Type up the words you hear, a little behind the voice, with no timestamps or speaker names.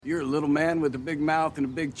You're a little man with a big mouth and a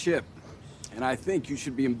big chip. And I think you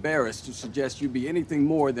should be embarrassed to suggest you be anything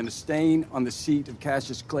more than a stain on the seat of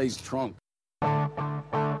Cassius Clay's trunk.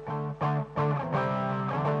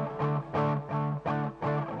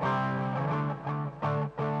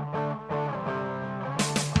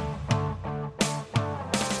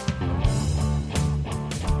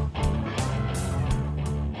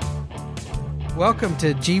 Welcome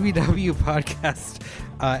to GBW Podcast,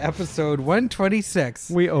 episode 126.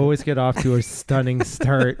 We always get off to a stunning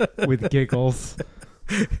start with giggles.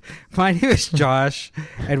 My name is Josh,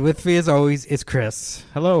 and with me as always is Chris.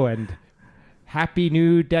 Hello, and happy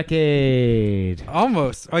new decade.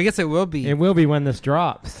 Almost. Oh, I guess it will be. It will be when this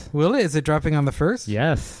drops. Will it? Is it dropping on the 1st?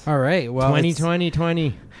 Yes. All right. Well,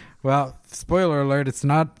 2020. Well, spoiler alert, it's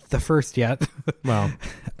not the 1st yet. Well,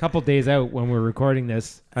 a couple days out when we're recording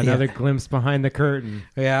this. Another glimpse behind the curtain.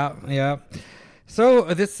 Yeah. So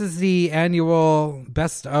this is the annual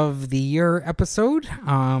best of the year episode.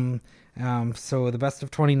 So the best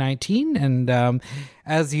of 2019, and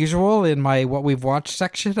as usual in my what we've watched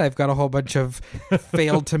section, I've got a whole bunch of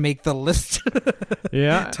failed to make the list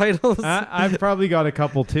titles. I've probably got a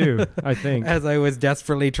couple too, I think. As I was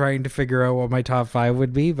desperately trying to figure out what my top 5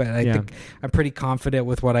 would be, but I think I'm pretty confident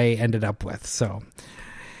with what I ended up with. So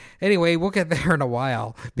anyway, we'll get there in a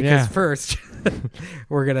while, because first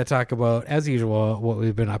we're going to talk about, as usual, what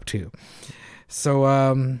we've been up to. So,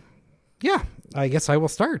 I guess I will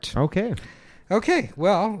start. Okay,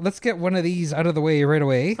 well, let's get one of these out of the way right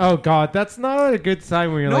away. Oh, God, that's not a good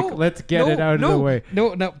sign when you're like, let's get it out of the way.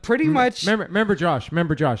 No, pretty much. Remember, Josh,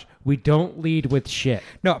 we don't lead with shit.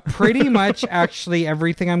 No, pretty much, actually,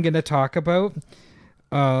 everything I'm going to talk about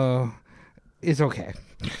is okay.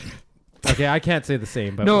 Okay, I can't say the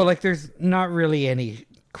same, but... No, like, there's not really any,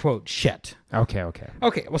 quote, shit. Okay,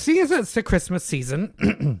 well, seeing as it's the Christmas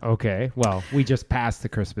season... Okay, well, we just passed the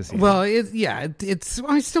Christmas season. Well,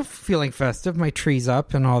 I'm still feeling festive. My tree's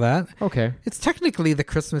up and all that. Okay. It's technically the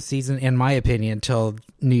Christmas season, in my opinion, till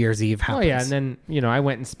New Year's Eve happens. Oh, yeah, and then, I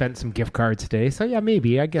went and spent some gift cards today, so yeah,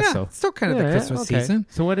 maybe, I guess so. It's still kind of the Christmas season.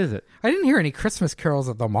 So what is it? I didn't hear any Christmas carols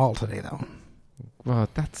at the mall today, though. Well,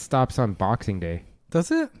 that stops on Boxing Day.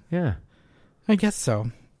 Does it? Yeah. I guess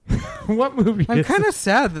so. What movie I'm kind of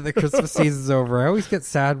sad that the Christmas season's over. I always get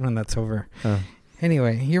sad when that's over.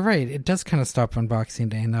 Anyway, you're right. It does kind of stop on Boxing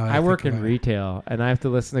Day now. I work in retail, and I have to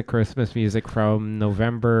listen to Christmas music from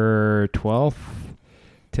November 12th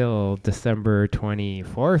till December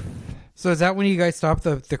 24th. So is that when you guys stop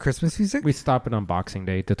the Christmas music? We stop it on Boxing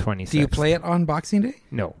Day, the 26th. Do you play it on Boxing Day?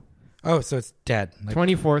 No. Oh, so it's dead.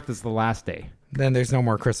 24th is the last day. Then there's no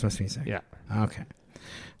more Christmas music. Yeah. Okay.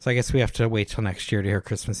 So I guess we have to wait till next year to hear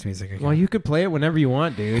Christmas music again. Well, you could play it whenever you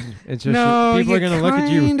want, dude. It's just no, people are going to look at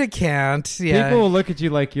you. You kind of can't. Yeah. People will look at you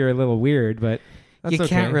like you're a little weird, but that's you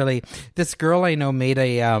can't really. This girl I know made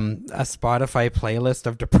a Spotify playlist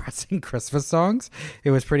of depressing Christmas songs. It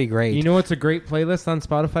was pretty great. You know what's a great playlist on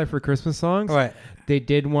Spotify for Christmas songs? What? They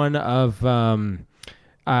did one of guy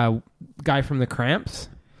from the Cramps.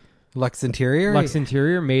 Lux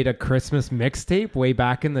Interior made a Christmas mixtape way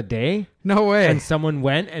back in the day. No way. And someone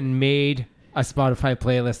went and made a Spotify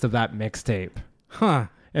playlist of that mixtape. Huh.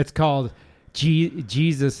 It's called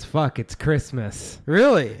Jesus Fuck It's Christmas.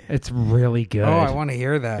 Really? It's really good. Oh, I want to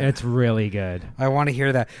hear that. It's really good. I want to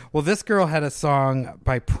hear that. Well, this girl had a song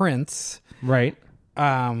by Prince. Right.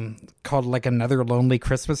 Called like Another Lonely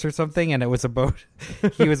Christmas or something. And it was about,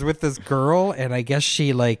 he was with this girl, and I guess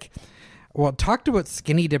she it talked about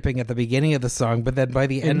skinny dipping at the beginning of the song, but then by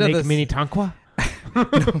the end of the Minnetonka?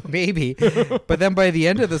 No, maybe. But then by the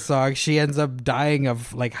end of the song, she ends up dying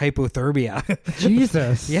of hypothermia.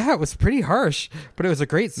 Jesus. Yeah, it was pretty harsh, but it was a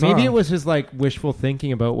great song. Maybe it was just wishful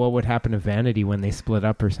thinking about what would happen to Vanity when they split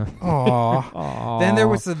up or something. Aww. Then there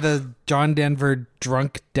was the John Denver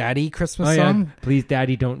Drunk Daddy Christmas song. Yeah. Please,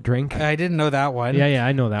 Daddy, don't drink. I didn't know that one. Yeah,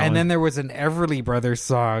 I know that one. And then there was an Everly Brothers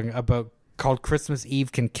song called Christmas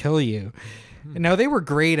Eve Can Kill You. Now, they were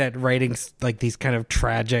great at writing these kind of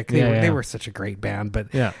tragic. They were such a great band,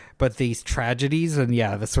 but these tragedies, and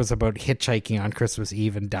this was about hitchhiking on Christmas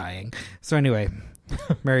Eve and dying. So anyway,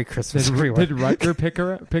 Merry Christmas, everyone. Did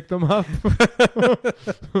Rutger pick them up?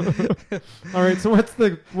 All right, so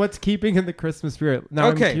what's keeping in the Christmas spirit? Now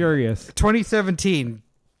I'm curious. 2017,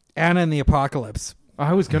 Anna and the Apocalypse.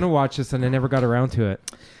 I was gonna watch this and I never got around to it.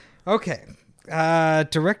 Okay.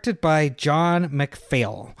 Directed by John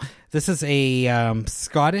McPhail. This is a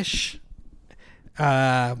Scottish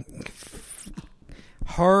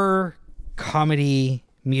horror comedy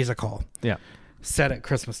musical. Yeah. Set at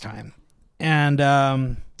Christmas time. And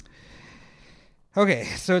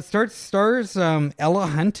so it stars Ella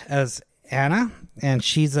Hunt as Anna, and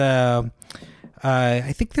she's I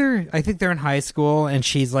think they're in high school, and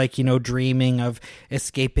she's like, dreaming of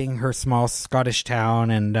escaping her small Scottish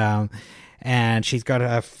town, and she's got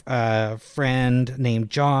a friend named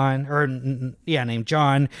John,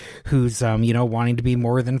 who's wanting to be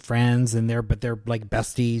more than friends, and they're like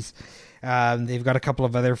besties. They've got a couple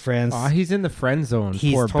of other friends. Oh, he's in the friend zone.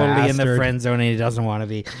 He's Poor totally bastard. in the friend zone, and he doesn't want to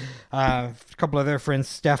be. A couple of other friends,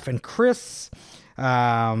 Steph and Chris,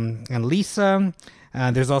 and Lisa.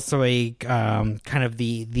 There's also a kind of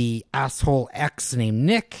the asshole ex named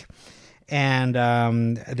Nick, and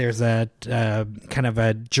there's a kind of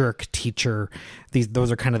a jerk teacher.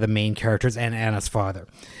 Those are kind of the main characters, and Anna's father.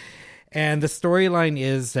 And the storyline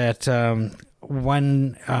is that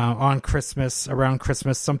around Christmas,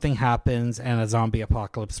 something happens and a zombie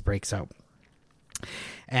apocalypse breaks out.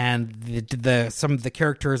 And some of the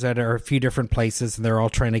characters that are a few different places, and they're all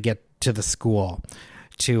trying to get to the school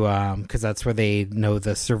because that's where they know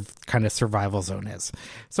the kind of survival zone is.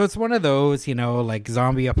 So it's one of those, like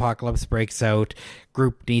zombie apocalypse breaks out,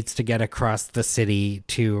 group needs to get across the city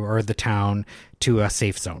or the town to a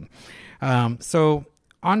safe zone. So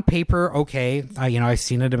on paper, okay, I've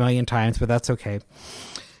seen it a million times, but that's okay.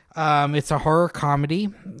 It's a horror comedy,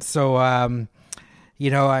 so I'm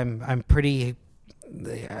pretty.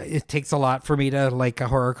 It takes a lot for me to like a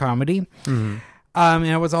horror comedy. Mm-hmm. And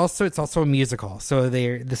it's also a musical. So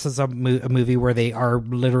this is a movie where they are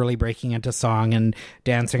literally breaking into song and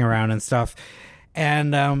dancing around and stuff.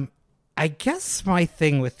 And I guess my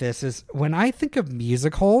thing with this is when I think of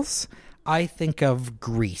musicals, I think of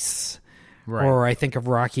Grease. Right. Or I think of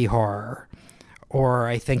Rocky Horror, or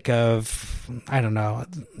I think of, I don't know,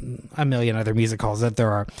 a million other musicals that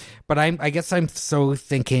there are. But I guess I'm so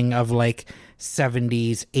thinking of like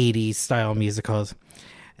 70s, 80s style musicals.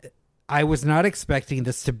 I was not expecting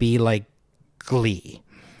this to be like Glee.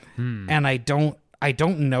 And I don't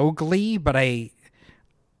know Glee, but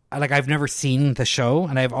I've never seen the show,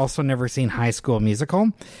 and I've also never seen High School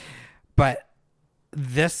Musical. But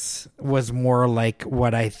this was more like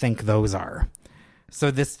what I think those are. So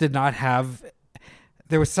this did not have...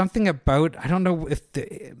 There was something about... I don't know if...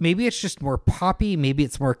 maybe it's just more poppy. Maybe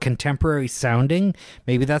it's more contemporary sounding.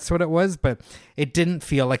 Maybe that's what it was. But it didn't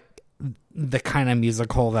feel like the kind of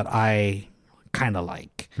musical that I kind of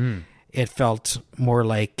like. It felt more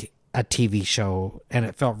like a TV show. And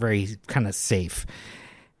it felt very kind of safe.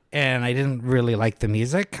 And I didn't really like the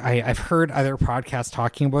music. I've heard other podcasts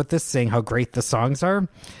talking about this, saying how great the songs are.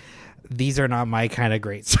 These are not my kind of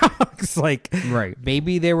great songs. Right.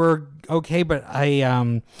 Maybe they were okay, but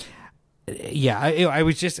I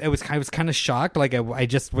was kind of shocked. Like I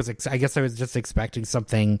guess I was just expecting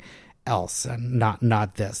something else and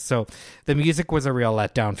not this. So the music was a real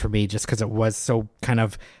letdown for me, just because it was so kind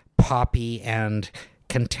of poppy and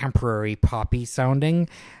contemporary poppy sounding,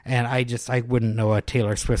 and I wouldn't know a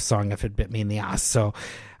Taylor Swift song if it bit me in the ass. So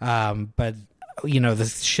but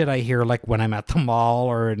the shit I hear like when I'm at the mall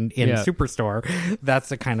or in Superstore, that's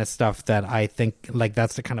the kind of stuff that I think, like,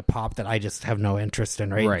 that's the kind of pop that I just have no interest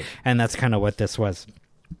in, right? And that's kind of what this was.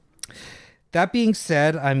 That being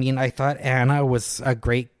said, I mean, I thought Anna was a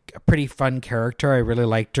pretty fun character. I really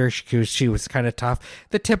liked her. She was kind of tough.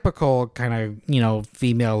 The typical kind of,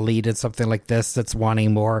 female lead in something like this that's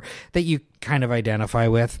wanting more, that you kind of identify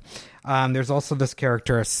with. There's also this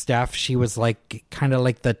character, Steph. She was like kind of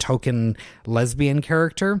like the token lesbian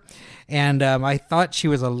character. And I thought she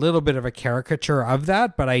was a little bit of a caricature of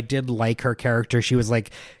that, but I did like her character. She was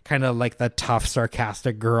like kind of like the tough,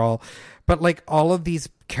 sarcastic girl. But like all of these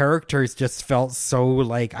characters just felt so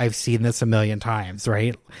like I've seen this a million times,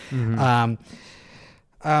 right? Mm-hmm.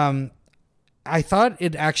 I thought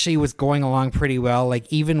it actually was going along pretty well. Like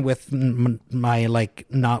even with my like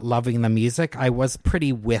not loving the music, I was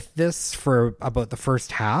pretty with this for about the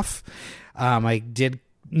first half. I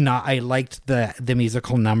liked the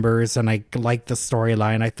musical numbers, and I liked the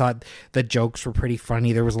storyline. I thought the jokes were pretty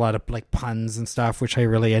funny. There was a lot of like puns and stuff, which I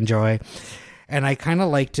really enjoy. And I kind of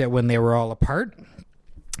liked it when they were all apart.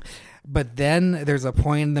 But then there's a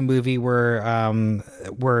point in the movie where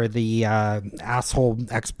the asshole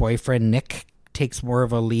ex-boyfriend Nick takes more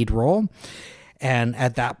of a lead role. And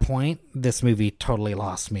at that point, this movie totally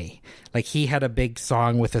lost me. Like, he had a big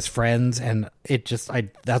song with his friends, and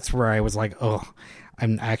that's where I was like, oh,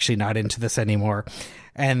 I'm actually not into this anymore.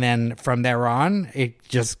 And then from there on, it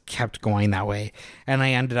just kept going that way. And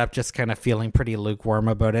I ended up just kind of feeling pretty lukewarm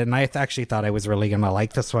about it. And I actually thought I was really going to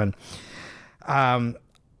like this one.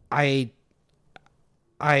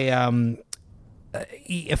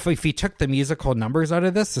 If he took the musical numbers out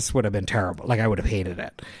of this would have been terrible. Like, I would have hated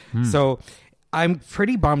it. So I'm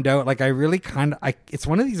pretty bummed out. Like, I really it's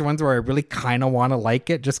one of these ones where I really kind of want to like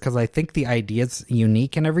it just because I think the idea is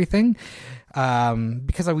unique and everything.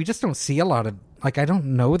 Because we just don't see a lot of, like, I don't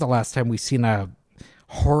know the last time we've seen a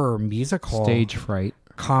horror musical. Stage Fright.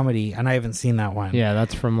 Comedy, and I haven't seen that one. Yeah,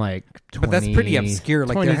 that's from like but that's pretty obscure.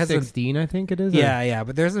 Like 2016, I think it is. Yeah,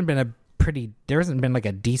 but there hasn't been like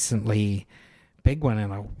a decently big one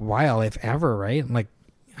in a while, if ever, right? Like,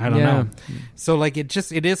 I don't know. So like it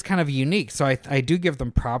is kind of unique. So I do give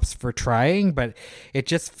them props for trying, but it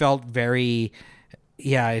just felt very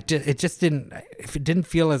it just didn't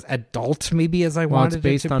feel as adult maybe as I wanted it to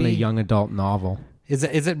be. It's based on a young adult novel. Is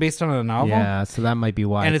it based on a novel? Yeah, so that might be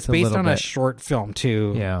why. And it's based on a short film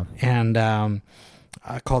too. Yeah, and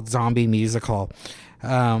called Zombie Musical.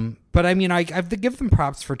 But I mean, I have to give them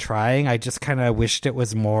props for trying. I just kind of wished it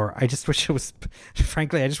was more. I just wish it was.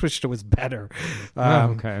 Frankly, I just wished it was better.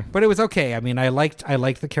 Okay, but it was okay. I mean, I liked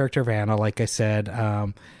the character of Anna, like I said.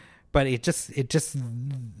 But it just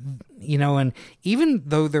and even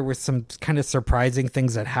though there were some kind of surprising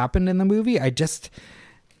things that happened in the movie, I just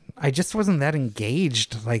wasn't that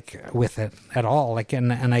engaged like with it at all. Like,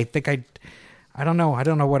 and I think I don't know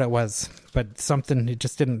what it was, but something, it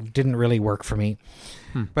just didn't really work for me.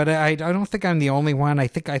 But I don't think I'm the only one. I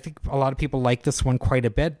think a lot of people like this one quite a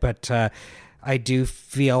bit, but I do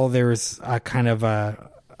feel there's a kind of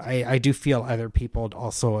I do feel other people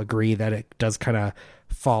also agree that it does kind of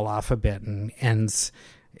fall off a bit and ends.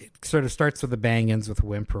 It sort of starts with a bang, ends with a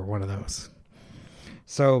whimper, one of those.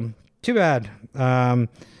 So too bad.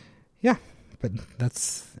 Yeah, but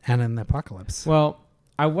that's Anna and the Apocalypse. Well,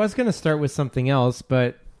 I was going to start with something else,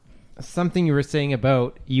 but something you were saying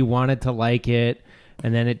about you wanted to like it,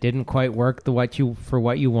 and then it didn't quite work for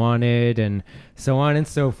what you wanted, and so on and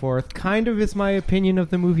so forth, kind of is my opinion of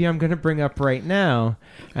the movie I'm going to bring up right now,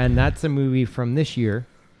 and that's a movie from this year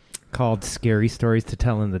called Scary Stories to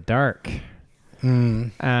Tell in the Dark.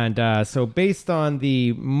 And so based on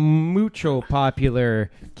the mucho popular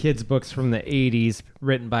kids' books from the 80s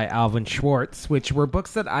written by Alvin Schwartz, which were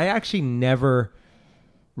books that I actually never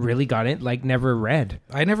really got in, like never read.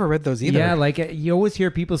 I never read those either. Yeah, like you always hear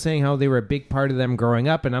people saying how they were a big part of them growing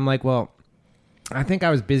up, and I'm like, well, I think I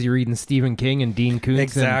was busy reading Stephen King and Dean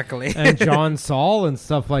Koontz and John Saul and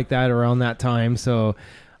stuff like that around that time, so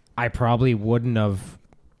I probably wouldn't have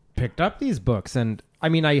picked up these books. And I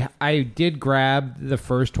mean, I did grab the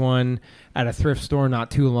first one at a thrift store not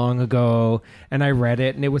too long ago, and I read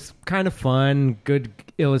it, and it was kind of fun, good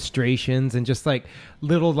illustrations, and just like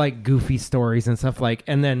little like goofy stories and stuff, like,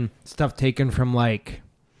 and then stuff taken from like,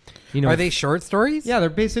 are they short stories? Yeah, they're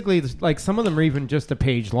basically like, some of them are even just a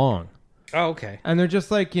page long. Oh, okay. And they're just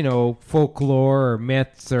like, folklore or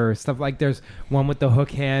myths or stuff. Like there's one with the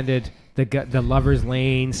hook-handed, the Lover's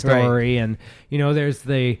Lane story, right. And there's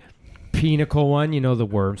the Pinnacle one, the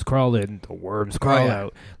worms crawl in, the worms crawl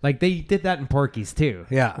out. Like they did that in Porky's too.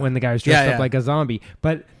 Yeah. When the guy was dressed up like a zombie.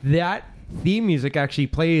 But that theme music actually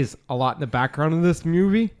plays a lot in the background of this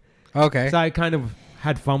movie. Okay. So I kind of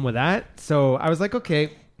had fun with that. So I was like,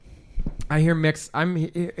 okay, I hear mixed. I'm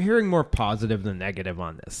hearing more positive than negative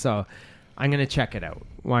on this. So I'm going to check it out.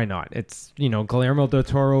 Why not? It's, Guillermo del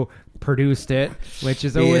Toro produced it, which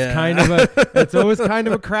is always kind of a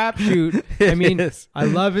crapshoot. I mean, I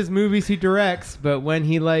love his movies he directs, but when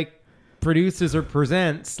he like produces or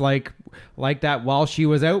presents like that While She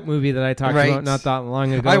Was Out movie that I talked about not that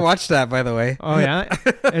long ago. I watched that, by the way. Oh yeah,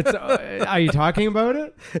 it's. Are you talking about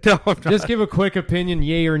it? No, I'm not. Just give a quick opinion,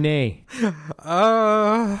 yay or nay.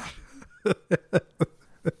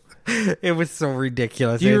 It was so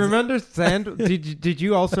ridiculous. Do you remember Sand? Did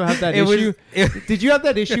you also have that issue? Did you have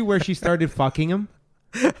that issue where she started fucking him?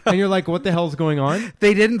 And you're like, what the hell's going on?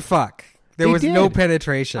 They didn't fuck. There was no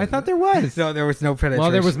penetration. I thought there was. No, there was no penetration.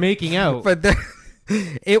 Well, there was making out. But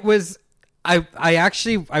it was... I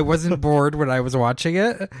wasn't bored when I was watching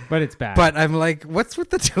it. But it's bad. But I'm like, what's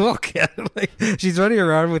with the toolkit? Like, she's running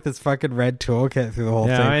around with this fucking red toolkit through the whole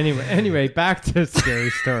thing. Anyway, back to Scary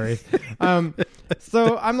Stories.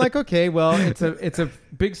 So I'm like, okay, well, it's a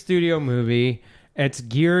big studio movie. It's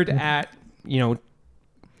geared at,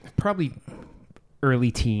 probably early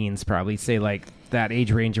teens, probably say like that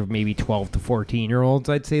age range of maybe 12 to 14-year-olds.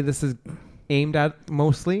 I'd say this is aimed at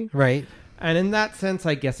mostly. Right. And in that sense,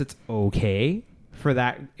 I guess it's okay for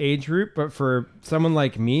that age group. But for someone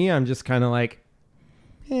like me, I'm just kind of like,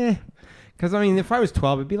 Because, I mean, if I was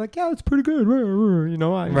 12, I'd be like, yeah, it's pretty good.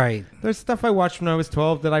 Right. There's stuff I watched when I was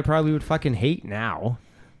 12 that I probably would fucking hate now.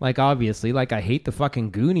 Like, obviously, like, I hate the fucking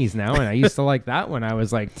Goonies now. And I used to like that when I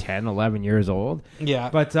was like 10, 11 years old. Yeah.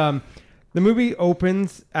 But the movie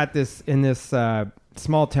opens in this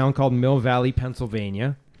small town called Mill Valley,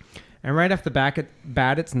 Pennsylvania. And right off the bat,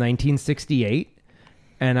 it's 1968.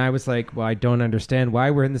 And I was like, well, I don't understand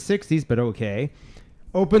why we're in the 60s, but okay.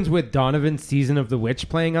 Opens with Donovan's Season of the Witch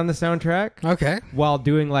playing on the soundtrack. Okay. While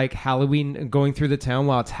doing like Halloween, going through the town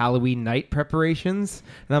while it's Halloween night preparations.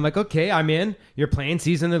 And I'm like, okay, I'm in. You're playing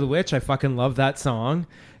Season of the Witch. I fucking love that song.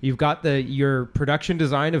 You've got your production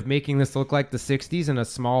design of making this look like the 60s in a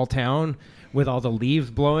small town with all the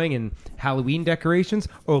leaves blowing and Halloween decorations.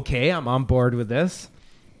 Okay, I'm on board with this.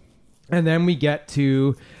 And then we get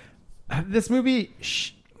to this movie.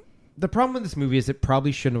 The problem with this movie is it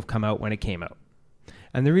probably shouldn't have come out when it came out.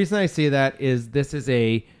 And the reason I say that is this is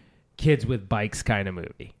a kids with bikes kind of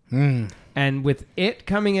movie. And with it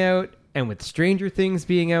coming out and with Stranger Things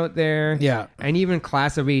being out there, and even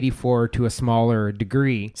Class of 84 to a smaller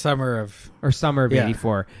degree, Summer of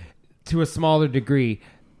 84 to a smaller degree,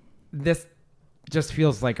 this just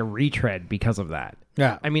feels like a retread because of that.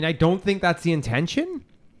 Yeah. I mean, I don't think that's the intention,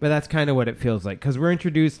 but that's kind of what it feels like, because we're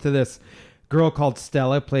introduced to this girl called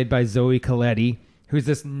Stella, played by Zoe Colletti, who's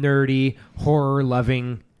this nerdy,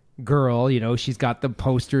 horror-loving girl. You know, she's got the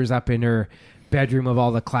posters up in her bedroom of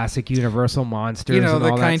all the classic Universal monsters. You know, and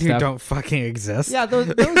the all kind that who stuff. Don't fucking exist. Yeah,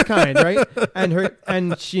 those kind, right?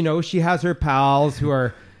 And she has her pals who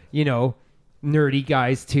are, you know, nerdy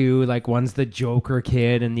guys too. Like one's the Joker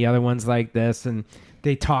kid, and the other one's like this, and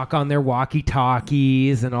they talk on their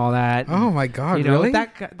walkie-talkies and all that. Oh my god, you know, really?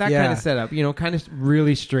 That kind of setup. You know, kind of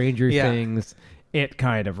really Stranger Things. It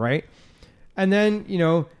kind of, right? And then, you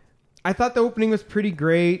know, I thought the opening was pretty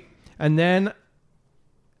great. And then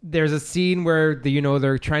there's a scene where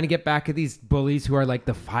they're trying to get back at these bullies who are like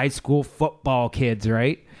the high school football kids,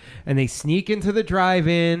 right? And they sneak into the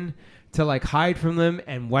drive-in to like hide from them.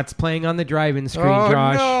 And what's playing on the drive-in screen,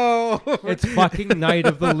 Josh? No. It's fucking Night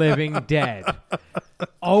of the Living Dead.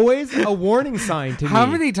 Always a warning sign to me. How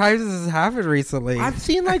many times has this happened recently? I've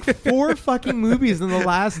seen like 4 fucking movies in the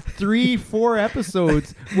last 3-4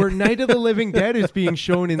 episodes where Night of the Living Dead is being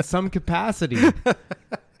shown in some capacity.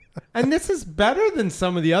 And this is better than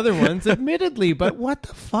some of the other ones, admittedly, but what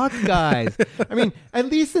the fuck, guys? I mean, at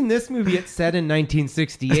least in this movie, it's set in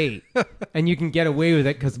 1968, and you can get away with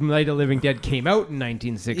it because Night of the Living Dead came out in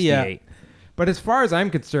 1968. Yeah. But as far as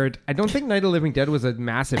I'm concerned, I don't think Night of the Living Dead was a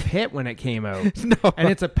massive hit when it came out. No. And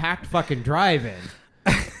it's a packed fucking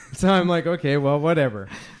drive-in. So I'm like, okay, well, whatever.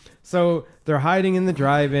 So they're hiding in the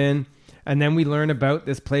drive-in, and then we learn about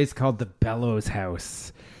this place called the Bellows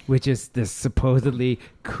House, which is this supposedly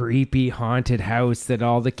creepy haunted house that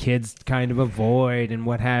all the kids kind of avoid and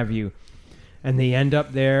what have you. And they end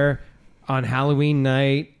up there on Halloween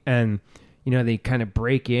night, and, you know, they kind of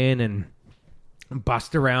break in and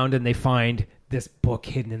bust around, and they find this book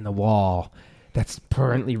hidden in the wall that's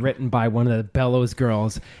apparently written by one of the Bellows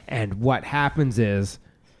girls. And what happens is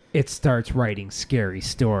it starts writing scary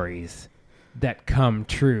stories that come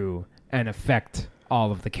true and affect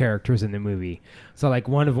all of the characters in the movie. So like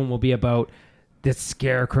one of them will be about this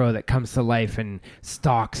scarecrow that comes to life and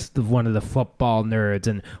stalks one of the football nerds,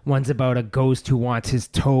 and one's about a ghost who wants his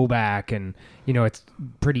toe back, and you know, it's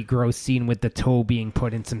pretty gross scene with the toe being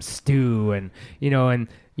put in some stew, and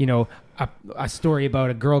a story about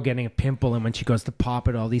a girl getting a pimple, and when she goes to pop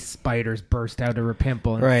it, all these spiders burst out of her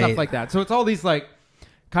pimple and stuff like that. So it's all these like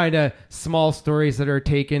kind of small stories that are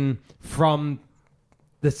taken from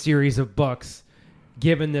the series of books,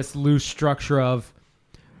 given this loose structure of,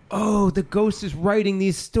 oh, the ghost is writing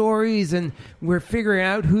these stories and we're figuring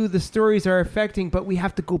out who the stories are affecting, but we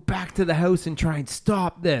have to go back to the house and try and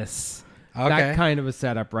stop this. Okay. That kind of a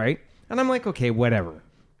setup, right? And I'm like, okay, whatever.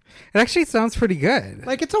 It actually sounds pretty good.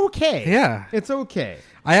 Like, it's okay. Yeah. It's okay.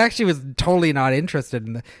 I actually was totally not interested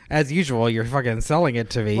in as usual, you're fucking selling it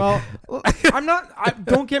to me. Well,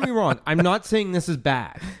 don't get me wrong. I'm not saying this is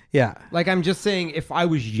bad. Yeah. Like, I'm just saying if I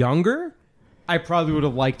was younger, I probably would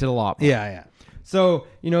have liked it a lot more. Yeah. So,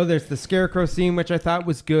 you know, there's the scarecrow scene, which I thought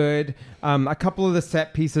was good. A couple of the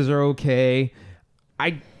set pieces are okay.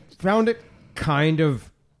 I found it kind of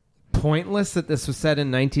pointless that this was set in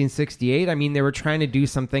 1968. I mean, they were trying to do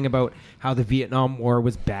something about how the Vietnam War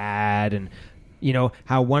was bad, and, you know,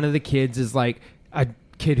 how one of the kids is like a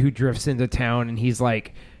kid who drifts into town, and he's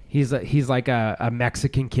like a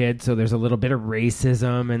Mexican kid, so there's a little bit of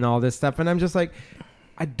racism and all this stuff. And I'm just like,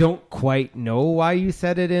 I don't quite know why you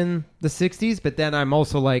set it in the 60s, but then I'm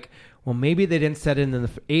also like, well, maybe they didn't set it in the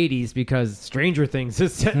 80s because Stranger Things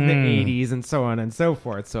is set in the 80s and so on and so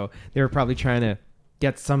forth. So they were probably trying to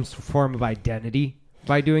get some form of identity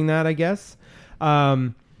by doing that, I guess.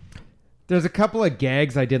 There's a couple of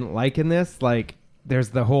gags I didn't like in this. Like, there's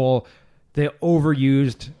the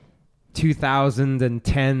overused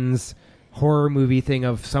 2010s horror movie thing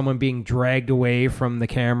of someone being dragged away from the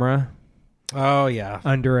camera. Oh, yeah.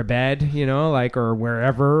 Under a bed, like, or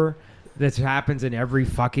wherever. This happens in every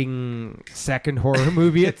fucking second horror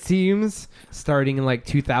movie, it seems, starting in like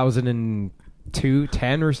 2002,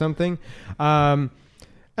 10 or something. And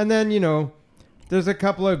then, there's a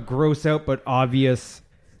couple of gross out but obvious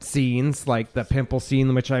scenes, like the pimple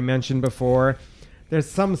scene, which I mentioned before. There's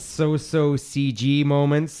some so-so CG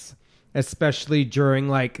moments, especially during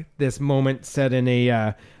like this moment set in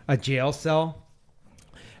a jail cell.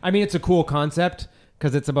 I mean, it's a cool concept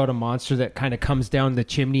because it's about a monster that kind of comes down the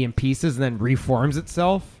chimney in pieces and then reforms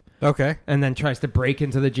itself. Okay. And then tries to break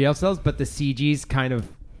into the jail cells, but the CG's kind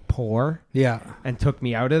of poor. Yeah. And took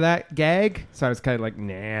me out of that gag. So I was kind of like,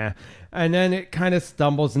 nah. And then it kind of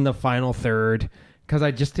stumbles in the final third because I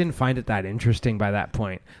just didn't find it that interesting by that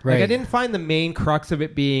point. Right. Like, I didn't find the main crux of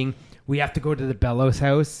it being we have to go to the Bellows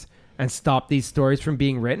house and stop these stories from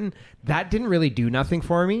being written. That didn't really do nothing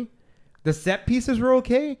for me. The set pieces were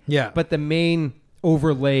okay. Yeah. But the main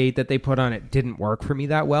overlay that they put on it didn't work for me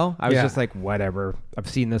that well. I was just like, whatever. I've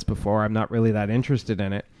seen this before. I'm not really that interested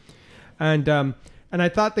in it. And I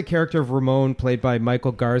thought the character of Ramon, played by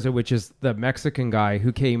Michael Garza, which is the Mexican guy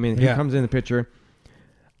who comes in the picture,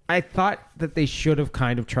 I thought that they should have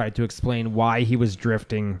kind of tried to explain why he was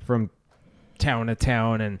drifting from town to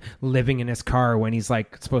town and living in his car when he's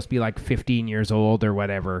like supposed to be like 15 years old or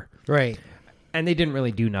whatever. Right. And they didn't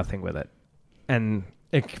really do nothing with it. And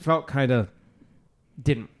it felt kind of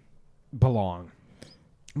didn't belong.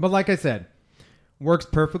 But like I said, works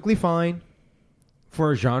perfectly fine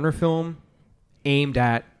for a genre film aimed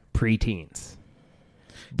at preteens.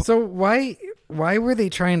 So why were they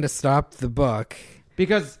trying to stop the book?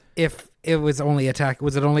 Because if it was only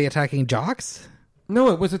attacking jocks?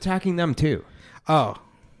 No, it was attacking them too. Oh.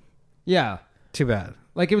 Yeah. Too bad.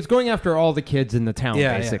 Like, it was going after all the kids in the town,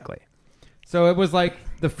 basically. Yeah. So it was like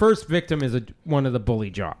the first victim is one of the bully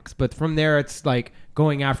jocks. But from there, it's like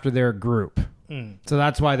going after their group. Mm. So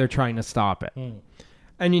that's why they're trying to stop it. Mm.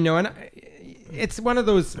 And, it's one of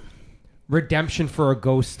those redemption for a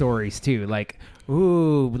ghost stories, too. Like,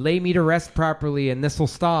 ooh, lay me to rest properly and this will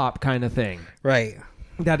stop kind of thing. Right.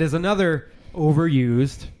 That is another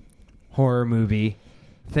overused horror movie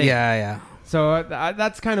thing. Yeah. So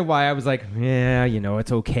that's kind of why I was like, yeah,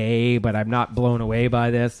 it's okay, but I'm not blown away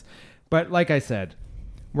by this. But like I said,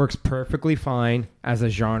 works perfectly fine as a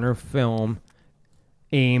genre film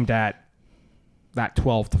aimed at that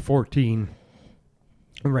 12 to 14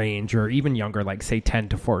 range, or even younger, like say 10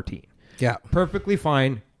 to 14. Yeah. Perfectly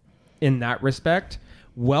fine in that respect.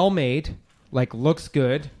 Well made, like looks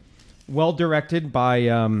good. Well directed by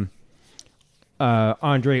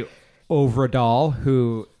Andre Ovredal,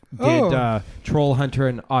 who did Troll Hunter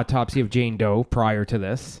and Autopsy of Jane Doe prior to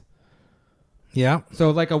this. Yeah.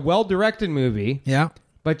 So like a well-directed movie. Yeah.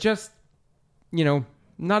 But just, not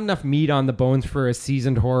enough meat on the bones for a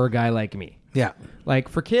seasoned horror guy like me. Yeah. Like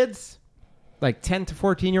for kids, like 10 to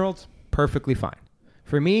 14-year-olds, perfectly fine.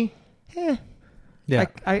 For me, yeah.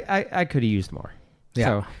 I could have used more. Yeah.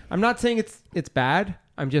 So I'm not saying it's bad.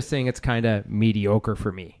 I'm just saying it's kind of mediocre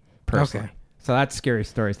for me, personally. Okay. So that's Scary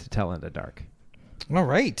Stories to Tell in the Dark. All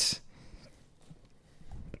right.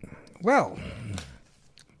 Well,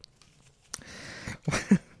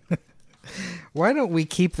 why don't we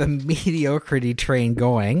keep the mediocrity train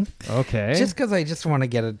going? Okay. Just because I just want to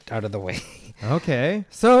get it out of the way. Okay.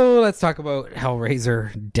 So let's talk about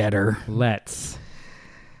Hellraiser Deader. Let's.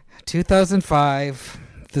 2005.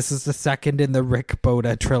 This is the second in the Rick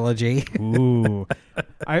Boda trilogy. Ooh.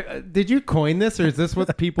 Did you coin this, or is this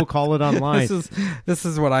what people call it online? This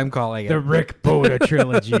is what I'm calling it. The Rick Boda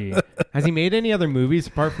trilogy. Has he made any other movies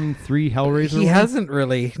apart from 3 Hellraiser He hasn't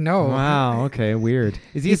really, no. Wow, okay, weird.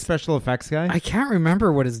 Is he a special effects guy? I can't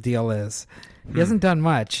remember what his deal is. He hasn't done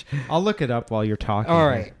much. I'll look it up while you're talking. All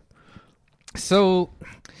right. So,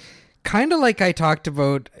 kind of like I talked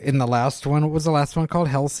about in the last one. What was the last one called?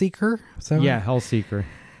 Hellseeker? Yeah, Hellseeker.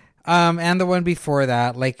 And the one before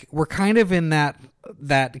that, like we're kind of in that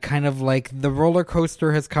kind of like the roller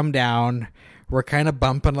coaster has come down. We're kind of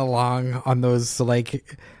bumping along on those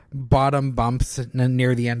like bottom bumps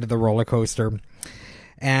near the end of the roller coaster.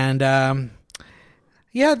 And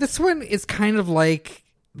this one is kind of like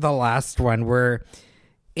the last one, where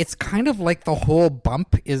it's kind of like the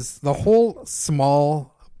whole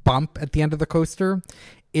small bump at the end of the coaster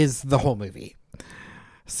is the whole movie.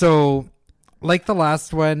 So like the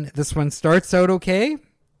last one, this one starts out okay,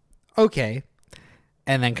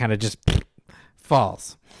 and then kind of just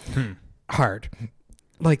falls hard,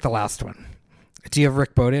 like the last one. Do you have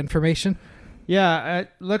Rick Boda information? Yeah,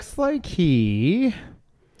 it looks like he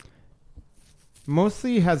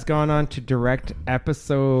mostly has gone on to direct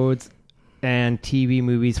episodes and TV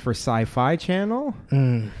movies for Sci-Fi Channel.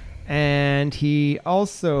 And he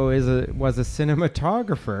also was a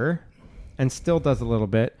cinematographer and still does a little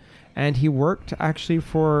bit. And he worked actually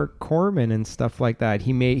for Corman and stuff like that.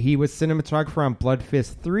 He was cinematographer on Blood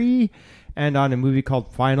Fist 3 and on a movie called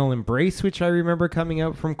Final Embrace, which I remember coming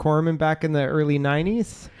out from Corman back in the early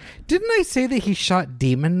 90s. Didn't I say that he shot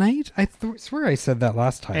Demon Knight? I swear I said that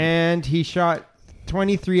last time. And he shot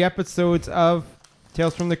 23 episodes of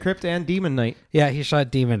Tales from the Crypt and Demon Knight. Yeah, he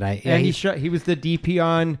shot Demon Knight. Yeah, and he was the DP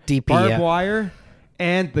on Barbed Wire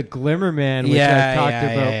and The Glimmerman, which I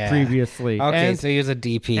talked about previously. Okay, so he was a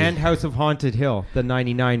DP. And House of Haunted Hill, the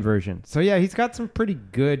 99 version. So yeah, he's got some pretty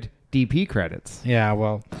good DP credits. Yeah,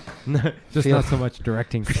 well... Just not so much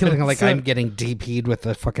directing. Feeling like I'm getting DP'd with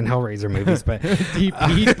the fucking Hellraiser movies, but...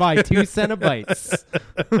 DP'd by 2 Cenobites.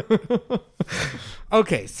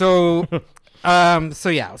 Okay, so...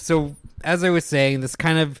 So as I was saying, this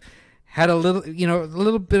kind of had a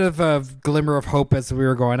little bit of a glimmer of hope as we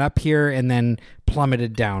were going up here and then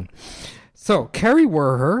plummeted down. So Carrie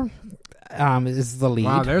Werher is the lead.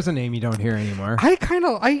 Wow, there's a name you don't hear anymore. I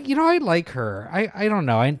like her. I don't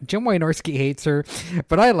know. Jim Wynorski hates her,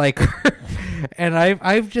 but I like her. And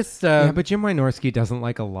I've just but Jim Wynorski doesn't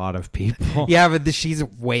like a lot of people. Yeah, but she's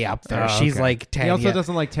way up there. She's like Tanya. He also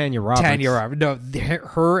doesn't like Tanya Roberts. No,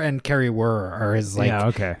 her and Carrie Werher are his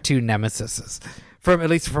two nemesises, at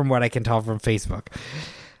least from what I can tell from Facebook.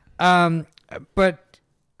 But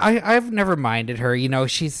I've never minded her. You know,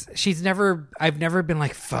 I've never been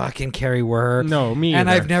like fucking Carrie Werher. No, me and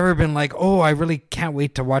either. I've never been like, oh, I really can't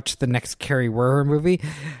wait to watch the next Carrie Werher movie.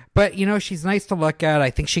 But, you know, she's nice to look at. I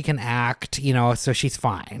think she can act, you know, so she's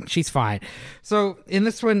fine. So in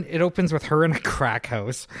this one, it opens with her in a crack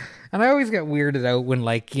house. And I always get weirded out when,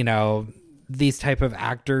 like, you know, these type of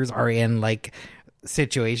actors are in, like,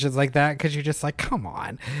 situations like that, because you're just like, come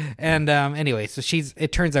on. And anyway, so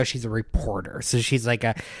it turns out she's a reporter. So she's like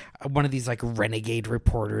one of these like renegade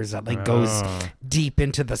reporters that like goes deep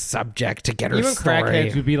into the subject to get her story. Even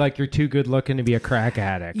crackheads would be like, you're too good looking to be a crack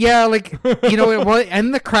addict. Yeah, like, you know,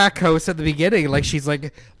 and the crack house at the beginning, like she's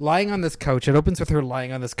like lying on this couch. It opens with her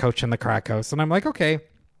lying on this couch in the crack house, and I'm like, okay,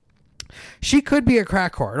 she could be a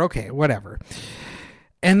crack whore. Okay, whatever.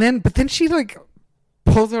 But then she like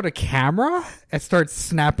pulls out a camera and starts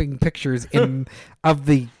snapping pictures of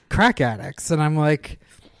the crack addicts, and I'm like,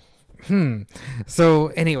 So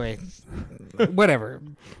anyway, whatever.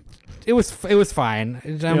 It was fine.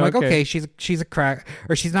 And I'm like, okay, she's a crack,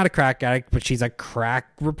 or she's not a crack addict, but she's a crack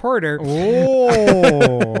reporter.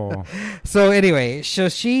 Oh. So anyway,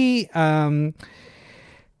 she's in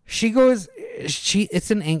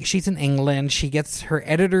England. She gets, her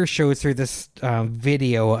editor shows her this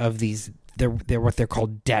video of these. They're what they're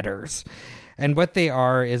called deaders, and what they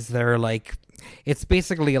are is they're like, it's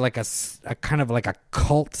basically like a kind of like a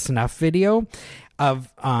cult snuff video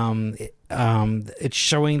of it's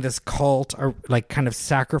showing this cult or like kind of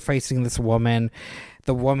sacrificing this woman.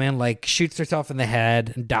 The woman like shoots herself in the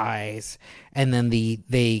head and dies, and then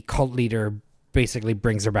the cult leader basically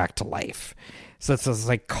brings her back to life. So it's this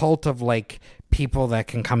like cult of like people that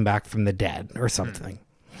can come back from the dead or something.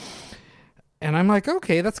 And I'm like,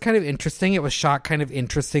 okay, that's kind of interesting. It was shot kind of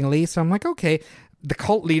interestingly. So I'm like, okay. The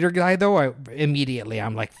cult leader guy, though,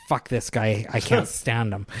 I'm like, fuck this guy. I can't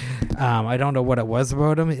stand him. I don't know what it was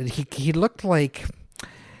about him. He looked like,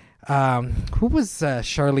 who was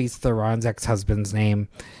Charlize Theron's ex-husband's name?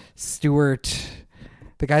 Stuart,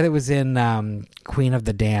 the guy that was in Queen of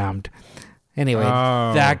the Damned. Anyway,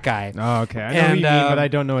 that guy. Oh, okay. I know who you mean, but I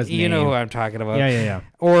don't know his name. You know who I'm talking about. Yeah.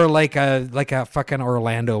 Or like a fucking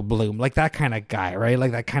Orlando Bloom, like that kind of guy, right?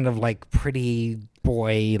 Like that kind of like pretty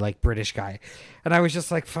boy, like British guy. And I was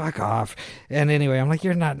just like, fuck off. And anyway, I'm like,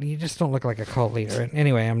 you just don't look like a cult leader. And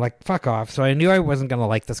anyway, I'm like, fuck off. So I knew I wasn't going to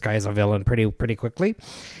like this guy as a villain pretty quickly.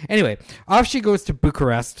 Anyway, off she goes to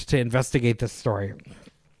Bucharest to investigate this story.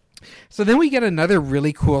 So then we get another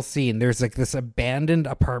really cool scene. There's like this abandoned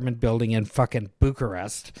apartment building in fucking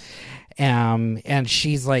Bucharest. And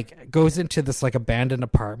she's like, goes into this like abandoned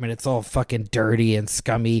apartment. It's all fucking dirty and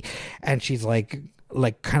scummy. And she's like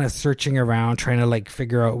kind of searching around, trying to like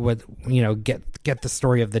figure out what, you know, get the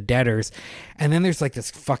story of the deaders. And then there's like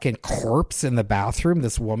this fucking corpse in the bathroom,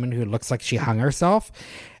 this woman who looks like she hung herself.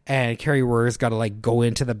 And Carrie Werher's got to like go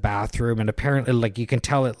into the bathroom, and apparently like you can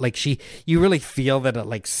tell it, like you really feel that it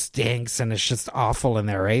like stinks and it's just awful in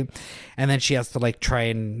there, right? And then she has to like try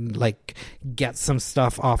and like get some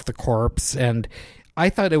stuff off the corpse. And I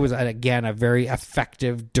thought it was, again, a very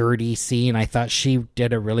effective, dirty scene. I thought she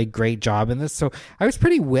did a really great job in this. So I was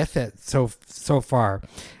pretty with it so far.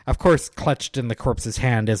 Of course, clutched in the corpse's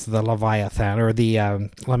hand is the Leviathan, or the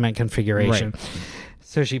lament configuration. Right.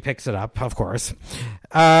 So she picks it up, of course.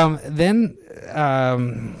 Then,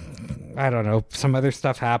 I don't know, some other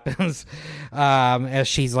stuff happens as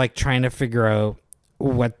she's like trying to figure out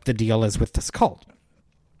what the deal is with this cult.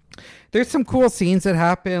 There's some cool scenes that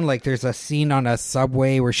happen. Like there's a scene on a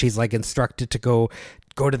subway where she's like instructed to go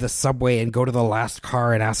to the subway and go to the last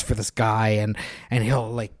car and ask for this guy, and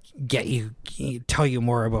he'll like tell you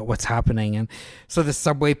more about what's happening. And so the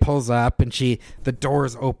subway pulls up and the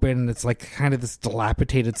doors open, and it's like kind of this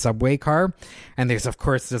dilapidated subway car, and there's of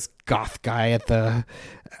course this goth guy at the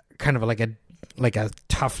kind of like a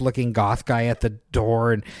tough looking goth guy at the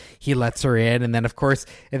door, and he lets her in. And then of course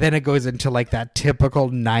it goes into like that typical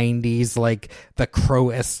 90s like the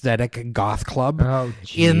Crow aesthetic goth club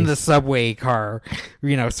in the subway car,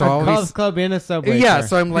 you know. So a goth club in a subway car.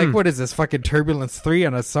 So I'm like, what is this, fucking Turbulence 3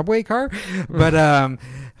 on a subway car? But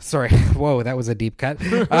sorry, whoa, that was a deep cut.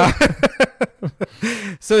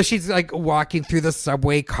 So she's like walking through the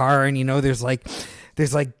subway car, and you know there's like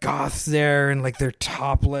goths there, and like they're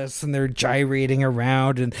topless and they're gyrating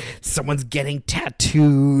around, and someone's getting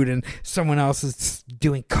tattooed and someone else is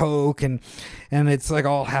doing coke, and it's like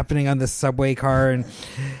all happening on this subway car, and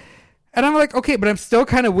I'm like, okay, but I'm still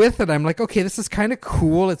kind of with it. I'm like, okay, this is kind of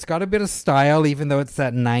cool. It's got a bit of style, even though it's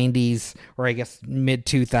that 90s or I guess mid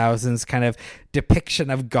 2000s kind of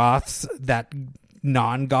depiction of goths that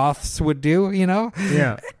non-goths would do, you know?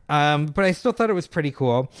 Yeah. But I still thought it was pretty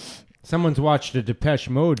cool. Someone's watched a Depeche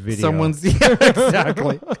Mode video.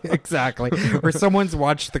 Exactly. Or someone's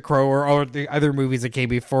watched The Crow or the other movies that came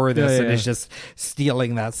before this and is just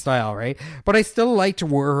stealing that style, right? But I still liked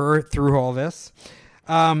her through all this.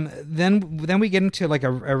 Then we get into like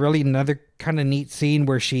a really another kind of neat scene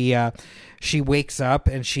where she wakes up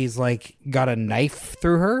and she's like got a knife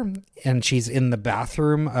through her, and she's in the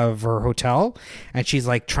bathroom of her hotel, and she's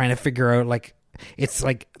like trying to figure out like it's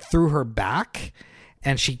like through her back.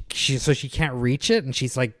 And she can't reach it, and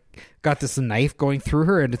she's like got this knife going through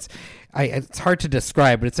her, and it's hard to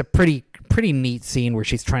describe, but it's a pretty neat scene where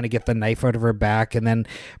she's trying to get the knife out of her back,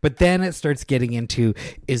 but then it starts getting into,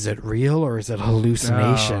 is it real or is it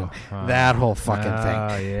hallucination? That whole fucking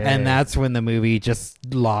thing. Yeah. And that's when the movie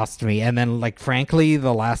just lost me. And then like frankly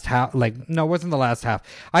the last half, like no, it wasn't the last half.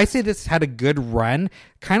 I say this had a good run,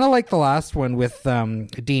 kind of like the last one with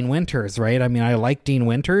Dean Winters, right? I mean, I like Dean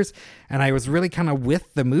Winters, and I was really kind of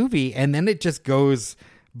with the movie, and then it just goes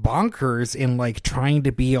bonkers in like trying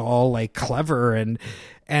to be all like clever, and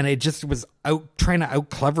it just was trying to out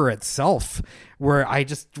clever itself, where I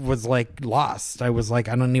just was like lost. I was like,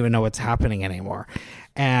 I don't even know what's happening anymore.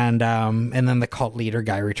 And then the cult leader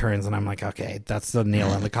guy returns, and I'm like, okay, that's the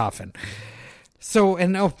nail in the coffin. So,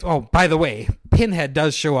 and by the way, Pinhead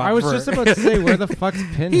does show up. I was just about to say, where the fuck's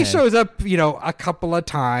Pinhead? He shows up, you know, a couple of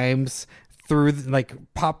times through, like,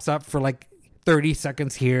 pops up for like 30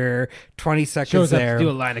 seconds here, 20 seconds shows there. Shows up to do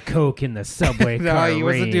a line of coke in the subway No, car. he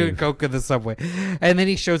wasn't doing coke in the subway. And then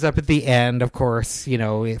he shows up at the end, of course, you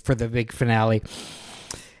know, for the big finale.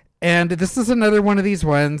 And this is another one of these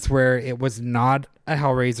ones where it was not a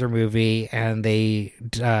Hellraiser movie, and they,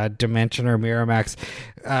 Dimension or Miramax,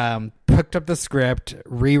 picked up the script,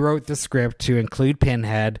 rewrote the script to include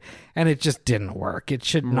Pinhead, and it just didn't work. It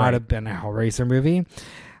should not have been a Hellraiser movie.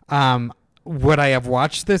 Would I have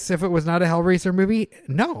watched this if it was not a Hellraiser movie?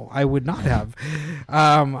 No, I would not have.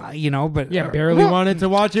 You know, but barely wanted to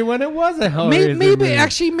watch it when it was a Hellraiser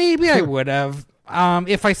movie. Maybe I would have.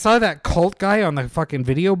 If I saw that cult guy on the fucking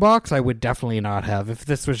video box, I would definitely not have. If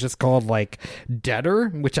this was just called like Deader,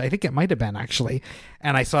 which I think it might have been actually,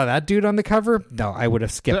 and I saw that dude on the cover, no, I would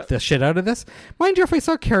have skipped the shit out of this. Mind you, if I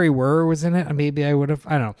saw Carrie Werner was in it, maybe I would have.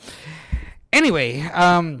 I don't know. Anyway,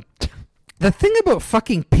 the thing about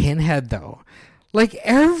fucking Pinhead, though, like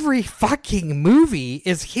every fucking movie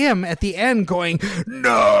is him at the end going,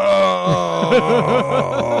 no!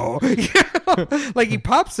 Like he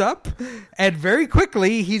pops up and very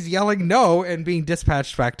quickly he's yelling no and being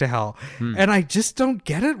dispatched back to hell. And I just don't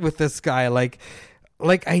get it with this guy. Like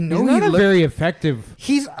I know he's not very effective.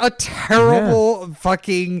 He's a terrible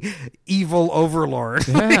fucking evil overlord.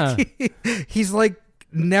 Yeah. He's like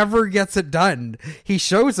never gets it done. He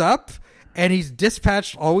shows up and he's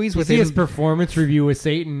dispatched always with his performance review with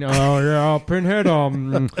Satan. Oh yeah, Pinhead.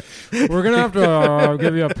 We're gonna have to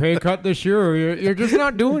give you a pay cut this year. You're just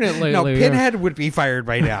not doing it lately. No, Pinhead would be fired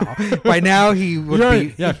by now. By now he would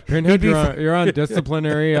be. Yeah, Pinhead. You're on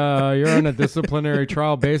disciplinary. You're on a disciplinary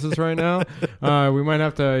trial basis right now. We might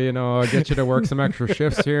have to, get you to work some extra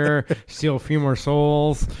shifts here, steal a few more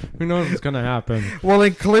souls. Who knows what's gonna happen? Well,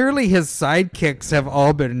 and clearly his sidekicks have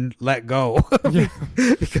all been let go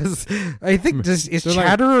because. I think is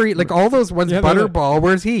Chatterer like all those ones. Butterball,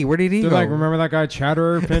 where's he? Where did he go? Remember that guy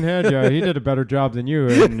Chatterer, Pinhead? Yeah, he did a better job than you.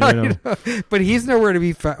 And, but he's nowhere to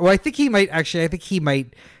be found. Well, I think he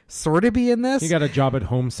might sort of be in this. He got a job at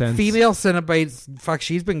HomeSense. Female Cenobites. Fuck,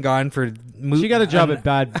 she's been gone for. She got a job at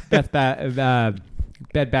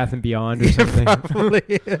Bed Bath and Beyond or something. Probably.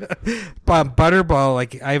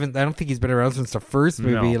 Butterball, I don't think he's been around since the first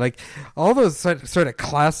movie. No. Like all those sort of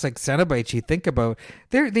classic Cenobites you think about,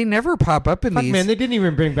 they never pop up in these. Man, they didn't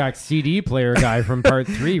even bring back CD player guy from part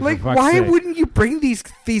 3. Why wouldn't you bring these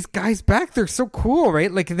guys back? They're so cool,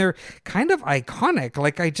 right? Like, and they're kind of iconic.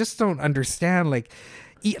 Like, I just don't understand. Like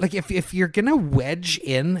if you're gonna wedge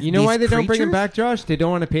in, why they don't bring them back, Josh? They don't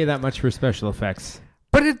want to pay that much for special effects.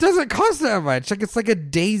 But it doesn't cost that much. Like, it's like a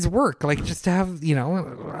day's work. Like, just to have,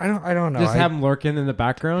 I don't know. Just have them lurking in the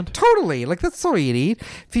background? Totally. Like, that's all you need.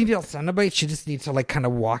 Female Cenobite, she just needs to, kind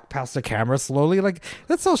of walk past the camera slowly. Like,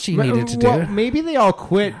 that's all she needed to do. Maybe they all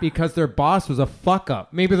quit because their boss was a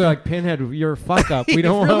fuck-up. Maybe they're like, Pinhead, you're a fuck-up. We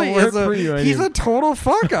don't want to work for you anymore. He's a total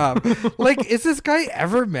fuck-up. Like, is this guy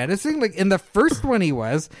ever menacing? Like, in the first one he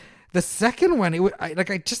was... The second one,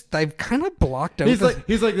 I've kind of blocked out. He's like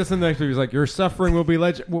this in the next movie. He's like, your suffering will be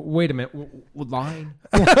legend. Wait a minute, line.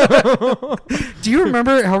 Do you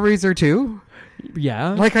remember Hellraiser 2?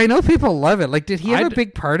 Yeah. Like, I know people love it. Like, did he have a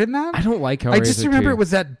big part in that? I don't like Hellraiser 2. I just remember it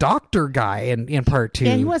was that doctor guy in part 2.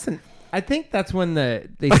 Yeah, he wasn't. I think that's when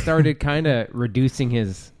they started kind of reducing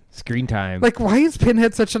his screen time. Like, why is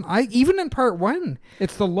Pinhead such an even in part 1?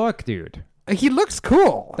 It's the look, dude. He looks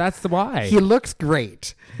cool. That's the why. He looks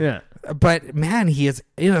great. Yeah. But man, he is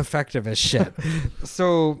ineffective as shit.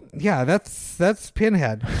 So yeah, that's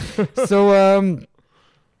Pinhead. So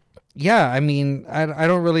yeah, I mean, I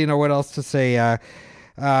don't really know what else to say.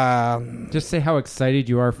 Just say how excited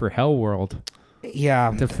you are for Hellworld.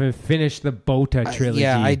 Yeah. To finish the Bota trilogy.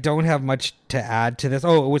 Yeah, I don't have much to add to this.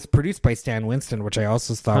 Oh, it was produced by Stan Winston, which I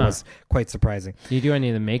also thought was quite surprising. Do you do any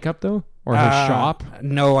of the makeup though, or his shop?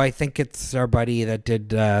 No, I think it's our buddy that did.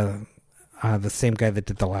 The same guy that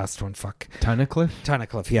did the last one. Fuck.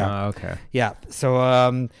 Tunnicliffe, yeah. Oh, okay. Yeah.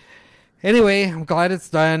 So, anyway, I'm glad it's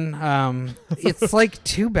done. It's like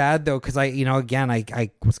too bad though, because I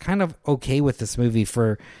was kind of okay with this movie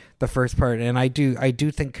for the first part, and I do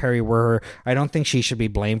think Carrie Werher, I don't think she should be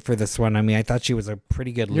blamed for this one. I mean, I thought she was a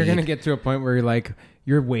pretty good lead. You're gonna get to a point where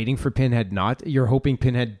you're waiting for Pinhead you're hoping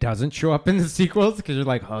Pinhead doesn't show up in the sequels because you're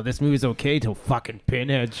like, oh, this movie's okay till fucking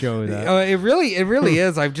Pinhead shows up. It really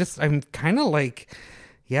is. I'm kind of like,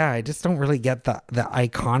 yeah, I just don't really get the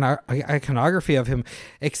iconography of him,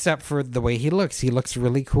 except for the way he looks. He looks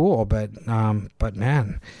really cool, but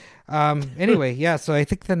man. Anyway, yeah. So I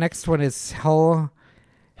think the next one is Hellworld.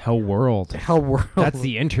 That's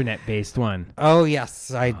the internet-based one. Oh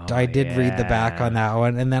yes, I did read the back on that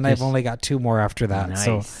one, and then I've only got 2 more after that.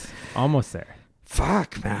 Nice. So almost there.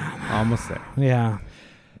 Fuck, man. Almost there. Yeah.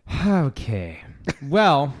 Okay.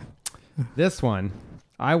 Well, this one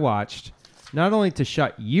I watched not only to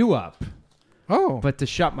shut you up, but to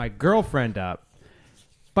shut my girlfriend up,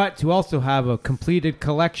 but to also have a completed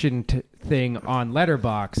collection thing on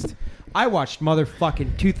Letterboxd. I watched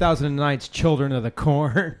motherfucking 2009's Children of the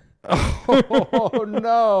Corn. Oh,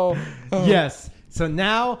 no. Yes. So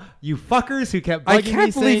now, you fuckers who kept bugging me saying... I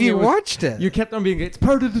can't believe you watched it. You kept on being, it's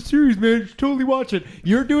part of the series, man. You should totally watch it.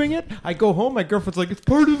 You're doing it. I go home, my girlfriend's like, it's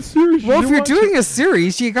part of the series. Well, if you're doing a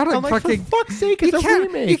series, you gotta I'm fucking... Like, for fuck's sake, it's a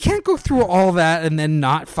remake. You can't go through all that and then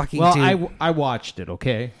not fucking do... Well, I watched it,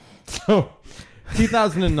 okay? So,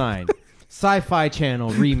 2009, Sci-Fi Channel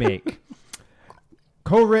remake.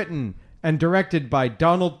 Co-written and directed by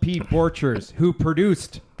Donald P. Borchers, who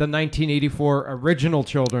produced the 1984 original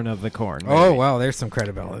Children of the Corn movie. Oh, wow, there's some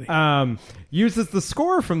credibility. Uses the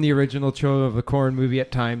score from the original Children of the Corn movie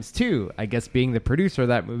at times, too. I guess being the producer of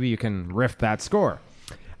that movie, you can riff that score.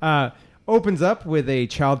 Opens up with a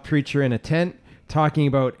child preacher in a tent talking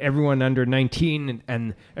about everyone under 19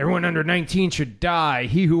 and everyone under 19 should die.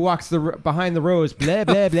 He who walks behind the rows, blah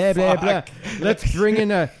blah blah blah blah. Let's bring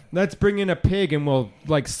in a pig and we'll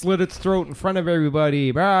slit its throat in front of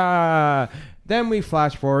everybody. Bah. Then we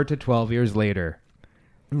flash forward to 12 years later,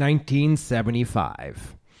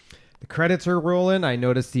 1975. The credits are rolling. I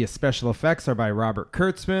noticed the special effects are by Robert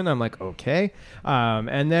Kurtzman. I'm like, okay.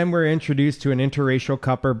 And then we're introduced to an interracial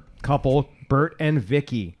couple, Bert and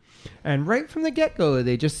Vicky. And right from the get-go,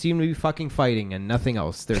 they just seem to be fucking fighting and nothing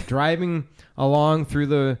else. They're driving along through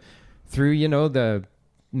the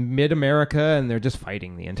mid-America, and they're just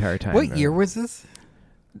fighting the entire time. What year was this?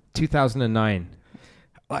 2009.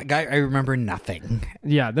 Like, I remember nothing.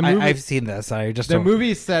 Yeah, the movie, I've seen this.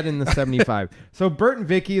 Movie is set in the 75. So Bert and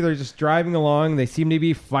Vicky, they're just driving along. They seem to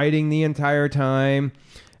be fighting the entire time,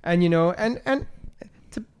 and and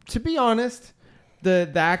to be honest, the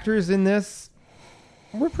actors in this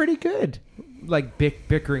were pretty good. Like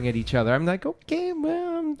bickering at each other. I'm like, okay,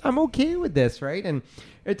 well, I'm okay with this, right? And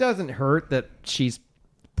it doesn't hurt that she's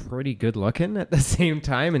pretty good looking at the same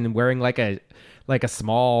time and wearing like a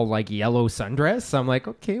small like yellow sundress. I'm like,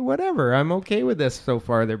 okay, whatever. I'm okay with this so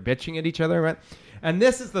far. They're bitching at each other. And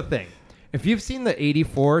this is the thing. If you've seen the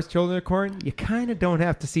 84's Children of the Corn, you kind of don't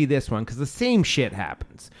have to see this one because the same shit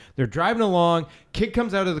happens. They're driving along. Kid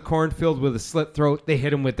comes out of the cornfield with a slit throat. They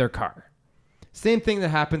hit him with their car. Same thing that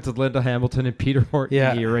happened to Linda Hamilton and Peter Horton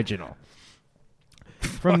in the original.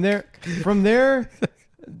 From there,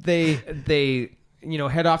 they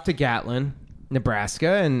head off to Gatlin, Nebraska,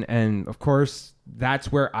 and of course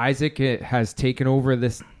that's where Isaac has taken over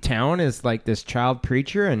this town as like this child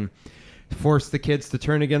preacher and forced the kids to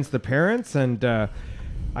turn against the parents. And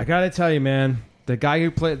I gotta tell you, man, the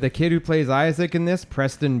kid who plays Isaac in this,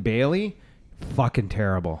 Preston Bailey, fucking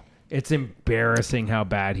terrible. It's embarrassing how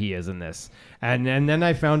bad he is in this. And then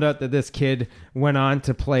I found out that this kid went on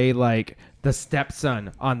to play like the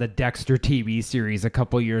stepson on the Dexter TV series a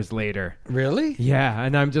couple years later. Really? Yeah,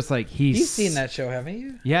 and I'm just like, You've seen that show, haven't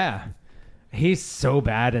you? Yeah. He's so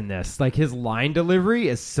bad in this. Like, his line delivery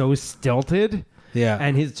is so stilted. Yeah.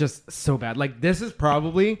 And he's just so bad. Like, this is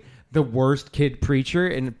probably the worst kid preacher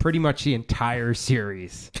in pretty much the entire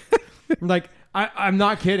series. Like, I'm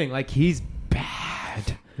not kidding. Like, he's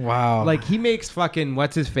bad. Wow. Like, he makes fucking,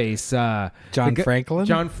 what's his face? John Franklin?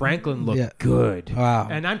 John Franklin look good. Wow.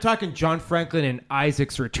 And I'm talking John Franklin in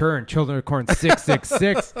Isaac's Return, Children of the Corn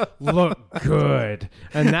 666 look good.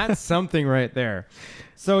 And that's something right there.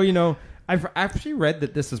 So, I've actually read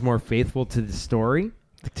that this is more faithful to the story,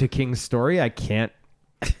 to King's story. I can't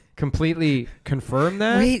completely confirm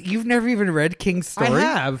that. Wait, you've never even read King's story? I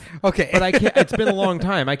have. Okay. But I can't, it's been a long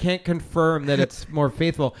time. I can't confirm that it's more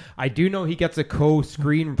faithful. I do know he gets a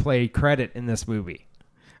co-screenplay credit in this movie.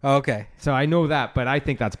 Okay. So I know that, but I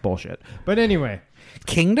think that's bullshit. But anyway.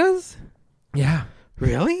 King does? Yeah.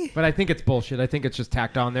 Really? But I think it's bullshit. I think it's just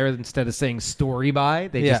tacked on there. Instead of saying story by,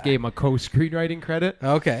 they just gave him a co-screenwriting credit.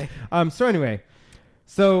 Okay. So anyway.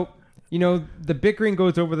 So, the bickering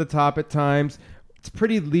goes over the top at times. It's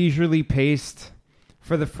pretty leisurely paced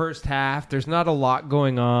for the first half. There's not a lot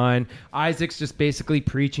going on. Isaac's just basically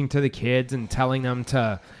preaching to the kids and telling them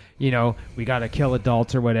to, we got to kill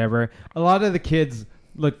adults or whatever. A lot of the kids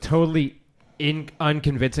look totally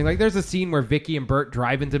unconvincing. Like, there's a scene where Vicky and Bert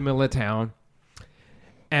drive into the middle of town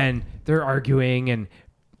and they're arguing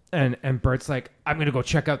and Bert's like, I'm going to go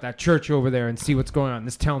check out that church over there and see what's going on.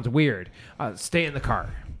 This town's weird. Stay in the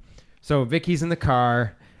car. So Vicky's in the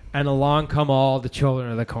car. And along come all the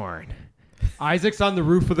Children of the Corn. Isaac's on the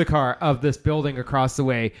roof of the car of this building across the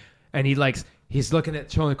way, and he's looking at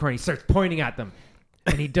Children of the Corn. He starts pointing at them,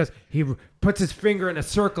 and he puts his finger in a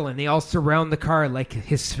circle, and they all surround the car like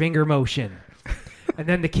his finger motion. And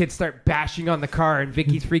then the kids start bashing on the car, and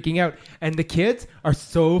Vicky's freaking out. And the kids are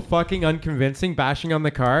so fucking unconvincing, bashing on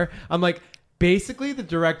the car. I'm like, basically the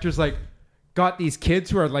director's like, got these kids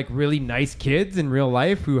who are like really nice kids in real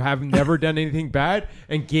life who have never done anything bad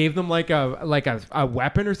and gave them like a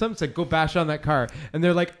weapon or something. Said, go bash on that car. And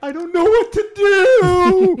they're like, I don't know what to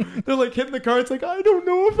do. They're like hitting the car. It's like, I don't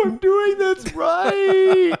know if I'm doing this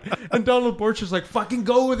right. And Donald Borcher's like, fucking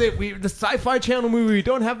go with it. The Sci-Fi Channel movie, we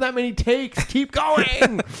don't have that many takes. Keep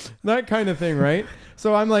going. That kind of thing, right?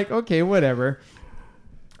 So I'm like, okay, whatever.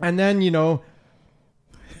 And then,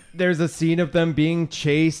 there's a scene of them being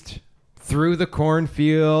chased through the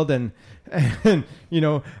cornfield and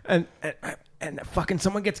fucking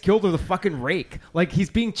someone gets killed with a fucking rake. Like, he's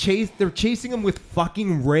being chased. They're chasing him with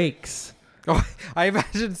fucking rakes. Oh, I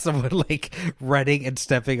imagine someone like running and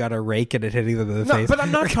stepping on a rake and it hitting them in the face. But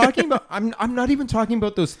I'm not talking about. I'm not even talking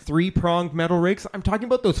about those 3-pronged metal rakes. I'm talking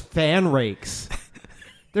about those fan rakes.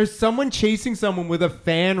 There's someone chasing someone with a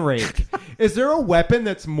fan rake. Is there a weapon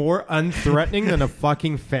that's more unthreatening than a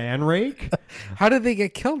fucking fan rake? How did they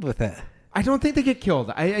get killed with it? I don't think they get killed.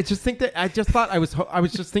 I just think that I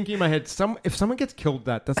was just thinking in my head, if someone gets killed,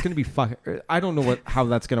 that's going to be fucking. I don't know how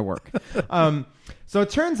that's going to work. So it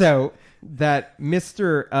turns out that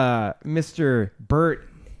Mr. Burt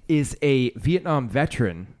is a Vietnam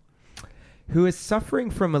veteran who is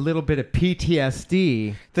suffering from a little bit of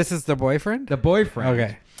PTSD. This is the boyfriend? The boyfriend.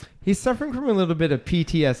 Okay. He's suffering from a little bit of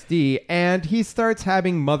PTSD, and he starts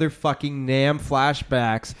having motherfucking Nam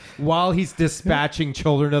flashbacks while he's dispatching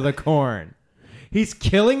Children of the Corn. He's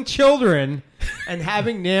killing children and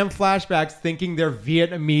having Nam flashbacks thinking they're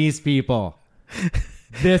Vietnamese people.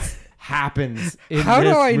 This happens in this movie. How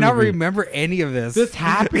do I not remember any of this? This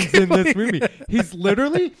happens in this movie. He's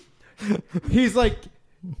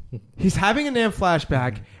having a Nam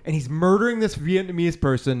flashback, and he's murdering this Vietnamese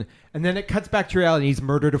person, and then it cuts back to reality, and he's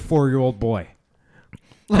murdered a 4-year-old boy.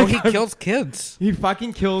 He kills kids. He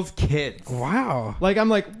fucking kills kids. Wow. I'm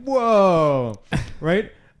like, whoa.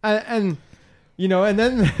 Right? And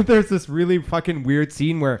then there's this really fucking weird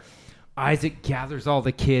scene where Isaac gathers all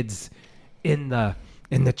the kids in the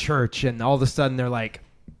church, and all of a sudden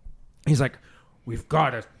he's like, we've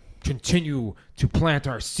got to continue to plant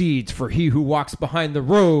our seeds for he who walks behind the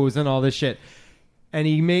rows and all this shit. And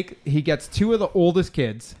he gets 2 of the oldest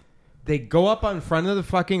kids. They go up on front of the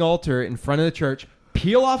fucking altar in front of the church,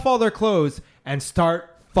 peel off all their clothes, and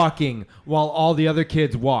start fucking while all the other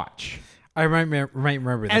kids watch. I might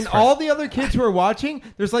remember this. And part. all the other kids who are watching,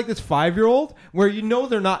 there's like this 5-year-old where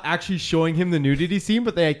they're not actually showing him the nudity scene,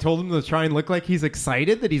 but they told him to try and look like he's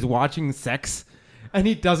excited that he's watching sex. And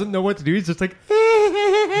he doesn't know what to do. He's just like,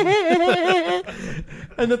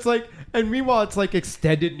 and it's like, and meanwhile it's like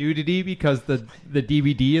extended nudity because the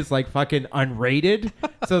DVD is like fucking unrated.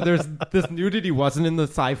 So there's this nudity wasn't in the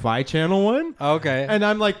Sci-Fi Channel one. Okay. And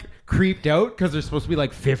I'm like creeped out because they're supposed to be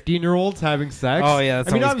like 15-year-olds having sex. Oh yeah.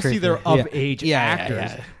 That's obviously creepy. they're of age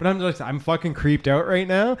actors, yeah. but I'm fucking creeped out right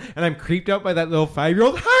now, and I'm creeped out by that little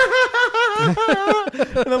 5-year-old.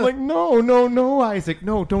 And I'm like, no, Isaac,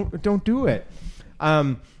 no, don't do it.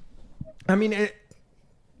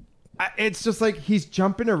 It's just like he's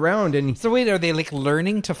jumping around and. So wait, are they like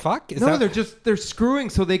learning to fuck? They're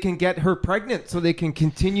screwing so they can get her pregnant, so they can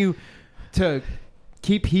continue to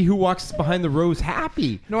keep he who walks behind the rows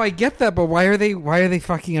happy. No, I get that, but why are they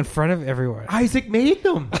fucking in front of everyone? Isaac made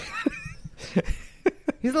them.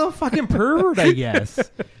 He's a little fucking pervert, I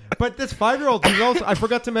guess. But this 5-year-old, he's also, I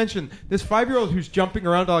forgot to mention, this 5-year-old who's jumping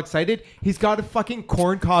around all excited, he's got a fucking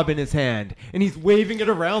corn cob in his hand, and he's waving it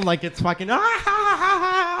around like it's fucking,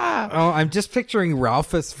 Oh, I'm just picturing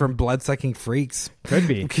Ralphus from Bloodsucking Freaks. Could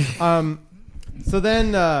be. So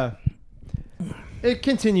then it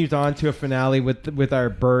continues on to a finale with our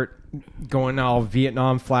Bert going all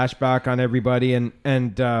Vietnam flashback on everybody, and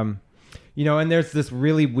there's this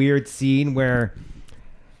really weird scene where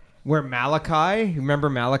Malachi, remember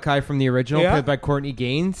Malachi from the original, played by Courtney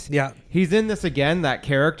Gaines? Yeah. He's in this again, that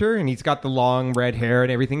character, and he's got the long red hair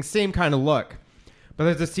and everything, same kind of look. But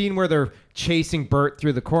there's a scene where they're chasing Bert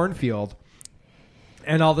through the cornfield,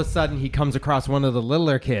 and all of a sudden he comes across one of the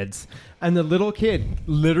littler kids, and the little kid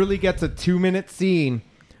literally gets a 2-minute scene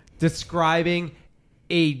describing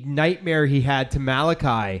a nightmare he had to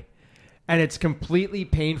Malachi, and it's completely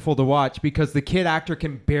painful to watch because the kid actor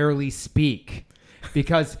can barely speak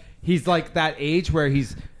because he's like that age where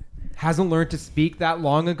hasn't learned to speak that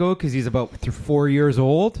long ago because he's about 4 years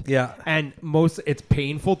old. Yeah. And it's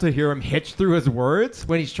painful to hear him hitch through his words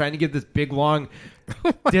when he's trying to give this big, long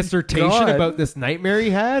dissertation about this nightmare he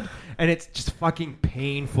had. And it's just fucking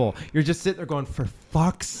painful. You're just sitting there going, for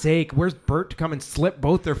fuck's sake, where's Bert to come and slip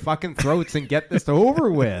both their fucking throats and get this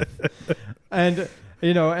over with? And,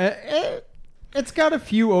 it's got a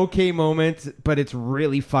few okay moments, but it's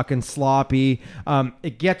really fucking sloppy.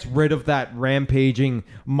 It gets rid of that rampaging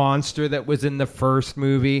monster that was in the first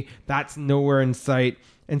movie. That's nowhere in sight.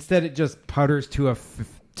 Instead, it just putters to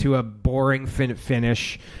a boring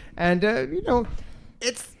finish. And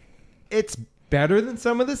it's better than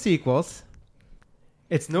some of the sequels.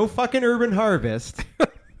 It's no fucking Urban Harvest.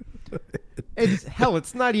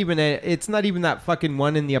 It's not even that fucking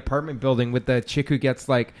one in the apartment building with the chick who gets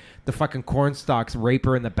like the fucking corn stalks rape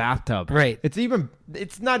her in the bathtub. Right.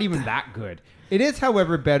 It's not even that good. It is,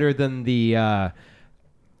 however, better than the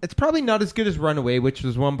it's probably not as good as Runaway, which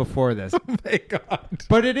was one before this. Oh my god.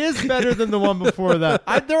 But it is better than the one before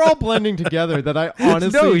that. They're all blending together that I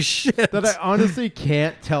honestly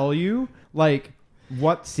can't tell you like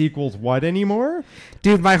what sequels what anymore.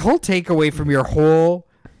 Dude, my whole takeaway from your whole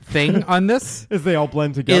thing on this is they all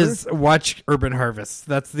blend together. Is watch Urban Harvest.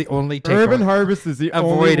 That's the only takeaway. Urban Harvest is the only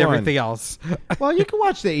one. Avoid everything else. Well, you can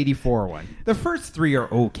watch the 84 one. The first 3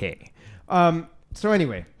 are okay. So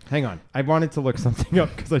anyway, hang on. I wanted to look something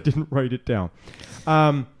up because I didn't write it down.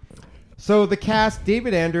 So the cast,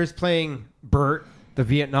 David Anders playing Bert, the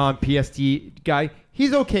Vietnam PSD guy,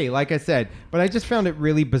 he's okay, like I said, but I just found it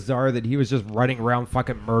really bizarre that he was just running around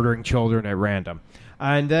fucking murdering children at random.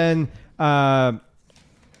 And then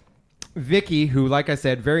Vicky, who, like I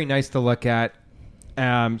said, very nice to look at.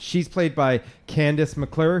 She's played by Candice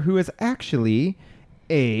McClure, who is actually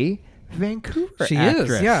a Vancouver actress.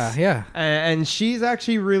 Is, yeah. And she's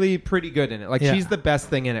actually really pretty good in it. Like, she's the best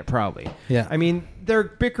thing in it, probably. Yeah. I mean, their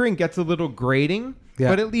bickering gets a little grating,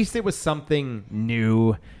 but at least it was something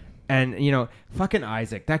new. And, you know, fucking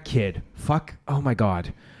Isaac, that kid, oh my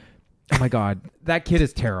God. That kid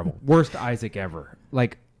is terrible. Worst Isaac ever.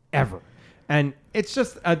 Like, ever. And it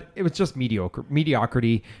was just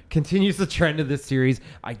mediocrity. Continues the trend of this series.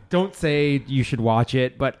 I don't say you should watch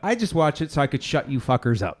it, but I just watch it so I could shut you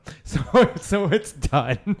fuckers up. So it's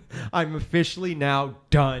done. I'm officially now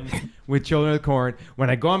done with Children of the Corn. When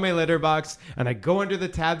I go on my Letterboxd and I go under the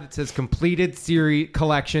tab that says completed series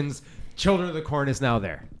collections, Children of the Corn is now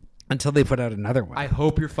there. Until they put out another one. I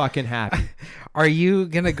hope you're fucking happy. Are you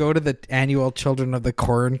going to go to the annual Children of the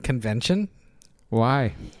Corn convention?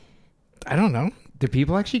 Why? I don't know. Do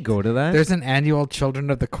people actually go to that? There's an annual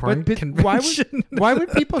Children of the Corn convention. Why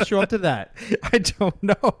would people show up to that? I don't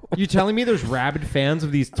know. You telling me there's rabid fans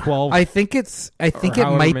of these 12? I think it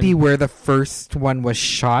might be where the first one was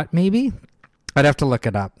shot, maybe. I'd have to look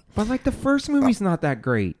it up. But like the first movie's not that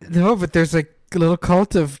great. No, but there's a little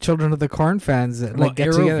cult of Children of the Corn fans that get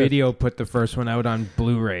Arrow together. Video put the first one out on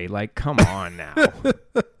Blu-ray. Like, come on now.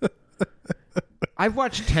 I've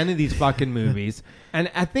watched 10 of these fucking movies,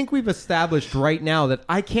 and I think we've established right now that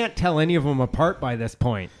I can't tell any of them apart by this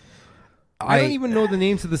point. I don't even know the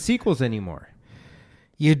names of the sequels anymore.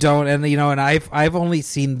 You don't, and and I've only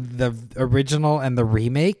seen the original and the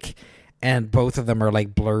remake, and both of them are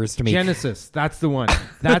like blurs to me. Genesis, that's the one.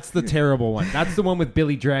 That's the terrible one. That's the one with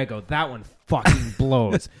Billy Drago. That one fucking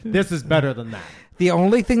blows. This is better than that. The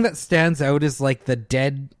only thing that stands out is like the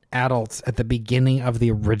dead adults at the beginning of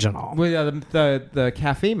the original. Well, the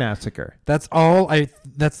cafe massacre. That's all I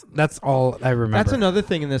remember. That's another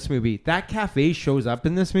thing in this movie. That cafe shows up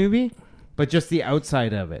in this movie, but just the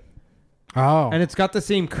outside of it. Oh. And it's got the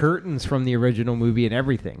same curtains from the original movie and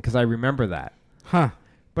everything, because I remember that. Huh.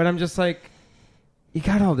 But I'm just like, you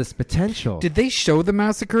got all this potential. Did they show the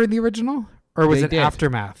massacre in the original? Or was it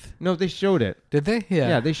Aftermath? No, they showed it. Did they? Yeah.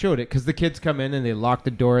 Yeah, they showed it because the kids come in and they lock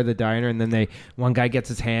the door of the diner, and then one guy gets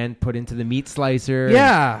his hand put into the meat slicer.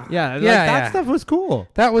 Yeah. That stuff was cool.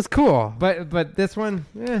 That was cool. But this one,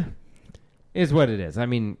 is what it is. I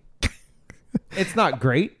mean, it's not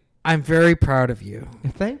great. I'm very proud of you.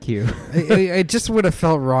 Thank you. I just would have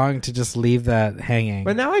felt wrong to just leave that hanging.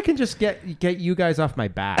 But now I can just get you guys off my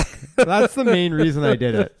back. That's the main reason I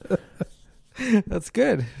did it. That's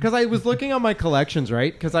good. Because I was looking on my collections,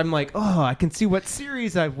 right? Because I'm like, oh, I can see what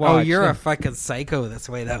series I've watched. Oh, you're a fucking psycho this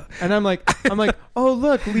way, though. And I'm like, oh,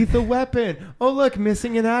 look, Lethal Weapon. Oh, look,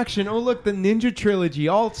 Missing in Action. Oh, look, the Ninja Trilogy.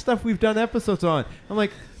 All stuff we've done episodes on. I'm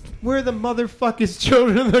like, where the motherfuck is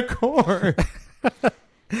Children of the Corn?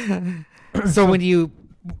 So when you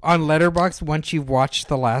on Letterboxd, once you've watched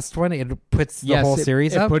the last one, it puts the whole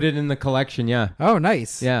series up? It put it in the collection, yeah. Oh,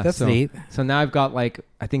 nice. Yeah, that's neat. So now I've got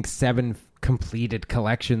I think 7 completed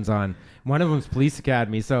collections on. One of them's Police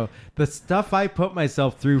Academy. So the stuff I put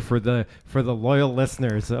myself through for the loyal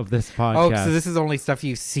listeners of this podcast. Oh, so this is only stuff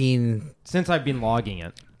you've seen since I've been logging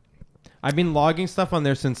it. I've been logging stuff on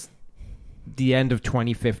there since the end of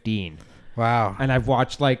 2015. Wow. And I've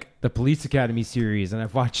watched the Police Academy series, and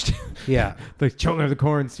I've watched the Children of the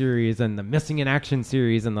Corn series, and the Missing in Action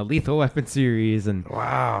series, and the Lethal Weapon series, and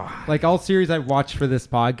wow, all series I've watched for this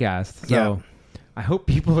podcast. So I hope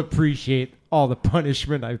people appreciate all the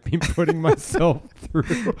punishment I've been putting myself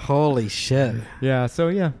through. Holy shit. Yeah. So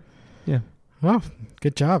yeah. Well,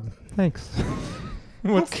 good job. Thanks.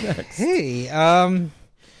 What's next? Hey. All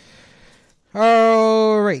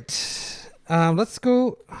right. Let's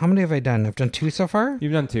go. How many have I done? I've done 2 so far.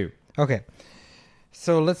 You've done 2. Okay.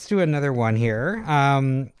 So let's do another one here.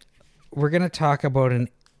 We're going to talk about an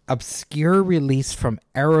obscure release from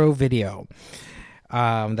Arrow Video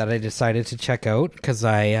that I decided to check out because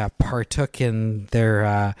I partook in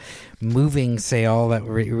their moving sale that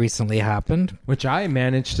recently happened. Which I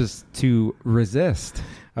managed to resist.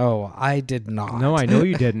 Oh, I did not. No, I know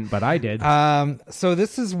you didn't, but I did. So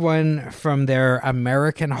this is one from their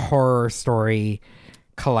American Horror Story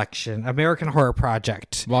collection, American Horror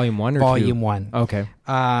Project. Volume 1 or Volume 2? 1. Okay.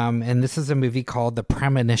 And this is a movie called The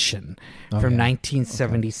Premonition from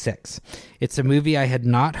 1976. Okay. It's a movie I had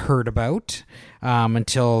not heard about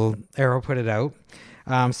until Arrow put it out.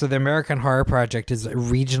 So the American Horror Project is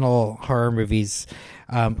regional horror movies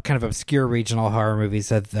kind of obscure regional horror movies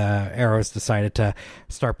that Arrow's decided to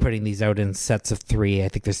start putting these out in sets of 3. I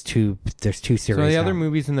think there's two series. So the now. other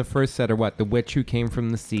movies in the first set are what? The Witch Who Came from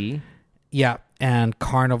the Sea? Yeah, and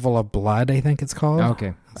Carnival of Blood, I think it's called.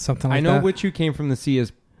 Okay. Something like that. I know Witch Who Came from the Sea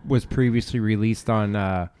was previously released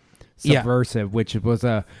on Subversive, which was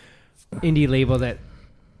a indie label that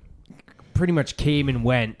pretty much came and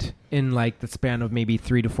went in like the span of maybe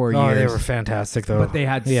 3 to 4 years. Oh, they were fantastic though. But they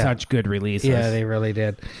had such good releases. Yeah, they really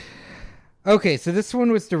did. Okay, so this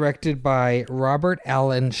one was directed by Robert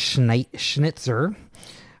Allen Schnitzer.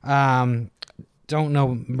 Don't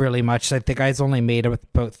know really much. I think the guy's only made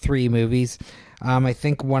about 3 movies. I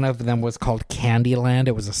think one of them was called Candyland.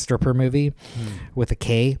 It was a stripper movie with a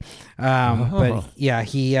K. But yeah,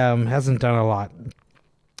 he hasn't done a lot.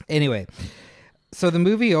 Anyway, so the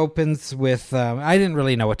movie opens with I didn't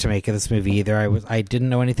really know what to make of this movie either. I didn't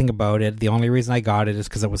know anything about it. The only reason I got it is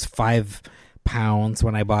because it was £5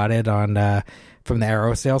 when I bought it on from the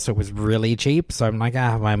Arrow sale, so it was really cheap. So I'm like,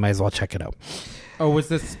 I might as well check it out. Oh, was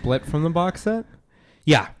this split from the box set?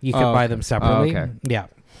 Yeah, you could buy them separately. Okay. Yeah.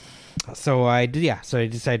 So I did. Yeah, so I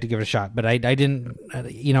decided to give it a shot, but I didn't.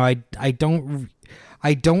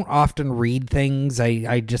 I don't often read things.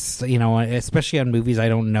 I just, especially on movies, I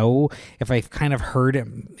don't know if I've kind of heard it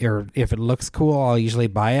or if it looks cool. I'll usually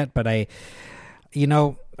buy it, but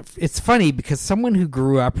it's funny because someone who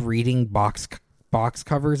grew up reading box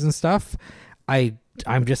covers and stuff,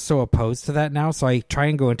 I'm just so opposed to that now. So I try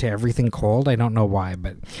and go into everything cold. I don't know why,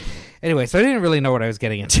 but anyway, so I didn't really know what I was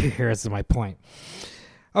getting into here. Is my point.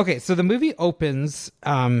 Okay, so the movie opens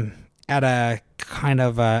at a kind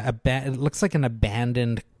of it looks like an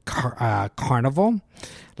abandoned carnival,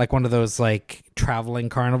 like one of those like traveling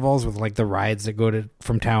carnivals with like the rides that go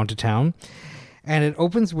from town to town. And it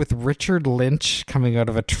opens with Richard Lynch coming out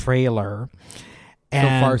of a trailer. So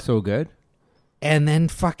far, so good. And then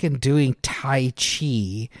fucking doing Tai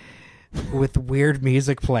Chi with weird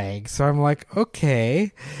music playing. So I'm like,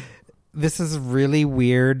 okay, this is really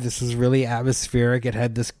weird. This is really atmospheric. It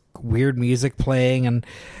had this weird music playing. And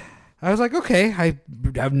I was like, okay, I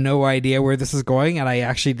have no idea where this is going. And I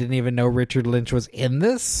actually didn't even know Richard Lynch was in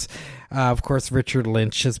this. Of course, Richard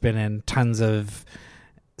Lynch has been in tons of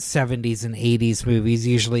 70s and 80s movies,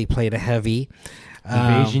 usually played a heavy.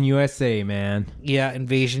 Invasion USA, man. Yeah,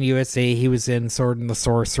 Invasion USA. He was in Sword and the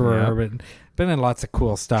Sorcerer, but been in lots of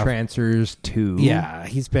cool stuff. Trancers 2. Yeah,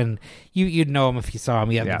 he's been. You'd know him if you saw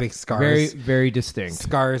him. He had the big scars, very, very distinct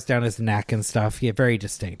scars down his neck and stuff. Yeah, very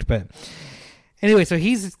distinct. But anyway, so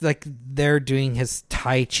he's like there doing his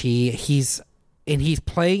Tai Chi. He's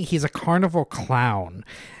playing. He's a carnival clown,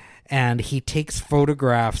 and he takes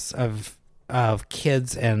photographs of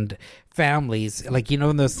kids and families, like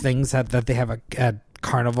in those things that they have at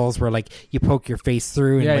carnivals where like you poke your face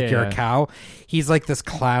through and you're a cow. He's like this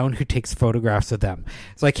clown who takes photographs of them.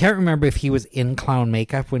 So I can't remember if he was in clown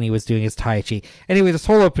makeup when he was doing his Tai Chi. Anyway, this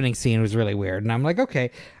whole opening scene was really weird, and I'm like,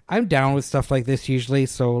 okay, I'm down with stuff like this usually,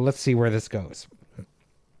 so let's see where this goes.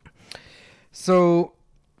 So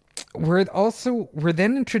we're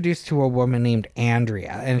then introduced to a woman named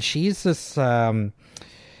Andrea, and she's this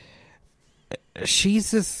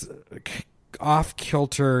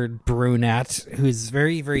off-kilter brunette who's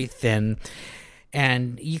very, very thin,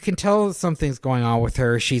 and you can tell something's going on with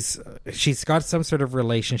her. She's got some sort of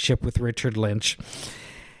relationship with Richard Lynch,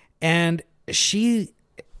 and she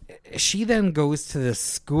then goes to this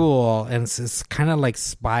school and is kind of like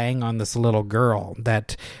spying on this little girl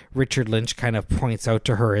that Richard Lynch kind of points out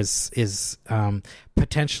to her is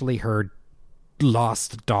potentially her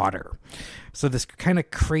lost daughter. So this kind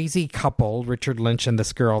of crazy couple, Richard Lynch and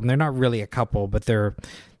this girl, and they're not really a couple, but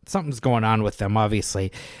something's going on with them,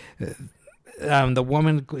 obviously. The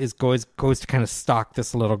woman goes to kind of stalk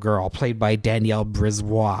this little girl, played by Danielle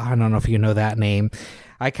Brisebois. I don't know if you know that name.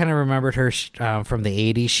 I kind of remembered her from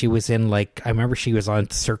the 80s. She was in I remember she was on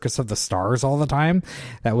Circus of the Stars all the time.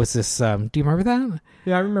 That was this, do you remember that?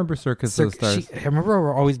 Yeah, I remember Circus of the Stars. I remember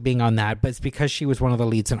her always being on that, but it's because she was one of the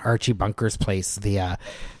leads in Archie Bunker's Place, the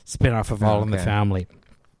spinoff of All in the Family.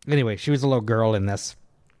 Anyway, she was a little girl in this.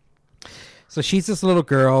 So she's this little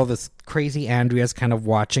girl, this crazy Andrea's kind of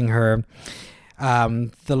watching her.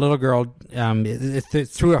 The little girl,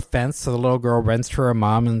 it's through a fence, so the little girl runs to her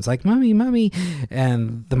mom and is like, mommy,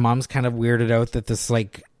 and the mom's kind of weirded out that this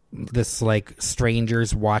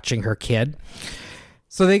stranger's watching her kid.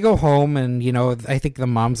 So they go home, and I think the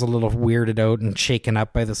mom's a little weirded out and shaken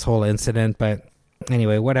up by this whole incident, but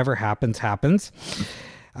anyway, whatever happens.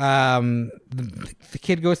 The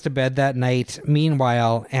kid goes to bed that night.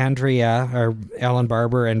 Meanwhile, Andrea, or Ellen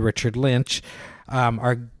Barber, and Richard Lynch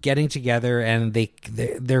are getting together, and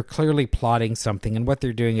they're clearly plotting something. And what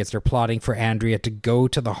they're doing is they're plotting for Andrea to go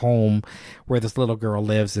to the home where this little girl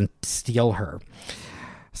lives and steal her.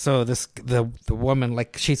 So the woman,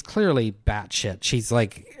 like, she's clearly batshit. She's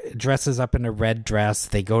like dresses up in a red dress.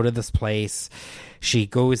 They go to this place. She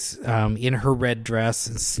goes in her red dress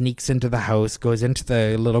and sneaks into the house, goes into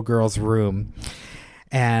the little girl's room,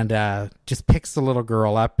 and just picks the little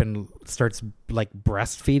girl up and starts like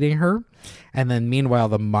breastfeeding her. And then meanwhile,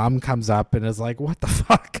 the mom comes up and is like, what the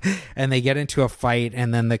fuck? And they get into a fight.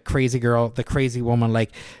 And then the crazy woman,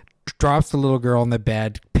 like, drops the little girl in the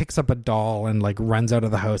bed, picks up a doll, and like runs out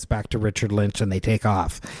of the house back to Richard Lynch, and they take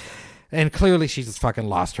off. And clearly she's just fucking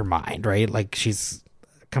lost her mind, right? Like, she's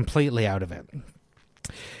completely out of it.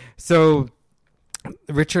 So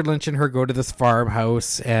Richard Lynch and her go to this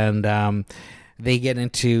farmhouse, and they get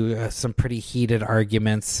into some pretty heated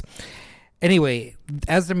arguments. Anyway,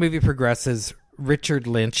 as the movie progresses, Richard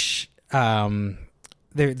Lynch,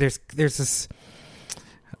 there's this.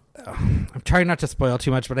 I'm trying not to spoil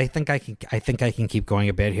too much, but I think I can keep going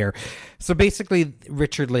a bit here. So basically,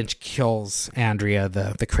 Richard Lynch kills Andrea,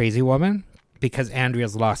 the crazy woman, because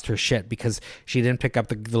Andrea's lost her shit because she didn't pick up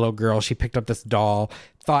the little girl. She picked up this doll,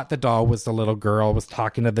 thought the doll was the little girl, was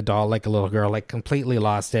talking to the doll like a little girl, like completely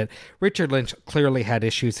lost it. Richard Lynch clearly had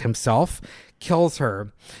issues himself, kills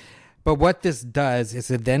her. But what this does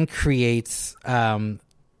is it then creates,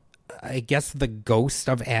 I guess, the ghost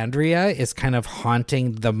of Andrea is kind of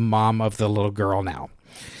haunting the mom of the little girl now.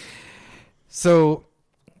 So,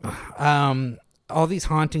 all these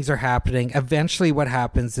hauntings are happening. Eventually what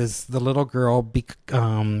happens is the little girl,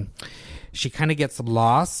 she kind of gets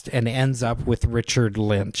lost and ends up with Richard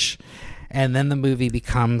Lynch. And then the movie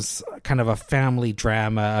becomes kind of a family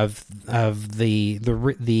drama of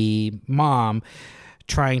the mom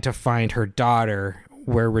trying to find her daughter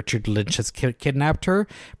where Richard Lynch has kidnapped her,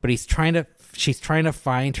 but she's trying to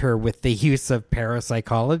find her with the use of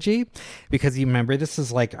parapsychology, because you remember this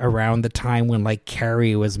is like around the time when like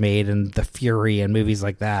Carrie was made and The Fury and movies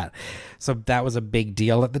like that. So that was a big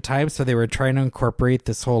deal at the time. So they were trying to incorporate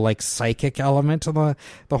this whole like psychic element to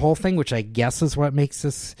the whole thing, which I guess is what makes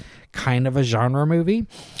this kind of a genre movie.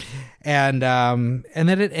 And then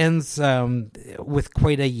it ends with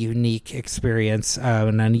quite a unique experience, I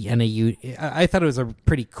thought it was a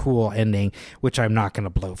pretty cool ending, which I'm not going to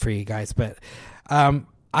blow for you guys. But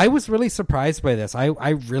I was really surprised by this. I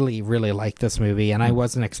really, really like this movie, and I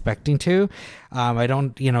wasn't expecting to. I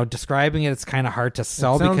don't, describing it's kind of hard to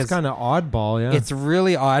sell. It sounds kind of oddball. Yeah, it's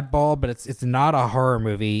really oddball, but it's not a horror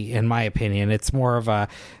movie in my opinion. It's more of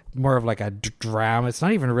like a drama. It's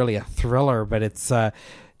not even really a thriller, but it's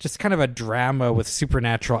just kind of a drama with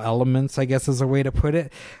supernatural elements, I guess is a way to put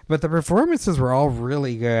it. But the performances were all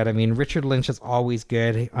really good. I mean, Richard Lynch is always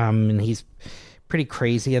good, and he's pretty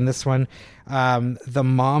crazy in this one. The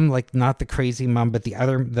mom, like not the crazy mom, but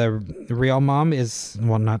the real mom is,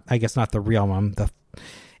 well, not the real mom.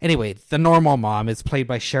 Anyway, the normal mom is played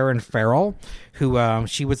by Sharon Farrell, who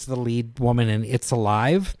she was the lead woman in It's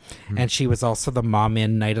Alive, and she was also the mom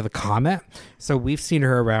in Night of the Comet. So we've seen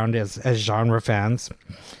her around as genre fans.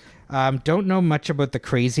 Don't know much about the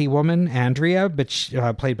crazy woman, Andrea, but she,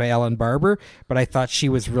 played by Ellen Barber, but I thought she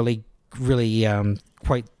was really, really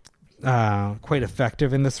quite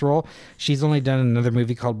effective in this role. She's only done another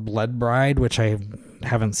movie called Blood Bride, which I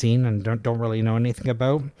haven't seen and don't really know anything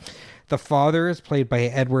about. The father is played by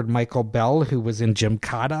Edward Michael Bell, who was in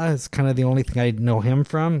Gymkata. It's kind of the only thing I know him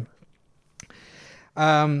from.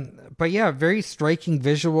 But yeah, very striking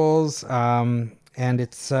visuals. And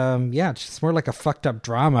it's just more like a fucked up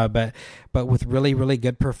drama, but with really, really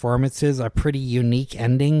good performances, a pretty unique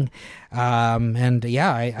ending. And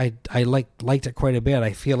yeah, I liked it quite a bit.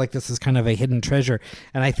 I feel like this is kind of a hidden treasure.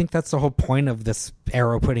 And I think that's the whole point of this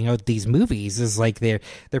Arrow putting out these movies, is like they're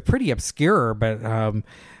pretty obscure, but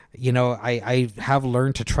I have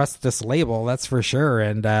learned to trust this label, that's for sure.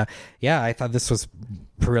 And I thought this was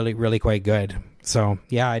really, really quite good. So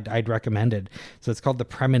yeah, I'd recommend it. So it's called The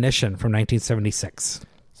Premonition from 1976.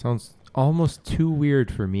 Sounds almost too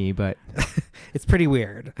weird for me, but it's pretty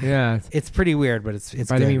weird. Yeah, it's pretty weird, but it's. But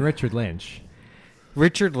good. I mean, Richard Lynch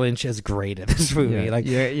is great at this movie. Yeah, like,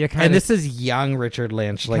 you and this is young Richard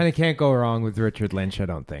Lynch. Like, kind of can't go wrong with Richard Lynch, I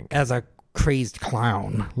don't think. As a crazed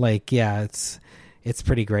clown, like, yeah, it's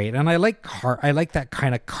pretty great. And I like that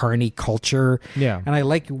kind of carny culture. Yeah. And I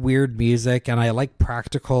like weird music, and I like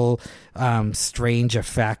practical, strange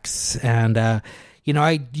effects. And, I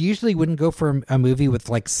usually wouldn't go for a movie with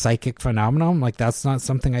like psychic phenomenon. Like, that's not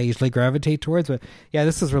something I usually gravitate towards, but yeah,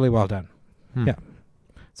 this is really well done. Yeah.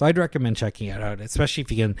 So I'd recommend checking it out, especially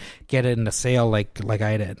if you can get it in a sale like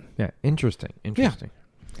I did. Yeah, interesting. Yeah.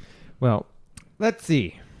 Well, let's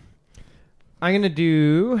see. I'm going to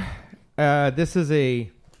do... this is an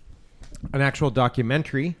actual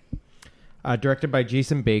documentary directed by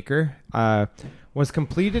Jason Baker. Was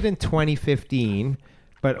completed in 2015,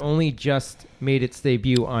 but only just made its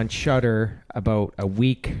debut on Shudder about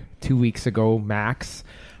 2 weeks ago, max.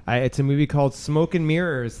 It's a movie called Smoke and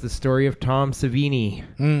Mirrors, the story of Tom Savini.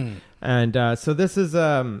 And so this is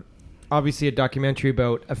obviously a documentary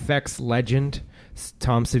about effects legend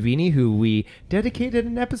Tom Savini, who we dedicated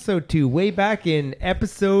an episode to way back in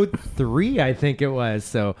episode 3, I think it was.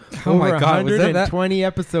 So over 120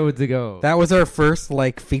 episodes ago. That was our first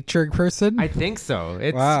featured person? I think so.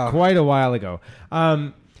 It's quite a while ago.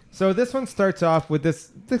 So this one starts off with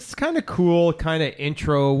this kind of cool kind of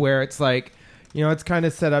intro where it's it's kind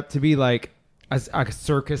of set up to be like a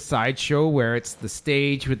circus sideshow where it's the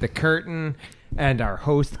stage with the curtain and our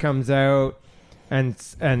host comes out and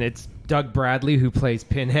it's Doug Bradley, who plays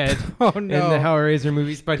Pinhead in the Hellraiser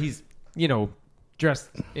movies, but he's, dressed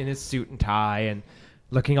in his suit and tie and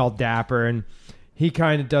looking all dapper, and he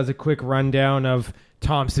kind of does a quick rundown of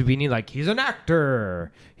Tom Savini, like he's an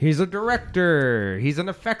actor, he's a director, he's an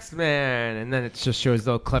effects man, and then it just shows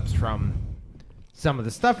little clips from some of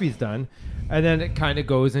the stuff he's done, and then it kind of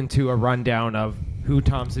goes into a rundown of who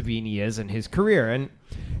Tom Savini is and his career, and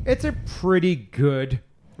it's a pretty good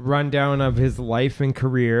rundown of his life and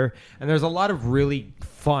career, and there's a lot of really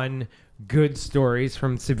fun, good stories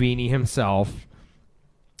from Savini himself,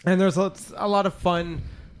 and there's a lot of fun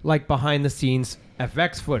behind the scenes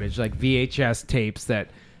FX footage, like VHS tapes that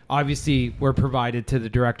obviously were provided to the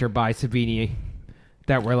director by Savini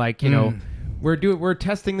that were we're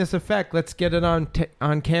testing this effect, let's get it on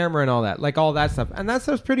camera and all that, all that stuff, and that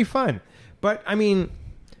stuff's pretty fun. But I mean,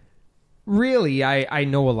 really, I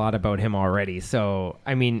know a lot about him already. So,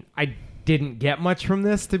 I mean, I didn't get much from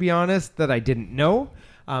this, to be honest, that I didn't know.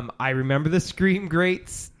 I remember the Scream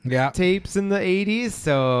Greats tapes in the 80s.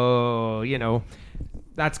 So,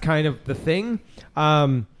 that's kind of the thing.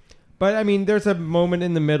 But, I mean, there's a moment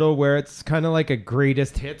in the middle where it's kind of like a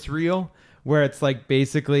greatest hits reel, where it's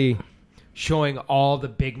basically showing all the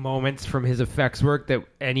big moments from his effects work that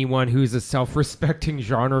anyone who's a self-respecting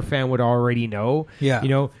genre fan would already know.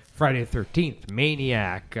 Yeah. Friday the 13th,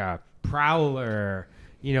 Maniac, Prowler,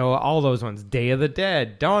 all those ones. Day of the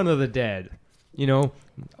Dead, Dawn of the Dead,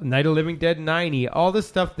 Night of Living Dead 90, all the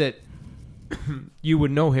stuff that you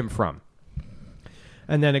would know him from.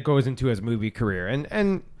 And then it goes into his movie career.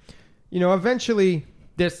 And eventually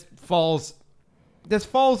this falls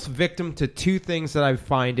victim to two things that I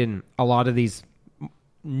find in a lot of these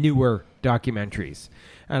newer documentaries.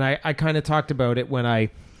 And I kind of talked about it when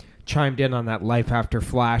I chimed in on that Life After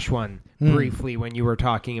Flash one briefly when you were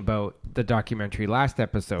talking about the documentary last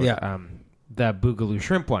episode, the Boogaloo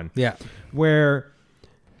Shrimp one, where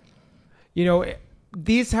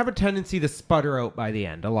these have a tendency to sputter out by the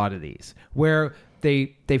end. A lot of these where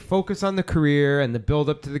they focus on the career and the build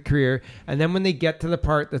up to the career, and then when they get to the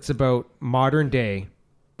part that's about modern day,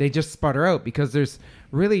 they just sputter out because there's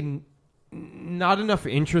really not enough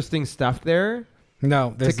interesting stuff there.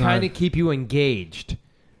 No, to kind of keep you engaged.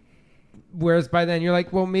 Whereas by then you're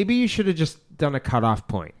like, well, maybe you should have just done a cutoff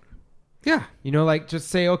point. Yeah. Just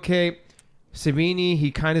say, okay, Savini,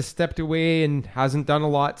 he kind of stepped away and hasn't done a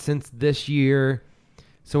lot since this year,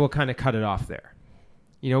 so we'll kind of cut it off there.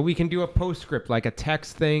 We can do a postscript, like a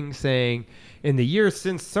text thing saying, in the years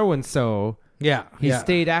since so-and-so, he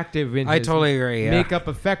stayed active in his totally agree, makeup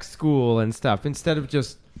effects school and stuff, instead of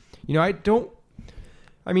just,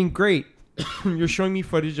 great. You're showing me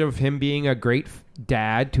footage of him being a great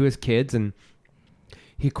dad to his kids, and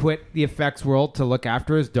he quit the effects world to look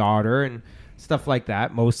after his daughter and stuff like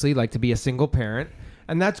that, mostly to be a single parent,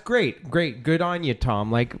 and that's great, good on you,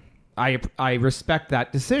 Tom. I respect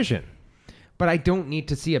that decision, but I don't need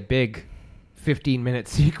to see a big 15-minute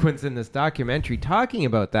sequence in this documentary talking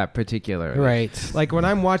about that particular, right? When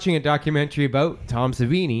I'm watching a documentary about Tom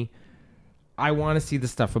Savini, I want to see the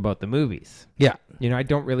stuff about the movies. Yeah. I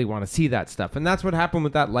don't really want to see that stuff. And that's what happened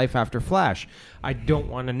with that Life After Flash. I don't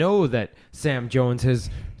want to know that Sam Jones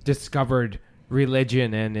has discovered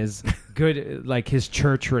religion and is good, his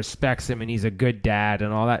church respects him and he's a good dad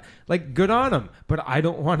and all that. Good on him. But I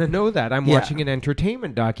don't want to know that. I'm watching an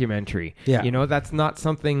entertainment documentary. Yeah. That's not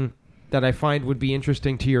something that I find would be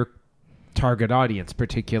interesting to your target audience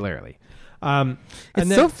particularly.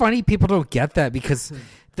 It's so funny people don't get that, because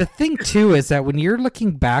the thing too is that when you're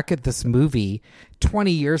looking back at this movie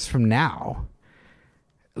 20 years from now,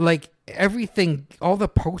 everything, all the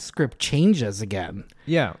postscript changes again.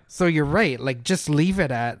 Yeah. So you're right. Like, just leave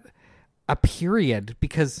it at a period,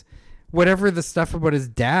 because whatever the stuff about his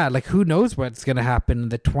dad, like, who knows what's going to happen in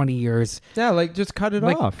the 20 years. Yeah, like, just cut it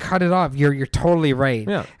off. Cut it off. You're totally right.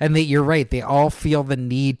 Yeah. And you're right. They all feel the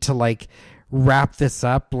need to, like, wrap this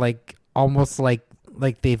up, like, almost like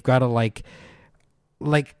they've got to, like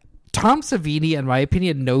Tom Savini, in my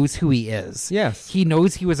opinion, knows who he is. Yes. He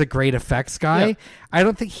knows he was a great effects guy. Yeah. I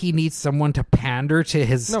don't think he needs someone to pander to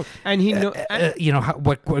his, No, and he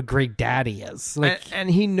what a great dad he is. Like, and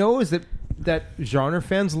he knows that genre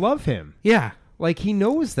fans love him. yeah. Like, he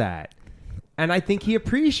knows that. And I think he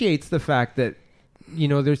appreciates the fact that,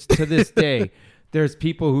 there's, to this day, there's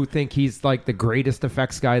people who think he's like the greatest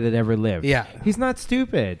effects guy that ever lived. Yeah. He's not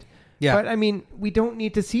stupid. Yeah. But I mean, we don't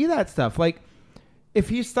need to see that stuff. Like, if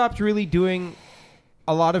he stopped really doing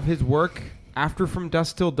a lot of his work after From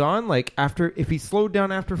Dusk Till Dawn, if he slowed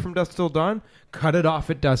down after From Dusk Till Dawn, cut it off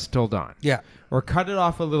at Dusk Till Dawn. Yeah. Or cut it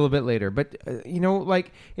off a little bit later. But,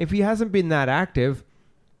 if he hasn't been that active,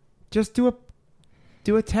 just do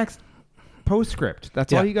a text postscript.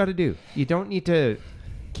 That's all you got to do. You don't need to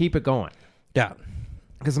keep it going. Yeah.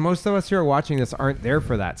 Because most of us who are watching this aren't there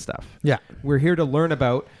for that stuff. Yeah. We're here to learn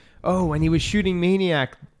about, when he was shooting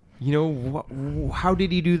Maniac, how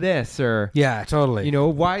did he do this? Or, Yeah, totally.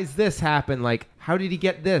 why is this happen? Like, how did he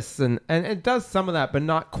get this? And it does some of that, but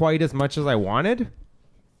not quite as much as I wanted.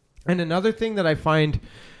 And another thing that I find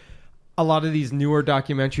a lot of these newer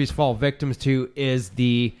documentaries fall victims to is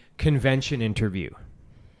the convention interview,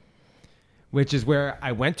 which is where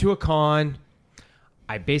I went to a con.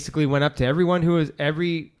 I basically went up to every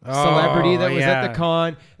celebrity that was at the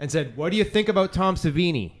con and said, "What do you think about Tom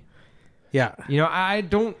Savini?" Yeah. I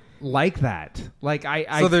don't like that. Like,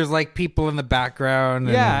 so there's like people in the background.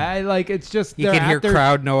 And it's just you can hear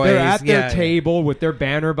crowd noise. They're at their table with their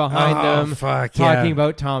banner behind them, talking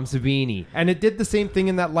about Tom Savini. And it did the same thing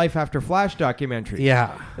in that Life After Flash documentary.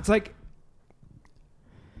 Yeah. It's like,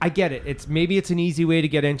 I get it. Maybe it's an easy way to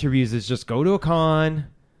get interviews is just go to a con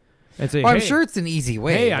and say, I'm sure it's an easy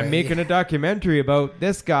way. Hey, I'm making a documentary about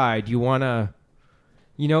this guy. Do you want to,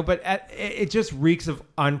 but it just reeks of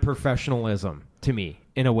unprofessionalism to me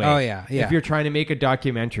in a way. Oh, yeah. If you're trying to make a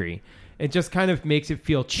documentary, it just kind of makes it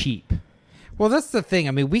feel cheap. Well, that's the thing.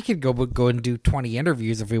 I mean, we could go and do 20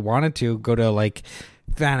 interviews if we wanted to, go to like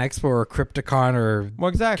Fan Expo or Crypticon or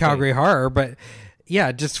Calgary Horror, but yeah,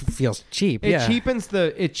 it just feels cheap.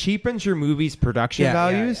 It cheapens your movie's production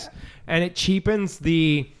values, and it cheapens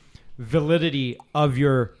the validity of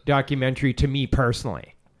your documentary to me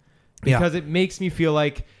personally, because it makes me feel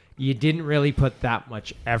like you didn't really put that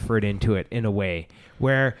much effort into it in a way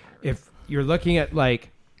where if you're looking at like,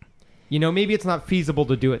 maybe it's not feasible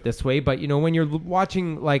to do it this way, but when you're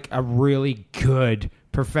watching like a really good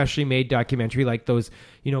professionally made documentary like those,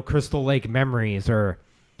 Crystal Lake Memories or,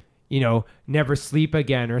 Never Sleep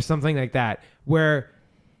Again or something like that, where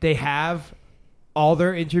they have all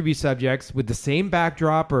their interview subjects with the same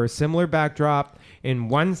backdrop or a similar backdrop in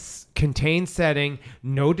one contained setting,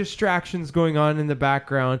 no distractions going on in the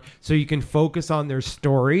background, so you can focus on their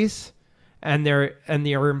stories and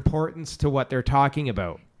their importance to what they're talking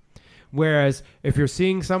about. Whereas if you're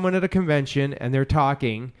seeing someone at a convention and they're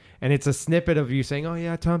talking and it's a snippet of you saying, "Oh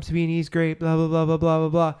yeah, Tom Savini's great, blah blah blah blah blah blah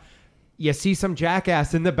blah," you see some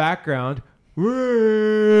jackass in the background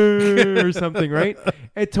or something, right?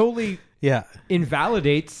 It totally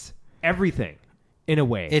invalidates everything in a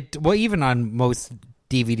way. Even on most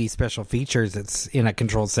DVD special features, it's in a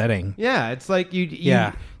controlled setting. Yeah, it's like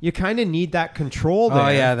you kind of need that control there. Oh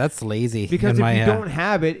yeah, that's lazy. Because if you don't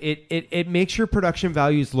have it, it makes your production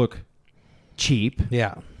values look cheap.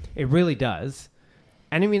 Yeah. It really does.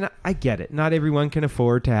 And I mean, I get it. Not everyone can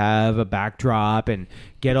afford to have a backdrop and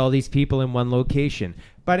get all these people in one location.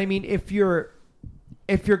 But I mean, if you're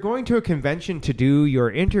going to a convention to do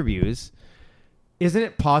your interviews, isn't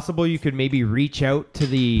it possible you could maybe reach out to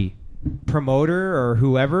the promoter or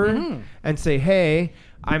whoever and say, "Hey,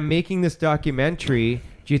 I'm making this documentary.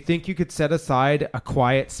 Do you think you could set aside a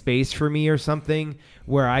quiet space for me or something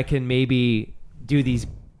where I can maybe do these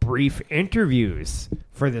brief interviews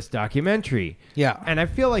for this documentary?" Yeah. And I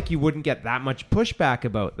feel like you wouldn't get that much pushback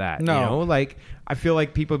about that. No. Like, I feel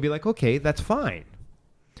like people would be like, "Okay, that's fine."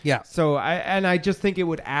 Yeah. So I just think it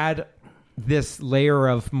would add this layer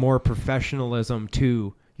of more professionalism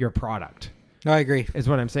to your product. No, I agree. Is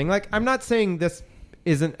what I'm saying. Like, I'm not saying this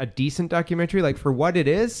isn't a decent documentary. Like, for what it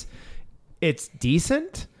is, it's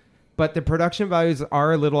decent, but the production values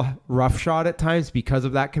are a little roughshod at times because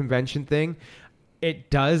of that convention thing.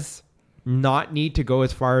 It does not need to go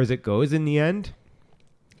as far as it goes in the end.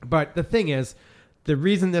 But the thing is, the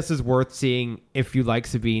reason this is worth seeing if you like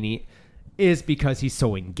Savini is because he's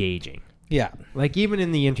so engaging. Yeah. Like, even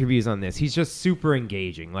in the interviews on this, he's just super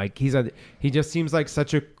engaging. Like, he just seems like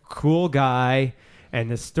such a cool guy, and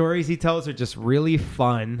the stories he tells are just really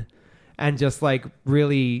fun and just like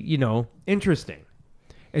really, interesting.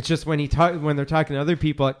 It's just when they're talking to other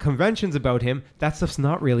people at conventions about him, that stuff's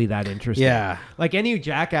not really that interesting. Yeah. Like, any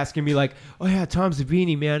jackass can be like, oh yeah, Tom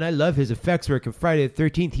Savini, man, I love his effects work in Friday the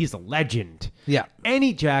 13th. He's a legend. Yeah.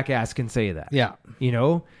 Any jackass can say that. Yeah.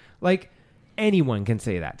 Like, anyone can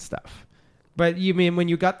say that stuff. But you mean when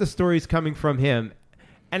you got the stories coming from him,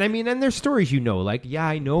 and there's stories, like, yeah,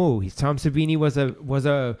 I know Tom Savini was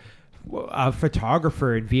a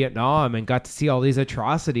photographer in Vietnam and got to see all these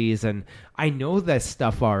atrocities, and I know this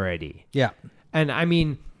stuff already. Yeah. And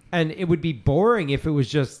and it would be boring if it was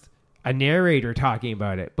just a narrator talking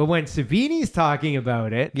about it. But when Savini's talking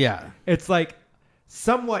about it, yeah, it's like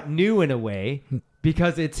somewhat new in a way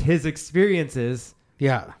because it's his experiences.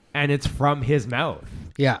 Yeah. And it's from his mouth.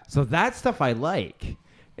 Yeah. So that stuff I like.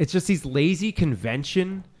 It's just these lazy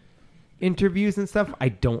convention interviews and stuff. I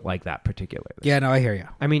don't like that particularly. Yeah, no, I hear you.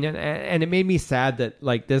 And it made me sad that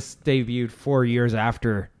like this debuted 4 years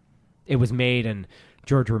after it was made and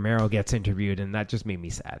George Romero gets interviewed, and that just made me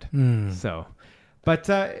sad. So, but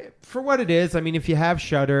for what it is, if you have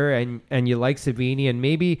Shudder and you like Savini, and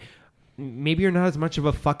maybe you're not as much of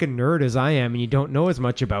a fucking nerd as I am and you don't know as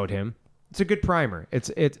much about him, it's a good primer. It's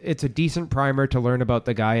a decent primer to learn about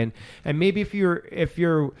the guy, and maybe if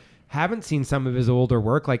you haven't seen some of his older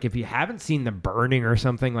work, like if you haven't seen The Burning or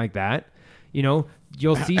something like that, you'll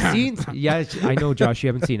see scenes. Yeah, I know, Josh, you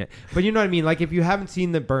haven't seen it, but you know what I mean. Like if you haven't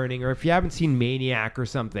seen The Burning, or if you haven't seen Maniac or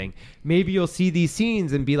something, maybe you'll see these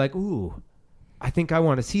scenes and be like, ooh, I think I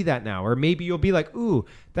want to see that now. Or maybe you'll be like, ooh,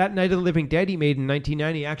 that Night of the Living Dead he made in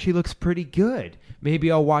 1990 actually looks pretty good. Maybe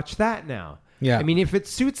I'll watch that now. Yeah. If it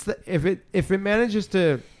suits if it manages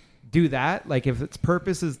to do that, like if its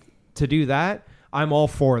purpose is to do that, I'm all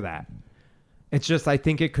for that. It's just I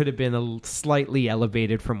think it could have been slightly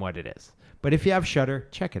elevated from what it is. But if you have Shudder,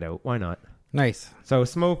 check it out. Why not? Nice. So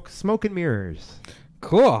Smoke and Mirrors.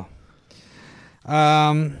 Cool. Okay,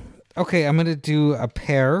 I'm gonna do a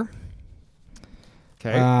pair.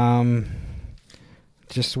 Okay.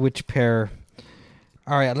 Just which pair?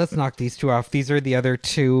 All right, let's knock these two off. These are the other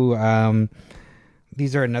two.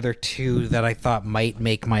 These are another two that I thought might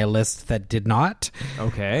make my list that did not.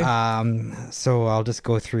 Okay. So I'll just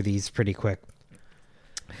go through these pretty quick.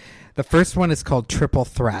 The first one is called Triple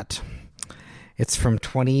Threat. It's from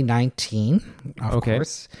 2019, of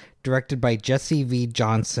course. Directed by Jesse V.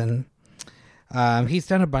 Johnson. He's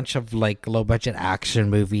done a bunch of like low budget action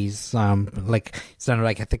movies. He's done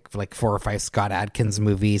I think 4 or 5 Scott Adkins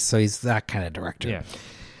movies. So he's that kind of director. Yeah.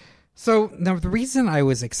 So now the reason I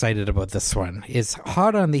was excited about this one is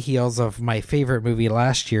hot on the heels of my favorite movie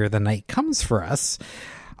last year, The Night Comes for Us.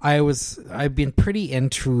 I've been pretty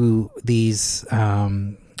into these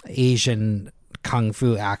Asian kung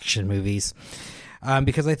fu action movies.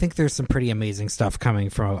 Because I think there's some pretty amazing stuff coming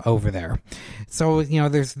from over there. So,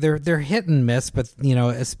 they're hit and miss, but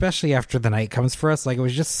especially after The Night Comes for Us, like it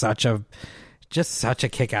was just such a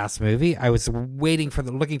kick-ass movie. I was looking for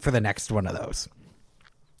the next one of those.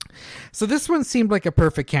 So this one seemed like a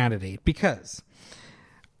perfect candidate because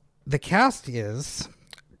the cast is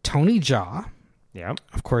Tony Jaa, yeah,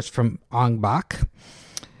 of course from Ong Bak,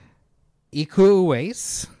 Iko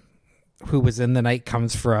Uwais, who was in The Night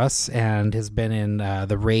Comes for Us and has been in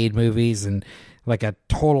the Raid movies and like a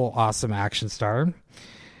total awesome action star.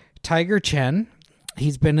 Tiger Chen,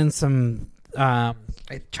 he's been in some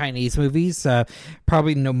Chinese movies.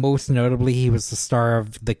 Probably most notably, he was the star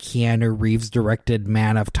of the Keanu Reeves directed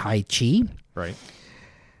Man of Tai Chi. Right.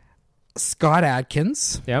 Scott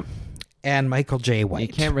Adkins. Yep. And Michael J. White.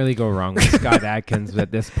 You can't really go wrong with Scott Adkins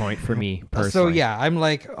at this point for me personally. So yeah, I'm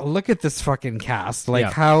like, look at this fucking cast.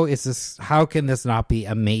 Like, how can this not be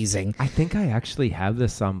amazing? I think I actually have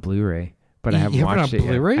this on Blu-ray, but I haven't you have watched it on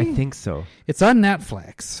Blu-ray? yet. I think so. It's on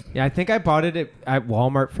Netflix. Yeah, I think I bought it at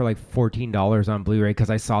Walmart for like $14 on Blu-ray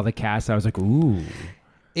because I saw the cast. I was like, ooh.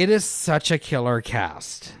 It is such a killer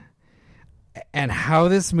cast. And how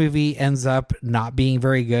this movie ends up not being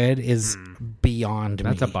very good is beyond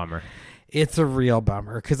me. That's a bummer. It's a real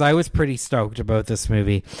bummer because I was pretty stoked about this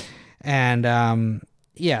movie. And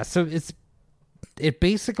so it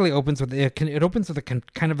basically opens with a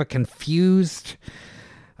kind of a confused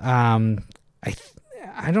I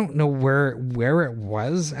don't know where it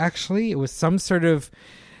was actually. It was some sort of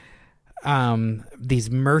these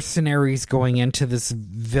mercenaries going into this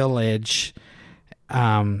village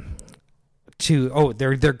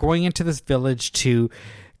they're going into this village to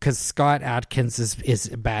because Scott Adkins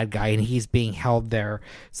is a bad guy and he's being held there.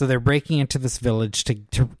 So they're breaking into this village to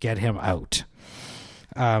get him out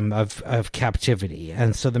of captivity.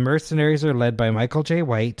 And so the mercenaries are led by Michael J.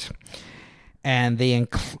 White, and they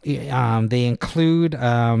include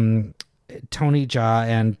Tony Jaa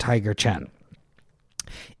and Tiger Chen.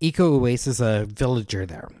 Iko Uwais is a villager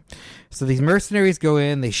there. So these mercenaries go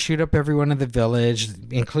in, they shoot up everyone in the village,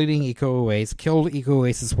 including Iko Uwais, kill Iko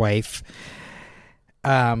Uwais' wife,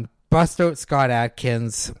 bust out Scott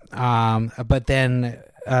Adkins, but then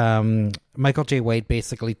Michael J. White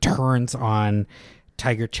basically turns on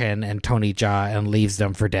Tiger Chen and Tony Jaa and leaves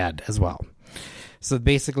them for dead as well. So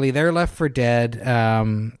basically they're left for dead.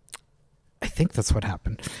 I think that's what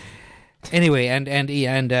happened. Anyway, and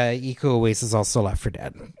Iko Uwais is also left for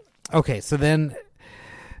dead. Okay, so then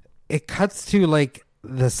it cuts to like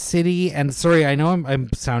the city, and sorry, I know I'm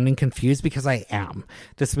sounding confused because I am.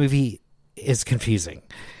 This movie is confusing.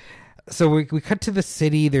 So we cut to the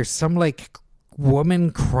city. There's some like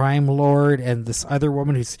woman crime lord and this other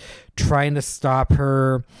woman who's trying to stop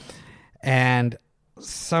her, and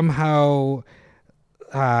somehow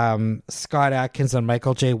Scott Adkins and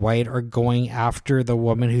Michael J. White are going after the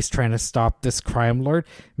woman who's trying to stop this crime lord.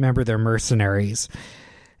 Remember, they're mercenaries.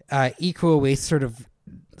 Iko Uwais sort of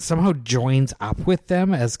somehow joins up with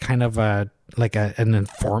them as kind of an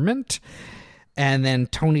informant, and then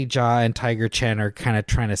Tony Jaa and Tiger Chen are kind of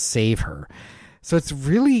trying to save her. So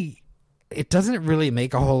it doesn't really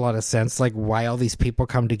make a whole lot of sense, like why all these people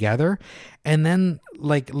come together. And then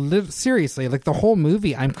seriously, like the whole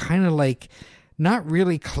movie, I'm kind of like not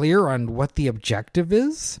really clear on what the objective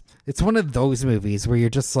is. It's one of those movies where you're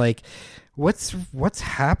just like, what's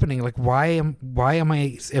happening? Like, why am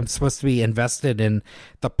I supposed to be invested in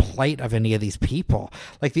the plight of any of these people?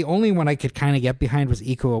 Like, the only one I could kind of get behind was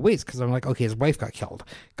Iko Uwais, because I'm like, okay, his wife got killed,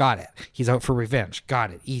 got it. He's out for revenge,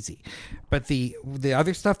 got it, easy. But the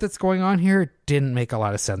other stuff that's going on here didn't make a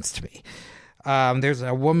lot of sense to me. There's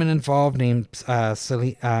a woman involved named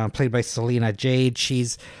played by Selena Jade.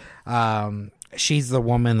 She's the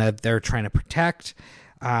woman that they're trying to protect.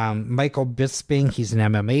 Michael Bisping, he's an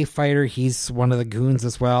MMA fighter. He's one of the goons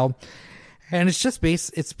as well. And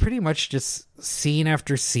it's pretty much just scene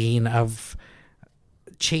after scene of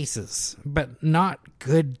chases, but not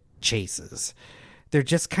good chases. They're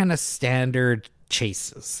just kind of standard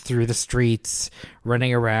chases through the streets,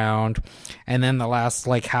 running around. And then the last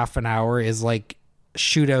like half an hour is like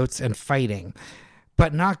shootouts and fighting,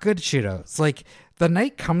 but not good shootouts. Like, The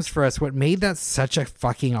Night Comes for Us, what made that such a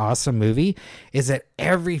fucking awesome movie is that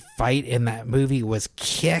every fight in that movie was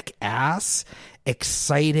kick-ass,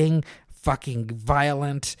 exciting, fucking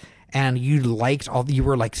violent, and you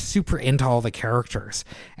were like super into all the characters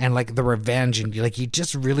and like the revenge, and like you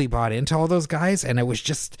just really bought into all those guys, and it was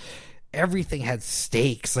just, everything had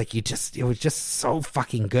stakes. Like it was just so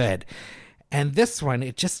fucking good. And this one,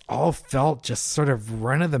 it just all felt just sort of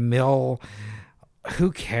run-of-the-mill.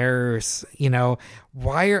 Who cares? One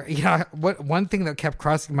thing that kept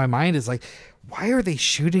crossing my mind is like, why are they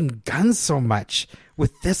shooting guns so much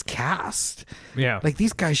with this cast? Yeah. Like,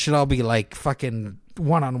 these guys should all be like fucking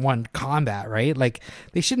one-on-one combat, right? Like,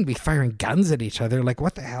 they shouldn't be firing guns at each other. Like,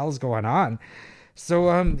 what the hell is going on?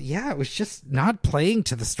 So, it was just not playing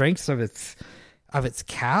to the strengths of its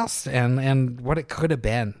cast and what it could have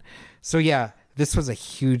been. So yeah, this was a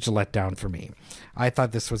huge letdown for me. I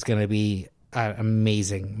thought this was going to be an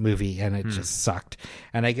amazing movie, and it just sucked.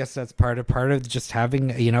 And I guess that's part of just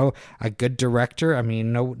having a good director. I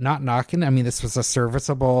mean, not knocking. I mean, this was a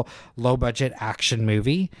serviceable low budget action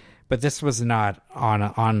movie, but this was not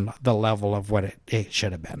on the level of what it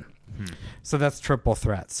should have been. So that's Triple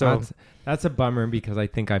Threat. So that's a bummer, because I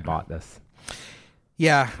think I bought this.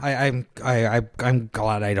 Yeah, I'm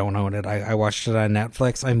glad I don't own it. I watched it on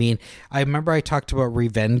Netflix. I mean, I remember I talked about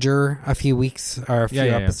Revenger a few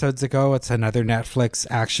episodes ago. It's another Netflix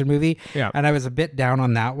action movie. Yeah. And I was a bit down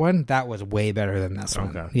on that one. That was way better than this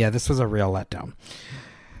one. Yeah, this was a real letdown.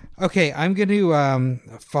 Okay, I'm going to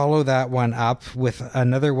follow that one up with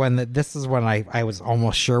another one this is one I was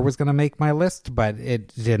almost sure was going to make my list, but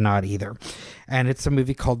it did not either. And it's a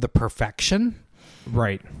movie called The Perfection.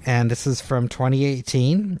 Right. And this is from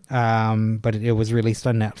 2018, but it was released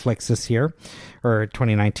on Netflix this year, or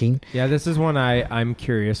 2019. Yeah, this is one I'm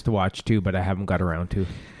curious to watch too, but I haven't got around to.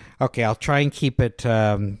 Okay, I'll try and keep it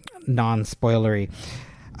non-spoilery.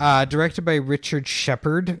 Directed by Richard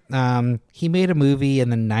Shepard. He made a movie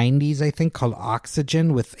in the 90s, I think, called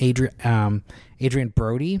Oxygen with Adrian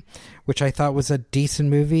Brody, which I thought was a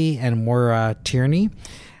decent movie and more Tierney.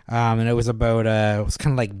 And it was about it was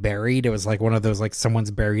kind of like Buried. It was like one of those, like,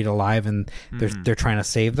 someone's buried alive and they're trying to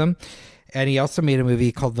save them. And he also made a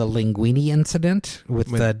movie called The Linguini Incident with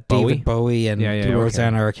David Bowie and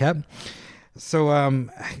Rosanna Arquette. So,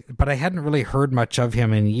 but I hadn't really heard much of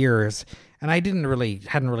him in years, and I hadn't really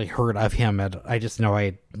heard of him. I just know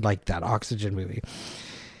I liked that Oxygen movie.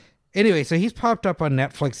 Anyway, so he's popped up on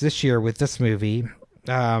Netflix this year with this movie.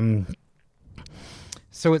 So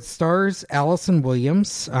it stars Allison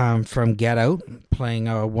Williams from Get Out, playing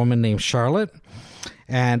a woman named Charlotte.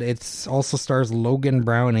 And it also stars Logan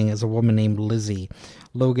Browning as a woman named Lizzie.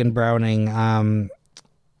 Logan Browning,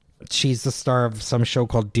 she's the star of some show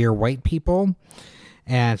called Dear White People.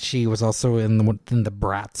 And she was also in the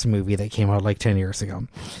Bratz movie that came out like 10 years ago.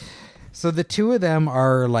 So the two of them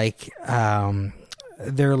are like,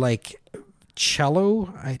 they're like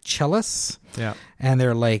cellists. Yeah. And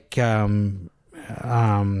they're like, what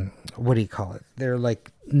do you call it? They're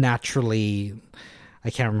like naturally... I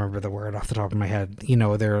can't remember the word off the top of my head. You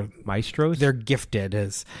know, they're maestros. They're gifted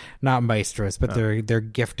as not maestros, but they're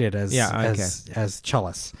gifted as as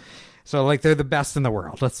cellists. So like they're the best in the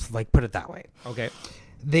world. Let's like put it that way. Okay.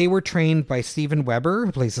 They were trained by Steven Weber,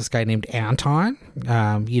 who plays this guy named Anton.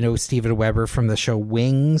 You know Steven Weber from the show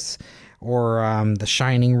Wings, or the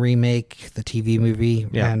Shining remake, the TV movie,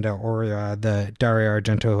 and or the Dario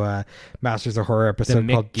Argento Masters of Horror episode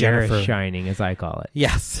called Jennifer Shining, as I call it.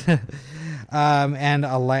 Yes.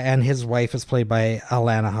 And his wife is played by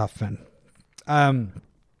Alana Huffman.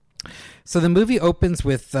 So the movie opens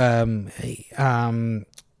with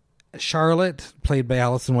Charlotte, played by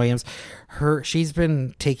Allison Williams. She's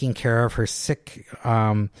been taking care of her sick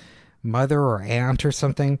mother or aunt or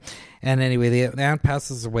something, and anyway, the aunt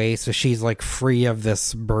passes away, so she's like free of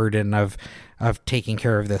this burden of taking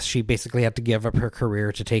care of this. She basically had to give up her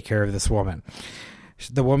career to take care of this woman.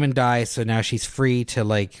 The woman dies, so now she's free to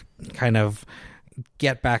like kind of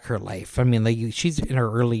get back her life. I mean, like she's in her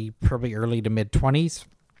probably early to mid 20s.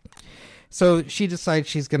 So she decides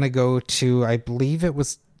she's going to go to, I believe it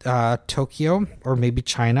was Tokyo or maybe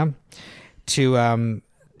China, to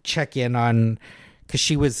check in on, because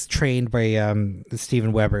she was trained by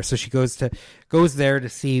Steven Weber. So she goes there to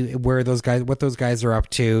see what those guys are up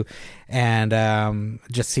to, and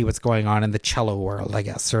just see what's going on in the cello world, I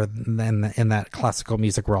guess, or in that classical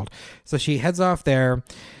music world. So she heads off there.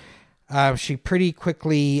 She pretty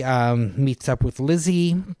quickly meets up with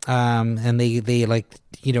Lizzie, and they like,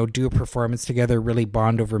 you know, do a performance together, really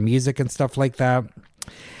bond over music and stuff like that.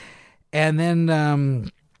 And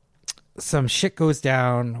then some shit goes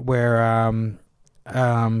down where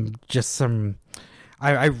just some...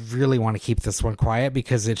 I really want to keep this one quiet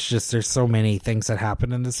because it's just, there's so many things that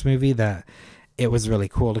happen in this movie that it was really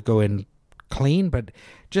cool to go in clean, but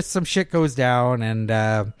just some shit goes down,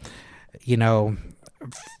 and you know,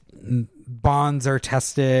 bonds are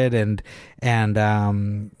tested, and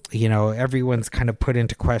you know, everyone's kind of put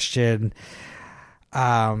into question.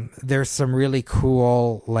 There's some really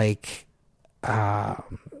cool like kind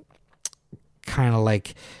of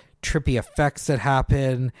like trippy effects that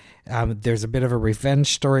happen. There's a bit of a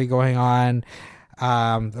revenge story going on,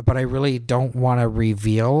 but I really don't want to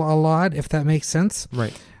reveal a lot, if that makes sense.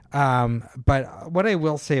 Right. But what I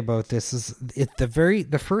will say about this is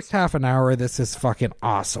the first half an hour, this is fucking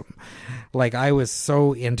awesome. Like, I was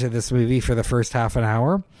so into this movie for the first half an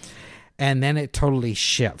hour, and then it totally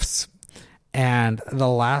shifts. And the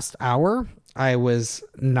last hour, I was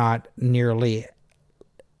not nearly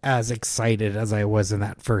as excited as I was in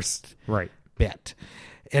that first bit.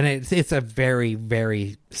 And it's a very,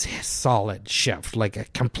 very solid shift, like a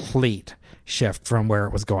complete shift from where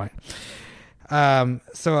it was going.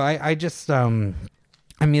 So I just, I mean,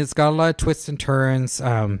 it's got a lot of twists and turns,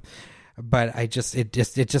 but it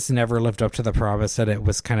just never lived up to the promise that it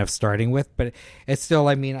was kind of starting with. But it's still,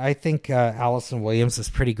 I mean, I think Allison Williams is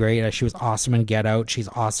pretty great. She was awesome in Get Out. She's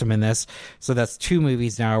awesome in this. So that's 2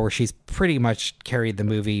 movies now where she's pretty much carried the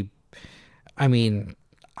movie. I mean,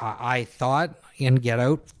 I thought in Get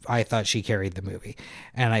Out, I thought she carried the movie.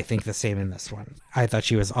 And I think the same in this one. I thought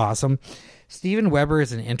she was awesome. Steven Weber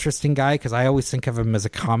is an interesting guy because I always think of him as a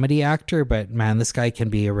comedy actor, but man, this guy can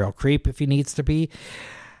be a real creep if he needs to be.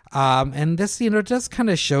 And this, you know, does kind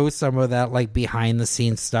of show some of that like behind the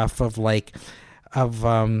scenes stuff of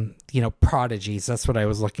you know, prodigies. That's what I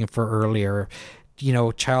was looking for earlier. You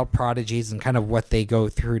know, child prodigies and kind of what they go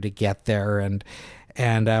through to get there.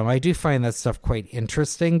 And I do find that stuff quite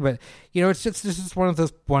interesting, but you know, this is one of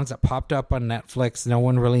those ones that popped up on Netflix. No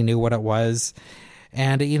one really knew what it was.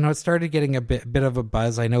 And, you know, it started getting a bit of a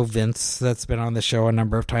buzz. I know Vince, that's been on the show a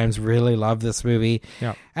number of times, really loved this movie.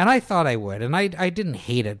 Yeah. And I thought I would. And I didn't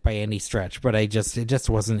hate it by any stretch, but it just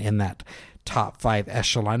wasn't in that top 5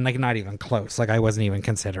 echelon, like not even close. Like I wasn't even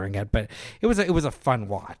considering it, but it was a fun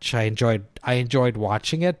watch. I enjoyed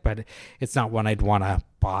watching it, but it's not one I'd want to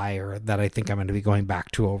buy or that I think I'm going to be going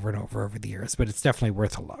back to over and over the years, but it's definitely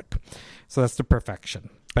worth a look. So that's The Perfection.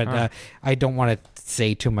 But I don't want to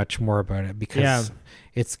say too much more about it because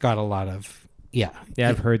it's got a lot of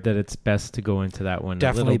I've heard that it's best to go into that one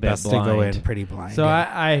definitely a little best bit blind. to go in pretty blind. So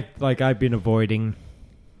I've been avoiding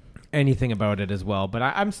anything about it as well, but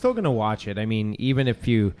I'm still going to watch it. I mean, even if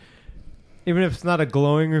it's not a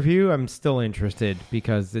glowing review, I'm still interested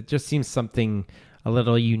because it just seems something a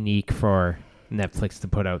little unique for Netflix to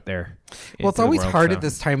put out there. Well, it's always hard at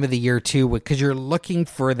this time of the year too, because you're looking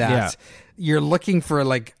for that. Yeah. You're looking for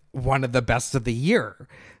like one of the best of the year.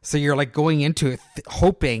 So you're like going into it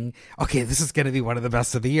hoping, okay, this is going to be one of the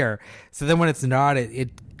best of the year. So then when it's not, it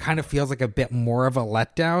kind of feels like a bit more of a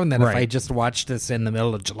letdown than if I just watched this in the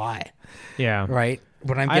middle of July. Yeah. Right?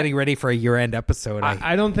 When I'm getting ready for a year-end episode.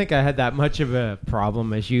 I don't think I had that much of a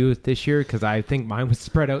problem as you this year because I think mine was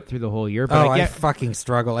spread out through the whole year. But I fucking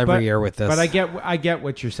struggle every year with this. But I get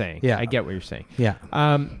what you're saying. Yeah. I get what you're saying. Yeah.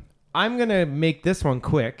 I'm going to make this one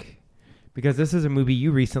quick because this is a movie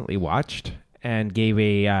you recently watched and gave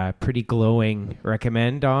a pretty glowing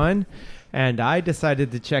recommend on. And I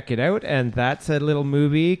decided to check it out, and that's a little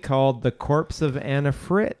movie called The Corpse of Anna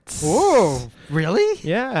Fritz. Whoa, really?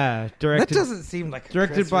 Yeah. That doesn't seem like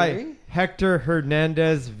directed by Hector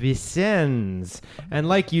Hernandez Vicens. And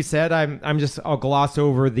like you said, I'll gloss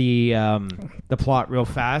over the plot real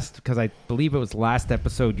fast because I believe it was last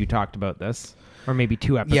episode you talked about this. Or maybe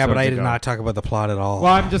 2 episodes Yeah, but I did ago. not talk about the plot at all.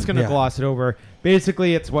 Well, I'm just going to gloss it over.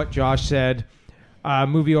 Basically, it's what Josh said.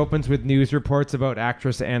 Movie opens with news reports about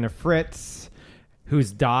actress Anna Fritz,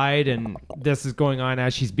 who's died, and this is going on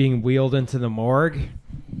as she's being wheeled into the morgue.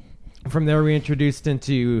 From there, we're introduced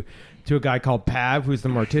to a guy called Pav, who's the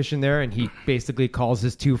mortician there, and he basically calls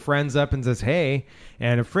his 2 friends up and says, hey,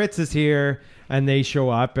 Anna Fritz is here. And they show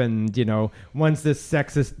up, and, one's this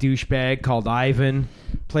sexist douchebag called Ivan,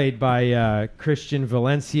 played by Christian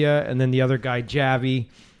Valencia, and then the other guy, Javi,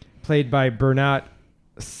 played by Bernat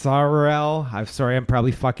Sarel. I'm sorry, I'm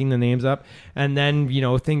probably fucking the names up. And then,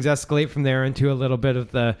 things escalate from there into a little bit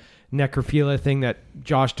of the necrophilia thing that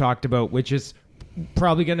Josh talked about, which is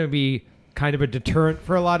probably going to be kind of a deterrent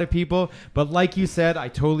for a lot of people. But like you said, I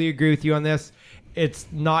totally agree with you on this. It's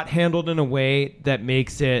not handled in a way that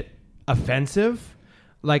makes it offensive.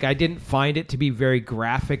 Like, I didn't find it to be very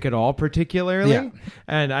graphic at all, particularly. Yeah.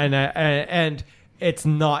 And it's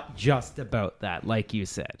not just about that, like you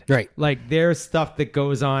said. Right. Like, there's stuff that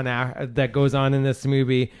goes on in this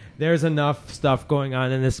movie. There's enough stuff going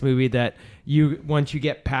on in this movie that once you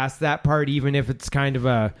get past that part, even if it's kind of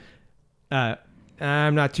a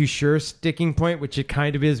I'm not too sure sticking point, which it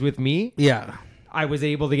kind of is with me. Yeah. I was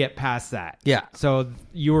able to get past that. Yeah. So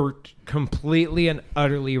you were completely and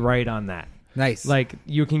utterly right on that. Nice. Like,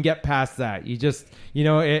 you can get past that. You just,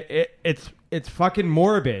 it's fucking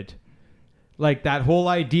morbid. Like, that whole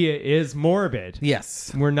idea is morbid.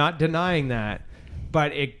 Yes. We're not denying that.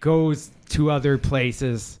 But it goes to other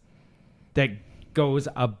places that goes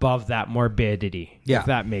above that morbidity. Yeah. If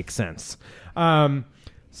that makes sense. This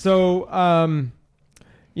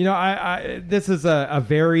is a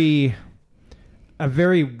very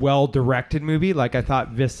well-directed movie. Like, I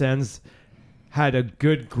thought Vicens had a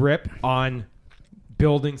good grip on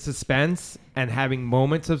building suspense and having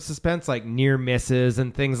moments of suspense, like near misses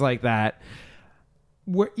and things like that.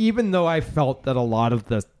 Even though I felt that a lot of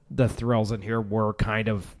the thrills in here were kind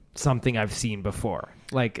of something I've seen before.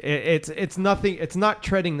 Like, it's nothing. It's not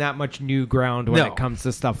treading that much new ground when it comes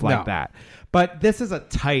to stuff like that. But this is a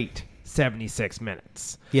tight 76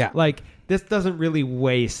 minutes. Yeah. Like, this doesn't really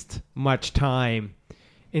waste much time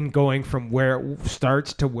in going from where it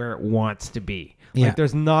starts to where it wants to be. Like,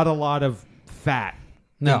 there's not a lot of fat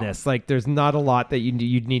in this. Like, there's not a lot that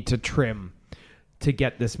you'd need to trim to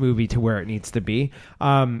get this movie to where it needs to be.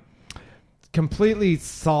 Completely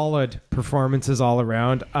solid performances all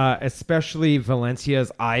around, especially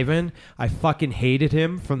Valencia's Ivan. I fucking hated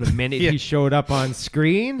him from the minute he showed up on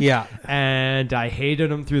screen. Yeah. And I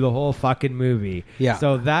hated him through the whole fucking movie. Yeah.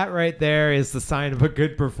 So that right there is the sign of a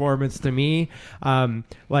good performance to me.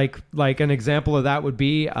 Like an example of that would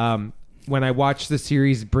be when I watched the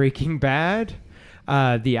series Breaking Bad,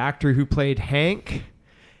 the actor who played Hank,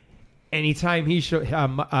 anytime he showed,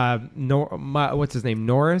 what's his name?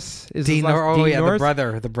 Norris? Dean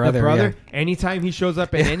Norris? The brother. Yeah. Anytime he shows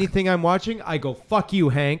up in anything I'm watching, I go, fuck you,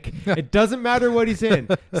 Hank. It doesn't matter what he's in.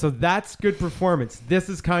 So that's good performance. This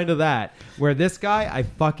is kind of that. Where this guy, I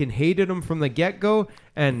fucking hated him from the get-go,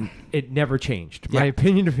 and it never changed. My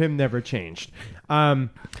opinion of him never changed.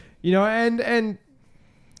 and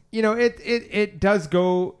it does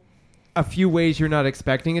go a few ways you're not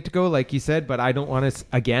expecting it to go, like you said, but I don't want to,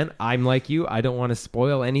 again, I'm like you, I don't want to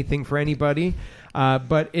spoil anything for anybody,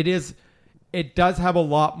 but it does have a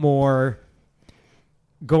lot more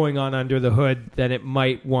going on under the hood than it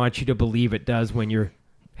might want you to believe it does when you're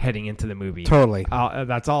heading into the movie. Totally.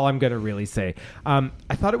 That's all I'm going to really say. I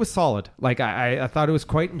thought it was solid. Like, I thought it was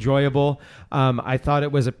quite enjoyable. I thought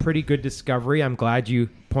it was a pretty good discovery. I'm glad you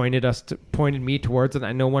pointed me towards it.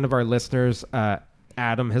 I know one of our listeners,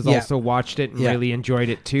 Adam, has also watched it and really enjoyed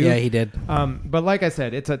it too. Yeah, he did. But like I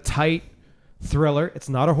said, it's a tight thriller. It's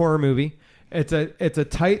not a horror movie. It's a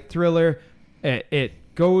tight thriller. It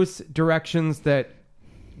goes directions that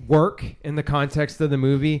work in the context of the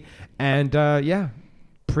movie, and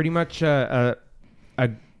pretty much a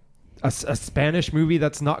Spanish movie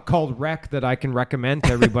that's not called Wreck that I can recommend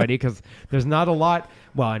to everybody, because there's not a lot.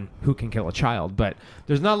 Well, and Who Can Kill a Child, but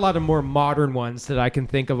there's not a lot of more modern ones that I can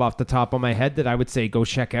think of off the top of my head that I would say go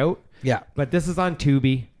check out. Yeah, but this is on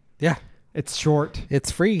Tubi. Yeah, it's short.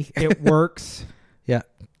 It's free. It works. Yeah,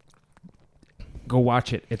 go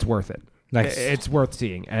watch it. It's worth it. Nice. It's worth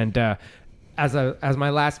seeing. And as my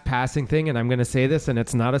last passing thing, and I'm going to say this, and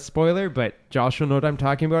it's not a spoiler, but Josh will know what I'm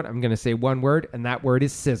talking about. I'm going to say one word, and that word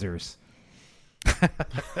is scissors.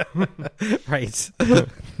 Right.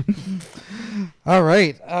 All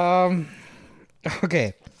right.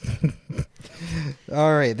 Okay.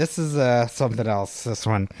 All right. This is something else. This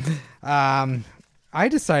one. I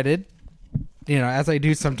decided, as I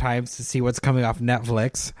do sometimes, to see what's coming off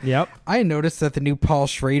Netflix. Yep. I noticed that the new Paul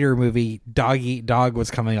Schrader movie, Dog Eat Dog, was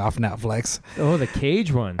coming off Netflix. Oh, the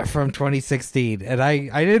Cage one. From 2016. And I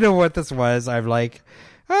didn't know what this was. I'm like,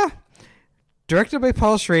 directed by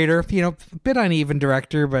Paul Schrader, a bit uneven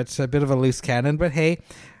director, but a bit of a loose cannon. But hey,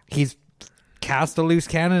 he's cast a loose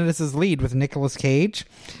cannon as his lead with Nicolas Cage,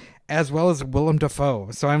 as well as Willem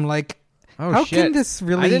Dafoe. So I'm like, how can this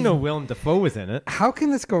really... I didn't know Willem Dafoe was in it. How can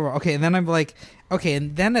this go wrong? Okay, and then I'm like, okay,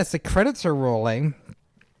 and then as the credits are rolling,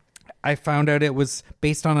 I found out it was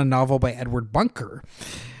based on a novel by Edward Bunker.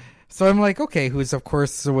 So I'm like, okay, who's, of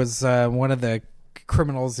course, was one of the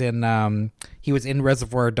criminals in... he was in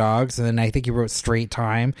Reservoir Dogs, and then I think he wrote Straight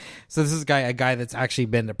Time. So this is a guy that's actually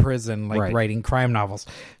been to prison, writing crime novels.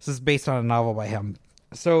 So this is based on a novel by him.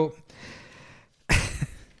 So...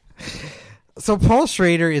 So Paul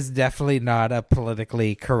Schrader is definitely not a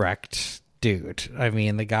politically correct dude. I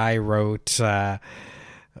mean, the guy wrote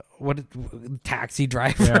Taxi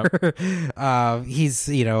Driver. Yep. He's,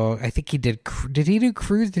 I think he did he do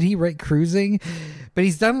Cruise? Did he write Cruising? But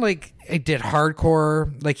he's done he did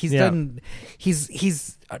Hardcore. Like he's done.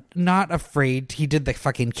 He's not afraid. He did the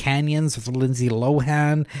fucking Canyons with Lindsay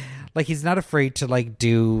Lohan. Like he's not afraid to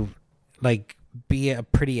do be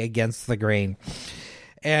pretty against the grain.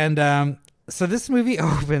 And so this movie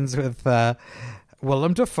opens with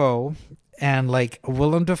Willem Dafoe, and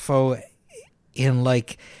Willem Dafoe in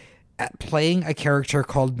playing a character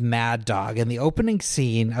called Mad Dog. And the opening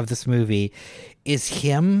scene of this movie is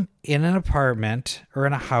him in an apartment or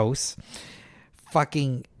in a house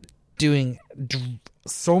fucking doing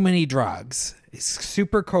so many drugs. He's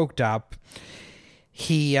super coked up.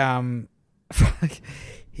 He's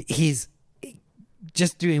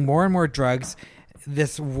just doing more drugs.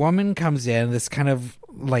 This woman comes in, this kind of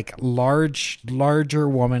larger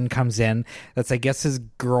woman comes in. That's, I guess, his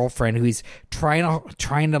girlfriend, who he's trying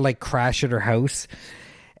to crash at her house.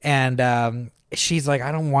 And she's like,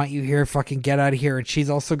 I don't want you here. Fucking get out of here. And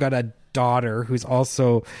she's also got a daughter who's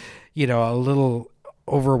also, a little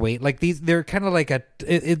overweight. They're kind of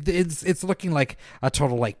it's looking like a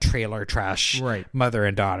total trailer trash, right? Mother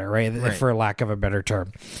and daughter, right? For lack of a better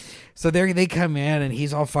term. So they come in, and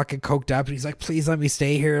he's all fucking coked up, and he's like, please let me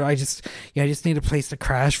stay here. I just need a place to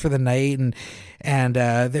crash for the night. And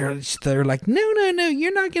they're like, no,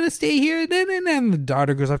 you're not going to stay here. No. And the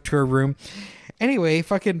daughter goes up to her room. Anyway,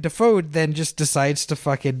 fucking Dafoe then just decides to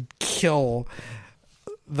fucking kill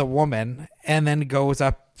the woman, and then goes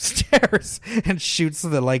upstairs and shoots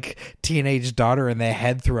the teenage daughter in the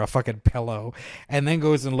head through a fucking pillow, and then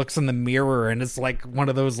goes and looks in the mirror, and it's one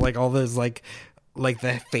of those all those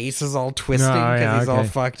the face is all twisting because he's all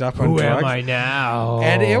fucked up on drugs. Who am I now?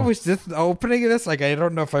 And it was just the opening of this. I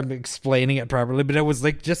don't know if I'm explaining it properly, but it was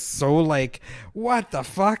just so what the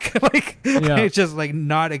fuck? I was just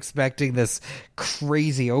not expecting this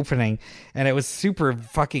crazy opening, and it was super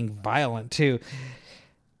fucking violent too.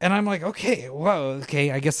 And I'm like, okay, whoa,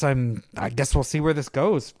 okay, I guess we'll see where this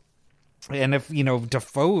goes. And if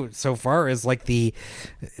Dafoe so far is the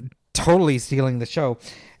totally stealing the show,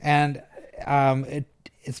 and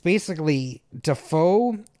it's basically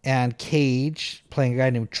Dafoe and Cage playing a guy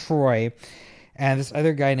named Troy, and this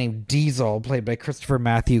other guy named Diesel played by Christopher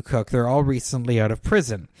Matthew Cook. They're all recently out of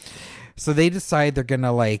prison. So they decide they're going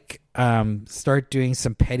to like start doing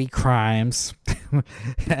some petty crimes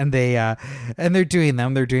and they're doing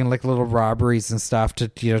them. They're doing like little robberies and stuff to,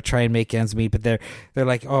 try and make ends meet. But they're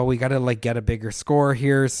like, oh, we got to like get a bigger score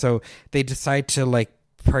here. So they decide to like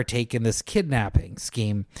partake in this kidnapping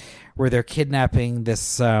scheme where they're kidnapping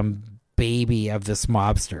this baby of this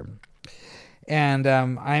mobster. And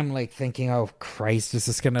I'm like thinking, oh Christ, is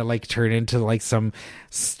this gonna like turn into like some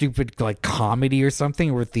stupid like comedy or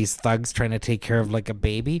something with these thugs trying to take care of like a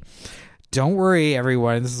baby? Don't worry,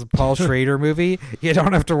 everyone. This is a Paul Schrader movie. You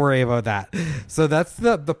don't have to worry about that. So that's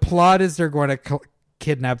the plot is they're going to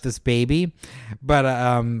kidnap this baby. But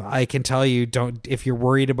I can tell you, if you're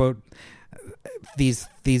worried about these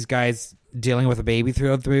guys dealing with a baby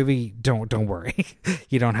throughout the movie, don't worry.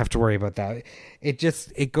 You don't have to worry about that.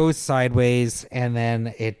 It goes sideways, and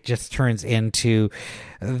then it just turns into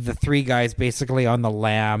the three guys basically on the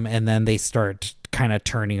lam, and then they start kind of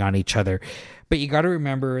turning on each other. But you got to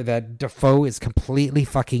remember that Dafoe is completely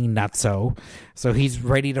fucking nutso, so he's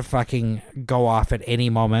ready to fucking go off at any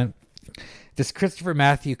moment. This Christopher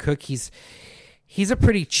Matthew Cook, he's a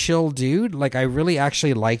pretty chill dude. Like, I really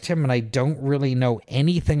actually liked him, and I don't really know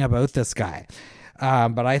anything about this guy.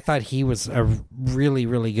 But I thought he was really,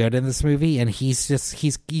 really good in this movie. And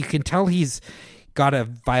you can tell he's got a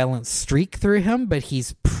violent streak through him, but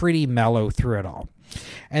he's pretty mellow through it all.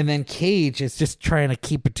 And then Cage is just trying to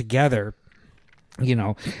keep it together,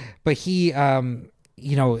 but he,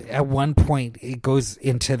 at one point it goes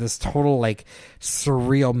into this total like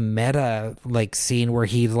surreal meta like scene where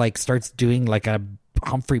he like starts doing like a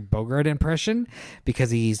Humphrey Bogart impression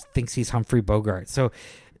because he thinks he's Humphrey Bogart. So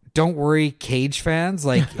don't worry, Cage fans.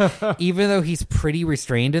 Like, even though he's pretty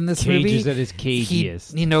restrained in this movie, Cage is at his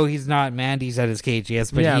cagiest. He's not Mandy's at his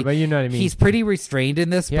cagiest, but but you know what I mean. He's pretty restrained in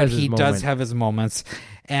this, but he does have his moments.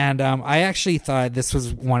 And I actually thought this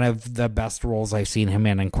was one of the best roles I've seen him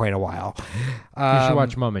in quite a while. You should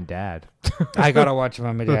watch Mom and Dad. I gotta watch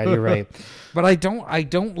Mom and Dad. You're right, but I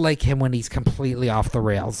don't like him when he's completely off the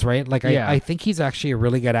rails. Right? Like I think he's actually a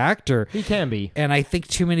really good actor. He can be, and I think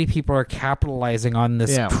too many people are capitalizing on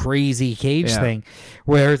this crazy Cage thing,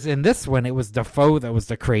 whereas in this one it was Dafoe that was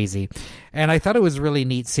the crazy. And I thought it was really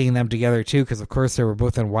neat seeing them together too, because of course they were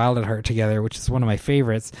both in Wild at Heart together, which is one of my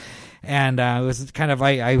favorites. And it was kind of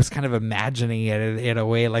I was kind of imagining it in a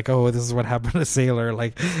way, like, oh, this is what happened to Sailor,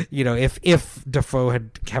 like, if Dafoe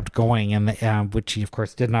had kept going, and which he of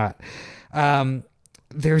course did not.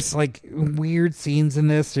 There's like weird scenes in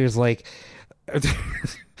this. There's like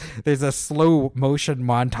there's a slow motion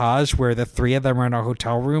montage where the three of them are in a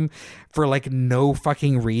hotel room for like no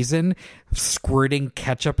fucking reason, squirting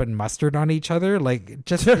ketchup and mustard on each other. Like,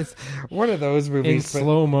 just it's one of those movies in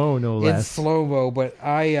slow mo, no less. In slow mo, but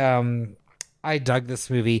I dug this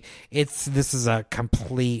movie. This is a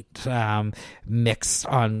complete mix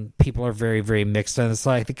on. People are very, very mixed on this.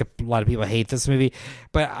 I think a lot of people hate this movie,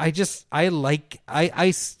 but I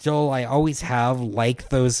always have liked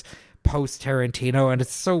those post Tarantino, and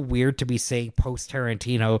it's so weird to be saying post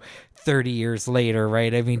Tarantino 30 years later,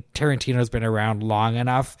 right? I mean, Tarantino's been around long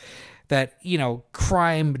enough that,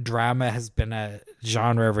 crime drama has been a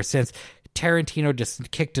genre ever since. Tarantino just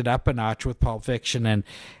kicked it up a notch with Pulp Fiction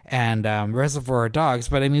and Reservoir Dogs,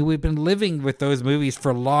 but I mean, we've been living with those movies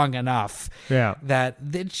for long enough that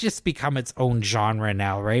it's just become its own genre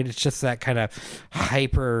now, right? It's just that kind of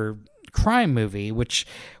hyper crime movie, which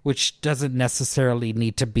doesn't necessarily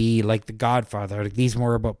need to be like The Godfather. Like, these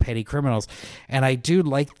more about petty criminals, and I do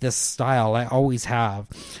like this style. I always have,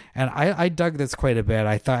 and I dug this quite a bit.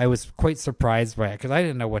 I thought I was quite surprised by it because I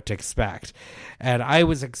didn't know what to expect, and I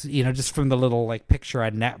was just from the little like picture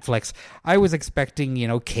on Netflix, I was expecting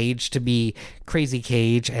Cage to be Crazy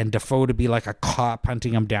Cage and Dafoe to be like a cop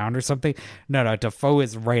hunting him down or something. No, Dafoe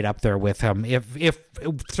is right up there with him, if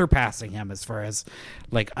surpassing him as far as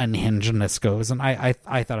like unhingedness goes, and I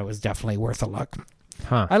thought it was definitely worth a look.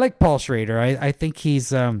 I like Paul Schrader. I think he's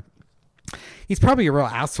probably a real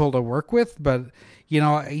asshole to work with, but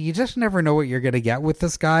you just never know what you're going to get with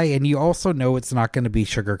this guy, and you also know it's not going to be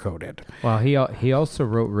sugar-coated. Well, he also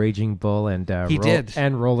wrote Raging Bull and did.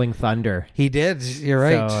 And Rolling Thunder. He did. You're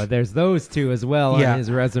right. So there's those two as well on his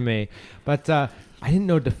resume. But I didn't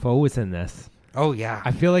know Dafoe was in this. Oh, yeah.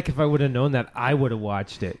 I feel like if I would have known that, I would have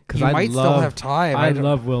watched it. You might still have time. I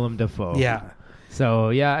love Willem Dafoe. Yeah. So,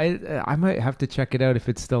 yeah, I might have to check it out if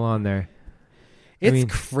it's still on there.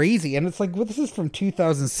 It's crazy. And it's like, well, this is from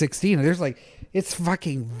 2016. And there's like, it's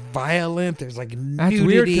fucking violent. There's like nudity. That's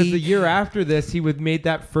weird because the year after this, he would made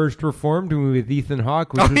that first Reformed movie with Ethan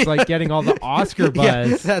Hawke, which was like getting all the Oscar buzz.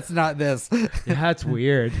 Yeah, that's not this. Yeah, that's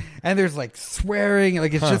weird. And there's like swearing.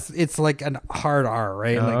 Like it's it's like an hard R,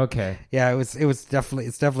 right? Oh, like, okay. Yeah, it's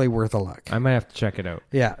definitely worth a look. I might have to check it out.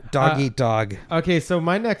 Yeah, Dog Eat Dog. Okay, so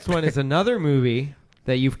my next one is another movie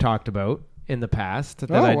that you've talked about in the past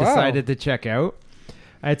that I decided to check out.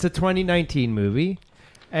 It's a 2019 movie.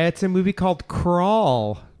 It's a movie called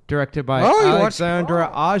Crawl, directed by Alexandra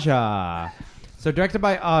Aja. So directed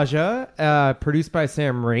by Aja, produced by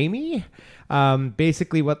Sam Raimi.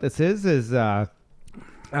 Basically what this is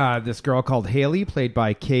this girl called Haley, played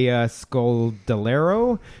by Kea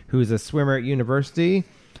Scodelario, who's a swimmer at university.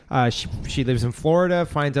 She lives in Florida,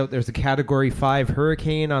 finds out there's a Category 5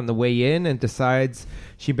 hurricane on the way in, and decides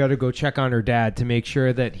she better go check on her dad to make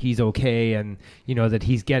sure that he's okay and, you know, that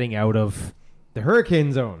he's getting out of the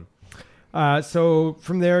hurricane zone. So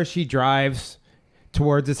from there, she drives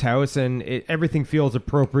towards his house, and everything feels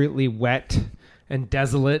appropriately wet and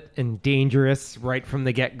desolate and dangerous right from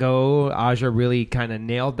the get-go. Aja really kind of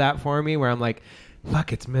nailed that for me, where I'm like,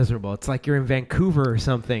 fuck, it's miserable. It's like you're in Vancouver or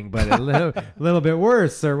something, but a little bit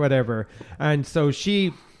worse or whatever. And so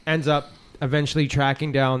she ends up eventually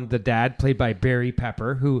tracking down the dad, played by Barry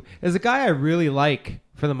Pepper, who is a guy I really like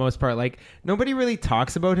for the most part. Like, nobody really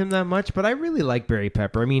talks about him that much, but I really like Barry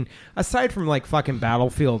Pepper. I mean, aside from like fucking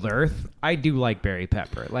Battlefield Earth, I do like Barry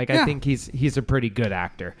Pepper. Like, I think he's a pretty good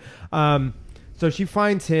actor. So she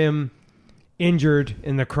finds him injured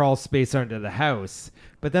in the crawl space under the house,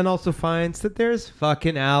 but then also finds that there's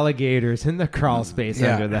fucking alligators in the crawl space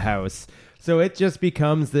under the house. So it just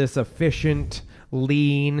becomes this efficient,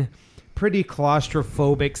 lean, pretty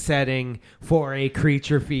claustrophobic setting for a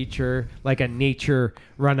creature feature, like a nature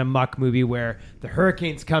run amok movie where the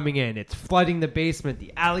hurricane's coming in, it's flooding the basement,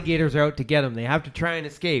 the alligators are out to get them, they have to try and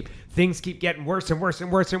escape, things keep getting worse and worse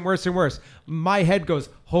and worse and worse and worse. My head goes,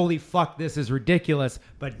 holy fuck, this is ridiculous,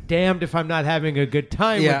 but damned if I'm not having a good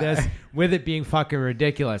time with this, with it being fucking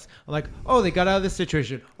ridiculous. I'm like, oh, they got out of this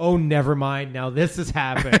situation. Oh, never mind. Now this has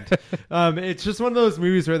happened. It's just one of those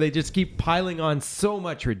movies where they just keep piling on so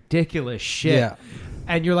much ridiculous shit. Yeah.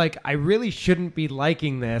 And you're like, I really shouldn't be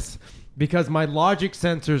liking this because my logic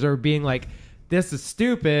sensors are being like, this is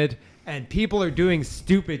stupid and people are doing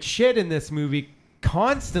stupid shit in this movie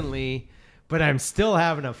constantly, but I'm still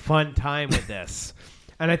having a fun time with this.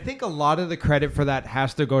 And I think a lot of the credit for that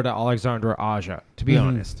has to go to Alexandra Aja, to be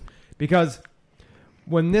honest. Because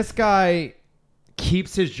when this guy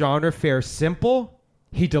keeps his genre fare simple,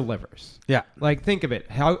 he delivers. Yeah. Like, think of it.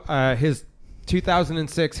 How his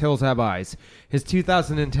 2006 Hills Have Eyes, his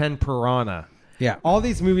 2010 Piranha. Yeah. All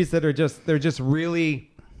these movies that are they're just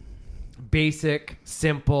really basic,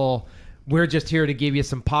 simple, we're just here to give you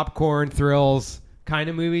some popcorn thrills kind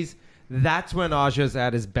of movies. That's when Aja's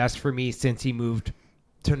at his best for me since he moved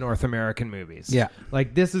to North American movies. Yeah.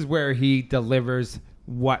 Like, this is where he delivers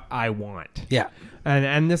what I want. Yeah.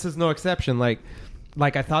 And this is no exception. Like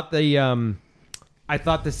I thought the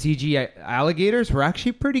CG alligators were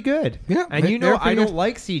actually pretty good. Yeah. And you know, I don't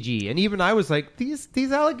like CG. And even I was like,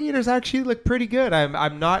 these alligators actually look pretty good.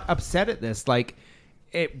 I'm not upset at this. Like,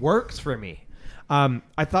 it works for me.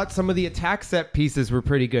 I thought some of the attack set pieces were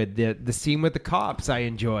pretty good. The scene with the cops I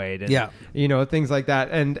enjoyed. And, you know, things like that.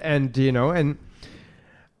 And you know, and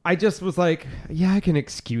I just was like, yeah, I can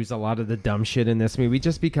excuse a lot of the dumb shit in this movie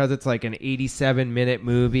just because it's like an 87-minute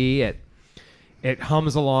movie. It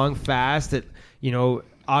hums along fast. You know,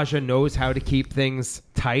 Aja knows how to keep things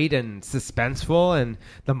tight and suspenseful, and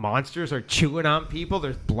the monsters are chewing on people.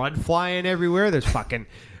 There's blood flying everywhere. There's fucking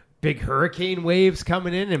big hurricane waves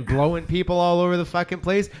coming in and blowing people all over the fucking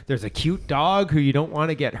place. There's a cute dog who you don't want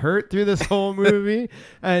to get hurt through this whole movie.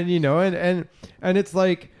 And, you know, and it's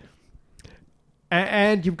like,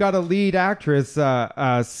 and you've got a lead actress,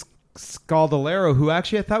 Scodelario, who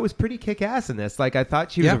actually I thought was pretty kick-ass in this. Like, I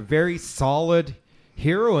thought she was a very solid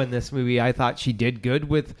hero in this movie. I thought she did good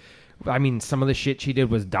with, I mean, some of the shit she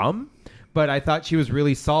did was dumb, but I thought she was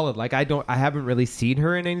really solid. Like, I haven't really seen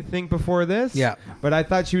her in anything before this. Yeah. But I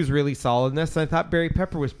thought she was really solid in this. And I thought Barry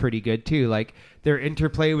Pepper was pretty good too. Like, their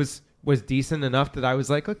interplay was decent enough that I was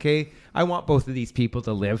like, okay, I want both of these people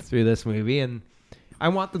to live through this movie and I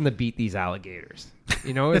want them to beat these alligators.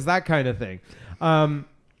 You know, it's that kind of thing.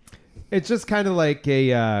 It's just kind of like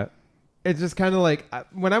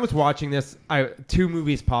when I was watching this, two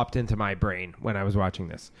movies popped into my brain when I was watching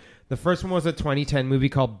this. The first one was a 2010 movie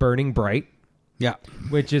called Burning Bright, Yeah.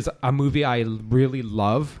 Which is a movie I really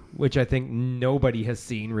love, which I think nobody has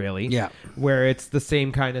seen really. Yeah. Where it's the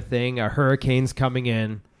same kind of thing. A hurricane's coming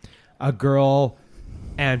in, a girl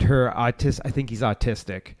and her I think he's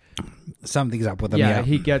autistic. Something's up with him. Yeah,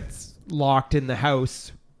 he gets locked in the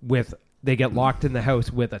house with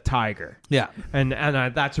a tiger. Yeah. And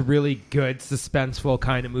that's a really good suspenseful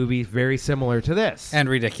kind of movie, very similar to this. And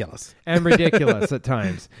ridiculous. And ridiculous at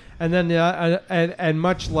times. And then and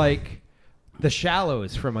much like The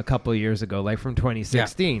Shallows from a couple of years ago, like from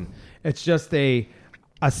 2016. Yeah. It's just a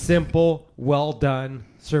simple, well done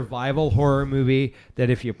survival horror movie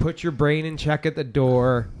that if you put your brain in check at the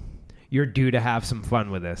door, you're due to have some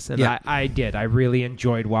fun with this. And I did. I really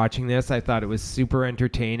enjoyed watching this. I thought it was super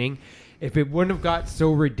entertaining. If it wouldn't have got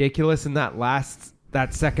so ridiculous in that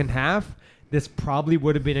second half, this probably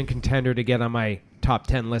would have been a contender to get on my top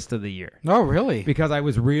 10 list of the year. Oh, really? Because I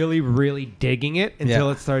was really, really digging it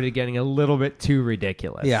until it started getting a little bit too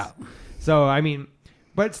ridiculous. Yeah. So, I mean,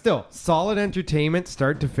 but still, solid entertainment,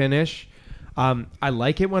 start to finish. I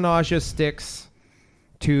like it when Aja sticks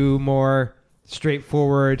to more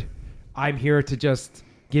straightforward, I'm here to just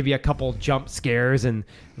give you a couple jump scares and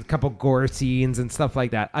a couple gore scenes and stuff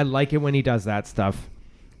like that. I like it when he does that stuff.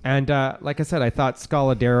 And like I said, I thought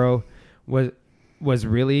Scoladero was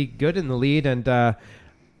really good in the lead. And I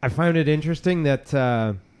found it interesting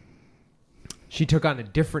that she took on a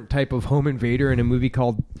different type of home invader in a movie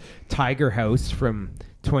called Tiger House from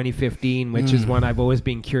 2015, which is one I've always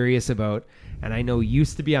been curious about. And I know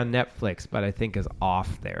used to be on Netflix, but I think is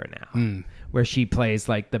off there now, where she plays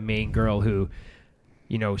like the main girl who,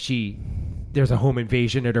 you know, there's a home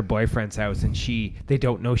invasion at her boyfriend's house and they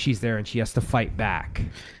don't know she's there and she has to fight back.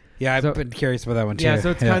 Yeah, I've been curious about that one too. Yeah,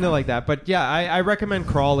 so it's kind of like that. But yeah, I recommend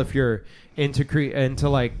Crawl if you're into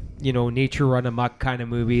like, you know, nature run amok kind of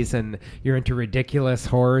movies and you're into ridiculous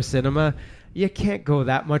horror cinema. You can't go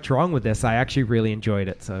that much wrong with this. I actually really enjoyed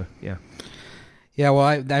it. So yeah. Yeah, well,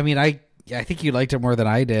 I think you liked it more than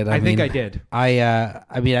I did. I think I did.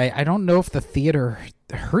 I don't know if the theater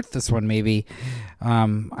hurt this one. Maybe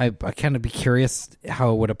I kind of be curious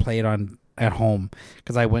how it would have played at home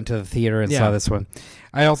because I went to the theater and saw this one.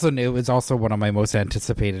 I also knew it was also one of my most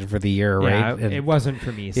anticipated for the year. Right? And it wasn't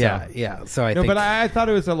for me. So. Yeah. So I think, but I thought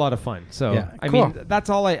it was a lot of fun. So yeah, I mean, that's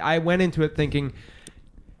all I went into it thinking.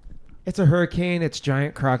 It's a hurricane. It's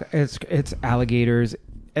giant it's alligators.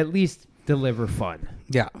 At least deliver fun.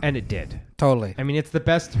 Yeah. And it did. Totally. I mean, it's the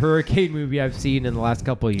best hurricane movie I've seen in the last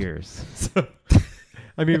couple of years. So,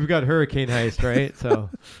 I mean, we've got Hurricane Heist, right? So,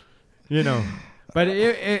 you know. But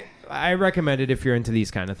I recommend it if you're into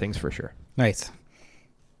these kind of things for sure. Nice.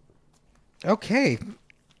 Okay.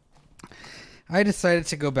 I decided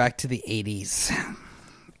to go back to the 80s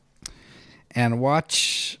and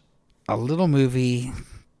watch a little movie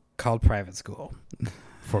called Private School.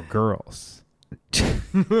 For girls.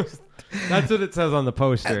 That's what it says on the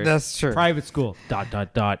poster. That's true. Private school, ...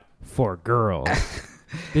 for girls.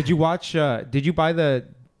 Did you watch, did you buy the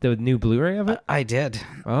new Blu-ray of it? I did.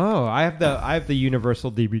 Oh, I have the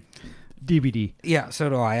Universal DVD. Yeah, so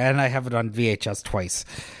do I. And I have it on VHS twice.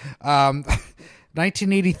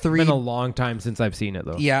 1983. It's been a long time since I've seen it,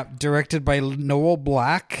 though. Yeah, directed by Noel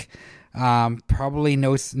Black. Probably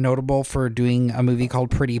notable for doing a movie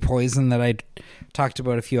called Pretty Poison that I talked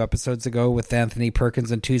about a few episodes ago with Anthony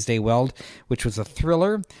Perkins and Tuesday Weld, which was a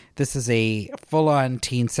thriller. This is a full-on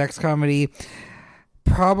teen sex comedy.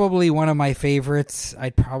 Probably one of my favorites.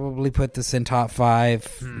 I'd probably put this in top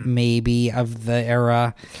 5, maybe, of the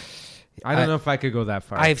era. I don't know if I could go that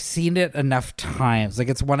far. I've seen it enough times. Like,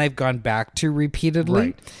 it's one I've gone back to repeatedly.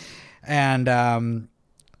 Right. And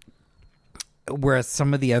whereas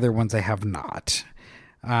some of the other ones I have not.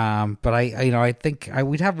 But I think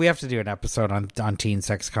we have to do an episode on teen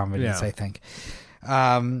sex comedies. Yeah. I think.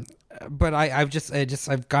 But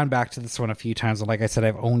I've gone back to this one a few times, and like I said,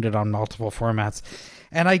 I've owned it on multiple formats.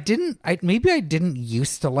 And I didn't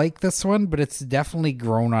used to like this one, but it's definitely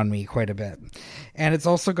grown on me quite a bit. And it's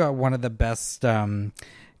also got one of the best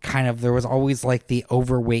there was always like the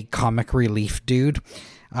overweight comic relief dude.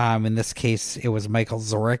 In this case, it was Michael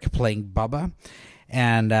Zorich playing Bubba.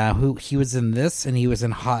 And he was in this, and he was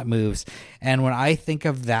in Hot Moves. And when I think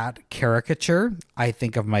of that caricature, I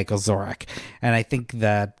think of Michael Zorich. And I think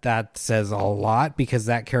that says a lot because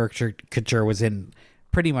that caricature was in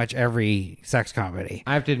pretty much every sex comedy.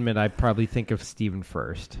 I have to admit, I probably think of Stephen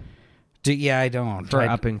First. I don't. For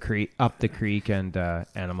Up the Creek and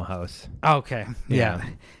Animal House. Okay. Yeah.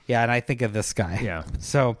 And I think of this guy. Yeah.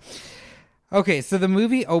 So... Okay, so the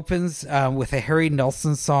movie opens with a Harry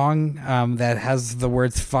Nilsson song that has the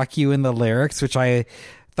words "fuck you" in the lyrics, which I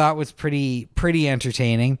thought was pretty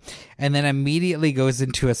entertaining, and then immediately goes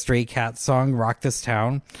into a Stray Cats song, "Rock This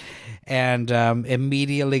Town," and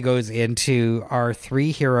immediately goes into our three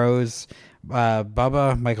heroes,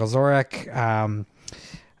 Bubba, Michael Zorek,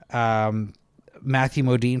 Matthew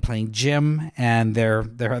Modine playing Jim, and their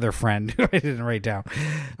other friend who I didn't write down,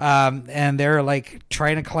 and they're like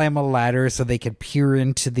trying to climb a ladder so they could peer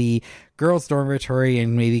into the girls' dormitory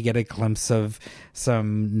and maybe get a glimpse of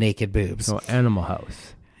some naked boobs. So Animal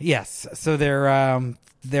House. Yes, so they're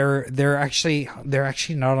actually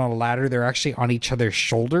not on a ladder. They're actually on each other's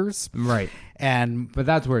shoulders, right? But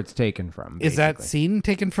that's where it's taken from. Basically. Is that scene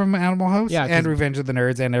taken from Animal House? Yeah, and Revenge of the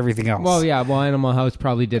Nerds and everything else. Well, yeah. Well, Animal House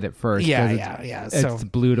probably did it first. Yeah. It's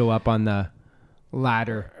Bluto up on the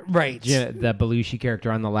ladder, right? The Belushi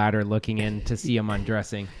character on the ladder, looking in to see him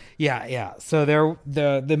undressing. Yeah. So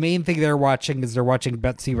the main thing they're watching is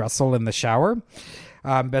Betsy Russell in the shower.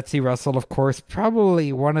 Betsy Russell, of course,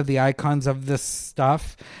 probably one of the icons of this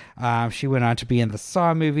stuff. She went on to be in the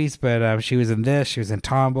Saw movies, but she was in this. She was in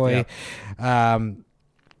Tomboy, and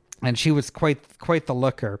she was quite the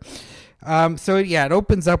looker. So it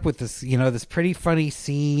opens up with this, this pretty funny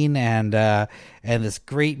scene and this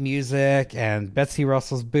great music and Betsy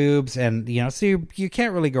Russell's boobs, and so you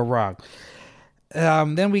can't really go wrong.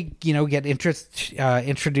 Then we get introduced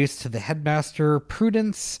to the headmaster,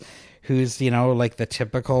 Prudence, who's, like the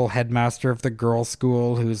typical headmaster of the girls'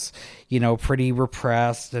 school, who's, pretty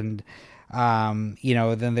repressed. And,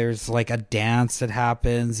 then there's like a dance that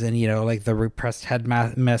happens, and, like the repressed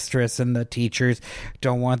headmistress and the teachers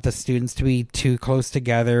don't want the students to be too close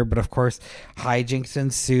together. But of course, hijinks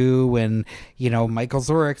ensue, and, Michael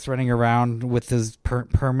Zorek's running around with his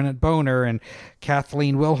permanent boner, and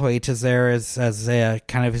Kathleen Wilhoit is there as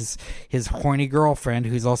kind of his horny girlfriend,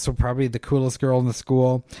 who's also probably the coolest girl in the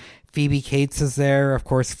school. Phoebe Cates is there, of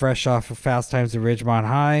course, fresh off of Fast Times at Ridgemont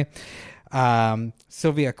High.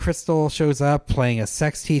 Sylvia Crystal shows up playing a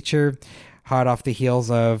sex teacher, hot off the heels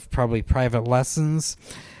of probably Private Lessons.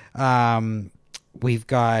 We've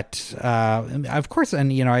got, of course,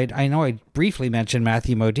 and I know I briefly mentioned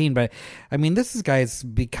Matthew Modine, but I mean, this guy's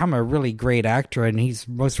become a really great actor, and he's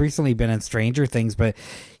most recently been in Stranger Things, but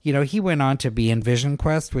he went on to be in Vision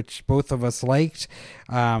Quest, which both of us liked.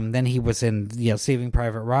 Then he was in, Saving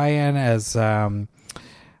Private Ryan as,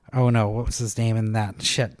 what was his name in that?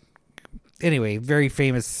 Shit. Anyway, very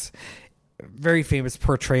famous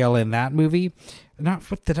portrayal in that movie.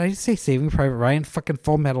 What did I say? Saving Private Ryan? Fucking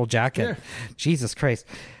Full Metal Jacket. Yeah. Jesus Christ.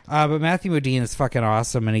 But Matthew Modine is fucking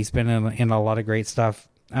awesome, and he's been in a lot of great stuff.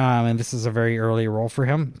 And this is a very early role for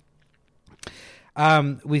him.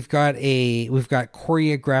 We've got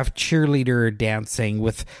choreographed cheerleader dancing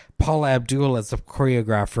with Paula Abdul as the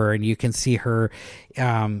choreographer, and you can see her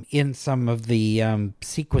in some of the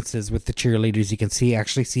sequences with the cheerleaders. You can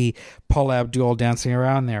actually see Paula Abdul dancing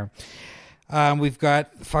around there. We've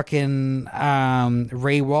got fucking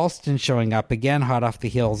Ray Walston showing up again, hot off the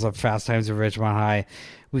heels of Fast Times at Ridgemont High.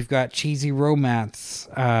 We've got Cheesy Romance.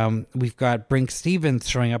 We've got Brink Stevens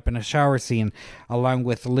showing up in a shower scene, along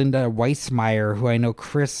with Linda Weissmeyer, who I know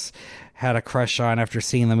Chris had a crush on after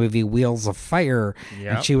seeing the movie Wheels of Fire.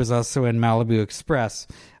 Yep. And she was also in Malibu Express,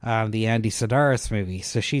 the Andy Sedaris movie.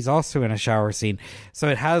 So she's also in a shower scene. So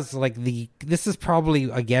it has this is probably,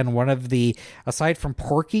 again, one of the, aside from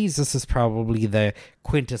Porky's, this is probably the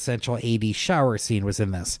quintessential 80s shower scene was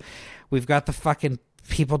in this. We've got the fucking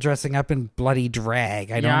people dressing up in bloody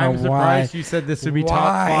drag. I don't know why. I'm surprised you said this would be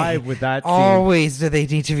top 5 with that scene. Always do they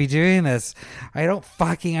need to be doing this? I don't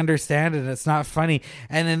fucking understand it. It's not funny.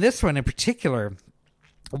 And in this one in particular,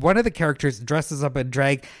 one of the characters dresses up in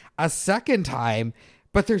drag a second time,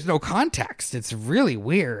 but there's no context. It's really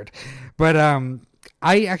weird. But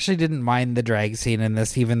I actually didn't mind the drag scene in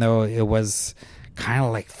this, even though it was kind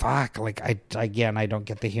of like, fuck. I don't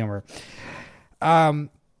get the humor.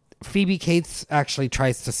 Phoebe Cates actually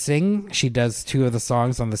tries to sing. She does 2 of the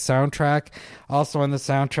songs on the soundtrack. Also on the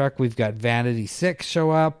soundtrack, we've got Vanity 6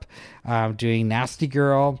 show up doing Nasty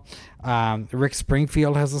Girl. Rick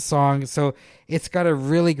Springfield has a song. So it's got a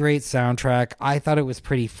really great soundtrack. I thought it was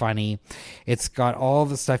pretty funny. It's got all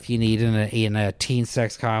the stuff you need in a teen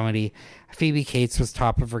sex comedy. Phoebe Cates was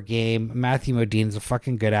top of her game. Matthew Modine's a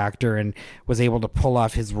fucking good actor and was able to pull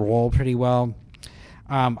off his role pretty well.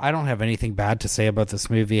 I don't have anything bad to say about this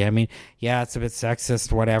movie. I mean, yeah, it's a bit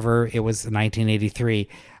sexist, whatever. It was 1983.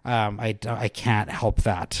 I can't help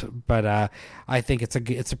that, but I think it's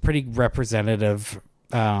a pretty representative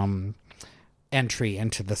entry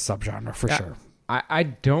into the subgenre for sure. I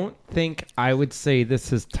don't think I would say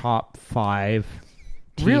this is top 5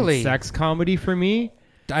 teen really sex comedy for me.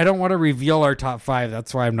 I don't want to reveal our top 5.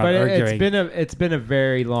 That's why I'm not arguing. It's been a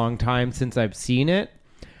very long time since I've seen it.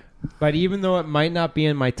 But even though it might not be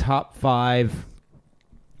in my top 5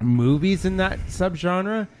 movies in that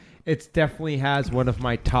subgenre, it definitely has one of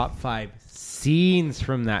my top 5 scenes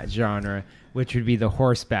from that genre, which would be the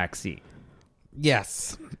horseback scene.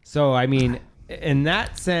 Yes. So, I mean, in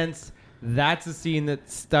that sense, that's a scene that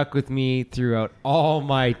stuck with me throughout all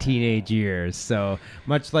my teenage years. So,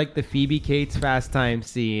 much like the Phoebe Cates Fast Time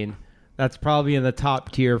scene, that's probably in the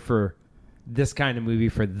top tier for this kind of movie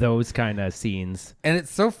for those kind of scenes. And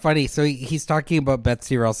it's so funny. So he's talking about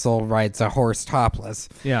Betsy Russell rides a horse topless.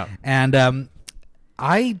 Yeah. And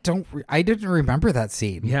I didn't remember that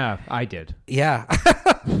scene. Yeah, I did. Yeah.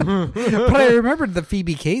 But I remembered the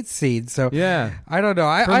Phoebe Cates scene. So yeah, I don't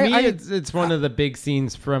know. For me, it's one of the big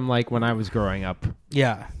scenes from like when I was growing up.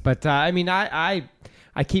 Yeah. But I mean, I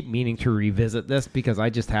keep meaning to revisit this because I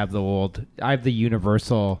just have I have the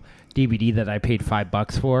Universal DVD that I paid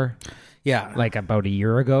 $5 for. Yeah. Like about a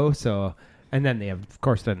year ago. So, and then they have, of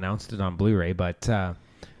course, announced it on Blu-ray. But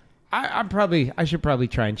I should probably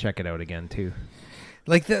try and check it out again too.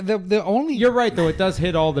 Like the only You're right though, it does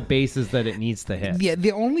hit all the bases that it needs to hit. Yeah,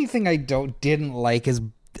 the only thing I didn't like is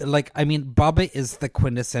Bubba is the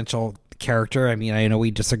quintessential character. I mean, I know we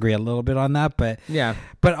disagree a little bit on that, but yeah.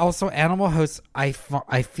 But also Animal House I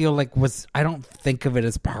feel like I don't think of it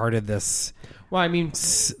as part of this. Well, I mean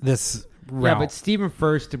this realm. Yeah, but Stephen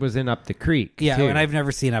Furst was in Up the Creek. Yeah, too. and I've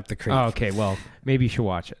never seen Up the Creek. Oh, okay. Well, maybe you should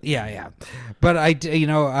watch it. Yeah. But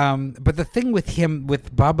but the thing with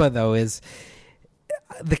Bubba though is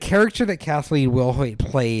the character that Kathleen Wilhoit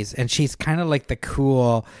plays, and she's kind of like the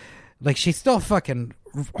cool, like she's still fucking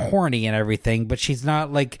horny and everything, but she's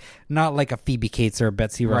not like a Phoebe Cates or a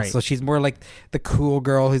Betsy Russell. Right. She's more like the cool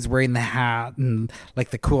girl who's wearing the hat and like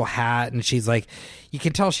the cool hat, and she's like, you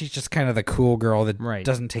can tell she's just kind of the cool girl that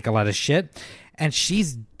doesn't take a lot of shit, and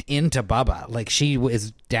she's into Bubba. Like she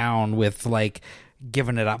is down with like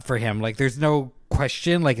giving it up for him. Like there's no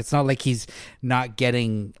question, like it's not like he's not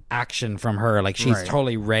getting action from her. Like she's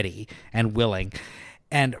totally ready and willing,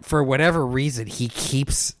 and for whatever reason he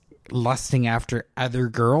keeps lusting after other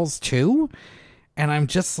girls too, and I'm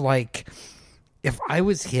just like, if I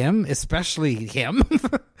was him, especially him,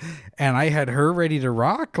 and I had her ready to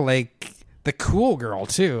rock, like the cool girl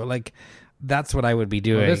too, like that's what I would be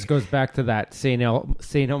doing. Well, this goes back to that St.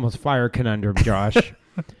 Elmo's Fire conundrum, Josh.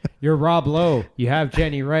 You're Rob Lowe. You have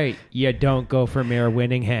Jenny Wright. You don't go for Mayor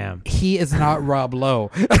Winningham. He is not Rob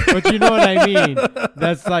Lowe. But you know what I mean.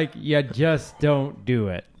 That's like, you just don't do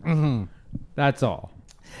it. Mm-hmm. That's all.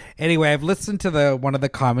 Anyway, I've listened to one of the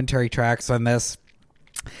commentary tracks on this.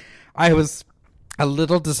 I was a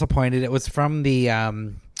little disappointed. It was from the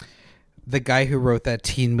guy who wrote that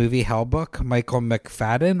teen movie Hell book, Michael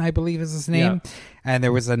McFadden, I believe is his name. Yeah. And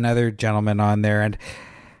there was another gentleman on there, and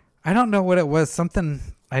I don't know what it was. Something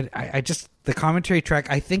I just the commentary track.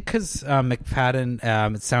 I think because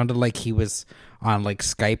McFadden, it sounded like he was on like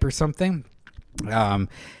Skype or something.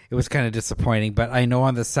 It was kind of disappointing, but I know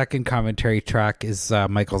on the second commentary track is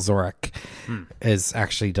Michael Zorek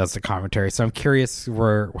actually does the commentary, so I'm curious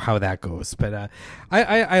how that goes. But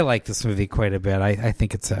I like this movie quite a bit. I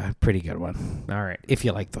think it's a pretty good one. All right, if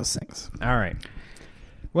you like those things. All right.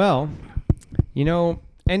 Well,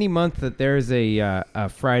 any month that there's a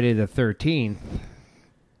Friday the 13th,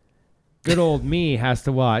 good old me has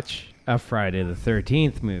to watch a Friday the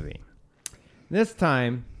 13th movie. This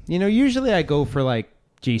time, usually I go for like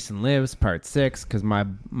Jason Lives Part 6 because my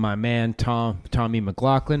man Tommy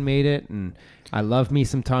McLaughlin made it, and I love me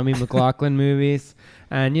some Tommy McLaughlin movies.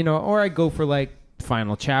 And or I go for like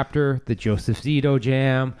Final Chapter, the Joseph Zito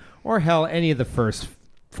Jam, or hell, any of the first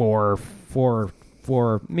four,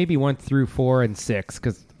 maybe 1 through 4 and 6,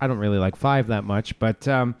 because I don't really like 5 that much. But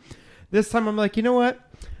this time I'm like, you know what?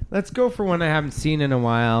 Let's go for one I haven't seen in a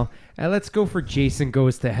while, and let's go for Jason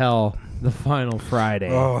Goes to Hell, The Final Friday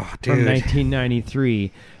from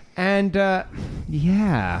 1993. And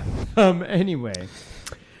anyway,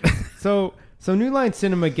 so New Line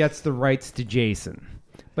Cinema gets the rights to Jason,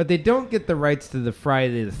 but they don't get the rights to the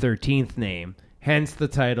Friday the 13th name, hence the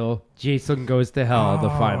title Jason Goes to Hell, The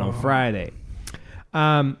Final Friday.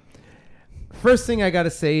 First thing I got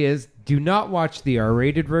to say is do not watch the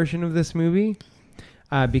R-rated version of this movie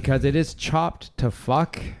because it is chopped to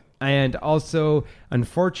fuck. And also,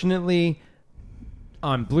 unfortunately,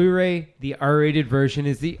 on Blu-ray, the R-rated version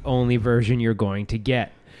is the only version you're going to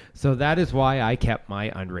get. So that is why I kept my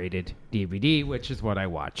unrated DVD, which is what I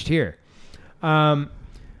watched here. I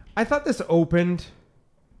thought this opened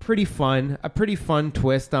pretty fun, a pretty fun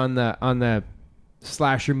twist on the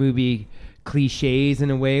slasher movie cliches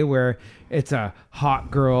in a way where it's a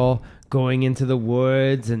hot girl going into the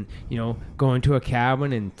woods and, you know, going to a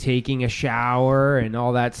cabin and taking a shower and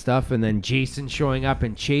all that stuff. And then Jason showing up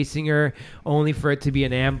and chasing her, only for it to be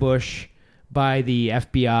an ambush by the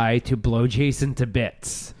FBI to blow Jason to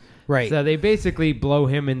bits. Right. So they basically blow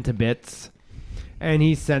him into bits and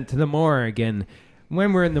he's sent to the morgue. And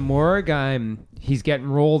when we're in the morgue, he's getting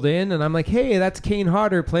rolled in and I'm like, hey, that's Kane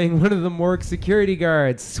Hodder playing one of the morgue security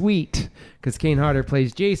guards. Sweet. Because Kane Hodder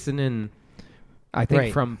plays Jason in, I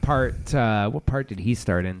think from part, what part did he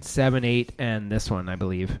start in? 7, 8, and this one, I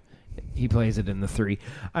believe. He plays it in the 3.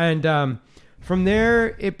 And from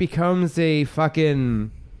there, it becomes a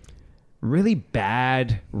fucking really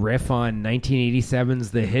bad riff on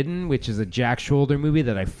 1987's The Hidden, which is a Jack Shoulder movie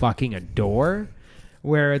that I fucking adore,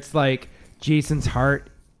 where it's like Jason's heart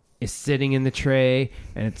is sitting in the tray,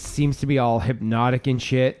 and it seems to be all hypnotic and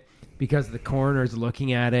shit because the coroner's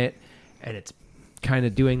looking at it, and it's kind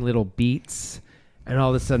of doing little beats. And all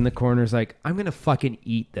of a sudden the coroner's like, I'm going to fucking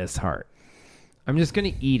eat this heart. I'm just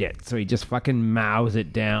going to eat it. So he just fucking mouths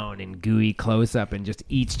it down in gooey close-up and just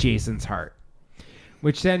eats Jason's heart.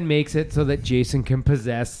 Which then makes it so that Jason can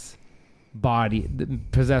possess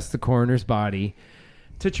the coroner's body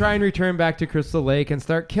to try and return back to Crystal Lake and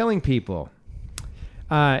start killing people.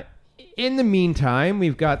 In the meantime,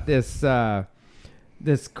 we've got this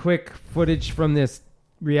quick footage from this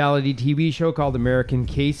reality TV show called American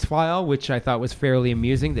Case File, which I thought was fairly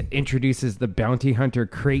amusing, that introduces the bounty hunter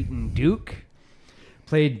Creighton Duke,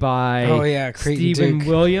 played by Stephen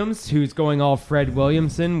Williams, who's going all Fred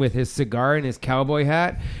Williamson with his cigar and his cowboy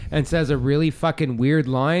hat, and says a really fucking weird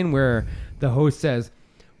line where the host says,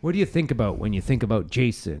 what do you think about when you think about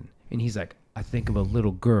Jason? And he's like, I think of a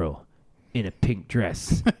little girl in a pink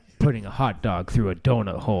dress putting a hot dog through a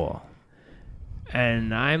donut hole.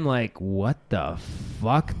 And I'm like, what the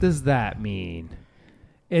fuck does that mean?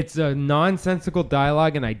 It's a nonsensical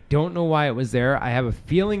dialogue, and I don't know why it was there. I have a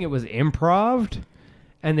feeling it was improv,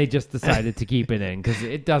 and they just decided to keep it in because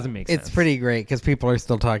it doesn't make sense. It's pretty great because people are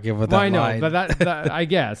still talking about that line. I know, but that I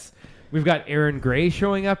guess. We've got Erin Gray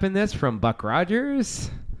showing up in this from Buck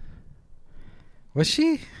Rogers. Was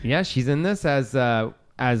she? Yeah, she's in this as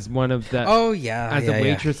one of the... Oh, yeah. As a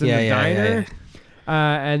waitress in the diner.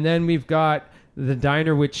 And then we've got the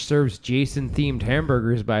diner, which serves Jason-themed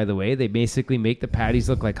hamburgers, by the way. They basically make the patties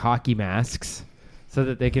look like hockey masks so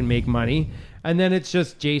that they can make money. And then it's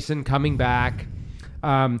just Jason coming back.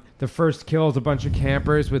 The first kill is a bunch of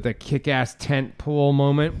campers with a kick-ass tent pole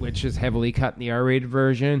moment, which is heavily cut in the R-rated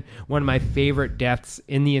version. One of my favorite deaths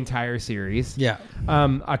in the entire series. Yeah.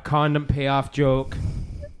 A condom payoff joke.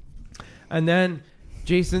 And then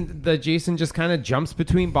Jason just kind of jumps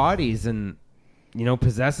between bodies and, you know,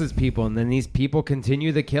 possesses people, and then these people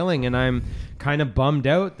continue the killing, and I'm kind of bummed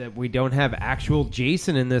out that we don't have actual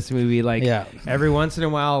Jason in this movie. Like, every once in a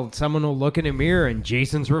while, someone will look in a mirror, and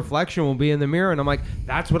Jason's reflection will be in the mirror, and I'm like,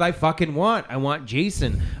 that's what I fucking want. I want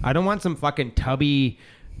Jason. I don't want some fucking tubby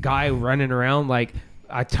guy running around like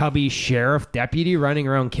a tubby sheriff deputy running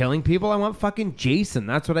around killing people. I want fucking Jason.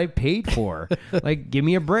 That's what I paid for. Like, give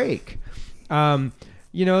me a break.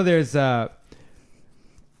 You know, there's a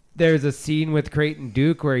scene with Creighton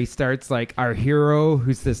Duke where he starts, like, our hero,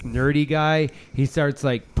 who's this nerdy guy, he starts,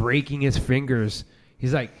 like, breaking his fingers.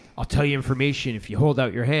 He's like, I'll tell you information if you hold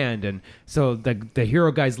out your hand. And so the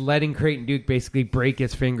hero guy's letting Creighton Duke basically break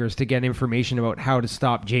his fingers to get information about how to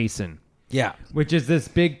stop Jason. Yeah. Which is this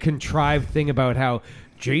big contrived thing about how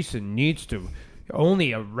Jason needs to...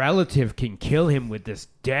 Only a relative can kill him with this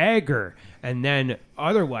dagger. And then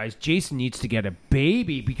otherwise, Jason needs to get a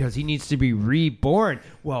baby because he needs to be reborn.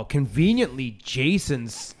 Well, conveniently,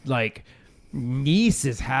 Jason's, like, niece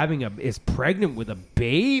is pregnant with a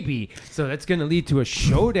baby. So that's going to lead to a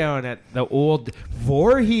showdown at the old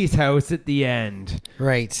Voorhees house at the end.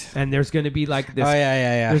 Right. And there's going to be like this. Oh,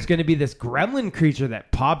 yeah. There's going to be this gremlin creature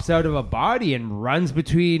that pops out of a body and runs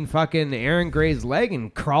between fucking Erin Gray's leg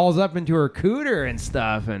and crawls up into her cooter and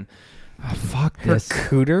stuff. And fuck this. Her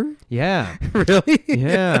cooter? Yeah. Really?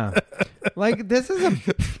 Yeah. Like, this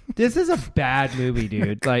is a bad movie,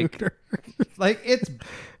 dude. Like it's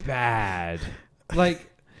bad.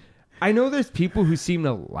 Like, I know there's people who seem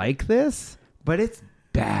to like this, but it's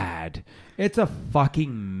bad. It's a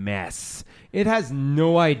fucking mess. It has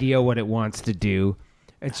no idea what it wants to do.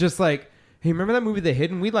 It's just like, hey, remember that movie The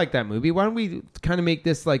Hidden? We like that movie. Why don't we kind of make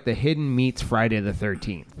this like The Hidden meets Friday the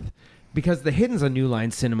 13th? Because The Hidden's a New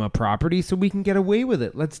Line Cinema property, so we can get away with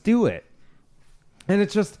it. Let's do it. And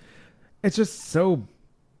it's just so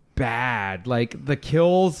bad. Like, the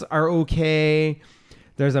kills are okay.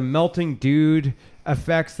 There's a melting dude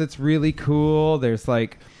effects that's really cool. There's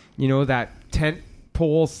like that tent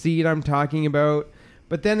pole seat I'm talking about.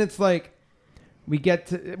 But then it's like we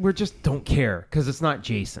just don't care because it's not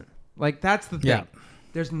Jason. Like, that's the thing. Yeah.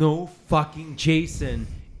 There's no fucking Jason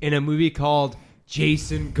in a movie called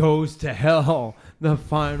Jason Goes to Hell, The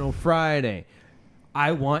Final Friday.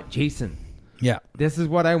 I want Jason. Yeah. This is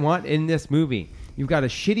what I want in this movie. You've got a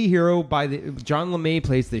shitty hero John LeMay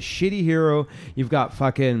plays this shitty hero. You've got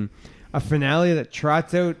fucking a finale that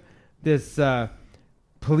trots out this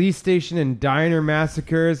police station and diner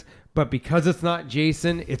massacres, but because it's not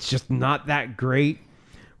Jason, it's just not that great.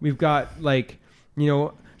 We've got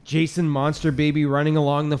Jason Monster Baby running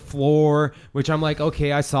along the floor, which I'm like,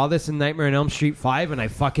 okay, I saw this in Nightmare on Elm Street 5 and I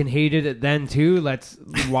fucking hated it then too.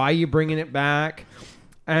 Why are you bringing it back?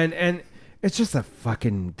 And it's just a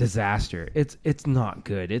fucking disaster. It's not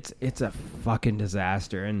good. It's a fucking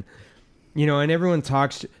disaster. And and everyone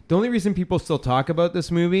talks. The only reason people still talk about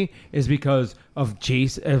this movie is because of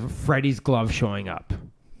Freddy's glove showing up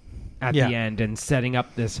at the end and setting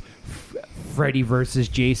up this Freddy versus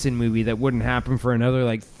Jason movie that wouldn't happen for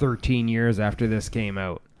another 13 years after this came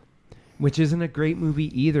out, which isn't a great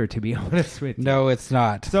movie either, to be honest with you. No, it's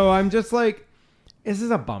not. So I'm just like, this is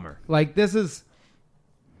a bummer.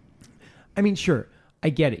 Sure, I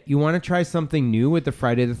get it. You want to try something new with the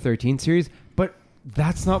Friday the 13th series, but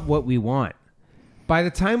that's not what we want. By the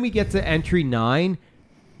time we get to entry 9,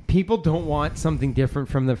 people don't want something different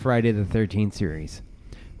from the Friday the 13th series.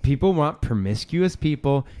 People want promiscuous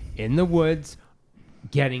people in the woods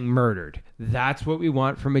getting murdered. That's what we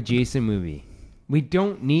want from a Jason movie. We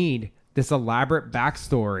don't need this elaborate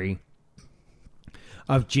backstory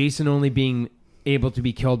of Jason only being able to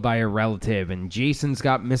be killed by a relative, and Jason's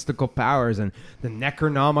got mystical powers and the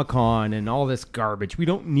Necronomicon and all this garbage. We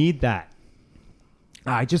don't need that.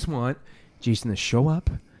 I just want Jason to show up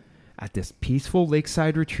at this peaceful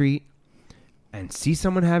lakeside retreat and see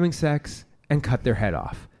someone having sex and cut their head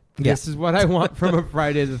off. Yeah. This is what I want from a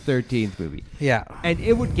Friday the 13th movie. Yeah. And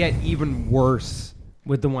it would get even worse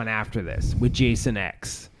with the one after this, with Jason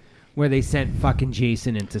X, where they sent fucking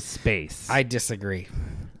Jason into space. I disagree.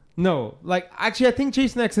 No, actually, I think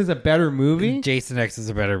Jason X is a better movie. Jason X is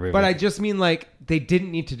a better movie. But I just mean, they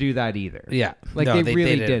didn't need to do that either. Yeah. They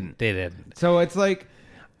really didn't. They didn't. So it's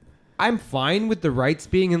I'm fine with the rights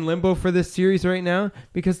being in limbo for this series right now,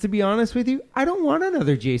 because to be honest with you, I don't want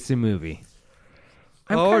another Jason movie.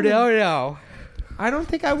 No. I don't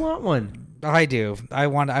think I want one. I do. I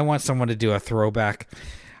want someone to do a throwback.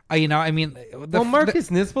 Marcus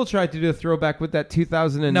Nispel tried to do a throwback with that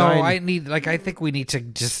 2009. No, I think we need to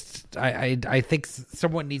just. I think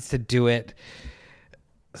someone needs to do it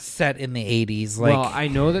set in the 80s. Well, I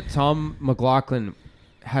know that Tom McLaughlin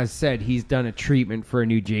has said he's done a treatment for a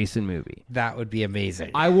new Jason movie. That would be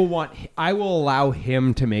amazing. I will allow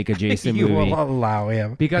him to make a Jason movie. You will allow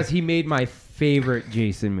him. Because he made my favorite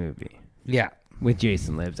Jason movie. Yeah. With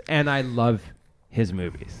Jason Lives. And I love his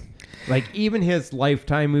movies. Even his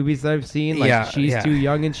Lifetime movies that I've seen, She's Too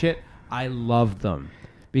Young and shit, I love them.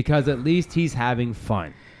 Because at least he's having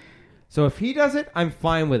fun. So if he does it, I'm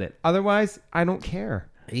fine with it. Otherwise, I don't care.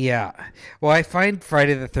 Yeah. Well, I find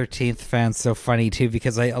Friday the 13th fans so funny, too,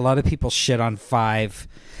 because a lot of people shit on 5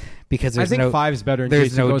 because there's 5's better than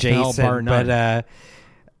there's Jason no Goes to Hell, Jason, bar none. but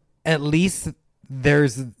at least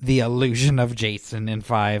there's the illusion of Jason in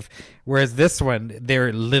 5, whereas this one,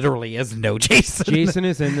 there literally is no Jason. Jason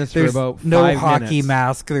is in this there's for about 5 no hockey minutes.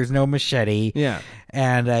 mask, there's no machete. Yeah.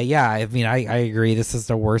 And I agree, this is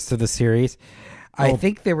the worst of the series. I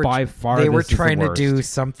think they were by far they were this is the trying to do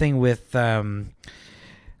worst. something with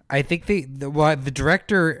I think the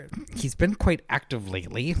director, he's been quite active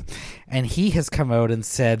lately, and he has come out and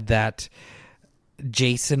said that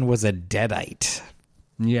Jason was a Deadite.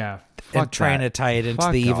 Yeah. And trying to tie it into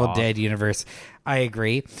the Evil Dead universe. I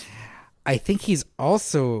agree. I think he's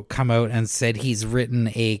also come out and said he's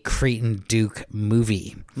written a Creighton Duke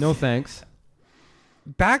movie. No thanks.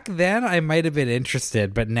 Back then, I might have been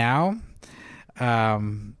interested, but now,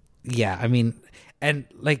 Stephen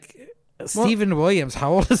Williams.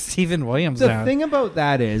 How old is Stephen Williams now? The thing about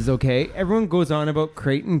that is, everyone goes on about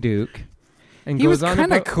Creighton Duke. And he was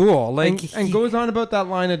kind of cool. And goes on about that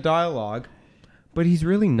line of dialogue. But he's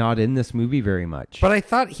really not in this movie very much. But I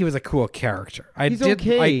thought he was a cool character. I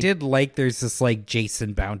did like there's this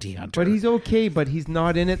Jason bounty hunter. But he's okay, but he's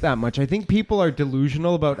not in it that much. I think people are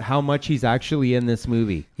delusional about how much he's actually in this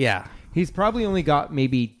movie. Yeah. He's probably only got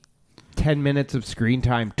maybe 10 minutes of screen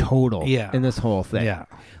time total in this whole thing. Yeah.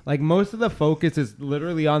 Most of the focus is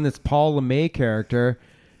literally on this Paul LeMay character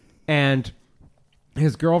and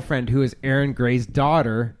his girlfriend, who is Aaron Gray's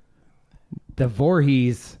daughter, the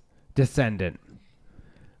Voorhees descendant.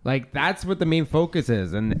 Like, that's what the main focus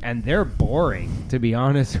is, and they're boring, to be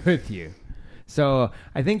honest with you. So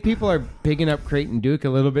I think people are bigging up Creighton Duke a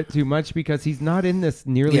little bit too much because he's not in this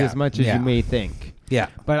nearly as much as you may think. Yeah.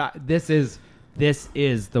 But this is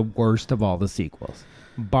the worst of all the sequels,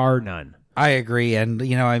 bar none. I agree. And,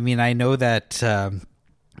 I know that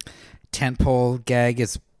tentpole gag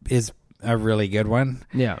is a really good one.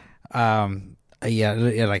 Yeah.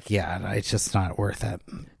 It's just not worth it.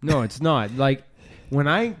 No, it's not. Like, when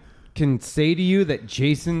I can say to you that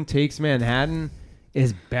Jason Takes Manhattan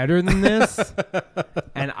is better than this,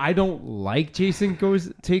 and I don't like Jason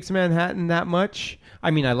Takes Manhattan that much.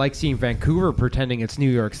 I mean, I like seeing Vancouver pretending it's New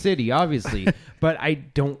York City, obviously, but I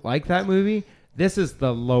don't like that movie. This is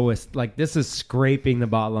the lowest. Like, this is scraping the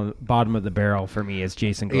bottom of the barrel for me as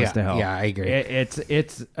Jason Goes to Hell. Yeah, I agree.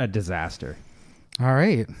 It's a disaster. All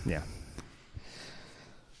right. Yeah.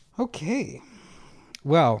 Okay.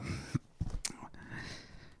 Well,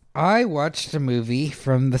 I watched a movie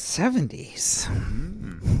from the 70s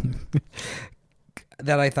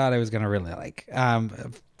that I thought I was going to really like.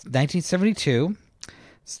 1972,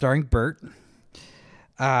 starring Burt,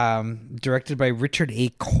 directed by Richard A.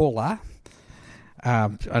 Cola,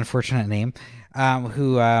 unfortunate name,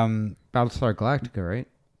 who... Battlestar Galactica, right?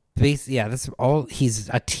 That's all. He's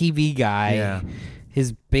a TV guy. Yeah.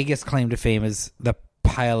 His biggest claim to fame is the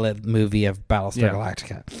pilot movie of Battlestar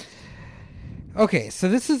Galactica. Okay, so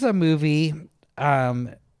this is a movie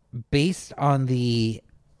based on the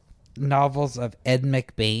novels of Ed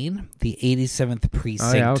McBain, the 87th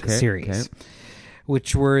Precinct series,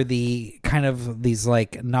 which were the kind of these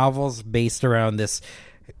like novels based around this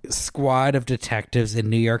squad of detectives in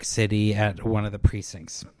New York City at one of the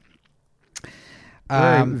precincts.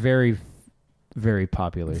 Very, very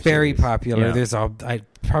popular. Very series. popular. Yeah. There's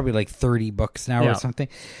probably like 30 books now or something.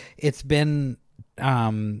 It's been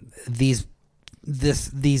these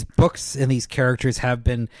books and these characters have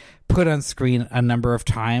been put on screen a number of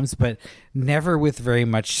times, but never with very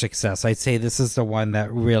much success. I'd say this is the one that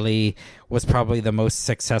really was probably the most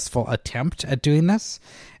successful attempt at doing this.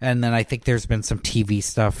 And then I think there's been some TV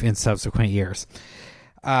stuff in subsequent years.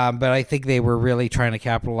 But I think they were really trying to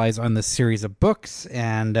capitalize on this series of books,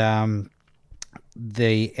 and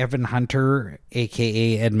the Evan Hunter,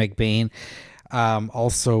 a.k.a. Ed McBain,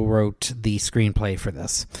 also wrote the screenplay for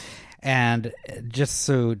this. And just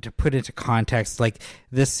so to put into context, like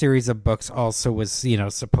this series of books also was,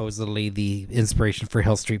 supposedly the inspiration for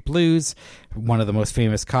Hill Street Blues, one of the most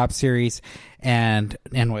famous cop series, and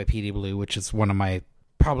NYPD Blue, which is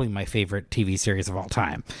probably my favorite TV series of all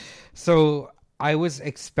time. So I was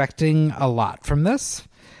expecting a lot from this.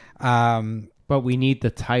 But we need the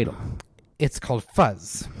title. It's called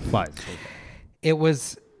Fuzz. Okay. It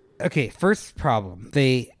was... Okay, first problem.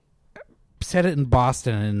 They set it in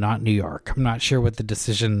Boston and not New York. I'm not sure what the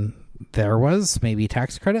decision there was. Maybe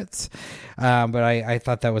tax credits. But I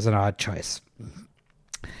thought that was an odd choice.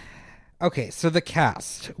 Okay, so the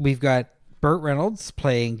cast. We've got Burt Reynolds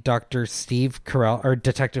playing Dr. Steve Carell, or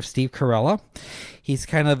Detective Steve Carella. He's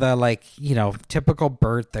kind of the typical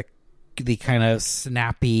Burt, the kind of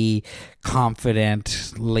snappy,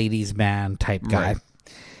 confident ladies' man type guy.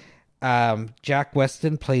 Right. Jack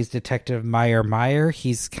Weston plays Detective Meyer.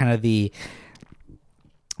 He's kind of the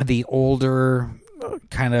older,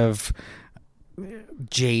 kind of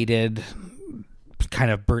jaded, kind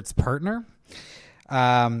of Burt's partner.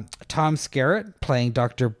 Tom Skerritt playing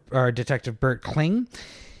Detective Burt Kling.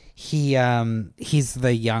 He's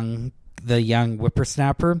the young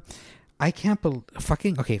whippersnapper. I can't believe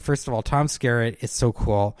okay, first of all, Tom Skerritt is so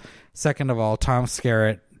cool. Second of all, Tom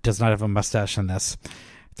Skerritt does not have a mustache in this.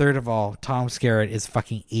 Third of all, Tom Skerritt is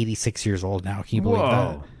fucking 86 years old now. Can you believe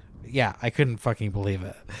that? Yeah, I couldn't fucking believe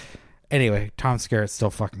it. Anyway, Tom Skerritt's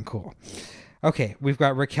still fucking cool. Okay, we've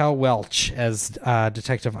got Raquel Welch as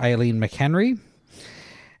Detective Eileen McHenry,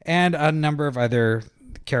 and a number of other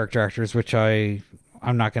character actors, which I'm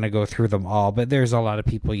not going to go through them all, but there's a lot of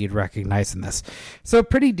people you'd recognize in this. So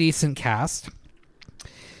pretty decent cast.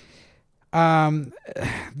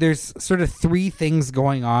 There's sort of three things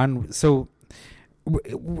going on. So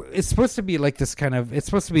it's supposed to be like this it's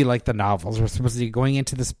supposed to be like the novels. We're supposed to be going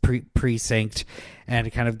into this precinct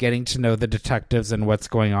and kind of getting to know the detectives and what's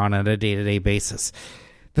going on a day-to-day basis.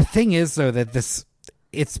 The thing is, though, that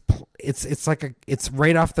it's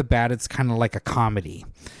right off the bat, it's kind of like a comedy.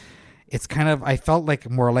 It's kind of, I felt like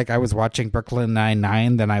more like I was watching Brooklyn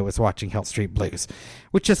Nine-Nine than I was watching Hill Street Blues,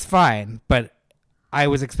 which is fine, but I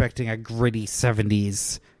was expecting a gritty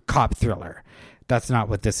 70s cop thriller. That's not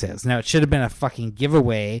what this is. Now, it should have been a fucking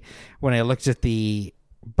giveaway when I looked at the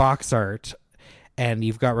box art and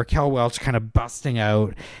you've got Raquel Welch kind of busting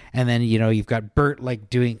out, and then you've got Burt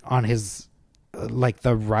like doing on his like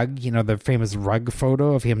the rug, the famous rug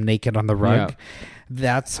photo of him naked on the rug.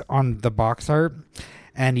 That's on the box art.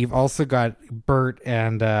 And you've also got Burt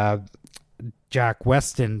and Jack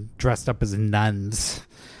Weston dressed up as nuns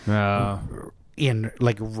in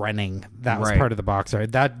like running. That was part of the box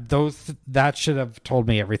art. That should have told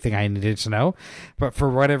me everything I needed to know. But for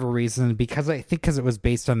whatever reason, because it was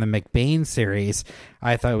based on the McBain series,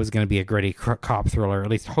 I thought it was going to be a gritty cop thriller, or at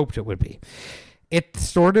least hoped it would be. It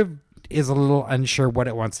sort of is a little unsure what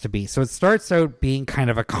it wants to be. So it starts out being kind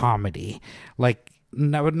of a comedy, like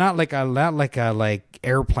not like a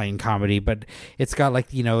airplane comedy, but it's got like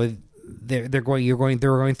they're going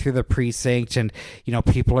through the precinct, and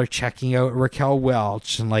people are checking out Raquel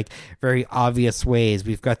Welch in like very obvious ways.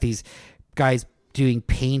 We've got these guys doing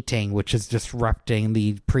painting, which is disrupting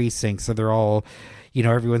the precinct, so they're all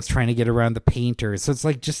everyone's trying to get around the painters. So it's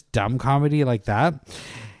like just dumb comedy like that.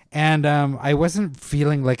 And I wasn't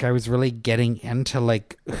feeling like I was really getting into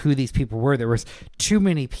like who these people were. There was too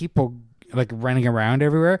many people like running around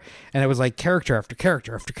everywhere, and it was like character after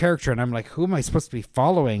character after character, and I'm like, who am I supposed to be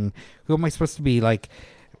following? Who am I supposed to be like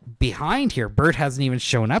behind here? Burt hasn't even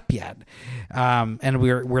shown up yet, and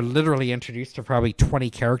we're literally introduced to probably 20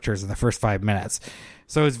 characters in the first 5 minutes,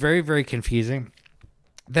 so it's very, very confusing.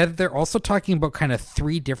 That they're also talking about kind of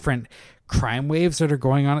 3 different crime waves that are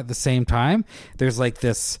going on at the same time. There's like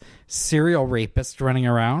this serial rapist running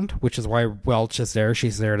around, which is why Welch is there.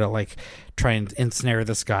 She's there to like try and ensnare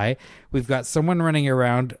this guy. We've got someone running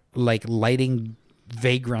around like lighting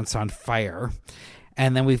vagrants on fire,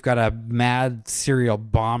 and then we've got a mad serial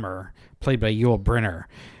bomber played by Yul Brynner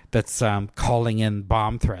that's calling in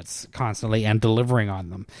bomb threats constantly and delivering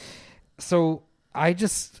on them. So I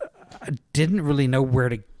just didn't really know where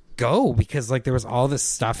to go, because like there was all this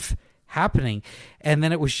stuff happening, and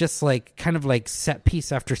then it was just like kind of like set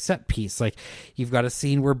piece after set piece. Like you've got a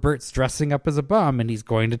scene where Burt's dressing up as a bum, and he's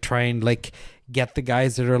going to try and like get the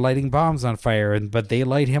guys that are lighting bombs on fire, but they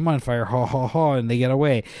light him on fire, and they get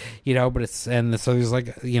away, but so there's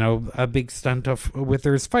like a big stunt where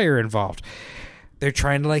there's fire involved. They're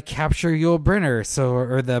trying to like capture Yul Brynner,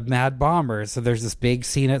 or the Mad Bomber. So there's this big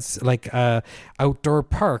scene at like a outdoor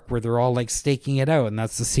park where they're all like staking it out, and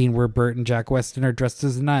that's the scene where Burt and Jack Weston are dressed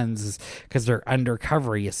as nuns, because they're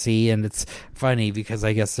undercover, you see. And it's funny because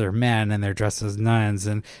I guess they're men and they're dressed as nuns,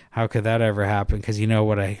 and how could that ever happen? Because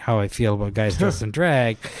how I feel about guys dressed in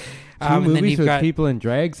drag. Two movies with people in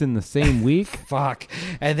drags in the same week. Fuck.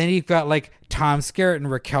 And then you've got like Tom Skerritt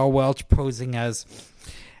and Raquel Welch posing as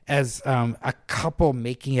a couple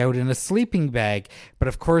making out in a sleeping bag, but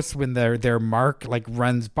of course when their mark like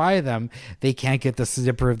runs by them, they can't get the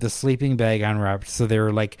zipper of the sleeping bag unwrapped, so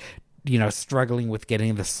they're like struggling with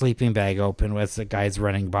getting the sleeping bag open as the guy's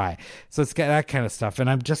running by. So it's got that kind of stuff, and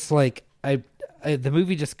I'm just like the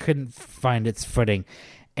movie just couldn't find its footing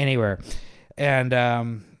anywhere, and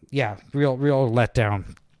real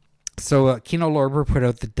letdown. So Kino Lorber put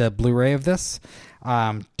out the Blu-ray of this.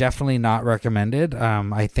 Definitely not recommended.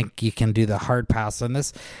 I think you can do the hard pass on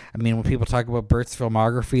this. I mean, when people talk about Burt's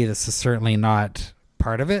filmography, this is certainly not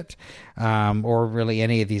part of it, or really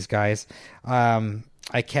any of these guys.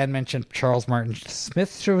 I can mention Charles Martin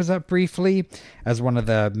Smith shows up briefly as one of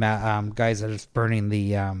the guys that is burning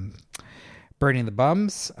the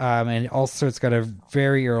bums, and also it's got a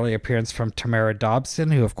very early appearance from Tamara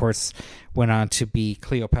Dobson, who of course went on to be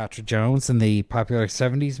Cleopatra Jones in the popular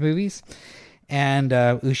 70s movies. And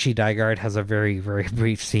Ushi Daigard has a very, very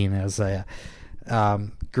brief scene as a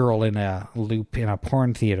girl in a loop in a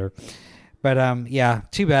porn theater. But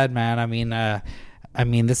too bad, man. I mean,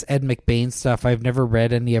 this Ed McBain stuff, I've never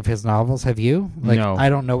read any of his novels. Have you? No. I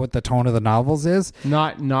don't know what the tone of the novels is.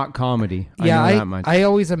 Not comedy. Yeah, I know that much. I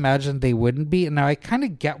always imagined they wouldn't be. Now, I kind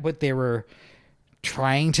of get what they were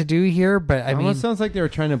trying to do here, but I mean... It almost sounds like they were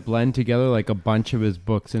trying to blend together like a bunch of his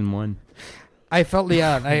books in one. I felt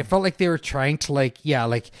like they were trying to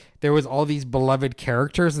there was all these beloved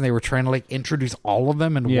characters, and they were trying to like introduce all of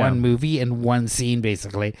them in one movie, in one scene,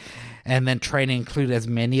 basically, and then trying to include as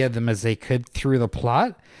many of them as they could through the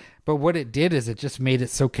plot. But what it did is it just made it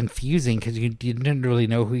so confusing, because you didn't really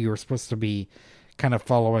know who you were supposed to be kind of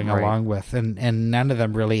following along with, and none of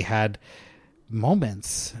them really had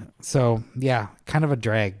moments. So yeah, kind of a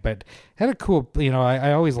drag, but had a cool,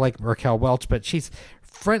 I always like Raquel Welch, but she's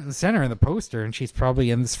front and center in the poster, and she's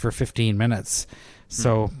probably in this for 15 minutes.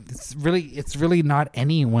 So it's really not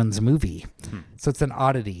anyone's movie. So it's an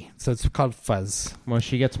oddity. So it's called Fuzz. Well,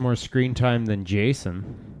 she gets more screen time than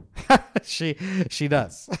Jason. she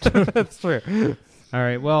does. That's true. All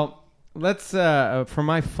right. Well, let's for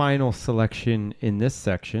my final selection in this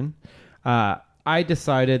section, I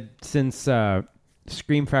decided since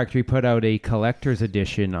Scream Factory put out a collector's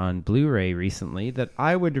edition on Blu-ray recently that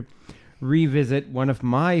I would revisit one of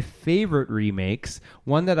my favorite remakes,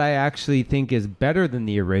 one that I actually think is better than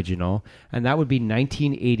the original, and that would be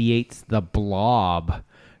 1988's The Blob,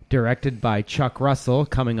 directed by Chuck Russell,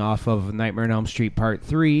 coming off of Nightmare on Elm Street Part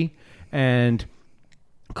 3, and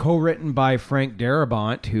co-written by Frank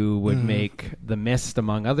Darabont, who would make The Mist,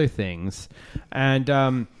 among other things.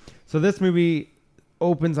 And so this movie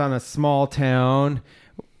opens on a small town,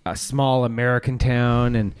 a small American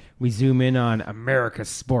town, and we zoom in on America's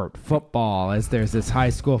sport, football, as there's this high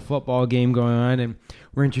school football game going on, and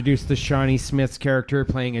we're introduced to Shawnee Smith's character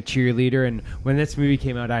playing a cheerleader. And when this movie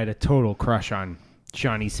came out, I had a total crush on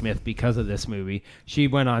Shawnee Smith because of this movie. She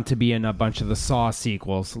went on to be in a bunch of the Saw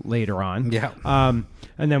sequels later on. Yeah.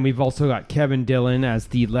 And then we've also got Kevin Dillon as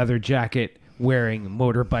the leather jacket wearing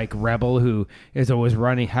motorbike rebel who is always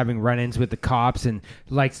having run-ins with the cops and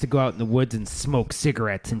likes to go out in the woods and smoke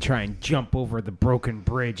cigarettes and try and jump over the broken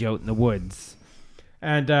bridge out in the woods.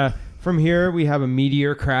 And from here we have a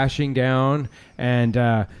meteor crashing down, and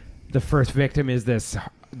the first victim is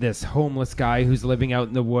this homeless guy who's living out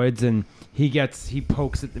in the woods, and he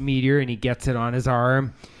pokes at the meteor and he gets it on his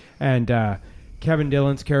arm, and Kevin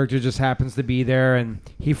Dillon's character just happens to be there, and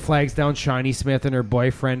he flags down Shawnee Smith and her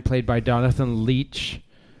boyfriend, played by Jonathan Leitch,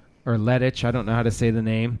 or Lettich, I don't know how to say the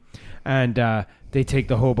name, and they take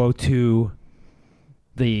the hobo to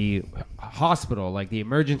the hospital, like the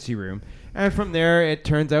emergency room, and from there it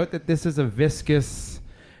turns out that this is a viscous,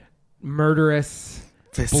 murderous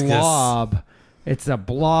blob. It's a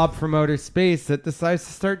blob from outer space that decides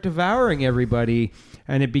to start devouring everybody.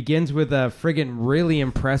 And it begins with a friggin' really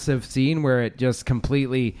impressive scene where it just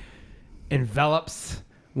completely envelops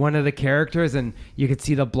one of the characters, and you could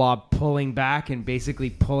see the blob pulling back and basically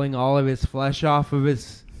pulling all of his flesh off of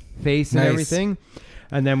his face and everything.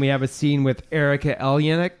 And then we have a scene with Erica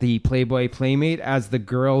Eleniak, the Playboy Playmate, as the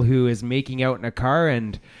girl who is making out in a car.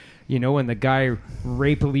 And, you know, when the guy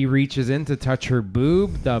rapily reaches in to touch her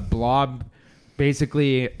boob, the blob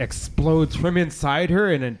basically explodes from inside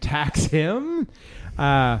her and attacks him.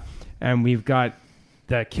 And we've got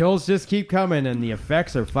the kills just keep coming, and the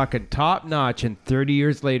effects are fucking top notch. And 30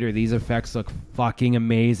 years later, these effects look fucking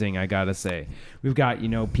amazing, I gotta say. We've got, you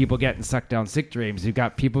know, people getting sucked down sick drains. We've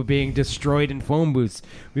got people being destroyed in phone booths.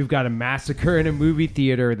 We've got a massacre in a movie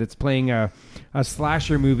theater that's playing a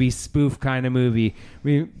slasher movie spoof kind of movie.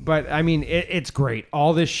 But I mean, it's great.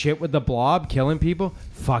 All this shit with the blob killing people,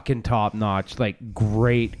 fucking top notch. Like,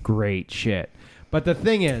 great shit. But the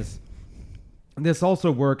thing is, this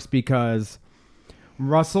also works because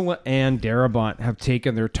Russell and Darabont have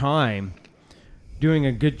taken their time doing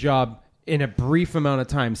a good job in a brief amount of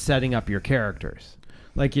time setting up your characters.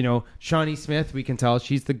 Like, you know, Shawnee Smith, we can tell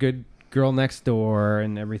she's the good girl next door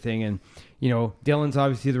and everything. And, you know, Dillon's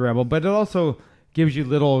obviously the rebel, but it also gives you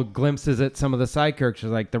little glimpses at some of the side characters,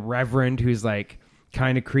 like the Reverend, who's like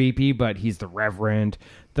kind of creepy, but he's the Reverend.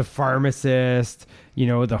 The pharmacist, you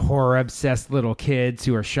know, the horror-obsessed little kids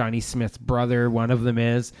who are Shawnee Smith's brother, one of them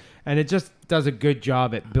is. And it just does a good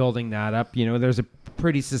job at building that up. You know, there's a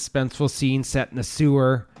pretty suspenseful scene set in the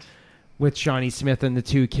sewer with Shawnee Smith and the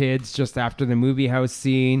two kids just after the movie house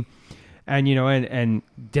scene. And, you know, and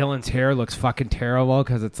Dillon's hair looks fucking terrible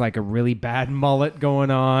because it's like a really bad mullet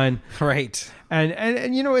going on. Right.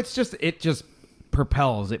 And you know, it just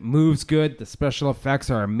propels. It moves good. The special effects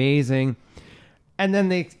are amazing. And then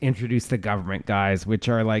they introduce the government guys, which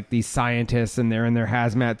are like these scientists, and they're in their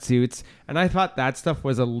hazmat suits. And I thought that stuff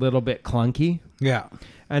was a little bit clunky. Yeah.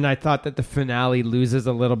 And I thought that the finale loses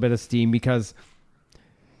a little bit of steam because,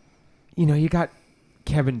 you know, you got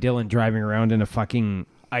Kevin Dillon driving around in a fucking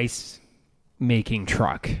ice-making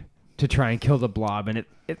truck to try and kill the blob, and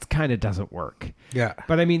it kind of doesn't work. Yeah.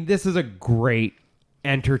 But, I mean, this is a great,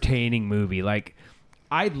 entertaining movie. Like,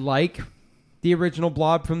 I like the original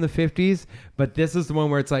Blob from the 50s, but this is the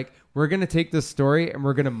one where it's like, we're going to take this story and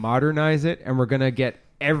we're going to modernize it, and we're going to get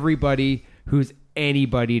everybody who's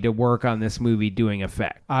anybody to work on this movie doing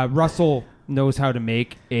effect. Russell knows how to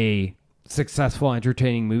make a successful,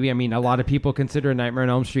 entertaining movie. I mean, a lot of people consider Nightmare on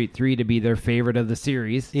Elm Street 3 to be their favorite of the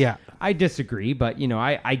series. Yeah. I disagree, but, you know,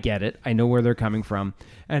 I get it. I know where they're coming from.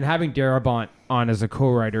 And having Darabont on as a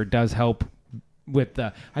co-writer does help with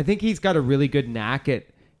I think he's got a really good knack at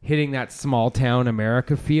hitting that small town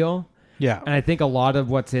America feel. Yeah. And I think a lot of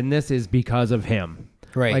what's in this is because of him.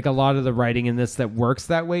 Right. Like, a lot of the writing in this that works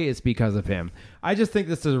that way is because of him. I just think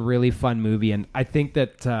this is a really fun movie, and I think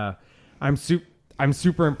that I I'm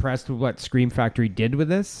super impressed with what Scream Factory did with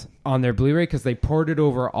this on their Blu-ray, because they ported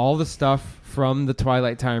over all the stuff from the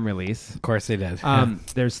Twilight Time release. Of course they did.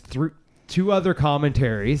 There's two other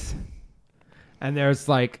commentaries, and there's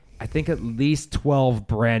like, I think at least 12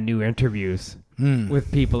 brand new interviews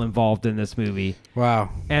with people involved in this movie. Wow.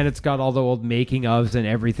 And it's got all the old making ofs and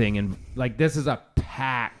everything. And like, this is a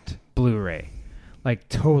packed Blu-ray, like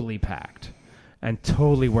totally packed and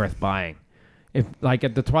totally worth buying. If like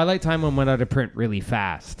at the Twilight Time one went out of print really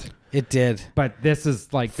fast. It did. But this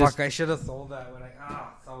is like, fuck, I should have sold that when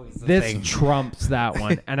it's always the this thing. trumps that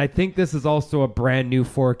one. And I think this is also a brand new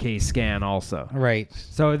 4K scan also. Right.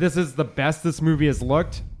 So this is the best this movie has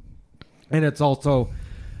looked. And it's also,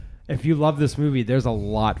 if you love this movie, there's a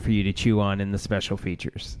lot for you to chew on in the special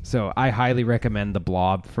features. So I highly recommend The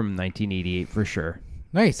Blob from 1988 for sure.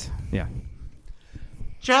 Nice. Yeah.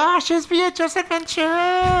 Josh's VHS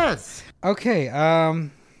Adventures! Okay. All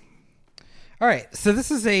right. So this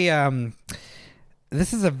is a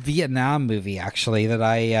Vietnam movie actually that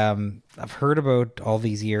I've heard about all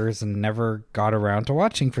these years and never got around to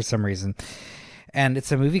watching for some reason. And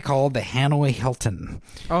it's a movie called The Hanoi Hilton.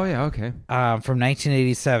 Oh, yeah, okay. From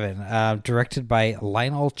 1987, directed by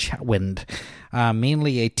Lionel Chatwind,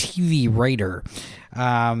 mainly a TV writer.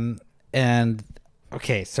 And,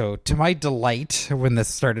 okay, so to my delight, when this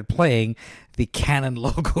started playing, the Canon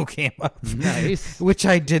logo came up. Nice. Which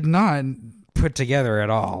I did not put together at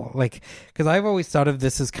all. Like, because I've always thought of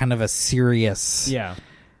this as kind of a serious...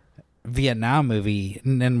 Vietnam movie,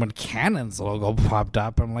 and then when Canon's logo popped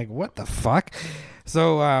up, I'm like, what the fuck?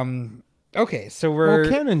 So okay, so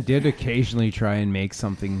Canon did occasionally try and make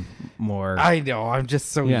something more. I know, I'm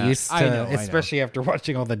just so used to, I know. Especially after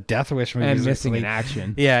watching all the Death Wish movies and missing recently. in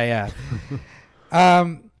action. Yeah.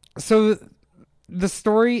 So the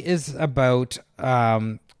story is about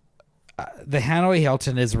the Hanoi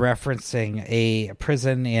Hilton is referencing a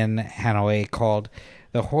prison in Hanoi called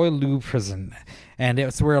the Hoi Lu prison, and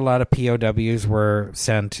it's where a lot of POWs were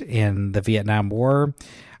sent in the Vietnam War.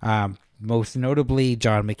 Most notably,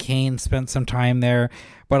 John McCain spent some time there,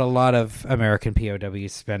 but a lot of American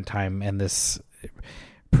POWs spent time in this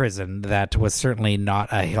prison that was certainly not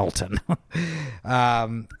a Hilton.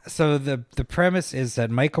 So the premise is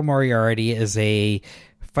that Michael Moriarty is a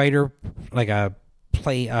fighter, like a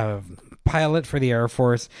pilot for the Air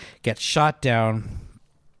Force, gets shot down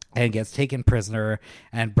and gets taken prisoner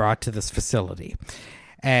and brought to this facility.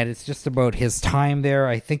 And it's just about his time there.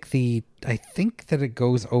 I think that it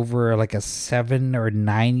goes over like a 7 or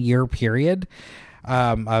 9 year period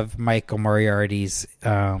of Michael Moriarty's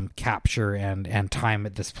capture and time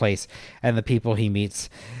at this place and the people he meets.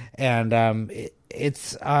 And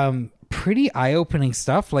it's pretty eye-opening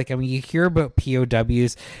stuff. Like, I mean, you hear about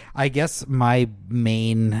POWs. I guess my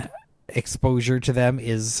main exposure to them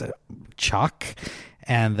is Chuck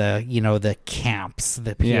and the camps,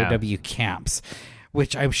 the POW camps,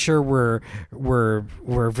 which I'm sure were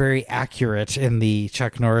very accurate in the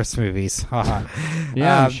Chuck Norris movies.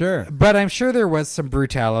 Yeah, I'm sure. But I'm sure there was some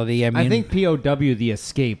brutality. I mean, I think POW The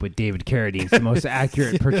Escape with David Carradine is the most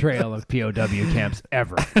accurate portrayal of POW camps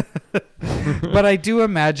ever. But I do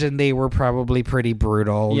imagine they were probably pretty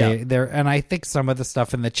brutal. Yeah. And I think some of the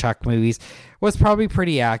stuff in the Chuck movies was probably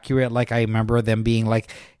pretty accurate. Like, I remember them being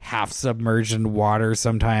like half submerged in water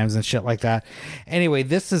sometimes and shit like that. Anyway,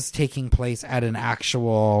 this is taking place at an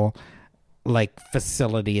actual like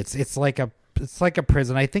facility. It's like a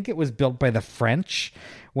prison. I think it was built by the French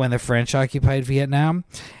when the French occupied Vietnam,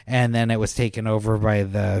 and then it was taken over by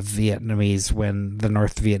the Vietnamese when the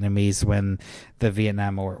North Vietnamese when the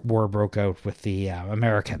Vietnam War broke out with the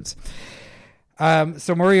Americans.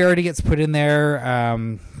 So Moriarty gets put in there,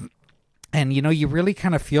 and you really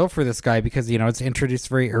kind of feel for this guy because it's introduced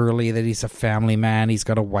very early that he's a family man. He's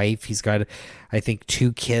got a wife. He's got, I think,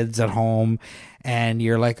 2 kids at home. And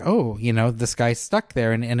you're like, oh, this guy's stuck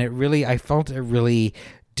there. And it really, I felt it really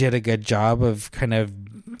did a good job of kind of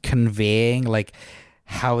conveying like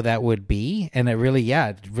how that would be. And it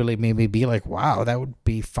really made me be like, wow, that would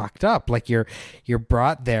be fucked up. Like you're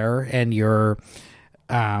brought there and you're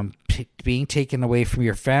being taken away from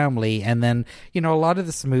your family. And then, a lot of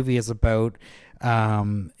this movie is about,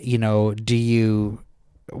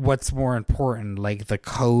 what's more important, like the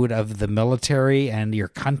code of the military and your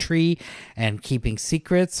country and keeping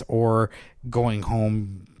secrets, or going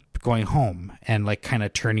home and like kind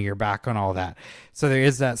of turning your back on all that. So there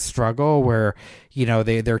is that struggle where,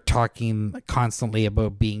 they're talking constantly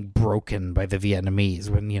about being broken by the Vietnamese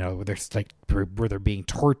when, there's like where they're being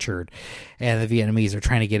tortured and the Vietnamese are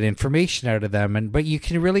trying to get information out of them. But you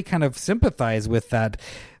can really kind of sympathize with that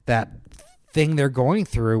thing they're going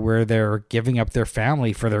through where they're giving up their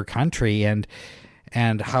family for their country. And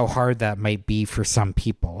and how hard that might be for some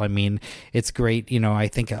people. I mean, it's great. I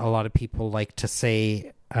think a lot of people like to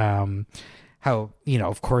say, how,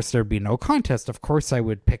 of course there'd be no contest. Of course I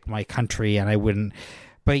would pick my country and I wouldn't.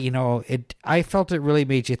 But, I felt it really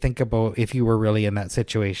made you think about if you were really in that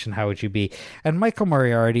situation, how would you be? And Michael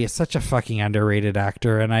Moriarty is such a fucking underrated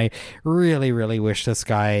actor. And I really, really wish this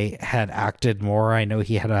guy had acted more. I know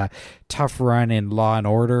he had a tough run in Law and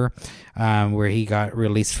Order, where he got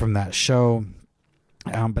released from that show.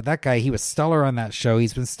 But that guy, he was stellar on that show.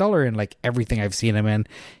 He's been stellar in like everything I've seen him in.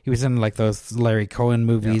 He was in like those Larry Cohen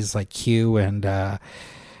movies, like Q and the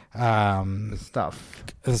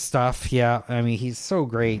stuff. Yeah. I mean, he's so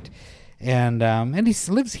great, and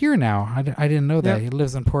he lives here now. I didn't know that. He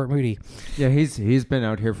lives in Port Moody. Yeah, he's been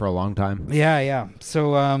out here for a long time. Yeah.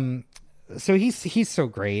 So he's so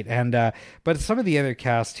great, and but some of the other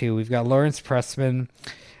cast too. We've got Lawrence Pressman.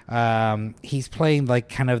 He's playing like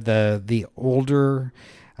kind of the older,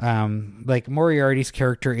 like Moriarty's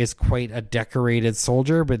character is quite a decorated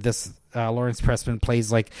soldier, but this Lawrence Pressman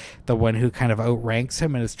plays like the one who kind of outranks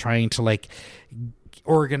him and is trying to like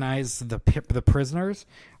organize the prisoners.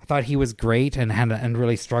 I thought he was great and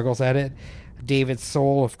really struggles at it. David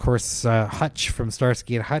Soul, of course, Hutch from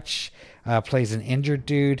Starsky and Hutch, plays an injured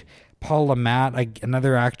dude. Paul LeMat,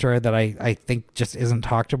 another actor that I think just isn't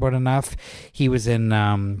talked about enough. He was in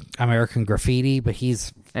American Graffiti, but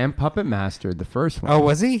and Puppet Master, the first one. Oh,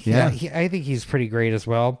 was he? Yeah. I think he's pretty great as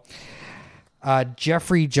well.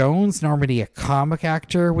 Jeffrey Jones, normally a comic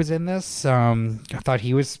actor, was in this. I thought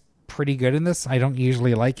he was pretty good in this. I don't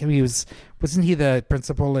usually like him. Wasn't he the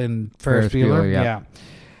principal in Ferris Bueller? Yeah.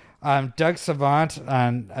 Doug Savant,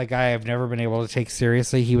 a guy I've never been able to take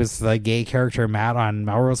seriously. He was the gay character Matt on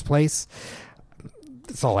Melrose Place.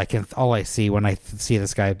 That's all I see when I see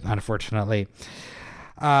this guy, unfortunately.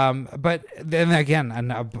 But then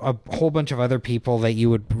again, a whole bunch of other people that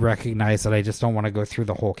you would recognize that I just don't want to go through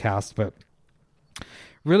the whole cast, but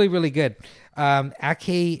really, really good.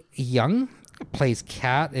 Ake Young plays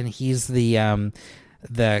Kat, and he's the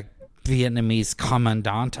Vietnamese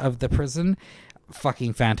commandant of the prison.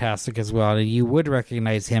 Fucking fantastic as well. And you would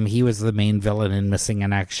recognize him. He was the main villain in Missing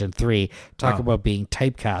in Action 3. Talk about being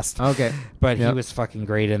typecast. Okay. But he was fucking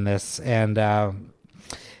great in this. And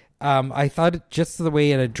I thought just the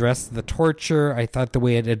way it addressed the torture, I thought the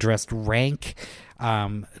way it addressed rank,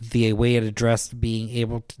 the way it addressed being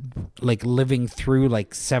able to, like, living through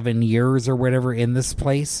like 7 years or whatever in this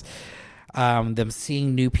place. Them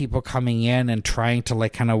seeing new people coming in and trying to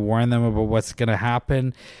like kind of warn them about what's going to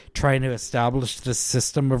happen, trying to establish this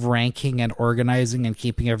system of ranking and organizing and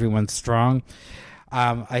keeping everyone strong.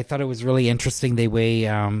 I thought it was really interesting the way,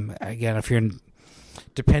 again, if you're,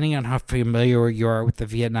 depending on how familiar you are with the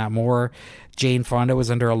Vietnam War, Jane Fonda was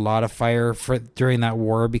under a lot of fire during that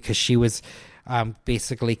war because she was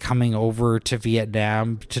basically coming over to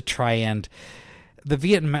Vietnam to try and the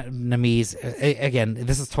Vietnamese, again,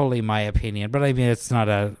 this is totally my opinion, but I mean, it's not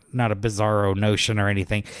a bizarro notion or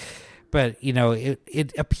anything, but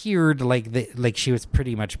it appeared like she was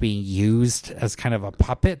pretty much being used as kind of a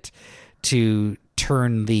puppet to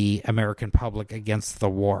turn the American public against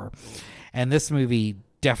the war. And this movie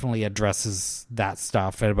definitely addresses that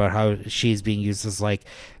stuff and about how she's being used as like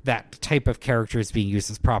that type of character is being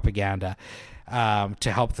used as propaganda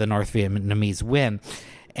to help the North Vietnamese win.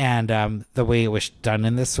 And the way it was done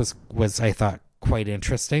in this was I thought quite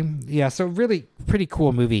interesting. Yeah, so really pretty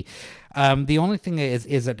cool movie. The only thing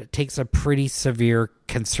is that it takes a pretty severe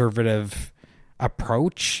conservative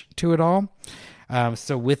approach to it all.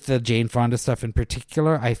 So with the Jane Fonda stuff in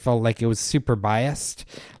particular, I felt like it was super biased.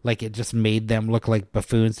 Like it just made them look like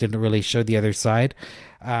buffoons, didn't really show the other side.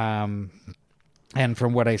 And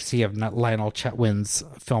from what I see of Lionel Chetwynd's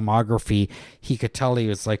filmography, he could tell he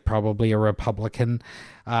was like probably a Republican.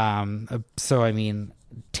 So, I mean,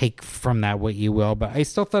 take from that what you will, but I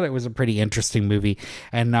still thought it was a pretty interesting movie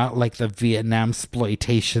and not like the Vietnam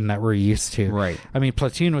exploitation that we're used to. Right. I mean,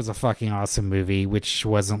 Platoon was a fucking awesome movie, which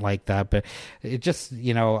wasn't like that, but it just,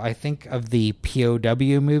 I think of the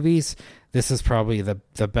POW movies, this is probably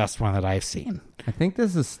the best one that I've seen. I think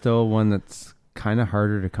this is still one that's kind of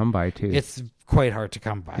harder to come by too. It's quite hard to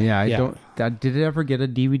come by. Yeah, did it ever get a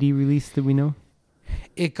DVD release that we know?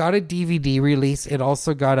 It got a DVD release. It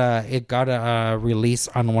also got a release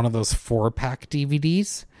on one of those 4-pack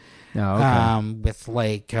DVDs. Oh, okay. With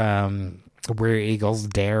like Where Eagles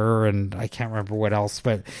Dare and I can't remember what else,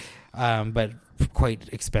 but quite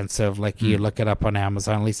expensive. Like you look it up on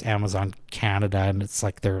Amazon, at least Amazon Canada, and it's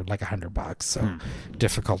like they're like $100. So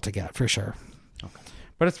difficult to get for sure. Okay.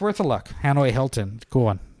 But it's worth a look. Hanoi Hilton, cool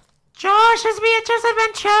one. Josh's Beatrice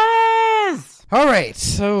Adventures! All right,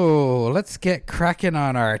 so let's get cracking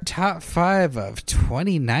on our top 5 of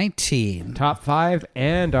 2019. Top 5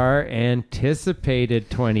 and our anticipated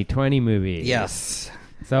 2020 movies. Yes.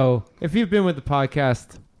 So if you've been with the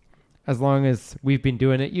podcast as long as we've been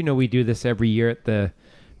doing it, you know we do this every year at the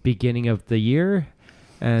beginning of the year.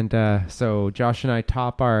 And so Josh and I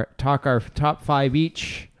talk our top 5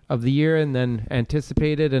 each of the year and then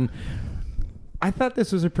anticipated. And I thought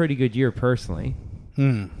this was a pretty good year personally.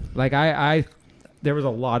 Like I there was a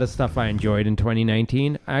lot of stuff I enjoyed in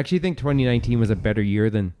 2019. I actually think 2019 was a better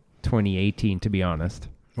year than 2018, to be honest.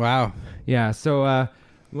 Wow. Yeah. So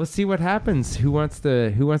we'll see what happens. Who wants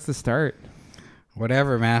to start?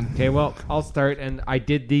 Whatever, man. Okay. Well, I'll start, and I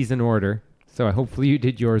did these in order. So hopefully you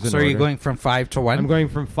did yours in order. So are you going from 5 to 1? I'm going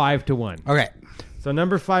from 5 to 1. Okay. So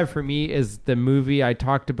number 5 for me is the movie I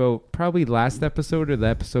talked about probably last episode or the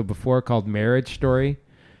episode before called Marriage Story.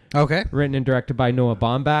 Okay. Written and directed by Noah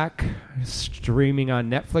Baumbach. Streaming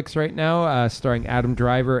on Netflix right now, starring Adam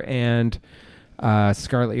Driver and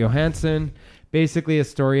Scarlett Johansson. Basically a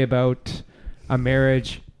story about a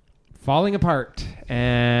marriage falling apart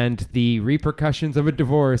and the repercussions of a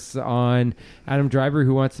divorce on Adam Driver,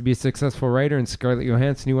 who wants to be a successful writer, and Scarlett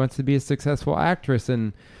Johansson, who wants to be a successful actress,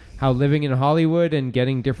 and how living in Hollywood and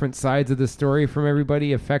getting different sides of the story from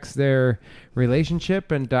everybody affects their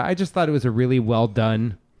relationship. And I just thought it was a really well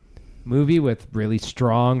done movie with really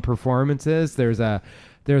strong performances. There's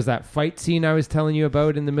that fight scene I was telling you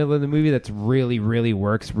about in the middle of the movie that's really, really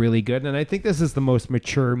works really good. And I think this is the most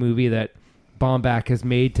mature movie that Baumbach has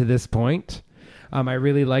made to this point. I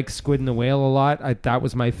really like Squid and the Whale a lot. That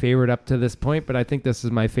was my favorite up to this point, but I think this is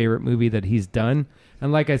my favorite movie that he's done.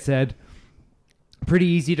 And like I said, pretty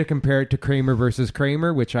easy to compare it to Kramer versus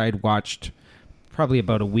Kramer, which I had watched probably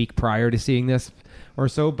about a week prior to seeing this or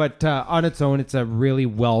so. But on its own, it's a really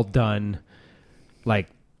well done, like,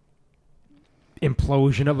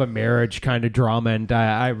 implosion of a marriage kind of drama, and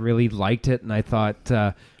I really liked it. And I thought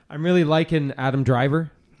I'm really liking Adam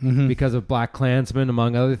Driver because of Black Klansman,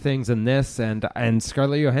 among other things, in this, and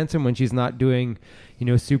Scarlett Johansson when she's not doing,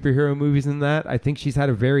 superhero movies and that. I think she's had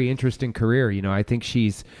a very interesting career. I think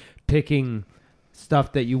she's picking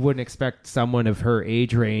stuff that you wouldn't expect someone of her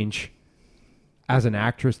age range as an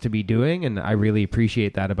actress to be doing, and I really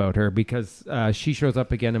appreciate that about her because she shows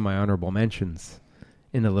up again in my honorable mentions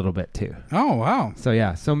in a little bit too. Oh, wow. So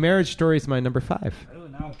yeah, so Marriage Story is my number 5. Oh,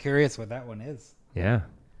 now I'm curious what that one is. Yeah.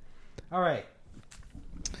 All right.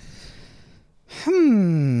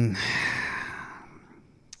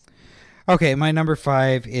 Okay, my number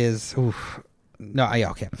 5 is...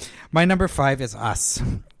 okay. My number 5 is Us.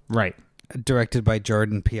 Right. Directed by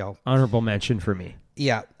Jordan Peele. Honorable mention for me.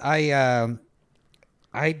 Yeah, I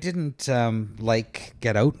didn't like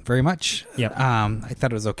Get Out very much. Yep. I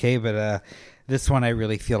thought it was okay, but this one I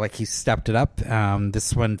really feel like he stepped it up.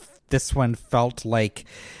 This one felt like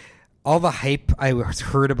all the hype I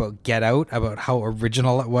heard about Get Out, about how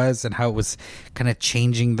original it was and how it was kind of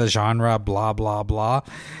changing the genre, blah blah blah.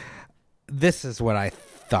 This is what I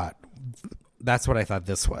thought. That's what I thought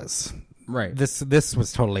this was. Right. This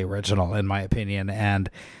was totally original in my opinion, and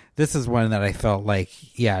this is one that I felt like,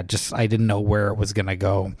 I didn't know where it was gonna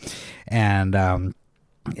go, and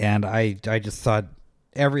I just thought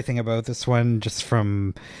everything about this one, just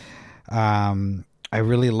from I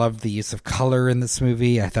really loved the use of color in this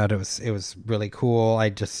movie. I thought it was really cool. I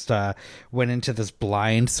just went into this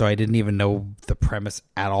blind, so I didn't even know the premise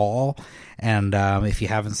at all. And if you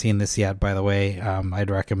haven't seen this yet, by the way, I'd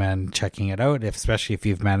recommend checking it out, especially if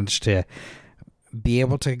you've managed to be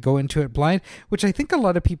able to go into it blind, which I think a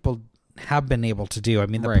lot of people have been able to do. I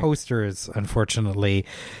mean, the poster is unfortunately...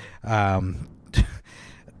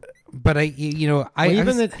 But even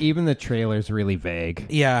the trailer's really vague.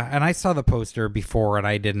 Yeah, and I saw the poster before and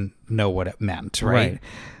I didn't know what it meant, right?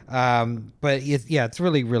 But it's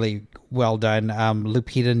really, really well done.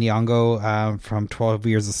 Lupita Nyong'o from 12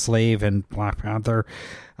 Years a Slave and Black Panther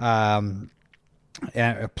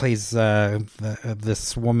plays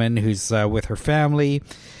this woman who's with her family,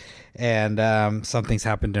 and something's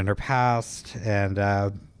happened in her past,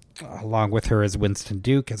 and along with her is Winston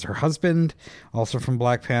Duke as her husband, also from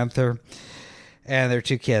Black Panther, and their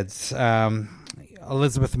 2 kids.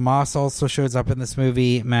 Elizabeth Moss also shows up in this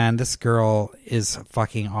movie. Man, this girl is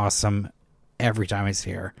fucking awesome every time I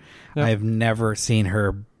see her. Yep. I've never seen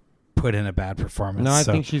her put in a bad performance. No, I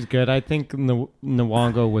think she's good. I think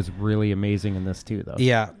Nwongo was really amazing in this too, though.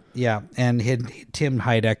 Yeah. And Tim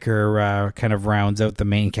Heidecker kind of rounds out the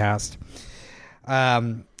main cast.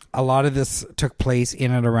 A lot of this took place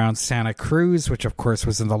in and around Santa Cruz, which of course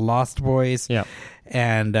was in The Lost Boys. Yeah.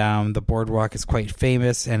 and the boardwalk is quite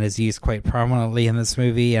famous and is used quite prominently in this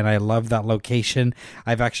movie, and I love that location.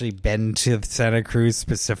 I've actually been to Santa Cruz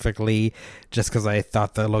specifically just because I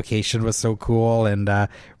thought the location was so cool, and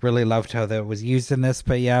really loved how that was used in this.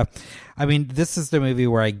 But yeah, I mean, this is the movie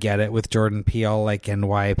where I get it with Jordan Peele, like, and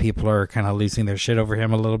why people are kind of losing their shit over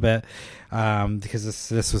him a little bit, because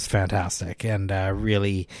this was fantastic and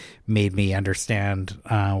really made me understand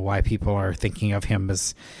why people are thinking of him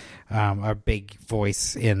as a big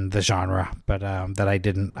voice in the genre, but that I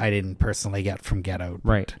didn't personally get from Get Out.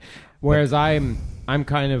 Right. Whereas I'm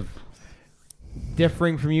kind of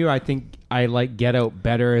differing from you. I think I like Get Out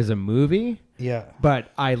better as a movie. Yeah.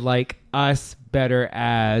 But I like Us better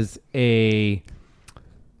as a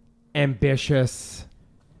ambitious,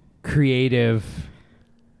 creative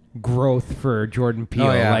growth for Jordan Peele.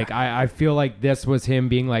 Oh, yeah. Like I feel like this was him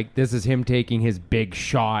being like, this is him taking his big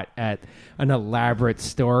shot at an elaborate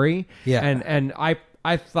story. Yeah. And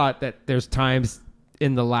I thought that there's times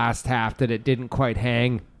in the last half that it didn't quite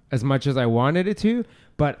hang as much as I wanted it to,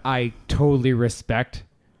 but I totally respect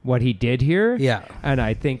what he did here. Yeah. And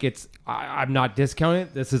I think I'm not discounting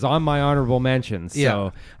it. This is on my honorable mentions. Yeah.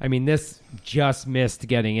 So, I mean, this just missed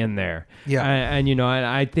getting in there. Yeah. And you know, and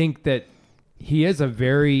I think that he is a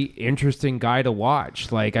very interesting guy to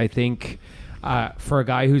watch. Like, I think for a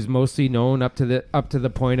guy who's mostly known up to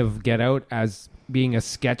the point of Get Out as being a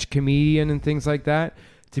sketch comedian and things like that,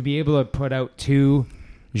 to be able to put out 2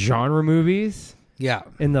 genre movies Yeah.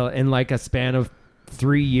 in like a span of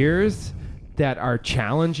 3 years that are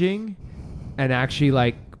challenging and actually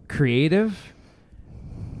like creative,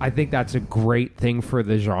 I think that's a great thing for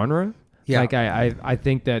the genre. Yeah. Like I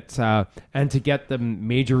think that and to get the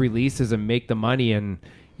major releases and make the money, and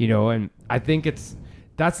you know, and I think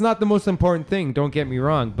that's not the most important thing, don't get me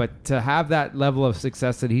wrong, but to have that level of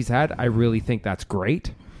success that he's had, I really think that's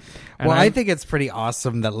great. And Well, I think it's pretty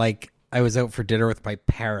awesome that, like, I was out for dinner with my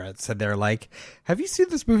parents, and they're like, "Have you seen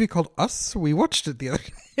this movie called Us? We watched it the other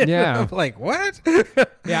day." Yeah. I'm like, what?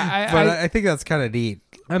 Yeah, but I think that's kind of neat.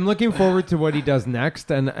 I'm looking forward to what he does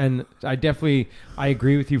next, and I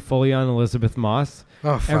agree with you fully on Elizabeth Moss.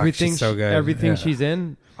 Oh, fuck, everything she's so good. Everything Yeah. she's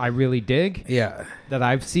in, I really dig. Yeah. That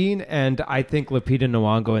I've seen, and I think Lupita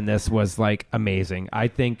Nyong'o in this was like amazing.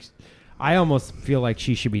 I almost feel like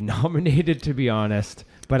she should be nominated, to be honest,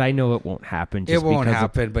 but I know it won't happen. Just It won't because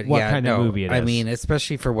happen, of but what yeah, kind no, of movie it is. I mean,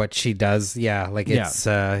 especially for what she does. Yeah, like it's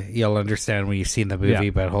you'll understand when you've seen the movie,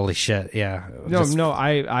 Yeah. but holy shit, yeah. No,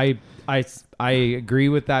 I agree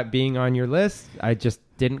with that being on your list. I just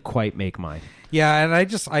didn't quite make mine. Yeah, and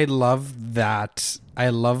I love that. I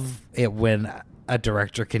love it when a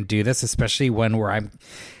director can do this, especially when I'm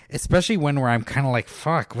kind of like,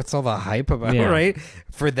 fuck, what's all the hype about, Yeah. right?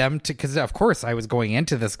 For them to, because of course I was going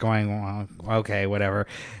into this going, well, okay, whatever,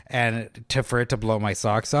 and for it to blow my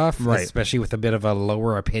socks off, Right. especially with a bit of a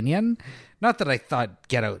lower opinion. Not that I thought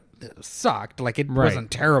Get Out sucked, like it Right. wasn't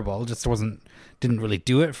terrible, just didn't really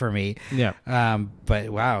do it for me. Yeah. But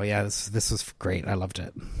wow, yeah, this was great. I loved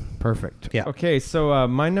it. Perfect. Yeah. Okay, so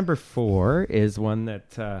my number 4 is one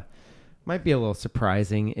that might be a little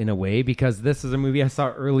surprising in a way, because this is a movie I saw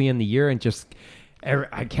early in the year, and just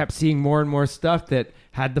I kept seeing more and more stuff that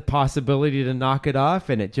had the possibility to knock it off,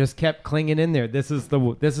 and it just kept clinging in there. This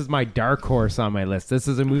is my dark horse on my list. This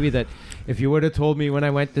is a movie that if you would have told me when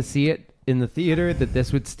I went to see it in the theater that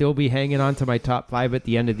this would still be hanging on to my top 5 at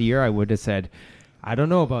the end of the year, I would have said, I don't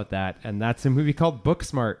know about that. And that's a movie called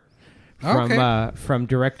Booksmart. From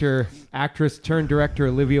actress turned director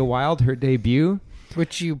Olivia Wilde, her debut,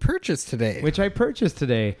 Which you purchased today. which I purchased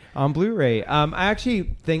today on Blu-ray. I actually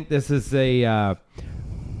think this is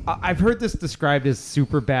I've heard this described as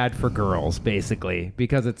super bad for girls, basically,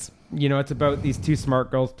 because it's about these 2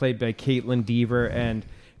 smart girls played by Caitlin Dever and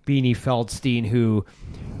Beanie Feldstein, who,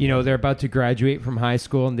 they're about to graduate from high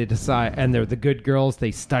school, and they decide, and they're the good girls.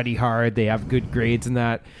 They study hard, they have good grades and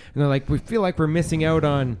that, and they're like, we feel like we're missing out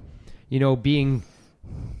on, being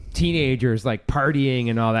teenagers, like partying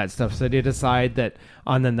and all that stuff. So they decide that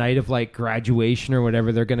on the night of like graduation or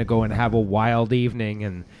whatever, they're going to go and have a wild evening,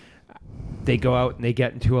 and they go out and they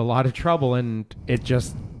get into a lot of trouble, and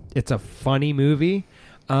it's a funny movie.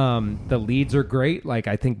 The leads are great. Like,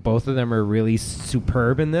 I think both of them are really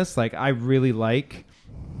superb in this. Like, I really like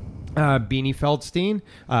Beanie Feldstein,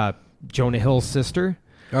 Jonah Hill's sister.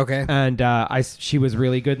 Okay. And she was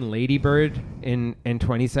really good in Lady Bird in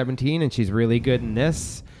 2017, and she's really good in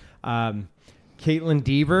this. Caitlin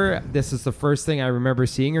Dever, this is the first thing I remember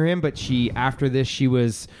seeing her in, but after this, she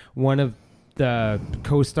was one of the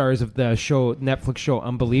co-stars of the Netflix show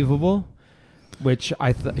Unbelievable, which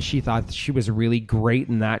she thought she was really great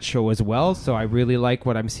in that show as well. So I really like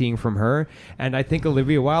what I'm seeing from her. And I think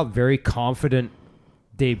Olivia Wilde, very confident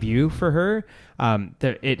debut for her.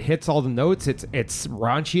 It hits all the notes. It's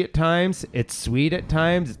raunchy at times. It's sweet at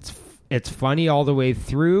times. It's funny all the way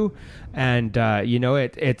through. And,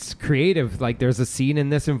 it's creative. Like there's a scene in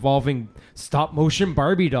this involving stop motion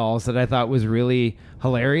Barbie dolls that I thought was really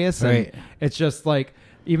hilarious. Right. And it's just like,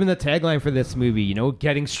 even the tagline for this movie,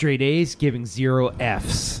 getting straight A's, giving 0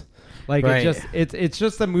 F's. Like right. it's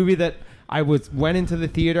just a movie that I went into the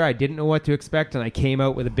theater, I didn't know what to expect, and I came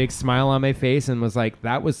out with a big smile on my face and was like,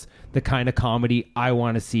 that was the kind of comedy I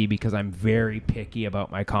want to see because I'm very picky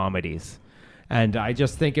about my comedies. And I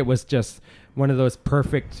just think it was just one of those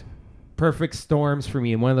perfect storms for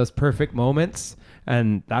me and one of those perfect moments.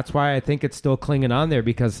 And that's why I think it's still clinging on there,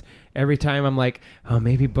 because every time I'm like, oh,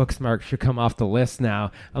 maybe Booksmart should come off the list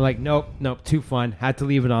now. I'm like, nope, too fun. Had to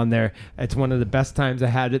leave it on there. It's one of the best times I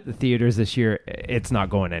had at the theaters this year. It's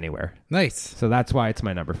not going anywhere. Nice. So that's why it's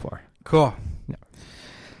my number 4. Cool. Yeah.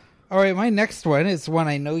 All right, my next one is one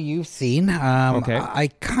I know you've seen. Okay. I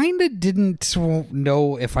kind of didn't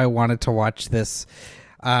know if I wanted to watch this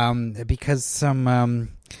because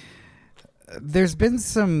there's been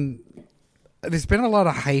a lot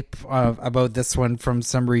of hype about this one from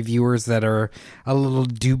some reviewers that are a little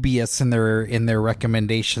dubious in their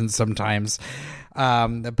recommendations sometimes.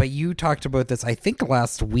 But you talked about this, I think,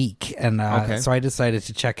 last week, and so I decided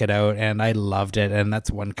to check it out, and I loved it. And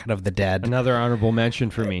that's One Cut of the Dead. Another honorable mention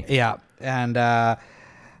for me. Yeah, and as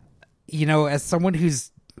someone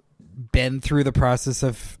who's been through the process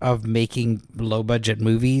of making low budget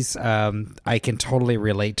movies, I can totally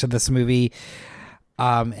relate to this movie,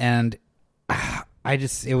 and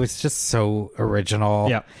it was just so original.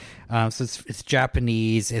 Yeah. So it's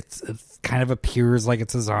Japanese. It's kind of appears like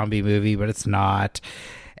it's a zombie movie, but it's not.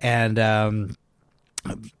 And I'm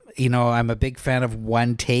a big fan of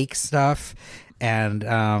one take stuff, and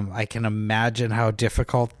I can imagine how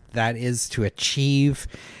difficult that is to achieve.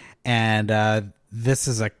 And this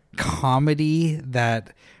is a comedy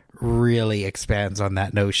that really expands on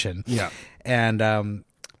that notion. Yeah. And I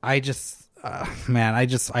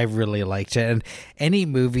really liked it. And any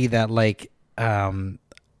movie that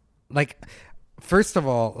first of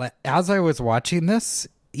all, as I was watching this,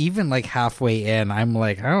 even like halfway in, I'm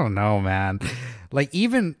like, I don't know, man. Like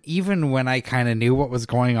even when I kind of knew what was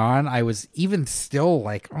going on, I was even still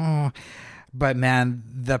like, oh. But man,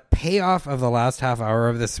 the payoff of the last half hour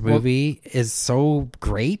of this movie is so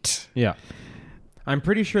great. Yeah. I'm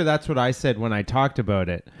pretty sure that's what I said when I talked about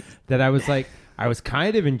it. That I was like, I was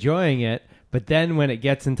kind of enjoying it, but then when it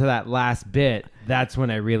gets into that last bit, that's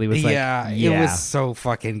when I really was like, yeah. It was so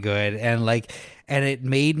fucking good. And it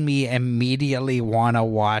made me immediately want to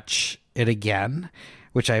watch it again,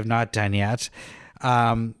 which I've not done yet.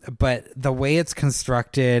 But the way it's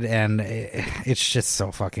constructed, and it's just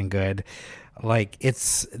so fucking good. Like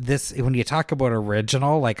it's this, when you talk about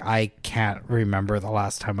original, like I can't remember the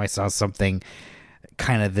last time I saw something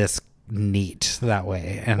kind of this neat that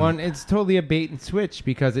way. And it's totally a bait and switch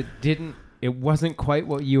because it wasn't quite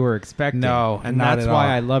what you were expecting. No, and not that's at why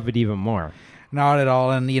all. I love it even more. Not at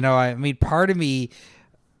all. And I mean, part of me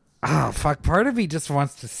just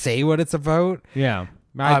wants to say what it's about. Yeah.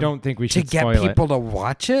 I don't think we should to get spoil people it. to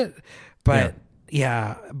watch it, but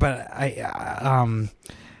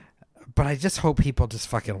but I just hope people just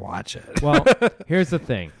fucking watch it. Well, here's the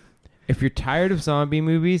thing: if you're tired of zombie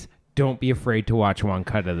movies, don't be afraid to watch One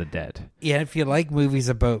Cut of the Dead. Yeah, if you like movies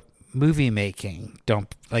about movie making,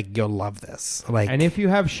 you'll love this. And if you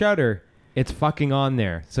have Shudder, it's fucking on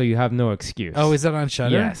there, so you have no excuse. Oh, is it on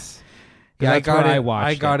Shudder? Yes. Yeah, I got it.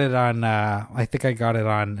 I got it on. I think I got it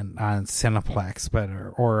on Cineplex,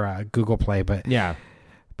 or Google Play. But yeah,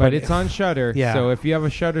 but it's on Shudder. Yeah. So if you have a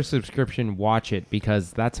Shudder subscription, watch it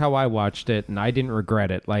because that's how I watched it, and I didn't regret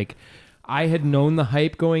it. Like, I had known the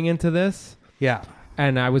hype going into this. Yeah.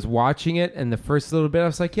 And I was watching it, and the first little bit, I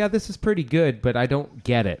was like, yeah, this is pretty good, but I don't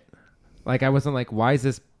get it. Like, I wasn't like, why is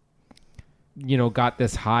this, got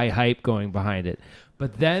this high hype going behind it?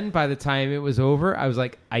 But then by the time it was over, I was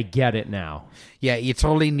like, I get it now. Yeah, you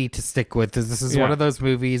totally need to stick with this. This is one of those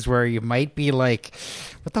movies where you might be like,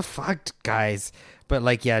 what the fuck, guys? But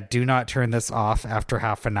do not turn this off after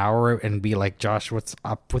half an hour and be like, Josh, what's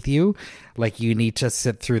up with you? Like, you need to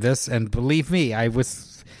sit through this. And believe me, I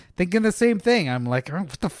was thinking the same thing. I'm like, oh,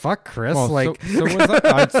 what the fuck, Chris? Well, so was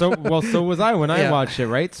I. So was I when I watched it,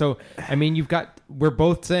 right? So, I mean, we're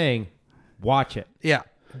both saying, watch it. Yeah.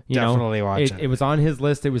 definitely watch it. It was on his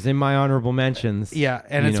list. It was in my honorable mentions. Yeah,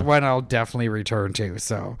 and it's one I'll definitely return to.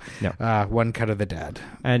 So, One Cut of the Dead.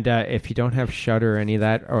 And if you don't have Shudder or any of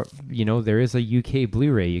that, or there is a UK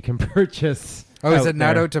Blu-ray you can purchase. Oh, is it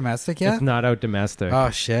not out domestic yet? It's not out domestic. Oh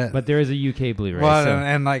shit! But there is a UK Blu-ray. Well,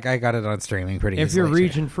 and like I got it on streaming pretty easily. If you're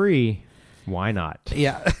region free, why not?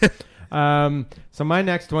 Yeah. So my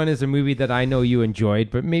next one is a movie that I know you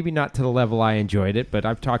enjoyed, but maybe not to the level I enjoyed it, but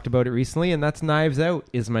I've talked about it recently, and that's Knives Out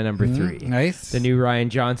is my number 3. Nice. The new Rian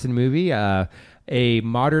Johnson movie, a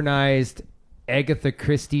modernized Agatha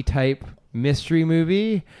Christie type mystery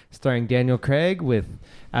movie starring Daniel Craig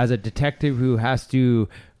as a detective who has to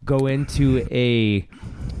go into a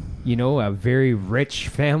very rich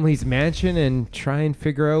family's mansion and try and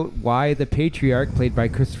figure out why the patriarch, played by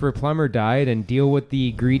Christopher Plummer, died, and deal with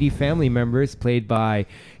the greedy family members, played by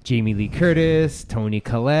Jamie Lee Curtis, Toni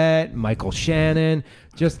Collette, Michael Shannon.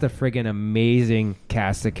 Just a friggin' amazing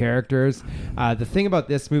cast of characters. The thing about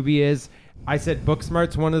this movie is, I said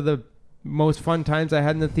Booksmart's one of the most fun times I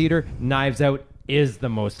had in the theater. Knives Out is the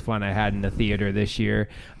most fun I had in the theater this year.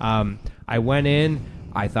 I went in,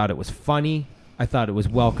 I thought it was funny. I thought it was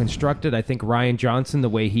well constructed. I think Rian Johnson, the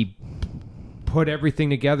way he put everything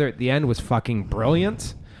together at the end, was fucking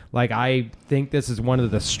brilliant. Like, I think this is one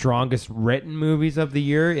of the strongest written movies of the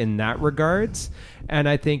year in that regards. And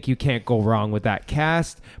I think you can't go wrong with that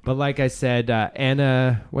cast. But like I said,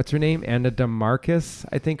 Anna, what's her name? Anna DeMarcus,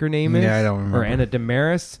 I think her name is. Yeah, I don't remember. Or Anna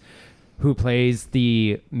Damaris, who plays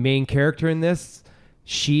the main character in this.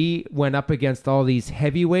 She went up against all these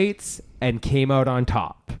heavyweights and came out on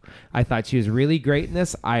top. I thought she was really great in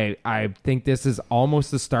this. I think this is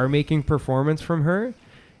almost a star-making performance from her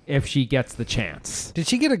if she gets the chance. Did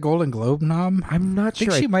she get a Golden Globe nom? I'm not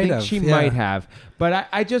sure. She might have. She might have. But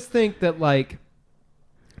I just think that, like,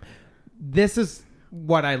 this is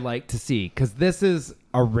what I like to see, because this is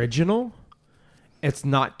original. It's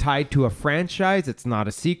not tied to a franchise. It's not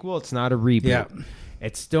a sequel. It's not a reboot. Yeah.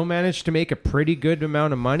 It still managed to make a pretty good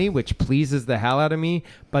amount of money, which pleases the hell out of me.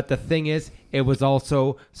 But the thing is, it was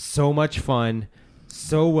also so much fun,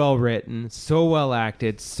 so well written, so well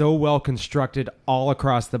acted, so well constructed all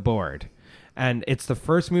across the board. And it's the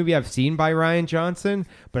first movie I've seen by Rian Johnson,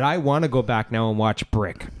 but I want to go back now and watch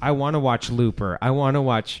Brick. I want to watch Looper. I want to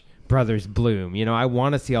watch Brothers Bloom. I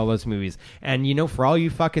want to see all those movies. And, for all you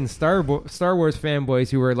fucking Star Wars fanboys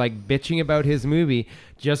who are, like, bitching about his movie,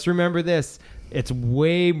 just remember this. It's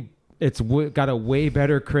got a way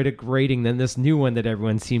better critic rating than this new one that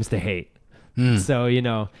everyone seems to hate. So,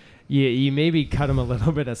 you maybe cut him a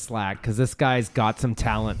little bit of slack, because this guy's got some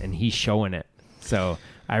talent and he's showing it. So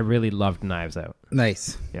I really loved Knives Out.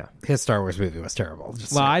 Nice. Yeah. His Star Wars movie was terrible.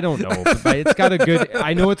 I don't know, but it's got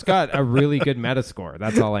I know it's got a really good Metascore.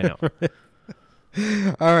 That's all I know.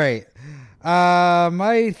 All right.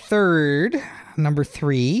 My number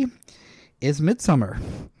 3 is Midsommar.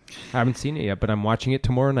 I haven't seen it yet, but I'm watching it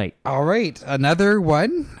tomorrow night. All right, another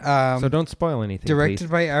one. So don't spoil anything. Directed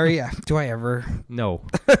please. by Ari. Do I ever? No.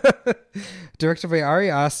 Directed by Ari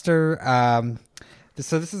Aster.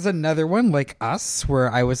 So this is another one like Us, where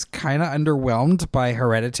I was kind of underwhelmed by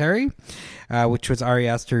Hereditary, which was Ari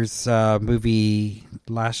Aster's movie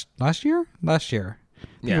last year.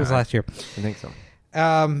 Yeah, it was last year. I think so.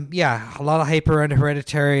 Yeah, a lot of hype around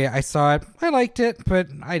Hereditary. I saw it. I liked it, but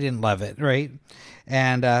I didn't love it, right?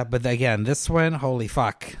 And but again, this one, holy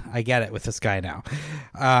fuck, I get it with this guy now.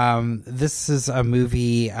 This is a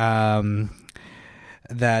movie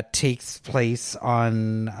that takes place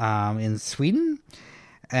in Sweden,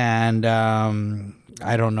 and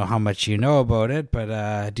I don't know how much you know about it,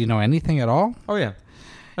 but do you know anything at all? Oh yeah,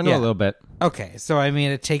 I know a little bit. Okay, so I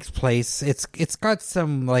mean, it takes place. It's got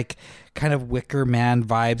some like kind of Wicker Man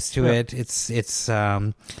vibes to it. It's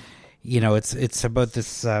about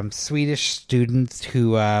this Swedish student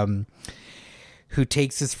who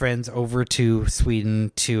takes his friends over to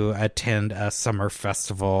Sweden to attend a summer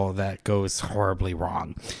festival that goes horribly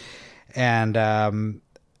wrong. And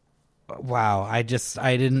wow, I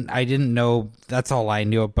didn't know. That's all I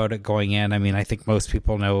knew about it going in. I mean, I think most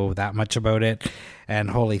people know that much about it, and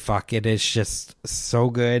holy fuck, it is just so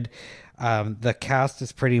good. The cast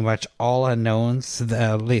is pretty much all unknowns,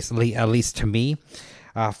 at least to me.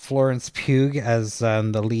 Florence Pugh as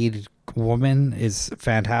the lead woman is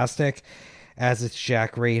fantastic, as is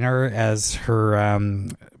Jack Rayner as her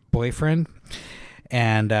boyfriend,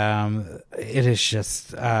 and it is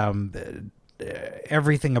just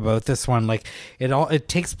everything about this one. Like it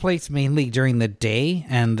takes place mainly during the day,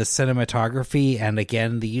 and the cinematography, and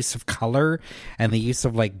again the use of color and the use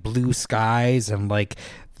of like blue skies and like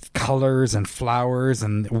colors and flowers,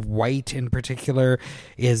 and white in particular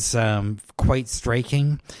is quite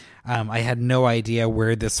striking. I had no idea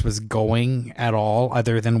where this was going at all,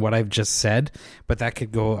 other than what I've just said, but that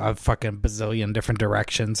could go a fucking bazillion different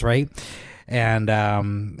directions, right? And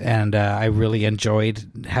I really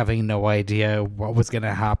enjoyed having no idea what was going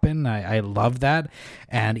to happen. I love that,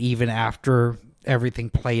 and even after everything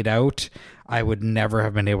played out, I would never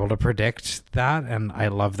have been able to predict that, and I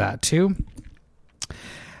love that too.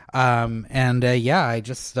 I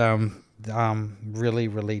just really,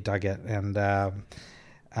 really dug it, and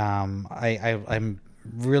I'm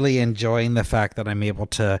really enjoying the fact that I'm able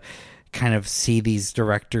to kind of see these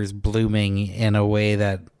directors blooming in a way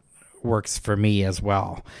that works for me as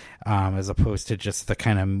well, as opposed to just the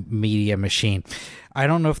kind of media machine. I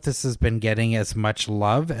don't know if this has been getting as much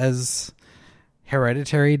love as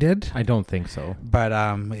Hereditary did. I don't think so. But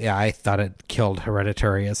I thought it killed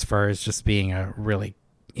Hereditary as far as just being a really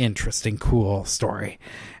interesting, cool story.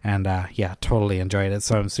 And totally enjoyed it.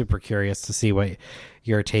 So I'm super curious to see what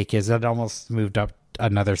your take is. It almost moved up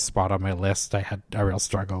another spot on my list. I had a real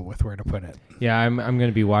struggle with where to put it. Yeah, I'm going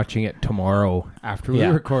to be watching it tomorrow after we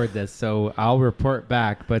record this, so I'll report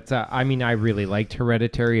back. But I really liked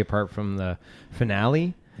Hereditary apart from the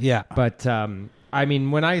finale. Yeah. But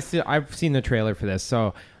when I've seen the trailer for this,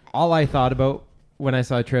 so all I thought about when I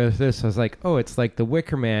saw a trailer for this, I was like, oh, it's like The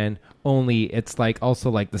Wicker Man, only it's like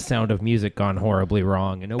also like The Sound of Music gone horribly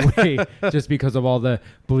wrong in a way, just because of all the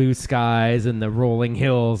blue skies and the rolling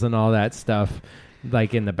hills and all that stuff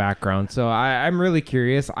like in the background. So I'm really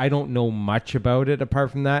curious. I don't know much about it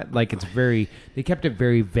apart from that. Like they kept it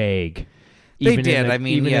very vague. They did.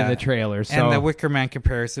 In the trailer. So. And the Wicker Man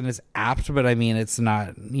comparison is apt, but it's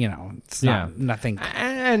not, it's not nothing.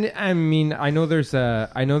 And I know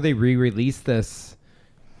I know they re-released this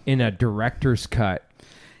in a director's cut.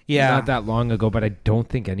 Yeah. Not that long ago, but I don't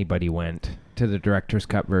think anybody went to the director's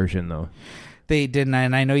cut version though. They didn't,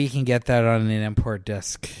 and I know you can get that on an import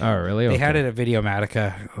disc. Oh, really? They had it at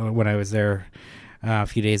Videomatica when I was there a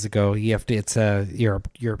few days ago. It's a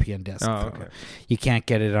European disc. Oh, okay. You can't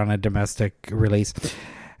get it on a domestic release.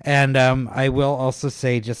 And I will also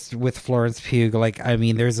say, just with Florence Pugh,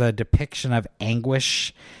 there's a depiction of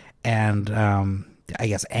anguish, and I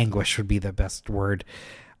guess anguish would be the best word.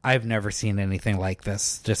 I've never seen anything like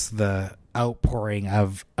this. Just the outpouring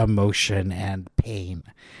of emotion and pain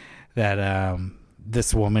that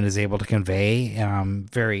this woman is able to convey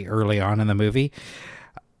very early on in the movie.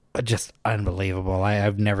 Just unbelievable.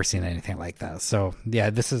 I've never seen anything like that. So, yeah,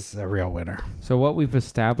 this is a real winner. So what we've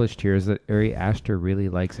established here is that Ari Aster really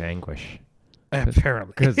likes anguish.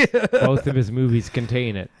 Apparently. Because both of his movies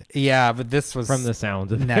contain it. Yeah, but this was... From the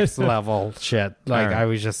sound of next level shit. Right. I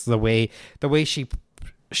was just... The way she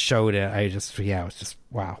showed it, it was just...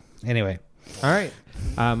 Wow. Anyway... All right.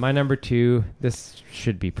 My number 2, this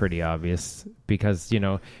should be pretty obvious because,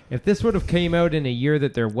 if this would have came out in a year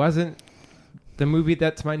that there wasn't the movie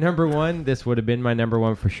that's my number 1, this would have been my number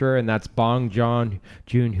 1 for sure, and that's Bong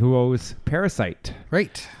Joon-ho's Parasite.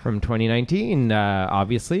 Right. From 2019,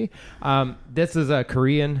 obviously. This is a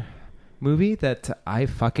Korean movie that I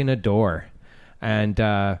fucking adore. And,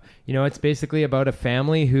 it's basically about a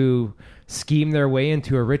family who scheme their way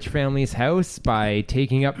into a rich family's house by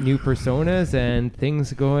taking up new personas and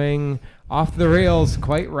things going off the rails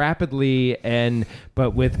quite rapidly,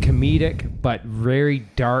 but with comedic but very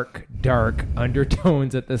dark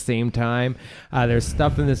undertones at the same time. There's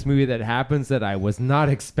stuff in this movie that happens that I was not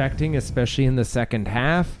expecting, especially in the second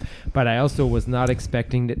half, but I also was not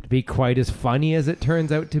expecting it to be quite as funny as it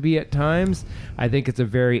turns out to be at times. I think it's a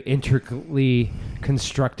very intricately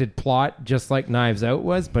constructed plot, just like Knives Out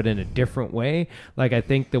was, but in a different way. I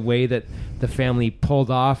think the way that the family pulled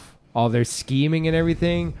off all their scheming and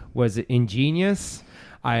everything was ingenious.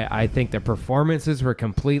 I think the performances were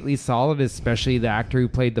completely solid, especially the actor who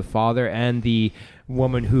played the father and the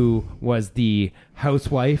woman who was the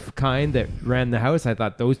housewife kind that ran the house. I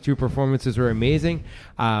thought those two performances were amazing.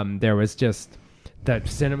 There was just... The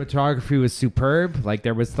cinematography was superb.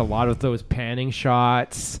 There was a lot of those panning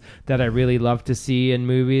shots that I really love to see in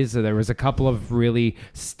movies. So there was a couple of really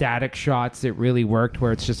static shots that really worked,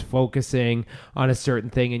 where it's just focusing on a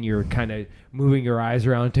certain thing and you're kind of moving your eyes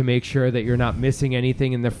around to make sure that you're not missing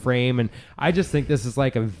anything in the frame. And I just think this is a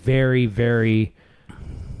very, very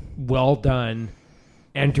well done,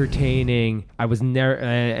 entertaining,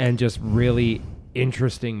 and just really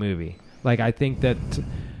interesting movie. I think that...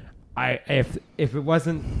 if it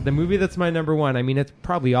wasn't the movie that's my number 1, it's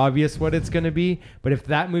probably obvious what it's going to be, but if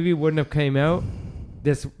that movie wouldn't have came out,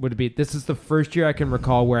 this is the first year I can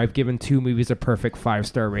recall where I've given 2 movies a perfect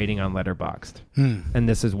 5-star rating on Letterboxd. And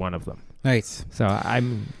this is one of them. Nice. So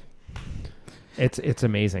it's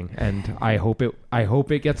amazing, and I hope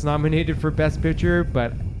it gets nominated for Best Picture.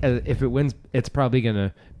 But if it wins, it's probably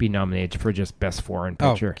gonna be nominated for just Best Foreign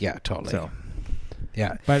Picture. Oh, yeah, totally. So,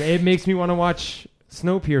 yeah, but it makes me want to watch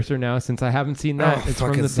Snowpiercer now since I haven't seen that. It's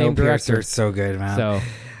from the same director. So good, man.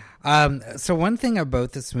 So one thing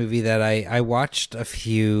about this movie that I watched a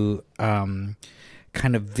few kind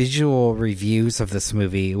of visual reviews of this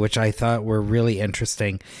movie, which I thought were really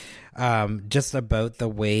interesting. Just about the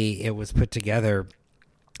way it was put together,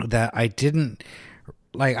 that I didn't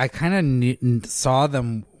like. I kind of saw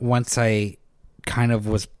them once I kind of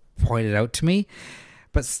was pointed out to me,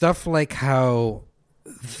 but stuff like how,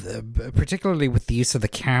 particularly with the use of the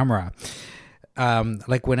camera,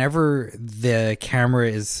 like whenever the camera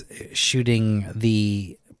is shooting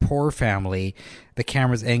the poor family, the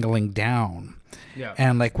camera's angling down. Yeah.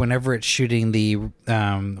 And like whenever it's shooting the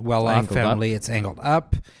well-off family, it's angled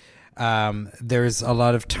up. There's a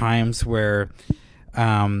lot of times where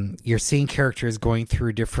you're seeing characters going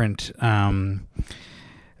through different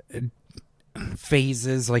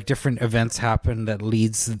phases, like different events happen that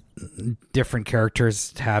leads different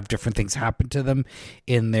characters to have different things happen to them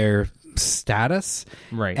in their status.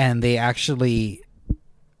 Right. And they actually,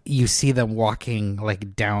 you see them walking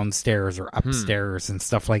like downstairs or upstairs and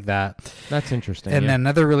stuff like that. That's interesting. And then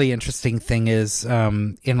another really interesting thing is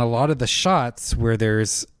in a lot of the shots where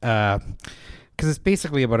there's because it's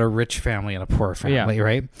basically about a rich family and a poor family,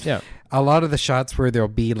 right? Yeah. A lot of the shots where there'll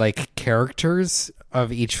be like characters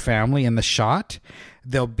of each family in the shot,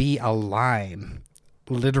 there'll be a line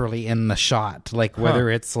literally in the shot, like whether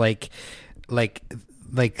it's like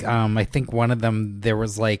I think one of them, there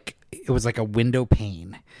was like, it was like a window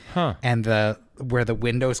pane, and where the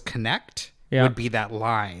windows connect would be that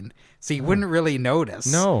line, so you wouldn't really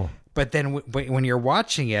notice. No. But then when you're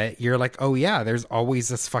watching it, you're like, oh yeah, there's always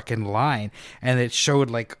this fucking line. And it showed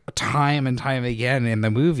like time and time again in the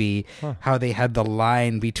movie how they had the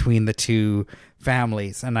line between the two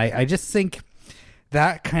families. And I just think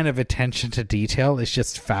that kind of attention to detail is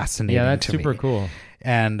just fascinating. Yeah, that's to super me. cool.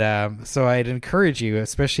 And so I'd encourage you,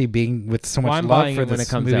 especially being with so much I'm love buying for it when this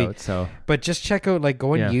it comes movie. out. So, but just check out, like,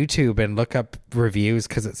 go on YouTube and look up reviews,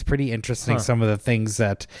 because it's pretty interesting. Some of the things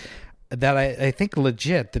that I think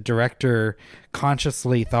legit the director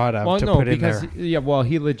consciously thought of put in there. Yeah, well,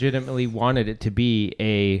 he legitimately wanted it to be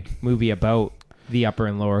a movie about the upper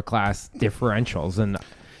and lower class differentials, and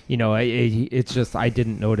it's just I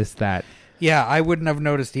didn't notice that. Yeah, I wouldn't have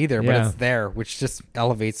noticed either, but it's there, which just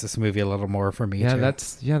elevates this movie a little more for me. Yeah, too.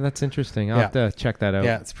 that's interesting. I'll have to check that out.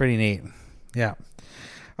 Yeah, it's pretty neat. Yeah.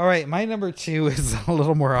 All right, my number 2 is a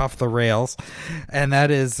little more off the rails, and that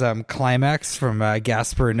is Climax from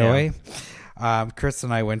Gaspar Noé. Chris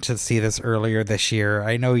and I went to see this earlier this year.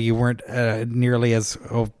 I know you weren't nearly as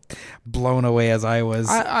blown away as I was.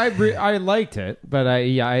 I liked it, but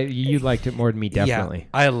you liked it more than me, definitely. Yeah,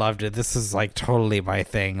 I loved it. This is like totally my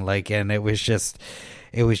thing. Like, and it was just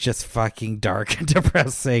fucking dark and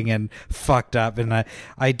depressing and fucked up. And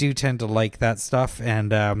I do tend to like that stuff.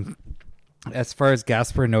 And as far as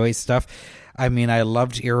Gaspar Noé stuff, I mean, I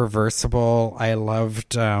loved Irreversible. I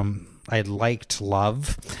liked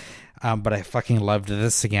Love. But I fucking loved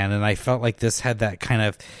this again, and I felt like this had that kind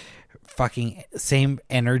of fucking same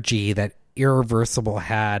energy that Irreversible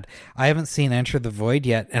had. I haven't seen Enter the Void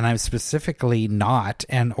yet, and I'm specifically not,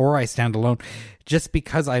 or I Stand Alone, just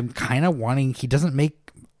because I'm kind of wanting, he doesn't make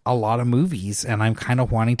a lot of movies, and I'm kind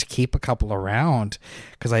of wanting to keep a couple around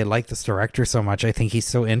because I like this director so much. I think he's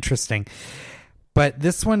so interesting. But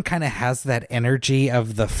this one kind of has that energy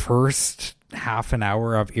of the first half an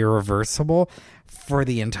hour of Irreversible for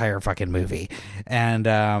the entire fucking movie, and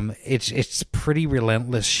it's pretty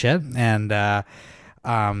relentless shit. And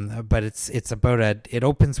but it's about it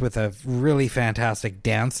opens with a really fantastic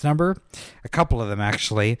dance number, a couple of them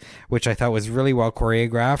actually, which I thought was really well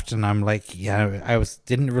choreographed. And I'm like,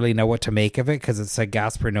 didn't really know what to make of it, because it's a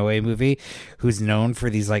Gaspar Noé movie who's known for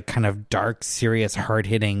these like kind of dark, serious, hard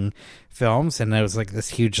hitting films, and it was like this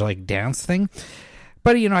huge like dance thing.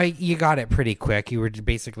 But, you got it pretty quick. You were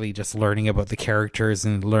basically just learning about the characters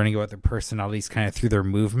and learning about their personalities kind of through their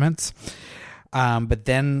movements. But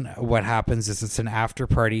then what happens is it's an after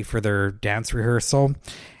party for their dance rehearsal,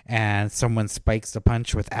 and someone spikes the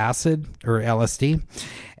punch with acid or LSD,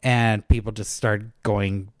 and people just start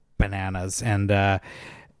going bananas. And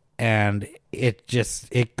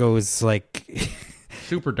it goes like...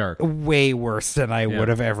 super dark. way worse than I would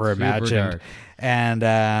have ever imagined. Dark. And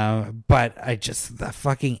but I just, the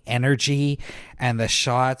fucking energy and the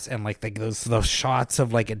shots and like those shots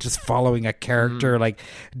of like it just following a character like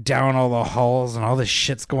down all the halls and all this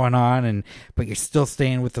shit's going on, and but you're still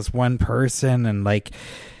staying with this one person, and like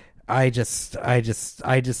I just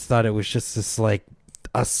thought it was just this like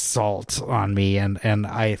assault on me, and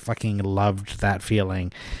I fucking loved that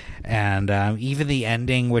feeling. And even the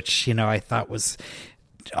ending, which, you know, I thought was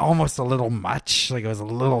almost a little much, like it was a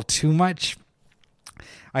little too much,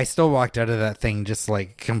 I still walked out of that thing just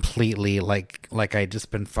like completely like I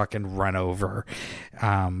just been fucking run over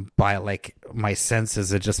by, like, my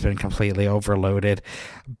senses had just been completely overloaded,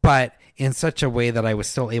 but in such a way that I was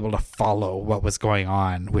still able to follow what was going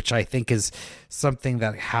on, which I think is something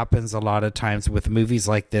that happens a lot of times with movies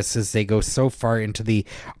like this, is they go so far into the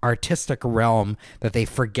artistic realm that they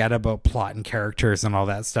forget about plot and characters and all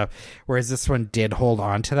that stuff. Whereas this one did hold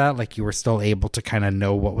on to that. Like, you were still able to kind of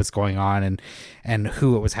know what was going on and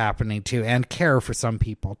who it was happening to, and care for some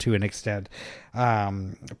people to an extent,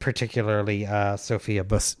 particularly Sophia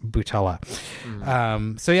Boutella.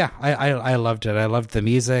 So yeah, I loved it. I loved the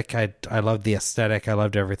music. I loved the aesthetic. I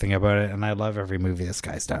loved everything about it, and I love every movie this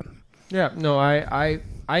guy's done. Yeah, no, I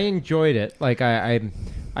enjoyed it. Like, I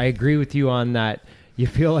agree with you on that. You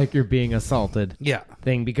feel like you're being assaulted. Yeah.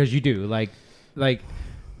 Thing, because you do. Like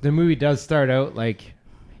the movie does start out like,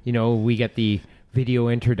 you know, we get the video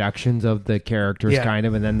introductions of the characters kind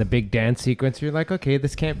of, and then the big dance sequence. You're like, okay,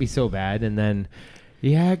 this can't be so bad, and then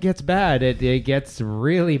it gets bad. It gets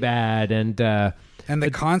really bad, and the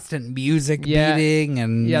constant music beating,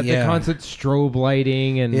 and the constant strobe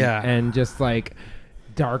lighting, and just like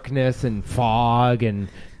darkness and fog and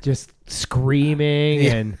just screaming,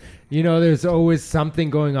 and you know, there's always something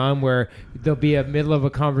going on where there'll be a middle of a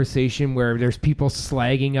conversation where there's people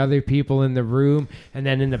slagging other people in the room, and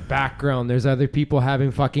then in the background there's other people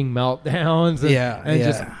having fucking meltdowns, and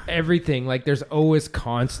just everything. Like, there's always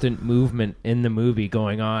constant movement in the movie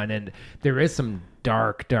going on, and there is some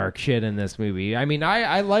dark shit in this movie. I mean,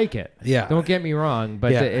 I like it. Yeah. Don't get me wrong,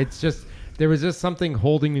 but it's just, there was just something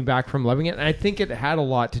holding me back from loving it. And I think it had a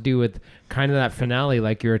lot to do with kind of that finale,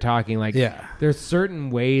 like you were talking. Like, there's certain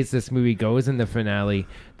ways this movie goes in the finale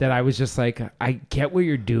that I was just like, I get what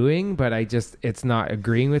you're doing, but it's not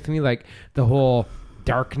agreeing with me. Like, the whole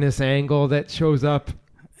darkness angle that shows up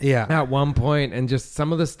at one point, and just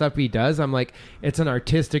some of the stuff he does, I'm like, it's an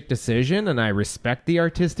artistic decision, and I respect the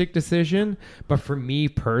artistic decision, but for me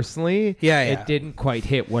personally, it didn't quite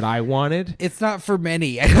hit what I wanted. It's not for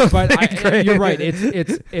many, but you're right.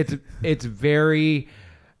 It's very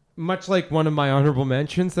much like one of my honorable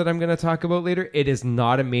mentions that I'm going to talk about later. It is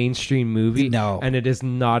not a mainstream movie. No. And it is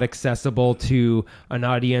not accessible to an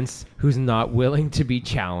audience who's not willing to be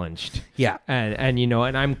challenged. Yeah. And you know,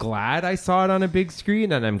 and I'm glad I saw it on a big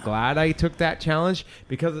screen, and I'm glad I took that challenge,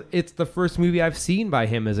 because it's the first movie I've seen by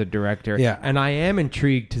him as a director. Yeah. And I am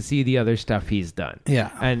intrigued to see the other stuff he's done.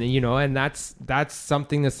 Yeah. And, you know, and that's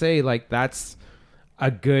something to say. Like, that's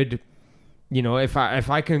a good, you know, if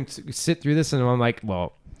I can sit through this and I'm like,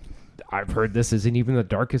 well, I've heard this isn't even the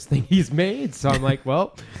darkest thing he's made. So I'm like,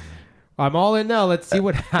 well, I'm all in now. Let's see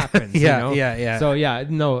what happens. Yeah. So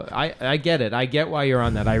no, I get it. I get why you're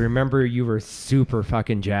on that. I remember you were super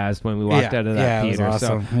fucking jazzed when we walked out of that theater. It was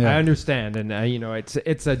awesome. So I understand. And you know, it's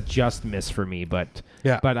a just miss for me, but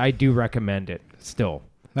I do recommend it still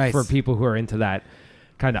for people who are into that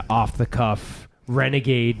kind of off the cuff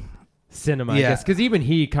renegade cinema, I guess. Because even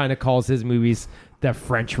he kind of calls his movies the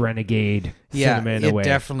French renegade cinema in a way. It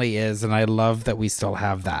definitely is, and I love that we still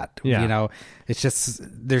have that. You know, it's just,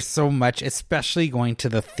 there's so much, especially going to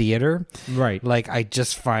the theater. Right. Like, I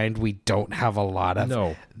just find we don't have a lot of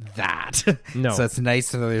that. No. So it's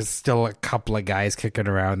nice that there's still a couple of guys kicking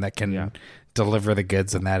around that can deliver the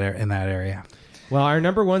goods in that area. Well, our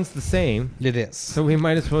number one's the same. It is. So we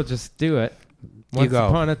might as well just do it. Once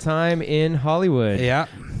Upon a Time in Hollywood. Yeah.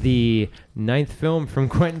 The 9th film from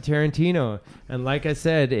Quentin Tarantino. And like I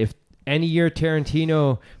said, if any year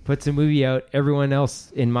Tarantino puts a movie out, everyone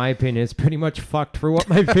else, in my opinion, is pretty much fucked for what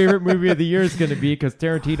my favorite movie of the year is going to be, because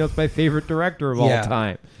Tarantino's my favorite director of all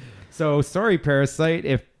time. So sorry, Parasite.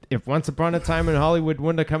 If Once Upon a Time in Hollywood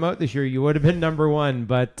wouldn't have come out this year, you would have been number one.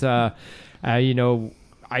 But, you know,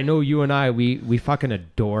 I know you and I, we fucking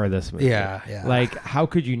adore this movie. Yeah. Like, how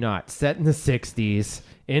could you not? Set in the 60s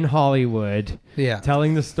in Hollywood,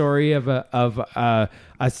 telling the story of a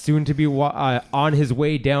soon-to-be on his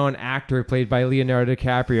way down actor played by Leonardo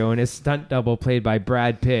DiCaprio and his stunt double played by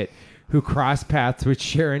Brad Pitt, who cross paths with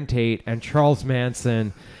Sharon Tate and Charles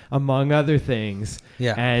Manson, among other things.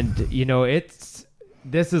 Yeah. And, you know,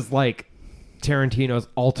 this is like Tarantino's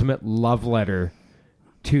ultimate love letter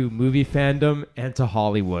to movie fandom and to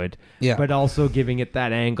Hollywood. Yeah. But also giving it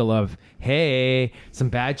that angle of, hey, some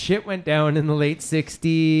bad shit went down in the late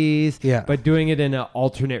 60s. Yeah. But doing it in an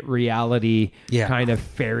alternate reality, Yeah. kind of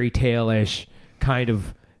fairy tale-ish kind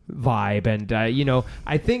of vibe. And,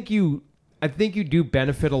 I think you do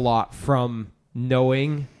benefit a lot from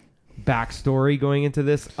knowing backstory going into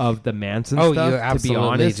this of the Manson Oh, stuff, you absolutely to be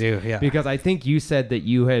honest. do, yeah. Because I think you said that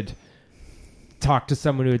you had talked to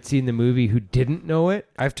someone who had seen the movie who didn't know it,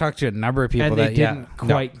 I've talked to a number of people and they that didn't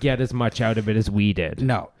quite get as much out of it as we did.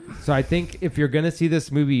 No. So I think if you're going to see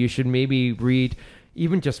this movie, you should maybe read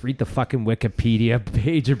the fucking Wikipedia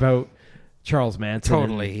page about Charles Manson.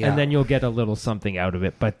 Totally, yeah. And then you'll get a little something out of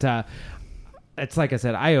it. But it's like I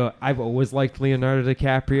said, I've always liked Leonardo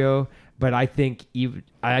DiCaprio, but I think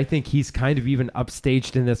he's kind of even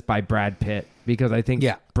upstaged in this by Brad Pitt, because I think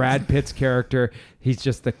Brad Pitt's character, he's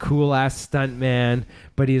just the cool ass stunt man,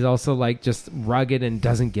 but he's also like just rugged and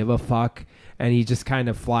doesn't give a fuck, and he just kind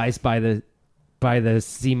of flies by the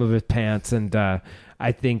seam of his pants. And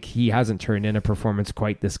I think he hasn't turned in a performance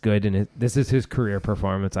quite this good, and this is his career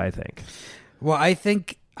performance, I think. Well, I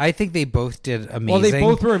think they both did amazing. Well, they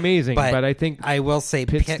both were amazing, but I think I will say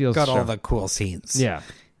Pitt got all the cool scenes. Yeah.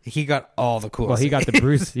 He got all the cool. Well, scenes.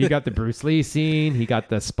 he got the Bruce Lee scene. He got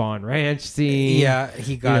the Spawn Ranch scene. Yeah,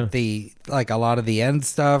 he got the a lot of the end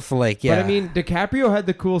stuff. Like, yeah, But I mean, DiCaprio had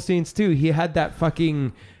the cool scenes too. He had that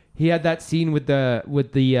that scene with the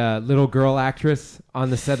little girl actress on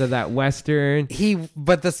the set of that Western.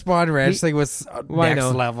 But the Spawn Ranch thing was next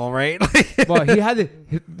level, right? Well, he had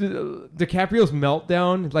DiCaprio's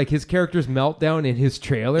meltdown, like his character's meltdown in his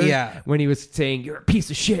trailer. Yeah. When he was saying, "You're a piece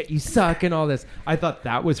of shit, you suck," and all this. I thought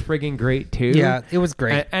that was friggin' great too. Yeah, it was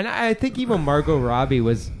great. And I think even Margot Robbie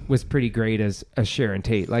was pretty great as Sharon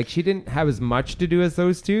Tate. Like, she didn't have as much to do as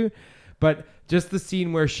those two, but just the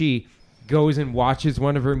scene where she goes and watches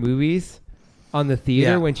one of her movies on the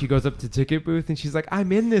theater when she goes up to ticket booth and she's like,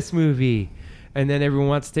 "I'm in this movie," and then everyone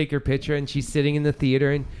wants to take her picture, and she's sitting in the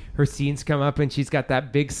theater and her scenes come up and she's got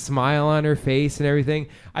that big smile on her face and everything.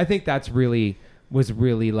 I think was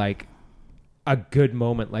really like a good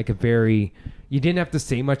moment, like you didn't have to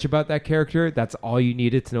say much about that character. That's all you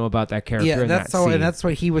needed to know about that character. Yeah, in that's that all, scene. and that's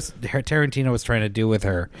what Tarantino was trying to do with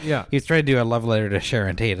her. Yeah, he was trying to do a love letter to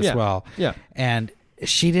Sharon Tate as well. Yeah, and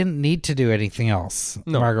she didn't need to do anything else.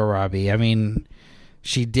 No. Margot Robbie. I mean,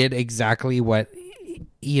 she did exactly what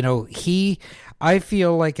I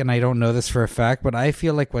feel like, and I don't know this for a fact, but I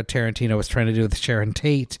feel like what Tarantino was trying to do with Sharon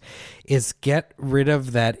Tate is get rid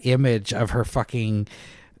of that image of her fucking,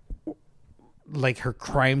 like, her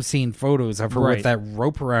crime scene photos of her with that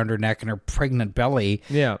rope around her neck and her pregnant belly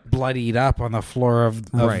bloodied up on the floor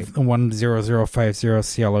of 10050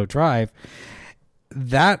 Cielo Drive.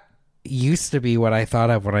 That used to be what I thought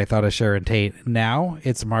of when I thought of Sharon Tate. Now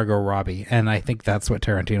it's Margot Robbie, and I think that's what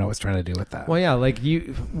Tarantino was trying to do with that. Well, yeah,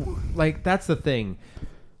 that's the thing.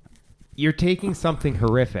 You're taking something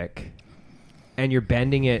horrific and you're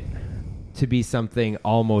bending it to be something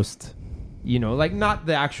almost, like not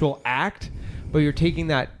the actual act, but you're taking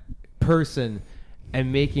that person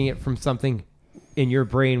and making it from something in your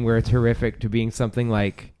brain where it's horrific to being something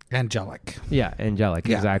like angelic. Yeah, angelic.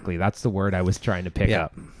 Yeah. Exactly. That's the word I was trying to pick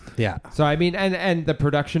up. Yeah. So I mean, and the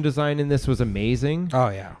production design in this was amazing. Oh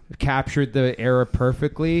yeah, it captured the era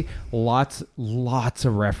perfectly. Lots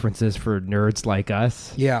of references for nerds like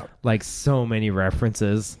us. Yeah, like so many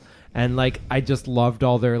references, and like I just loved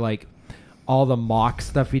all the mock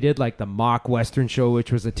stuff he did, like the mock Western show,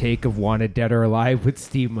 which was a take of Wanted Dead or Alive with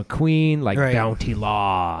Steve McQueen, like Bounty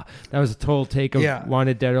Law. That was a total take of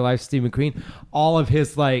Wanted Dead or Alive, Steve McQueen. All of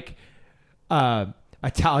his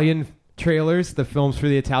Italian trailers, the films for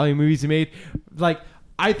the Italian movies he made. Like,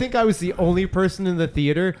 I think I was the only person in the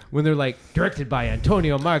theater when they're like, directed by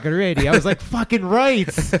Antonio Margheriti. I was like, fucking right.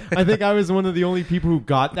 I think I was one of the only people who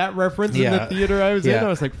got that reference in the theater I was in. I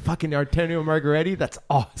was like, fucking Antonio Margheriti? That's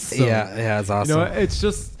awesome. Yeah, it's awesome.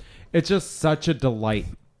 It's just such a delight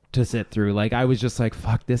to sit through. Like, I was just like,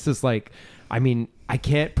 fuck, this is like, I mean, I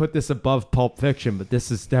can't put this above Pulp Fiction, but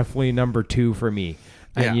this is definitely number 2 for me.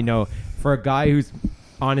 And, for a guy who's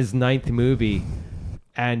on his 9th movie,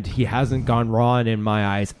 and he hasn't gone wrong in my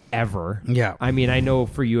eyes ever. Yeah. I mean, I know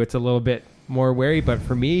for you it's a little bit more wary, but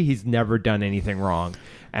for me, he's never done anything wrong.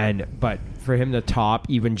 But for him to top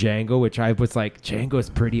even Django, which I was like,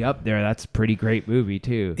 Django's pretty up there. That's a pretty great movie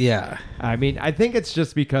too. Yeah. I mean, I think it's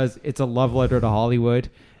just because it's a love letter to Hollywood,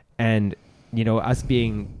 and us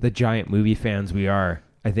being the giant movie fans we are,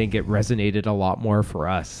 I think it resonated a lot more for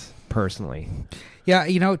us personally. Yeah,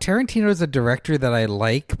 Tarantino is a director that I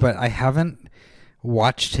like, but I haven't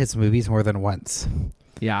watched his movies more than once.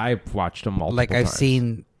 Yeah, I've watched them multiple Like times.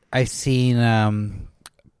 I've seen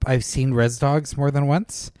Res Dogs more than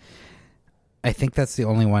once. I think that's the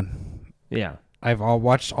only one. Yeah. I've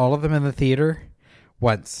watched all of them in the theater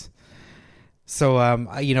once. So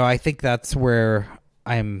I think that's where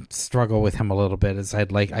I'm struggle with him a little bit. Is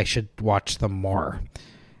I should watch them more,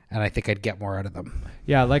 and I think I'd get more out of them.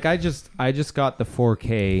 Yeah, like I just got the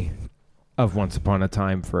 4K of Once Upon a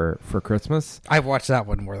Time for Christmas. I've watched that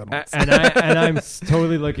one more than once, and I'm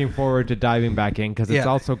totally looking forward to diving back in because it's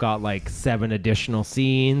also got like 7 additional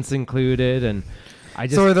scenes included, and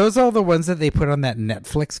So are those all the ones that they put on that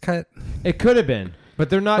Netflix cut? It could have been, but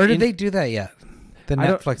they're not. Or did they do that yet? The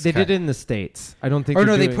Netflix They cut. did it in the States. I don't think. Or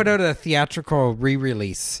no, they put out a theatrical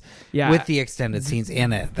re-release Yeah. with the extended scenes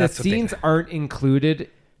in it. The scenes aren't included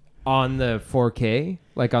on the 4K,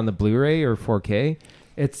 like on the Blu-ray or 4K.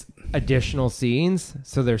 It's additional scenes,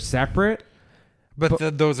 so they're separate.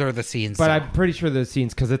 But those are the scenes. But I'm pretty sure they're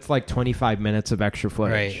scenes because it's like 25 minutes of extra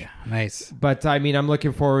footage. Right. Nice. But I mean, I'm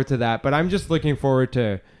looking forward to that. But I'm just looking forward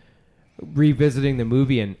to revisiting the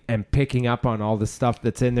movie and picking up on all the stuff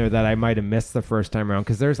that's in there that I might have missed the first time around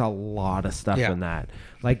because there's a lot of stuff in that.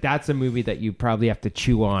 Like that's a movie that you probably have to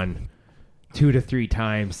chew on 2 to 3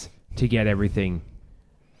 times to get everything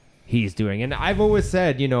he's doing. And I've always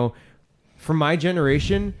said, for my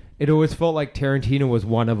generation, it always felt like Tarantino was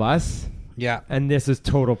one of us. Yeah. And this is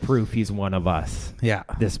total proof he's one of us. Yeah.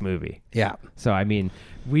 This movie. Yeah. So, I mean,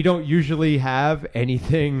 we don't usually have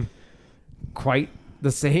anything quite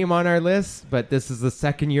the same on our list, but this is the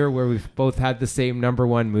second year where we've both had the same number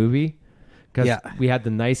 1 movie. Because we had The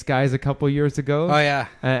Nice Guys a couple years ago. Oh, yeah.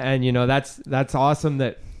 And that's awesome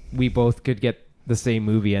that we both could get the same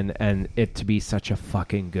movie and it to be such a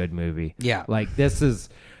fucking good movie. Yeah. Like, this is...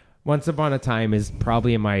 Once Upon a Time is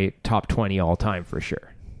probably in my top 20 all time for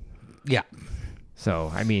sure. Yeah.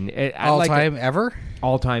 So, I mean... All time ever?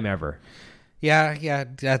 All time ever. Yeah.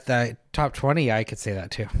 At the top 20, I could say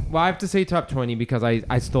that too. Well, I have to say top 20 because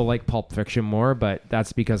I still like Pulp Fiction more, but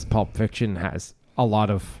that's because Pulp Fiction has a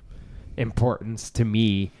lot of importance to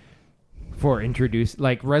me for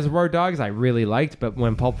like Reservoir Dogs I really liked, but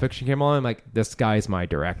when Pulp Fiction came along, I'm like, this guy's my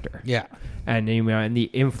director. Yeah. And the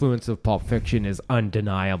influence of Pulp Fiction is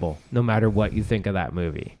undeniable, no matter what you think of that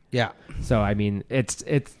movie. Yeah. So, I mean, it's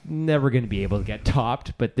never going to be able to get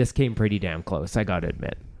topped, but this came pretty damn close, I got to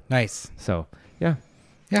admit. Nice. So, yeah.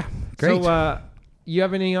 Yeah. Great. So, you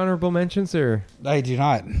have any honorable mentions or? I do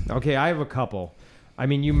not. Okay, I have a couple. I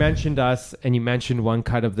mean, you mentioned Us and you mentioned One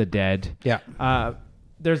Cut of the Dead. Yeah.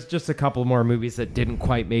 There's just a couple more movies that didn't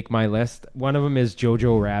quite make my list. One of them is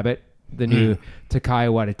Jojo Rabbit, the new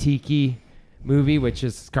Taika Waititi movie, which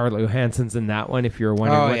is Scarlett Johansson's in that one, if you're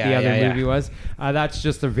wondering the other movie was. That's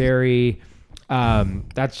just a very...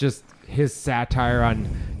 that's just his satire on,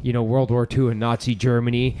 World War II and Nazi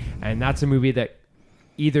Germany. And that's a movie that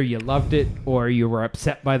either you loved it or you were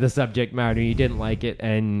upset by the subject matter. You didn't like it.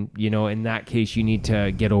 And, in that case, you need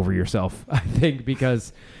to get over yourself, I think,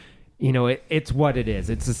 because... it's what it is.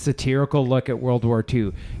 It's a satirical look at World War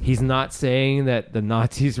II. He's not saying that the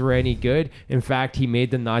Nazis were any good. In fact, he made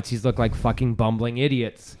the Nazis look like fucking bumbling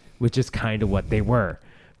idiots, which is kind of what they were.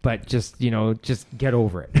 But just get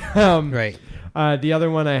over it. Right. The other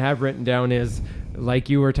one I have written down is, like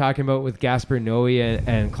you were talking about with Gaspar Noé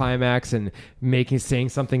and Climax and saying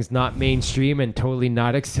something's not mainstream and totally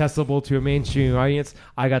not accessible to a mainstream audience.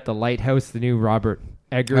 I got The Lighthouse, the new Robert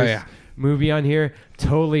Eggers movie on here.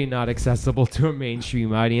 Totally not accessible to a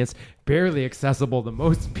mainstream audience. Barely accessible to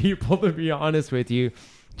most people, to be honest with you.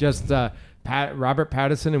 Just Robert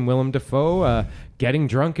Pattinson and Willem Dafoe getting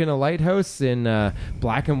drunk in a lighthouse in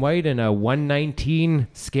black and white in a 1:19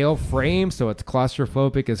 scale frame, so it's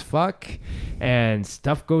claustrophobic as fuck, and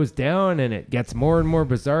stuff goes down and it gets more and more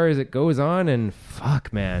bizarre as it goes on, and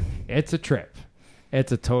fuck, man, it's a trip.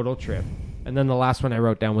 It's a total trip. And then the last one I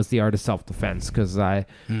wrote down was The Art of Self-Defense, because I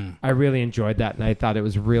really enjoyed that, and I thought it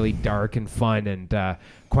was really dark and fun and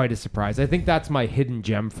quite a surprise. I think that's my hidden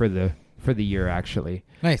gem for the year, actually.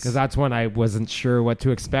 Nice. Because that's when I wasn't sure what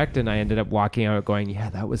to expect, and I ended up walking out going, yeah,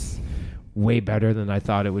 that was way better than I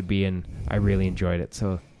thought it would be, and I really enjoyed it.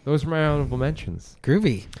 So those were my honorable mentions.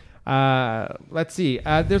 Groovy. Let's see.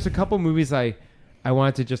 There's a couple movies I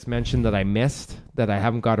wanted to just mention that I missed that I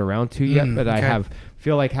haven't got around to yet, but okay. I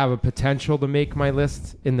feel like have a potential to make my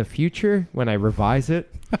list in the future when I revise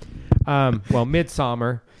it.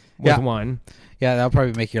 Midsommar was one. Yeah, that'll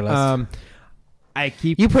probably make your list.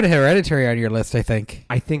 You put Hereditary on your list, I think.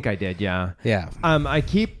 I think I did, yeah. Yeah. I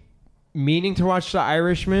keep meaning to watch The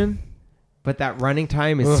Irishman, but that running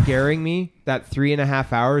time is scaring me. That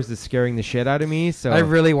 3.5 hours is scaring the shit out of me. So I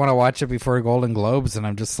really want to watch it before Golden Globes, and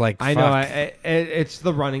I'm just like, fuck. I know. It's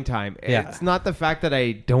the running time. Yeah. It's not the fact that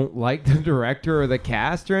I don't like the director or the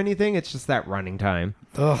cast or anything. It's just that running time.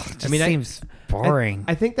 Ugh, it just seems boring.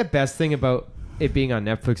 I think the best thing about it being on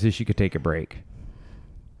Netflix is you could take a break.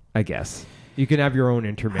 I guess. You can have your own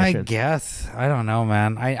intermission. I guess. I don't know,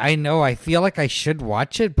 man. I know. I feel like I should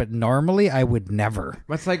watch it, but normally I would never.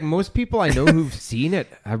 It's like most people I know who've seen it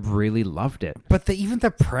have really loved it. But even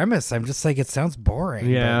the premise, I'm just like, it sounds boring.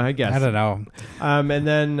 Yeah, I guess. I don't know. And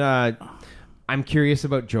then I'm curious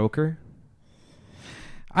about Joker.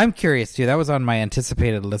 I'm curious too. That was on my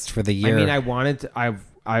anticipated list for the year. I mean, I wanted to.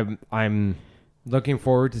 I'm looking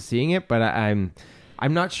forward to seeing it, but I'm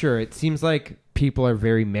not sure. It seems like people are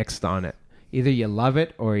very mixed on it. Either you love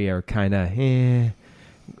it or you're kind of,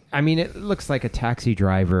 I mean, it looks like a Taxi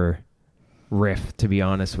Driver riff, to be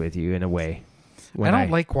honest with you, in a way. I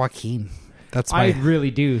don't like Joaquin. I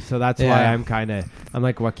really do. So that's why I'm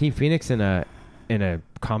like, Joaquin Phoenix in a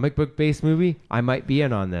comic book based movie. I might be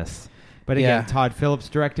in on this. But again, Todd Phillips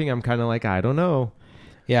directing, I'm kind of like, I don't know.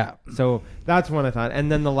 Yeah. So that's one I thought.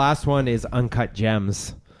 And then the last one is Uncut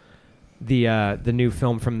Gems. The new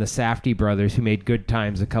film from the Safdie brothers who made Good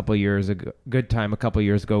Time a couple years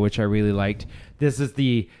ago, which I really liked. This is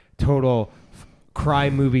the total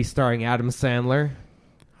crime movie starring Adam Sandler,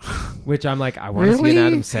 which I'm like, I want to see an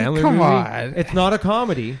Adam Sandler Come movie. on. It's not a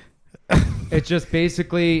comedy. It's just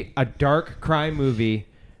basically a dark crime movie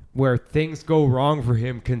where things go wrong for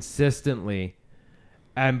him consistently.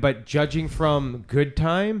 But judging from Good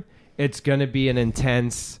Time, it's going to be an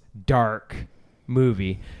intense, dark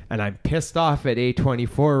movie. And I'm pissed off at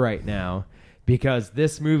A24 right now because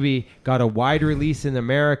this movie got a wide release in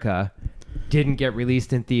America, didn't get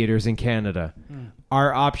released in theaters in Canada.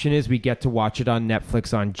 Our option is we get to watch it on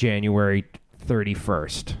Netflix on January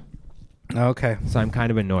 31st. Okay. So I'm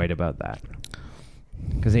kind of annoyed about that.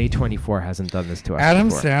 Because A24 hasn't done this to us Adam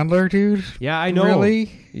before. Sandler, dude? Yeah, I know.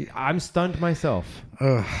 Really? I'm stunned myself.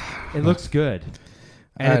 Ugh. It looks good.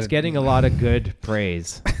 And it's getting a lot of good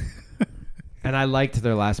praise. And I liked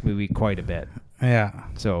their last movie quite a bit. Yeah.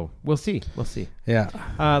 So we'll see. We'll see. Yeah.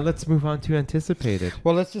 Let's move on to Anticipated.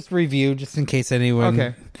 Well, let's just review just in case anyone...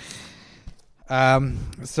 Okay.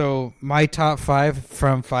 So my top 5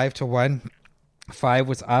 from 5 to 1. 5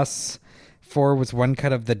 was Us. 4 was One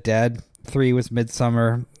Cut of the Dead. 3 was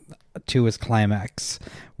Midsummer. 2 was Climax.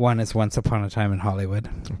 1 is Once Upon a Time in Hollywood.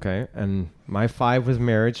 Okay. And my 5 was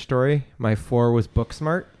Marriage Story. My 4 was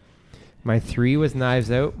Booksmart. My 3 was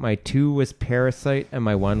Knives Out. My 2 was Parasite. And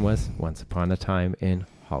my 1 was Once Upon a Time in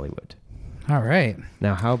Hollywood. All right.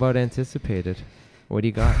 Now, how about Anticipated? What do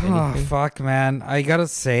you got? Oh, fuck, man. I gotta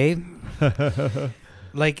say,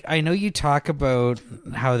 like, I know you talk about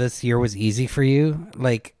how this year was easy for you.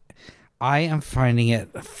 Like, I am finding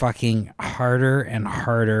it fucking harder and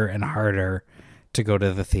harder and harder to go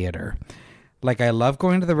to the theater. Like, I love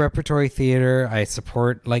going to the Repertory Theater. I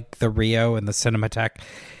support, like, the Rio and the Cinematheque.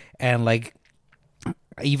 And, like,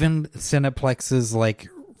 even Cineplex's, like,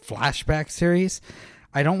 flashback series.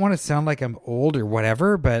 I don't want to sound like I'm old or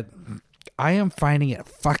whatever, but I am finding it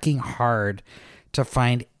fucking hard to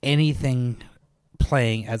find anything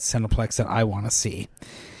playing at Cineplex that I want to see.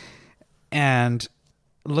 And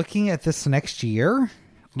looking at this next year,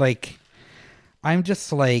 like, I'm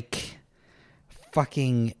just like,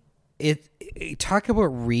 fucking it. Talk about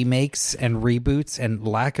remakes and reboots and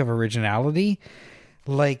lack of originality.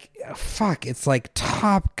 Like, fuck, it's like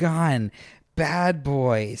Top Gun, Bad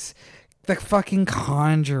Boys, The fucking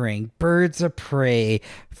Conjuring, Birds of Prey,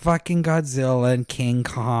 fucking Godzilla and King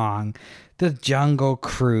Kong, The Jungle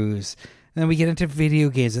Cruise. And then we get into video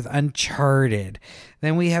games with Uncharted.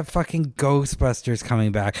 Then we have fucking Ghostbusters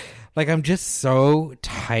coming back. Like, I'm just so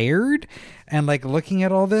tired. And, like, looking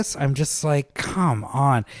at all this, I'm just like, come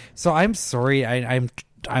on. So I'm sorry. I'm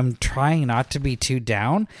trying not to be too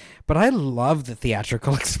down. But I love the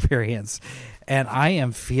theatrical experience. And I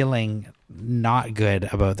am feeling not good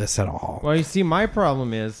about this at all. Well, you see, my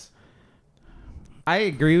problem is I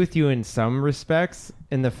agree with you in some respects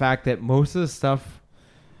in the fact that most of the stuff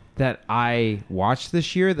that I watched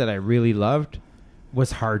this year that I really loved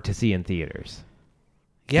was hard to see in theaters.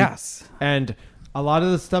 Yes. And a lot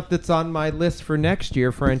of the stuff that's on my list for next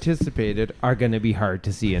year for Anticipated are going to be hard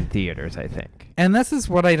to see in theaters, I think. And this is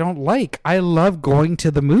what I don't like. I love going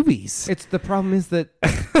to the movies. It's the problem is that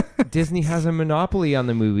Disney has a monopoly on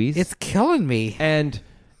the movies. It's killing me. And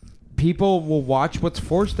people will watch what's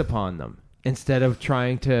forced upon them instead of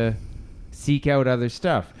trying to seek out other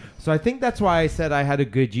stuff. So I think that's why I said I had a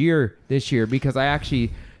good year this year, because I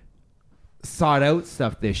actually sought out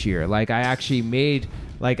stuff this year. Like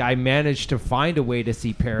I managed to find a way to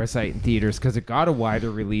see Parasite in theaters because it got a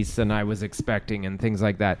wider release than I was expecting and things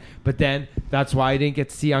like that. But then that's why I didn't get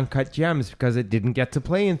to see Uncut Gems, because it didn't get to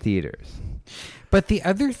play in theaters. But the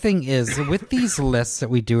other thing is, with these lists that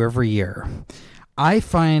we do every year, I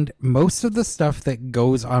find most of the stuff that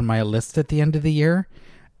goes on my list at the end of the year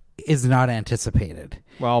is not anticipated.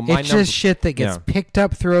 Well, it's just shit that gets picked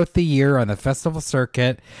up throughout the year on the festival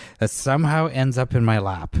circuit that somehow ends up in my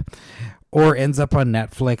lap, or ends up on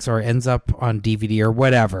Netflix, or ends up on DVD or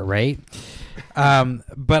whatever, right?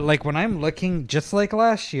 But like when I'm looking, just like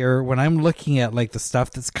last year, when I'm looking at like the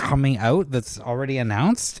stuff that's coming out that's already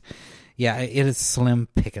announced, yeah, it is slim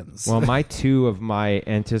pickings. Well, two of my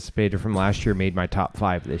anticipated from last year made my top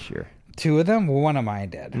 5 this year. 2 of them? One of mine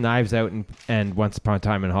did. Knives Out and Once Upon a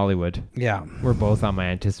Time in Hollywood. Yeah. Were both on my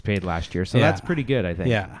anticipated last year. So that's pretty good, I think.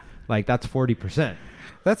 Yeah. Like, that's 40%.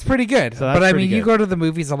 That's pretty good. So but I mean, you go to the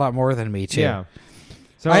movies a lot more than me, too. Yeah.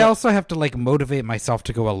 So I also have to like motivate myself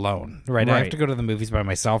to go alone, right? I have Right. to go to the movies by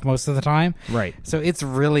myself most of the time. Right. So it's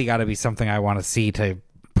really got to be something I want to see to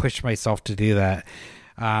push myself to do that.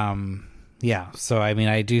 Yeah. So, I mean,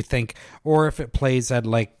 I do think, or if it plays at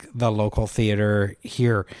like the local theater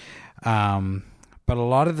here. But a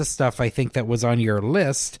lot of the stuff I think that was on your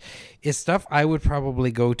list is stuff I would probably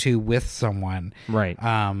go to with someone. Right.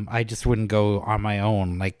 I just wouldn't go on my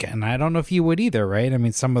own. Like, and I don't know if you would either, right? I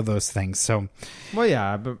mean, some of those things. So, well,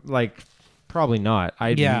 yeah, but like probably not.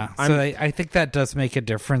 I think that does make a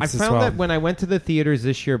difference. I found that when I went to the theaters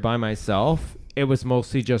this year by myself, it was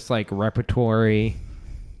mostly just like repertory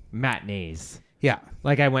matinees. Yeah.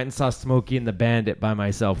 Like I went and saw Smokey and the Bandit by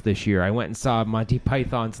myself this year. I went and saw Monty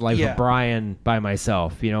Python's Life of Brian by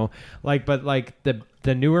myself, you know? Like, but like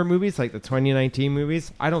the newer movies, like the 2019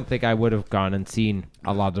 movies, I don't think I would have gone and seen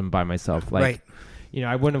a lot of them by myself. Like, right. You know,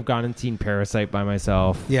 I wouldn't have gone and seen Parasite by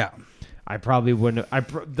myself. Yeah. I probably wouldn't.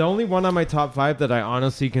 The only one on my top 5 that I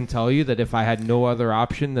honestly can tell you that if I had no other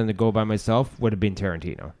option than to go by myself would have been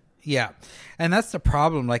Tarantino. Yeah. And that's the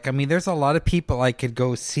problem. Like, I mean, there's a lot of people I could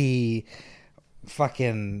go see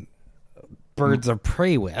fucking Birds of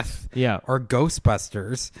Prey with, or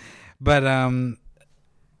Ghostbusters, but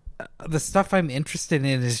the stuff I'm interested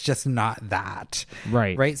in is just not that,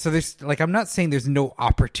 right. So there's like, I'm not saying there's no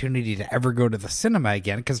opportunity to ever go to the cinema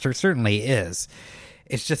again, because there certainly is.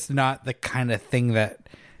 It's just not the kind of thing that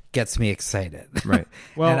gets me excited, right?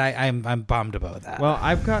 Well, and I'm bummed about that. Well,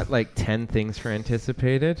 I've got like 10 things for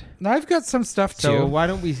anticipated. I've got some stuff too. So why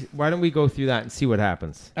don't we go through that and see what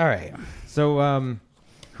happens? All right. So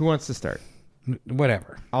who wants to start?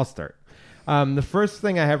 Whatever. I'll start. The first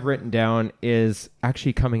thing I have written down is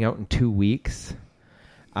actually coming out in 2 weeks.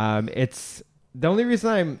 It's the only reason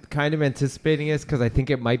I'm kind of anticipating is because I think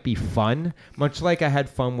it might be fun, much like I had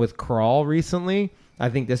fun with Crawl recently. I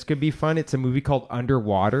think this could be fun. It's a movie called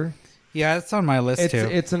Underwater. Yeah, it's on my list too.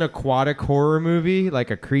 It's an aquatic horror movie, like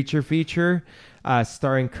a creature feature,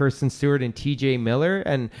 starring Kirsten Stewart and T.J. Miller.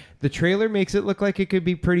 And the trailer makes it look like it could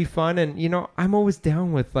be pretty fun. And, you know, I'm always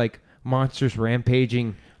down with, like, monsters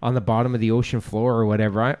rampaging on the bottom of the ocean floor or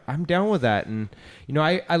whatever. I'm down with that. And, you know,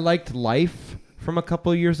 I liked Life from a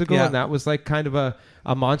couple of years ago, and that was, like, kind of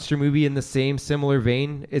a monster movie in the similar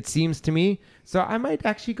vein, it seems to me. So I might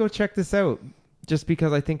actually go check this out, just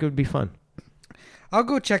because I think it would be fun. I'll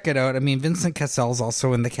go check it out. I mean, Vincent Cassel's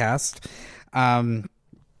also in the cast. I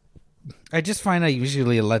just find I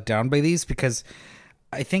usually let down by these because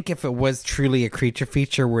I think if it was truly a creature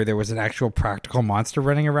feature where there was an actual practical monster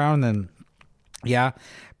running around, then yeah.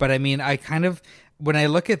 But I mean, I kind of, when I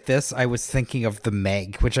look at this, I was thinking of The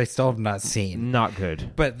Meg, which I still have not seen. Not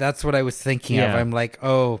good. But that's what I was thinking of. I'm like,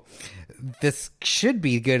 oh, this should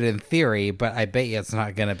be good in theory, but I bet you it's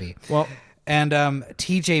not going to be. Well, and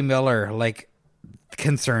T.J. Miller, like,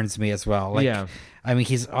 concerns me as well. Like, yeah. I mean,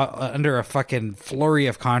 he's under a fucking flurry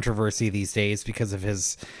of controversy these days because of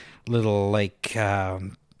his little, like,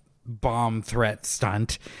 bomb threat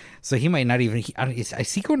stunt. So he might not even...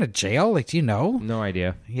 Is he going to jail? Like, do you know? No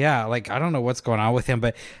idea. Yeah, like, I don't know what's going on with him,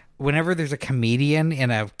 but whenever there's a comedian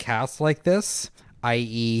in a cast like this,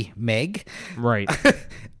 i.e. Meg... Right.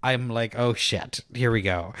 I'm like, oh shit, here we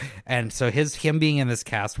go. And so him being in this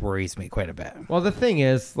cast worries me quite a bit. Well, the thing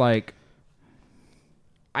is, like,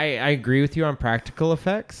 I agree with you on practical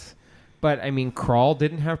effects, but I mean, Crawl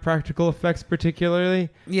didn't have practical effects particularly.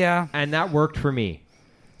 Yeah. And that worked for me.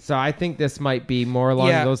 So I think this might be more along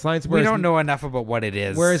those lines. We don't know enough about what it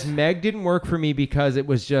is. Whereas Meg didn't work for me because it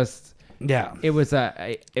was just... Yeah. It was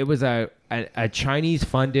a Chinese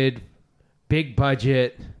funded, big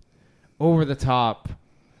budget, over the top,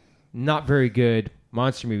 not very good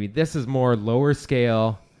monster movie. This is more lower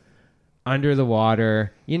scale, under the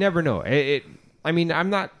water. You never know. I mean, I'm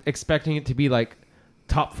not expecting it to be like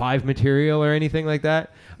top 5 material or anything like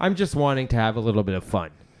that. I'm just wanting to have a little bit of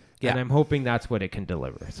fun. Yeah. And I'm hoping that's what it can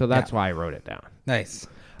deliver. So that's why I wrote it down. Nice.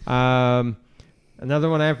 Another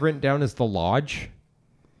one I've written down is The Lodge.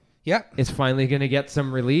 Yeah. It's finally going to get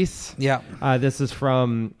some release. Yeah. This is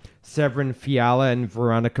from Severin Fiala and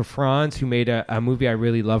Veronica Franz, who made a movie I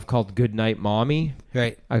really love called Good Night Mommy.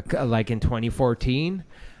 Right. Like in 2014.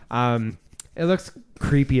 It looks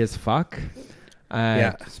creepy as fuck.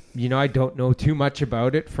 I don't know too much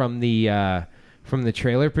about it from the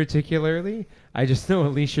trailer particularly. I just know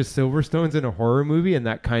Alicia Silverstone's in a horror movie, and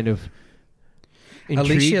that kind of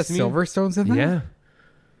intrigues Alicia me. Silverstone's in that? Yeah.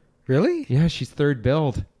 Really? Yeah, she's third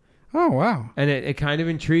billed. Oh, wow. And it kind of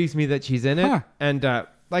intrigues me that she's in it. Huh. And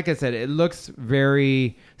like I said, it looks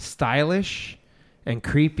very stylish and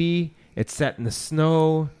creepy. It's set in the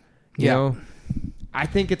snow. You know, I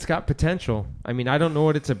think it's got potential. I mean, I don't know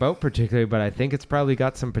what it's about particularly, but I think it's probably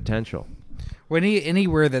got some potential.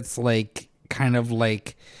 Anywhere that's like kind of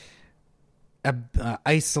like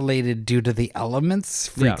isolated due to the elements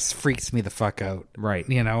freaks me the fuck out. Right.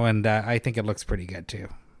 You know, and I think it looks pretty good too.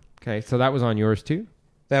 Okay, so that was on yours too?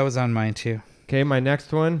 That was on mine too. Okay, my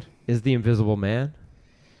next one is The Invisible Man.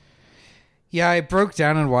 Yeah, I broke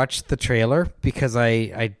down and watched the trailer because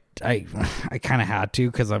I kind of had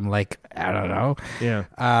to because I'm like, I don't know.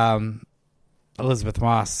 Yeah. Elizabeth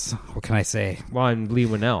Moss. What can I say? Well, and Lee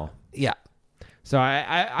Winnell. Yeah. So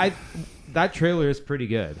I that trailer is pretty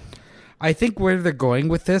good. I think where they're going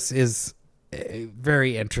with this is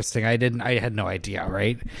very interesting. I had no idea,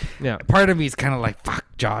 right? Yeah. Part of me is kind of like, fuck,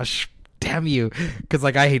 Josh, damn you, because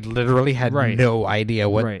like I literally had no idea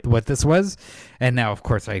what this was, and now of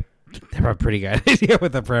course I have a pretty good idea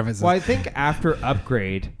what the premise is. Well, I think after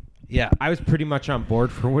Upgrade, I was pretty much on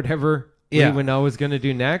board for whatever Lee Winnell was going to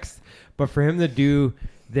do next, but for him to do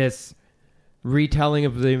this retelling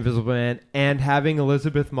of The Invisible Man and having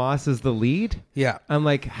Elizabeth Moss as the lead, I'm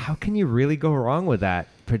like, how can you really go wrong with that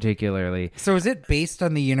particularly? So is it based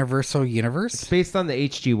on the Universal Universe? It's based on the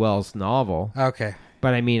H.G. Wells novel. Okay.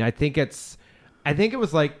 But I mean, I think it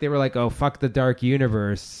was like they were like, oh, fuck the dark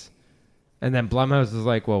universe. And then Blumhouse is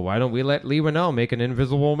like, well, why don't we let Lee Winnell make an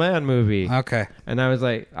Invisible Man movie? Okay. And I'm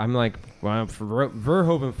like, well,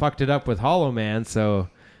 Verhoeven fucked it up with Hollow Man, so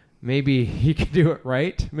maybe he could do it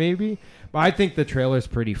right, maybe. But I think the trailer's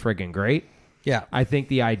pretty friggin' great. Yeah. I think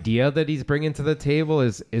the idea that he's bringing to the table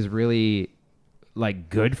is really like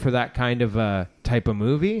good for that kind of type of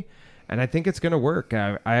movie. And I think it's going to work.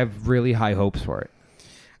 I have really high hopes for it.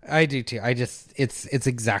 I do too. It's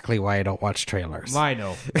exactly why I don't watch trailers. I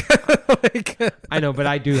know. I know, but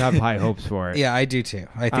I do have high hopes for it. Yeah, I do too.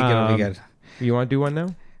 I think it'll be good. You want to do one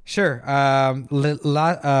now? Sure. Late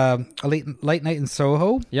Night in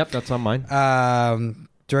Soho. Yep, that's on mine.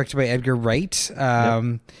 Directed by Edgar Wright.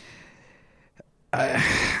 I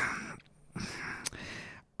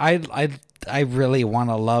really want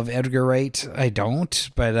to love Edgar Wright. I don't,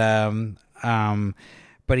 but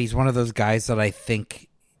he's one of those guys that I think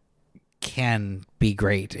can be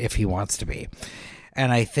great if he wants to be.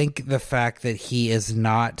 And I think the fact that he is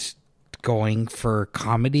not going for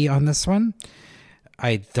comedy on this one,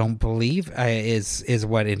 I don't believe is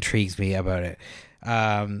what intrigues me about it.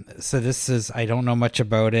 So this is, I don't know much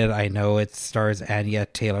about it. I know it stars Anya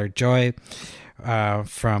Taylor-Joy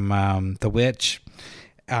from The Witch.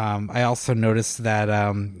 I also noticed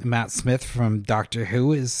that Matt Smith from Doctor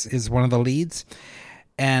Who is one of the leads,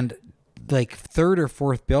 and like third or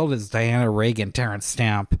fourth build is Diana Reagan, Terrence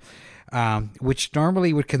Stamp, which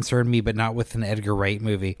normally would concern me, but not with an Edgar Wright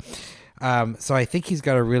movie. So I think he's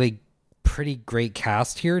got a really pretty great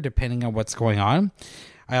cast here, depending on what's going on.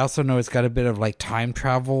 I also know it's got a bit of like time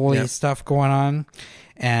travel stuff going on,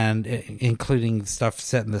 and including stuff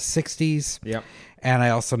set in the 60s. Yep. And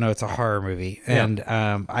I also know it's a horror movie. Yeah. And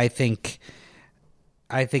I think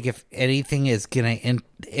if anything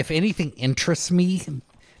interests me,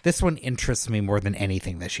 this one interests me more than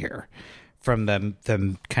anything this year from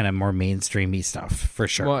the kind of more mainstreamy stuff, for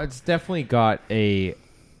sure. Well, it's definitely got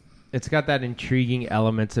it's got that intriguing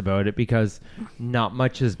elements about it because not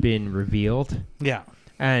much has been revealed. Yeah.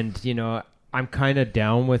 And, you know, I'm kind of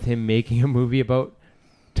down with him making a movie about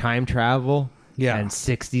time travel and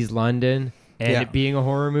 60s London and it being a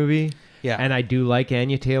horror movie. Yeah. And I do like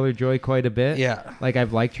Anya Taylor-Joy quite a bit. Yeah. Like,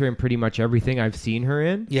 I've liked her in pretty much everything I've seen her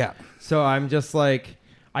in. Yeah. So I'm just like,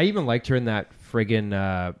 I even liked her in that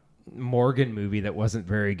friggin' Morgan movie that wasn't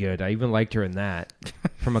very good. I even liked her in that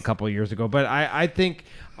from a couple of years ago. But I think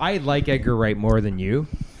I like Edgar Wright more than you.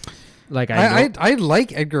 I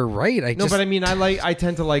like Edgar Wright. But I mean, I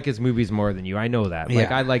tend to like his movies more than you. I know that.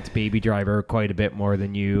 Like, I liked Baby Driver quite a bit more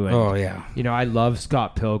than you. And, I love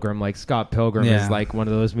Scott Pilgrim. Like, Scott Pilgrim is like one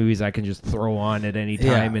of those movies I can just throw on at any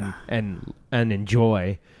time and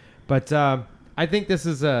enjoy. But I think this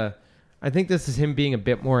is him being a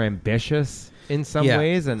bit more ambitious in some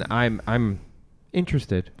ways, and I'm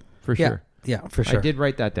interested for sure. Yeah, for sure. I did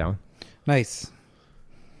write that down. Nice.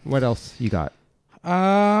 What else you got?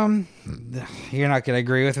 You're not gonna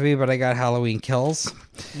agree with me, but I got Halloween Kills.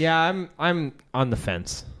 Yeah, I'm on the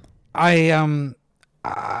fence. I am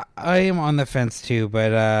on the fence too,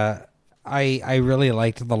 but I really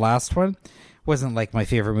liked the last one. Wasn't like my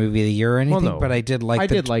favorite movie of the year or anything, but I did like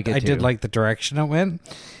the direction it went.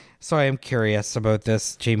 So I am curious about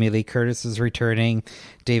this. Jamie Lee Curtis is returning.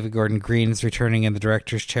 David Gordon Green is returning in the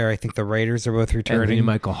director's chair. I think the writers are both returning. Anthony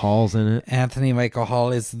Michael Hall's in it. Anthony Michael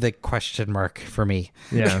Hall is the question mark for me.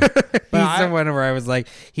 Yeah. He's the one where I was like,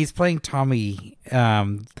 he's playing Tommy.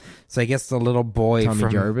 So I guess the little boy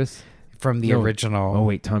Tommy Jarvis? From the original. Oh,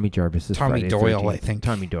 wait. Tommy Jarvis is Tommy Friday Doyle, 13th. I think.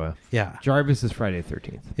 Tommy Doyle. Yeah. Jarvis is Friday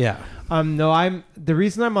 13th. Yeah. No, the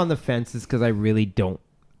reason I'm on the fence is because I really don't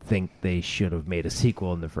think they should have made a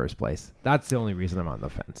sequel in the first place. That's the only reason I'm on the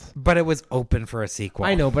fence. But it was open for a sequel.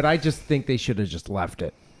 I know, but I just think they should have just left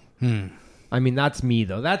it. I mean, that's me,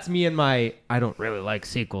 though. That's me and my, I don't really like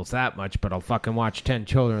sequels that much, but I'll fucking watch 10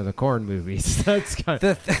 Children of the Corn movies. That's kind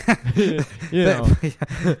of,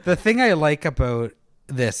 the thing I like about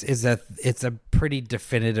this is that it's a pretty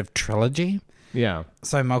definitive trilogy. Yeah.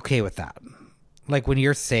 So I'm okay with that. Like when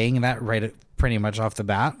you're saying that right pretty much off the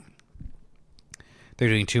bat, they're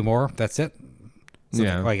doing 2 more. That's it.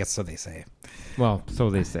 So I guess so they say. Well, so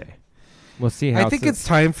they say. We'll see how. I think it's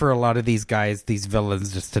time for a lot of these guys, these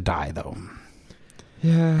villains, just to die, though.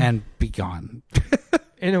 Yeah. And be gone.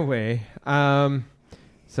 In a way.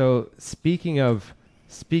 So speaking of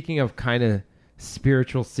kind of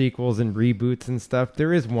spiritual sequels and reboots and stuff,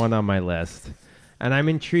 there is one on my list, and I'm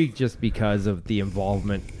intrigued just because of the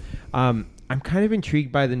involvement. I'm kind of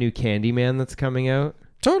intrigued by the new Candyman that's coming out.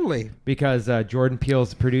 Totally. Because Jordan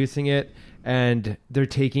Peele's producing it, and they're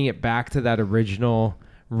taking it back to that original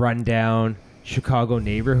rundown Chicago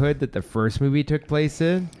neighborhood that the first movie took place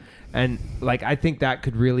in. And, like, I think that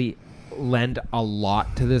could really lend a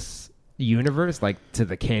lot to this universe, like, to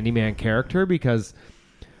the Candyman character, because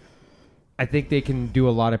I think they can do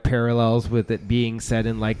a lot of parallels with it being set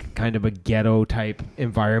in, like, kind of a ghetto-type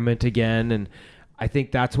environment again. And I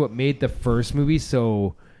think that's what made the first movie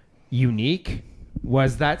so unique,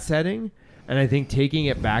 was that setting. And I think taking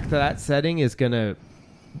it back to that setting is going to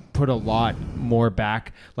put a lot more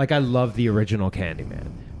back. Like, I love the original Candyman,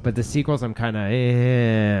 but the sequels I'm kind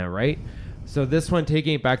of right? So this one,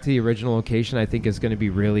 taking it back to the original location, I think is going to be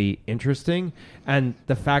really interesting. And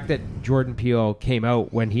the fact that Jordan Peele came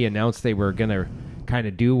out when he announced they were going to kind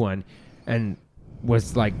of do one and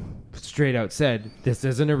was like straight out said, this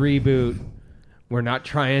isn't a reboot. We're not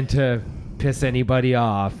trying to piss anybody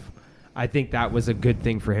off. I think that was a good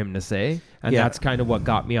thing for him to say. And that's kind of what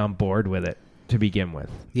got me on board with it to begin with.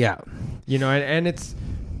 Yeah. You know, and it's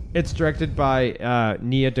directed by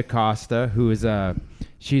Nia DaCosta, who is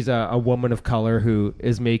she's a woman of color who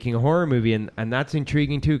is making a horror movie. And that's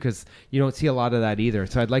intriguing, too, because you don't see a lot of that either.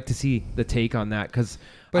 So I'd like to see the take on that.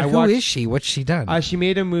 But who is she? What's she done? She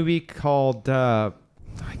made a movie called, I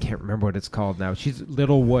can't remember what it's called now. She's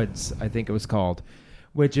Little Woods, I think it was called,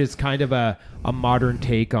 which is kind of a modern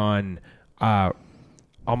take on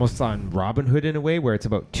almost on Robin Hood in a way, where it's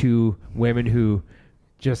about 2 women who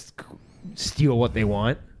just steal what they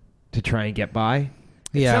want to try and get by.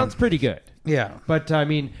 It sounds pretty good. Yeah. But, I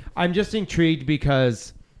mean, I'm just intrigued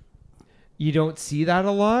because you don't see that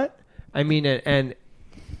a lot. I mean, and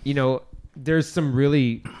you know, there's some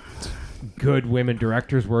really good women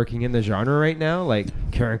directors working in the genre right now, like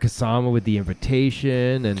Karen Kusama with The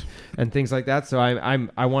Invitation and things like that. So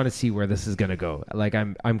I want to see where this is going to go. Like,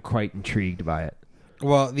 I'm quite intrigued by it.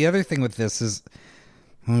 Well, the other thing with this is,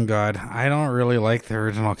 oh God, I don't really like the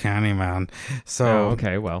original Candyman. So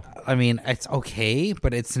okay, well, I mean, it's okay,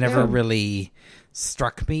 but it's never really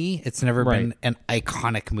struck me. It's never been an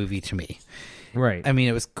iconic movie to me. Right. I mean,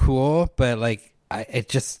 it was cool, but like,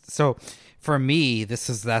 so for me, that's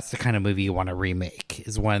the kind of movie you want to remake.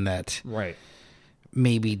 Is one that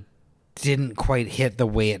maybe didn't quite hit the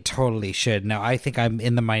way it totally should. Now, I think I'm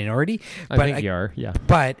in the minority. I think you are, yeah.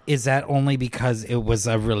 But is that only because it was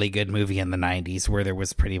a really good movie in the 90s where there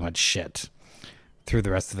was pretty much shit through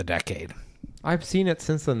the rest of the decade? I've seen it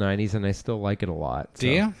since the 90s, and I still like it a lot. So, do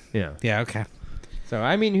you? Yeah. Yeah, okay. So,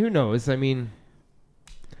 I mean, who knows? I mean,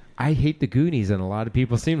 I hate the Goonies, and a lot of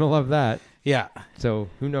people seem to love that. Yeah. So,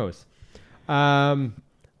 who knows?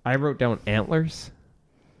 I wrote down Antlers,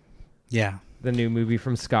 Yeah. the new movie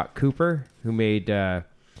from Scott Cooper, who made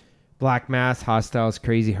Black Mass, Hostiles,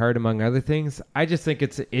 Crazy Heart, among other things. I just think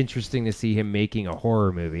it's interesting to see him making a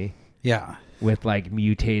horror movie Yeah. with like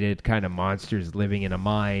mutated kind of monsters living in a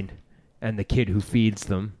mine and the kid who feeds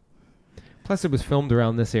them. Plus, it was filmed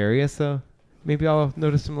around this area, so maybe I'll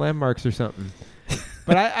notice some landmarks or something.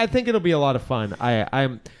 But I think it'll be a lot of fun.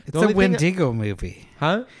 It's a Wendigo movie.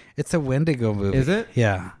 Huh? It's a Wendigo movie. Is it?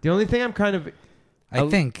 Yeah. The only thing I'm kind of... I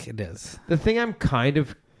think it is. The thing I'm kind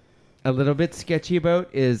of a little bit sketchy about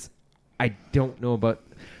is I don't know about...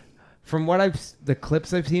 From what the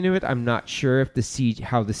clips I've seen of it, I'm not sure if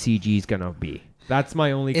how the CG is going to be. That's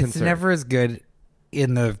my only concern. It's never as good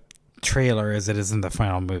in the trailer as it is in the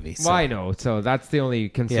final movie. So. Well, I know. So that's the only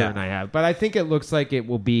concern I have. But I think it looks like it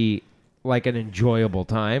will be like an enjoyable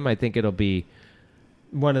time. I think it'll be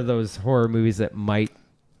one of those horror movies that might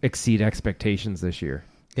exceed expectations this year.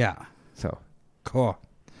 Yeah. So cool.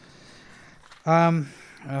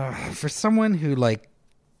 For someone who like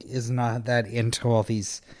is not that into all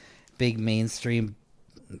these big mainstream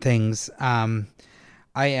things, I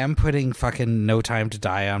am putting fucking No Time to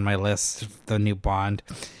Die on my list, the new Bond.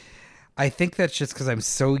 I think that's just because I'm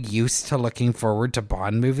so used to looking forward to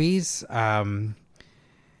Bond movies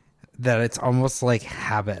that it's almost like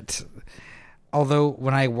habit. Although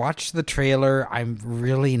when I watch the trailer, I'm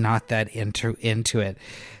really not that into it.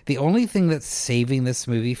 The only thing that's saving this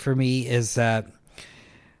movie for me is that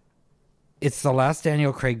it's the last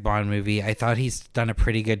Daniel Craig Bond movie. I thought he's done a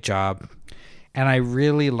pretty good job. And I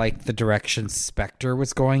really liked the direction Spectre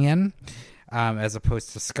was going in, as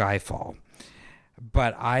opposed to Skyfall.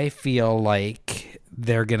 But I feel like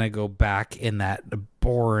they're going to go back in that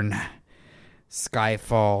Bourne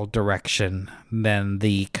Skyfall direction than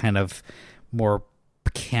the kind of more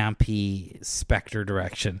campy Spectre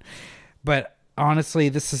direction. But honestly,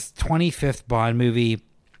 this is 25th Bond movie.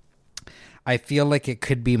 I feel like it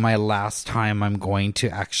could be my last time I'm going to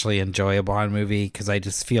actually enjoy a Bond movie, because I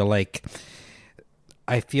just feel like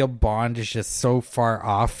Bond is just so far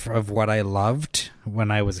off of what I loved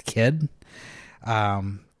when I was a kid,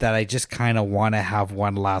 that I just kind of want to have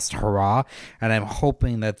one last hurrah. And I'm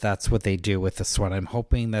hoping that that's what they do with this one. I'm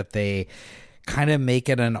hoping that they kind of make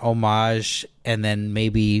it an homage and then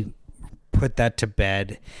maybe put that to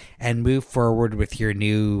bed and move forward with your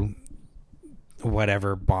new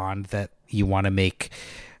whatever Bond that you want to make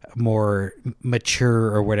more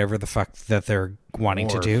mature, or whatever the fuck that they're wanting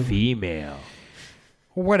to do. Female.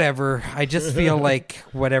 Whatever. I just feel like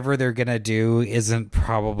whatever they're going to do isn't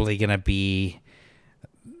probably going to be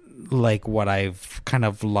like what I've kind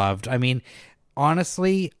of loved. I mean,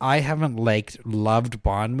 honestly, I haven't loved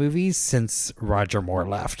Bond movies since Roger Moore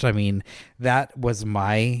left. I mean, that was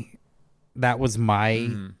my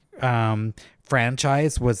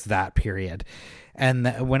franchise, was that period. And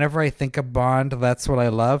whenever I think of Bond, that's what I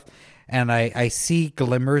love. And I see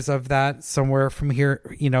glimmers of that somewhere from here,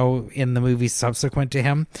 in the movies subsequent to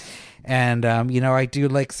him. And, I do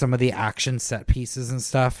like some of the action set pieces and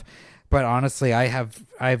stuff. But honestly,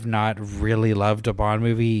 I've not really loved a Bond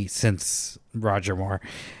movie since Roger Moore.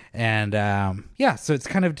 And, so it's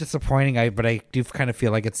kind of disappointing. But I do kind of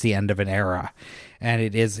feel like it's the end of an era.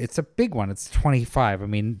 And it's a big one. It's 25. I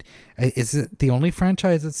mean, is it the only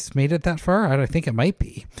franchise that's made it that far? I think it might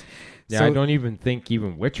be. Yeah, so, I don't even think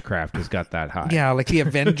even Witchcraft has got that high. Yeah, like the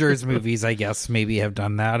Avengers movies, I guess, maybe have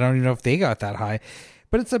done that. I don't even know if they got that high.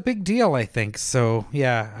 But it's a big deal, I think. So,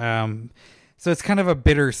 yeah. So it's kind of a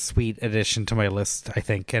bittersweet addition to my list, I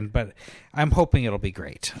think. But I'm hoping it'll be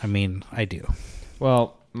great. I mean, I do.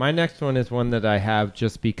 Well, my next one is one that I have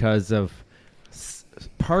just because of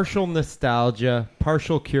partial nostalgia,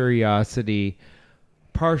 partial curiosity,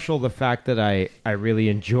 partial the fact that I really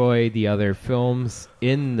enjoy the other films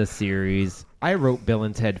in the series. I wrote Bill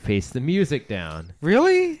and Ted Face the Music down.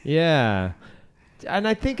 Really? Yeah. And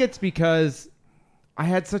I think it's because I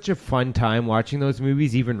had such a fun time watching those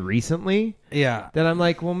movies even recently. Yeah. That I'm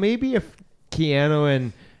like, well, maybe if Keanu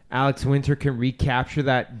and Alex Winter can recapture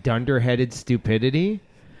that dunderheaded stupidity,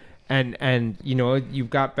 and you've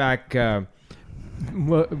got back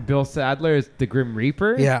Bill Sadler as the Grim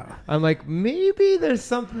Reaper. Yeah. I'm like, maybe there's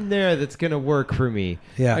something there that's going to work for me.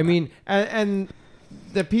 Yeah. I mean, and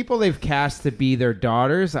the people they've cast to be their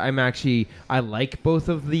daughters, I like both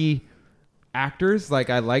of the actors. Like,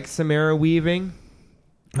 I like Samara Weaving,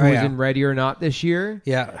 who was in Ready or Not this year.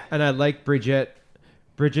 Yeah. And I like Bridget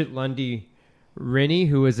Lundy Rennie,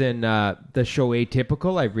 who was in the show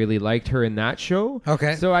Atypical. I really liked her in that show.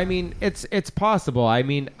 Okay. So, I mean, it's possible. I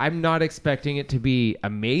mean, I'm not expecting it to be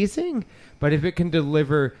amazing, but if it can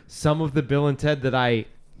deliver some of the Bill and Ted that I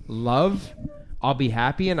love, I'll be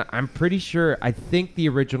happy. And I'm pretty sure, I think the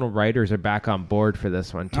original writers are back on board for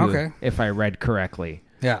this one too. Okay. If I read correctly.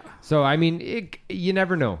 Yeah. So I mean, you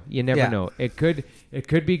never know. You never know. It could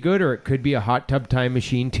be good, or it could be a hot tub time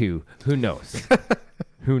machine too. Who knows?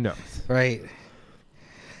 Who knows? Right.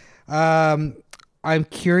 I'm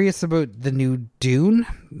curious about the new Dune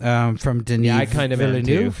from Denis Yeah, I kind of am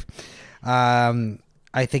Villeneuve.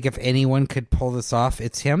 I think if anyone could pull this off,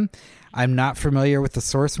 it's him. I'm not familiar with the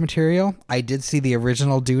source material. I did see the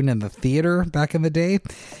original Dune in the theater back in the day,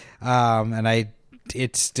 and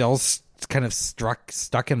it's still kind of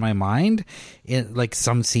stuck in my mind, in like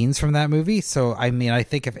some scenes from that movie. So I mean, I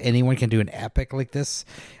think if anyone can do an epic like this,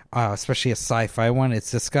 especially a sci-fi one,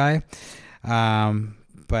 it's this guy.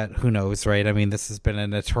 But who knows, right? I mean, this has been a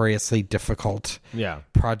notoriously difficult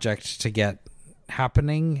project to get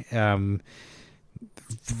happening.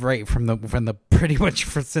 Right from the pretty much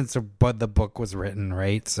since the book was written,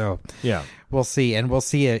 right? So Yeah. we'll see, and we'll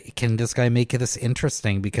see. Can this guy make this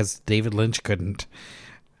interesting? Because David Lynch couldn't.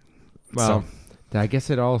 Well, I guess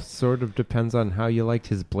it all sort of depends on how you liked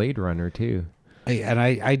his Blade Runner too.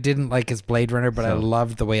 I didn't like his Blade Runner, but I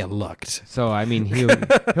loved the way it looked. So I mean, he'll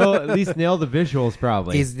at least nail the visuals.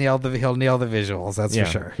 Probably he'll nail the visuals. That's for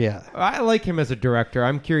sure. Yeah, I like him as a director.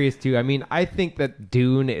 I'm curious too. I mean, I think that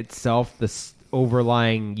Dune itself, the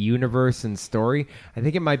overlying universe and story, I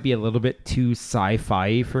think it might be a little bit too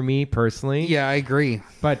sci-fi for me personally. Yeah, I agree.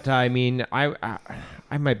 But I mean, I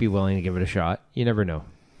might be willing to give it a shot. You never know.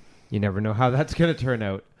 You never know how that's going to turn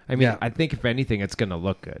out. I mean, I think if anything, it's going to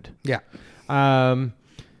look good. Yeah. I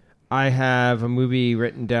have a movie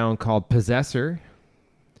written down called Possessor,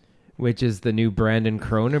 which is the new Brandon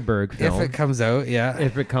Cronenberg film. If it comes out, yeah.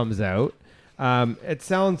 If it comes out. It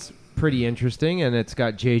sounds pretty interesting, and it's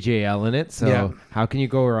got JJL in it, so how can you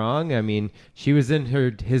go wrong? I mean, she was in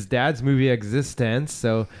his dad's movie Existence,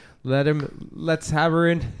 so let's have her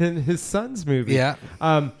in his son's movie. Yeah.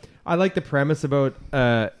 I like the premise about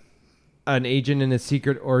an agent in a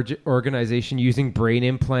secret organization using brain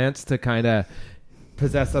implants to kind of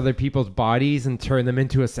possess other people's bodies and turn them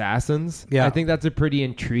into assassins. Yeah. I think that's a pretty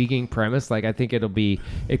intriguing premise. Like, I think it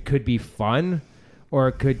could be fun, or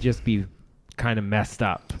it could just be kind of messed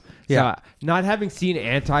up. Yeah. So, not having seen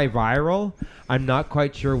Antiviral, I'm not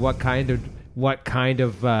quite sure what side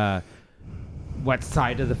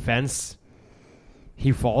of the fence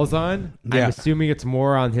he falls on. Yeah. I'm assuming it's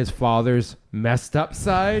more on his father's messed up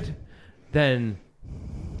side than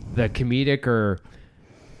the comedic or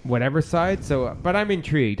whatever side. So, but I'm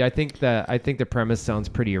intrigued. I think the premise sounds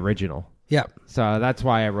pretty original. Yeah. So that's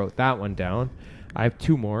why I wrote that one down. I have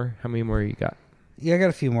two more. How many more you got? Yeah, I got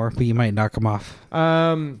a few more, but you might knock them off.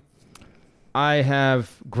 I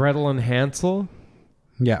have Gretel and Hansel.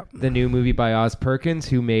 Yeah. The new movie by Oz Perkins,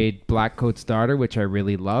 who made Blackcoat's Daughter, which I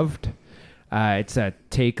really loved. It's a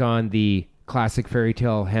take on the classic fairy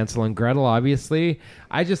tale Hansel and Gretel, obviously.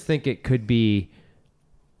 I just think it could be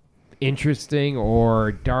interesting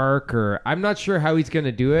or dark, or I'm not sure how he's going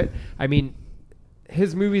to do it. I mean,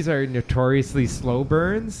 his movies are notoriously slow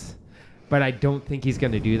burns, but I don't think he's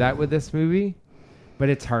going to do that with this movie. But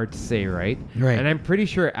it's hard to say, right? Right. And I'm pretty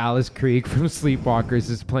sure Alice Krige from Sleepwalkers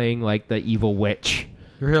is playing like the evil witch.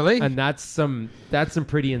 Really? And that's some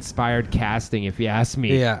pretty inspired casting, if you ask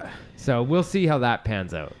me. Yeah. So we'll see how that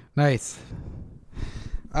pans out. Nice.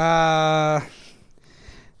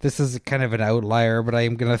 This is kind of an outlier, but I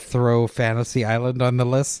am going to throw Fantasy Island on the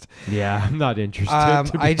list. Yeah, I'm not interested,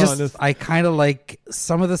 to be honest. I kind of like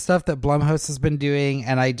some of the stuff that Blumhouse has been doing,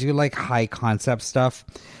 and I do like high concept stuff.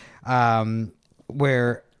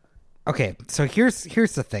 Okay, so here's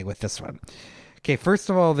the thing with this one. Okay, first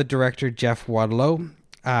of all, the director, Jeff Wadlow.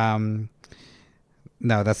 No,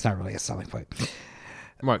 that's not really a selling point.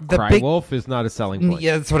 What, Cry Wolf is not a selling point.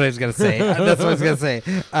 Yeah, that's what I was going to say.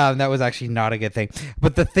 That was actually not a good thing.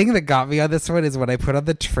 But the thing that got me on this one is when I put on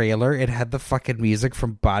the trailer, it had the fucking music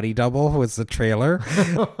from Body Double was the trailer.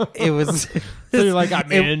 It was... So you're like,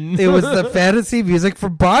 I'm in. It was the fantasy music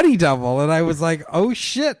from Body Double. And I was like, oh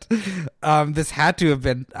shit. This had to have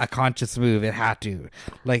been a conscious move. It had to.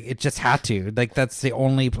 Like, it just had to. Like, that's the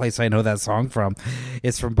only place I know that song from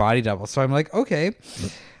is from Body Double. So I'm like, okay.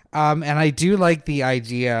 And I do like the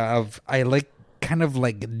idea of, I like kind of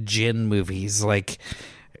like djinn movies, like,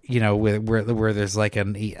 you know, where there's like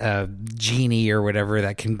a genie or whatever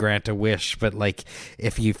that can grant a wish. But like,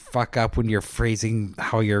 if you fuck up when you're phrasing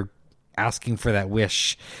how you're asking for that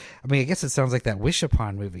wish, I mean, I guess it sounds like that Wish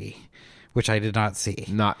Upon movie, which I did not see.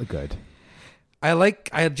 Not good.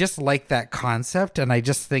 I just like that concept, and I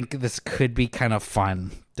just think this could be kind of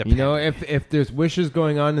fun. You know, if there's wishes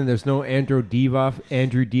going on and there's no Andrew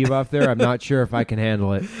Divoff there, I'm not sure if I can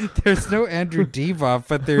handle it. There's no Andrew Divoff,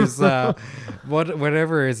 but there's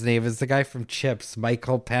whatever his name is, the guy from Chips,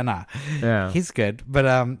 Michael Pena. Yeah, he's good. But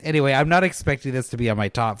anyway, I'm not expecting this to be on my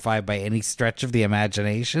top 5 by any stretch of the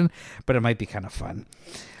imagination, but it might be kind of fun.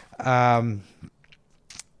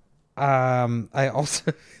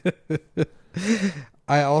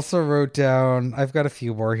 I also wrote down, I've got a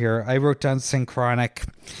few more here. I wrote down Synchronic,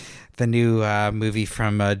 the new movie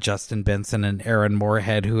from Justin Benson and Aaron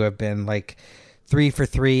Moorhead, who have been like 3 for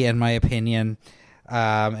 3 in my opinion.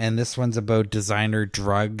 And this one's about designer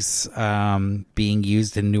drugs being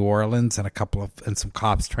used in New Orleans and some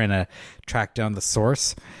cops trying to track down the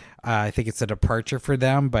source. I think it's a departure for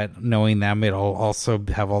them, but knowing them, it'll also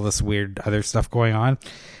have all this weird other stuff going on.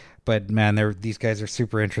 But man, these guys are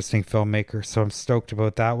super interesting filmmakers, so I'm stoked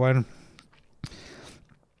about that one.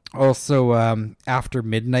 Also, After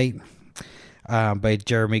Midnight by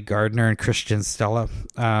Jeremy Gardner and Christian Stella,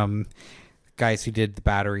 guys who did The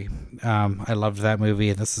Battery. I loved that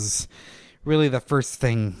movie, and this is really the first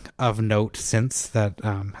thing of note since that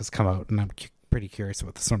has come out, and I'm pretty curious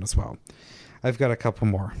about this one as well. I've got a couple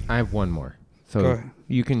more. I have one more, so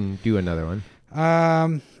you can do another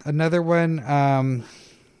one. Another one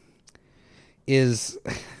is,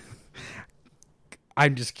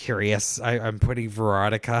 I'm just curious. I'm putting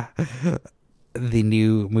Veronica, the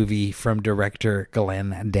new movie from director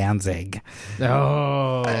Glenn Danzig.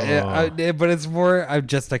 Oh, but it's more of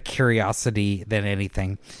just a curiosity than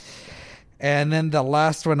anything. And then the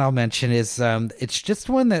last one I'll mention is it's just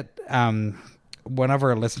one that one of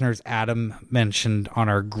our listeners, Adam, mentioned on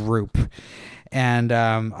our group. And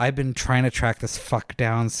I've been trying to track this fuck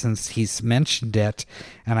down since he's mentioned it,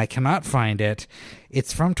 and I cannot find it.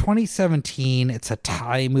 It's from 2017. It's a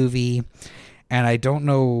Thai movie, and I don't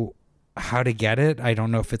know how to get it. I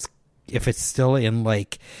don't know if it's still in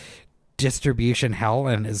like distribution hell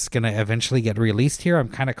and is going to eventually get released here. I'm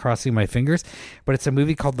kind of crossing my fingers, but it's a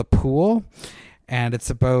movie called The Pool. And it's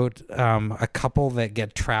about a couple that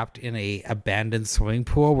get trapped in a abandoned swimming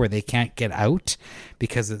pool where they can't get out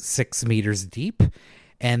because it's 6 meters deep.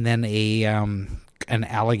 And then an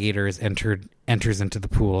alligator enters into the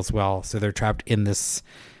pool as well. So they're trapped in this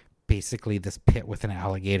pit with an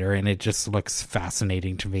alligator, and it just looks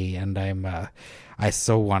fascinating to me. And I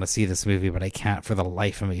so want to see this movie, but I can't for the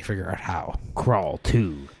life of me figure out how. Crawl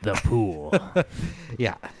to the pool.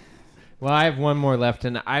 Yeah. Well, I have one more left,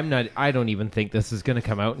 and I don't even think this is going to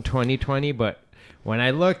come out in 2020, but when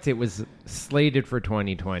I looked, it was slated for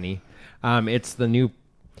 2020. It's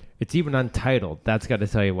even untitled. That's got to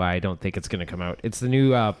tell you why I don't think it's going to come out. It's the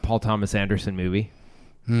new Paul Thomas Anderson movie.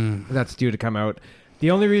 That's due to come out.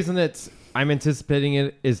 The only reason I'm anticipating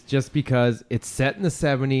it is just because it's set in the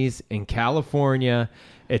 70s in California.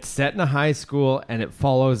 It's set in a high school, and it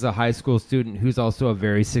follows a high school student who's also a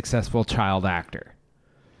very successful child actor.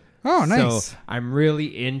 Oh, nice. So I'm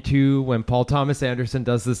really into when Paul Thomas Anderson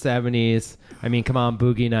does the 70s. I mean, come on,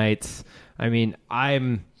 Boogie Nights. I mean,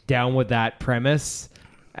 I'm down with that premise.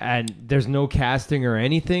 And there's no casting or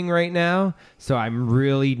anything right now. So I'm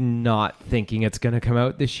really not thinking it's going to come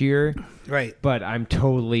out this year. Right. But I'm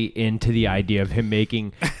totally into the idea of him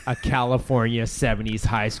making a California 70s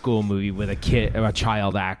high school movie with a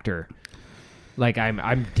child actor. Like,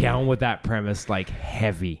 I'm down with that premise, like,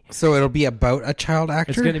 heavy. So it'll be about a child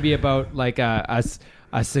actor? It's going to be about, like, a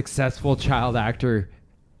successful child actor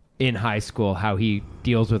in high school, how he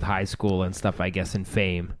deals with high school and stuff, I guess, in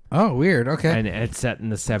Fame. Oh, weird. Okay. And it's set in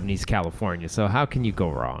the 70s California. So how can you go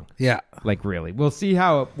wrong? Yeah. Like, really. We'll see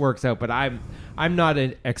how it works out, but I'm not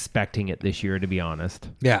expecting it this year, to be honest.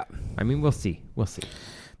 Yeah. I mean, we'll see. We'll see.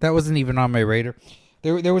 That wasn't even on my radar.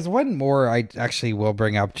 There was one more I actually will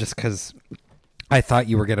bring up just because I thought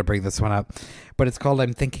you were going to bring this one up, but it's called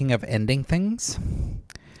I'm Thinking of Ending Things.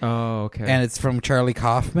 Oh, okay. And it's from Charlie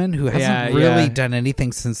Kaufman, who hasn't really done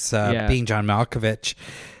anything since being John Malkovich,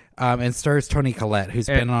 and stars Toni Collette, who's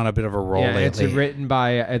been on a bit of a roll lately. It's written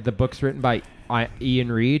by, the book's written by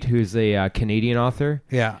Ian Reid, who's a Canadian author.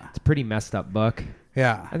 Yeah. It's a pretty messed up book.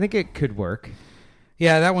 Yeah. I think it could work.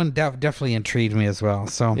 Yeah, that one definitely intrigued me as well.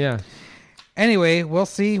 So yeah. Anyway, we'll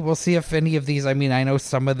see. We'll see if any of these, I mean, I know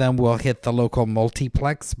some of them will hit the local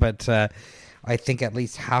multiplex, but I think at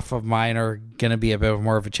least half of mine are going to be a bit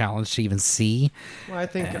more of a challenge to even see. Well, I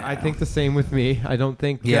think the same with me. I don't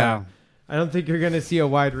think I don't think you're going to see a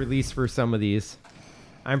wide release for some of these.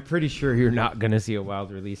 I'm pretty sure you're not going to see a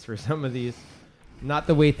wild release for some of these. Not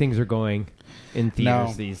the way things are going in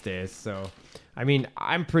theaters these days. So, I mean,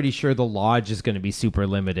 I'm pretty sure The Lodge is going to be super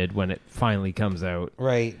limited when it finally comes out.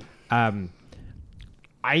 Right.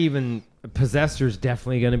 Possessor's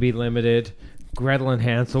definitely going to be limited. Gretel and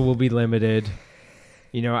Hansel will be limited.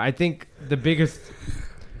 You know, I think the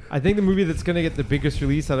movie that's going to get the biggest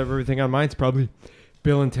release out of everything on mine's probably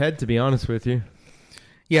Bill and Ted, to be honest with you.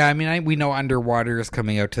 Yeah, I mean, we know Underwater is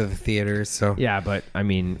coming out to the theaters, so... Yeah, but, I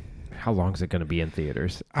mean, how long is it going to be in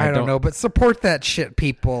theaters? I don't know, but support that shit,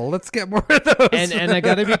 people. Let's get more of those. And I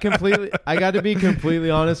got to be completely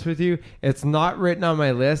honest with you. It's not written on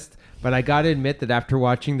my list, but I got to admit that after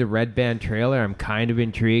watching the Red Band trailer, I'm kind of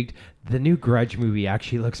intrigued. The new Grudge movie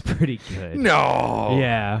actually looks pretty good. No.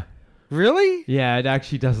 Yeah. Really? Yeah, it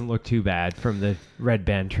actually doesn't look too bad from the Red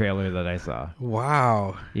Band trailer that I saw.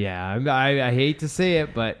 Wow. Yeah, I hate to say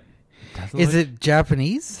it, but... Is it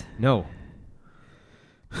Japanese? No.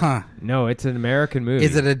 Huh. No, it's an American movie.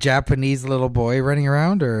 Is it a Japanese little boy running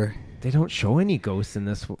around, or...? They don't show any ghosts in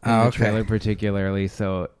this trailer particularly,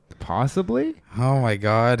 so possibly? Oh, my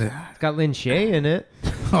God. It's got Lin Shaye in it.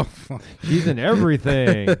 She's in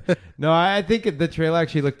everything. No, I think the trailer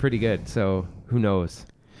actually looked pretty good, so who knows?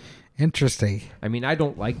 Interesting. I mean, I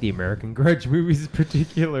don't like the American Grudge movies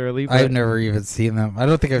particularly. But I've never even seen them. I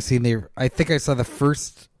don't think I've seen I think I saw the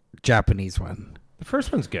first Japanese one. The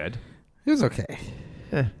first one's good. It was okay.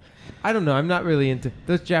 I don't know. I'm not really into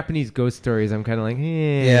those Japanese ghost stories. I'm kind of like,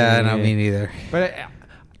 Yeah, no, me neither. But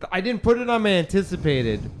I didn't put it on my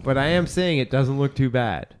anticipated, but I am saying it doesn't look too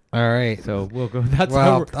bad. All right. So we'll go. That's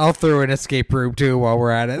well, I'll throw an Escape Room 2 while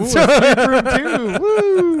we're at it. Ooh, Escape Room 2.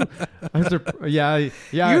 Woo! Yeah.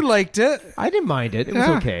 You liked it. I didn't mind it. It was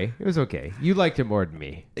okay. It was okay. You liked it more than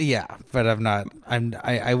me. Yeah, but I'm not.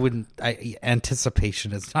 I wouldn't.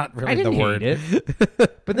 Anticipation is not really I didn't the word. hate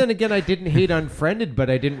it. But then again, I didn't hate Unfriended, but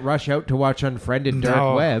I didn't rush out to watch Unfriended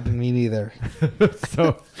Dark Web. Me neither.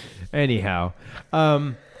 So, anyhow,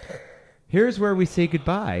 here's where we say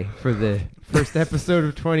goodbye for the first episode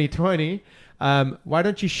of 2020. Why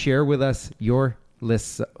don't you share with us your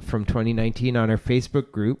lists from 2019 on our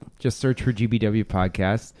Facebook group? Just search for GBW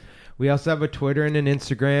Podcast. We also have a Twitter and an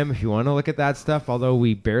Instagram if you want to look at that stuff, although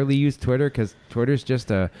we barely use Twitter because Twitter's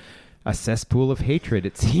just a cesspool of hatred,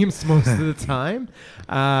 it seems, most of the time.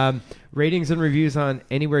 Ratings and reviews on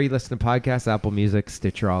anywhere you listen to podcasts, Apple Music,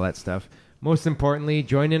 Stitcher, all that stuff. Most importantly,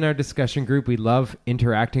 join in our discussion group. We love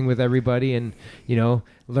interacting with everybody and,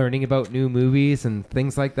 learning about new movies and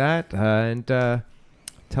things like that. And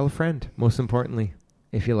tell a friend, most importantly,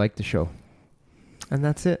 if you like the show. And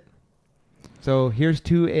that's it. So here's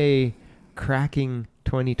to a cracking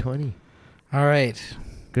 2020. All right.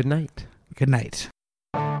 Good night. Good night.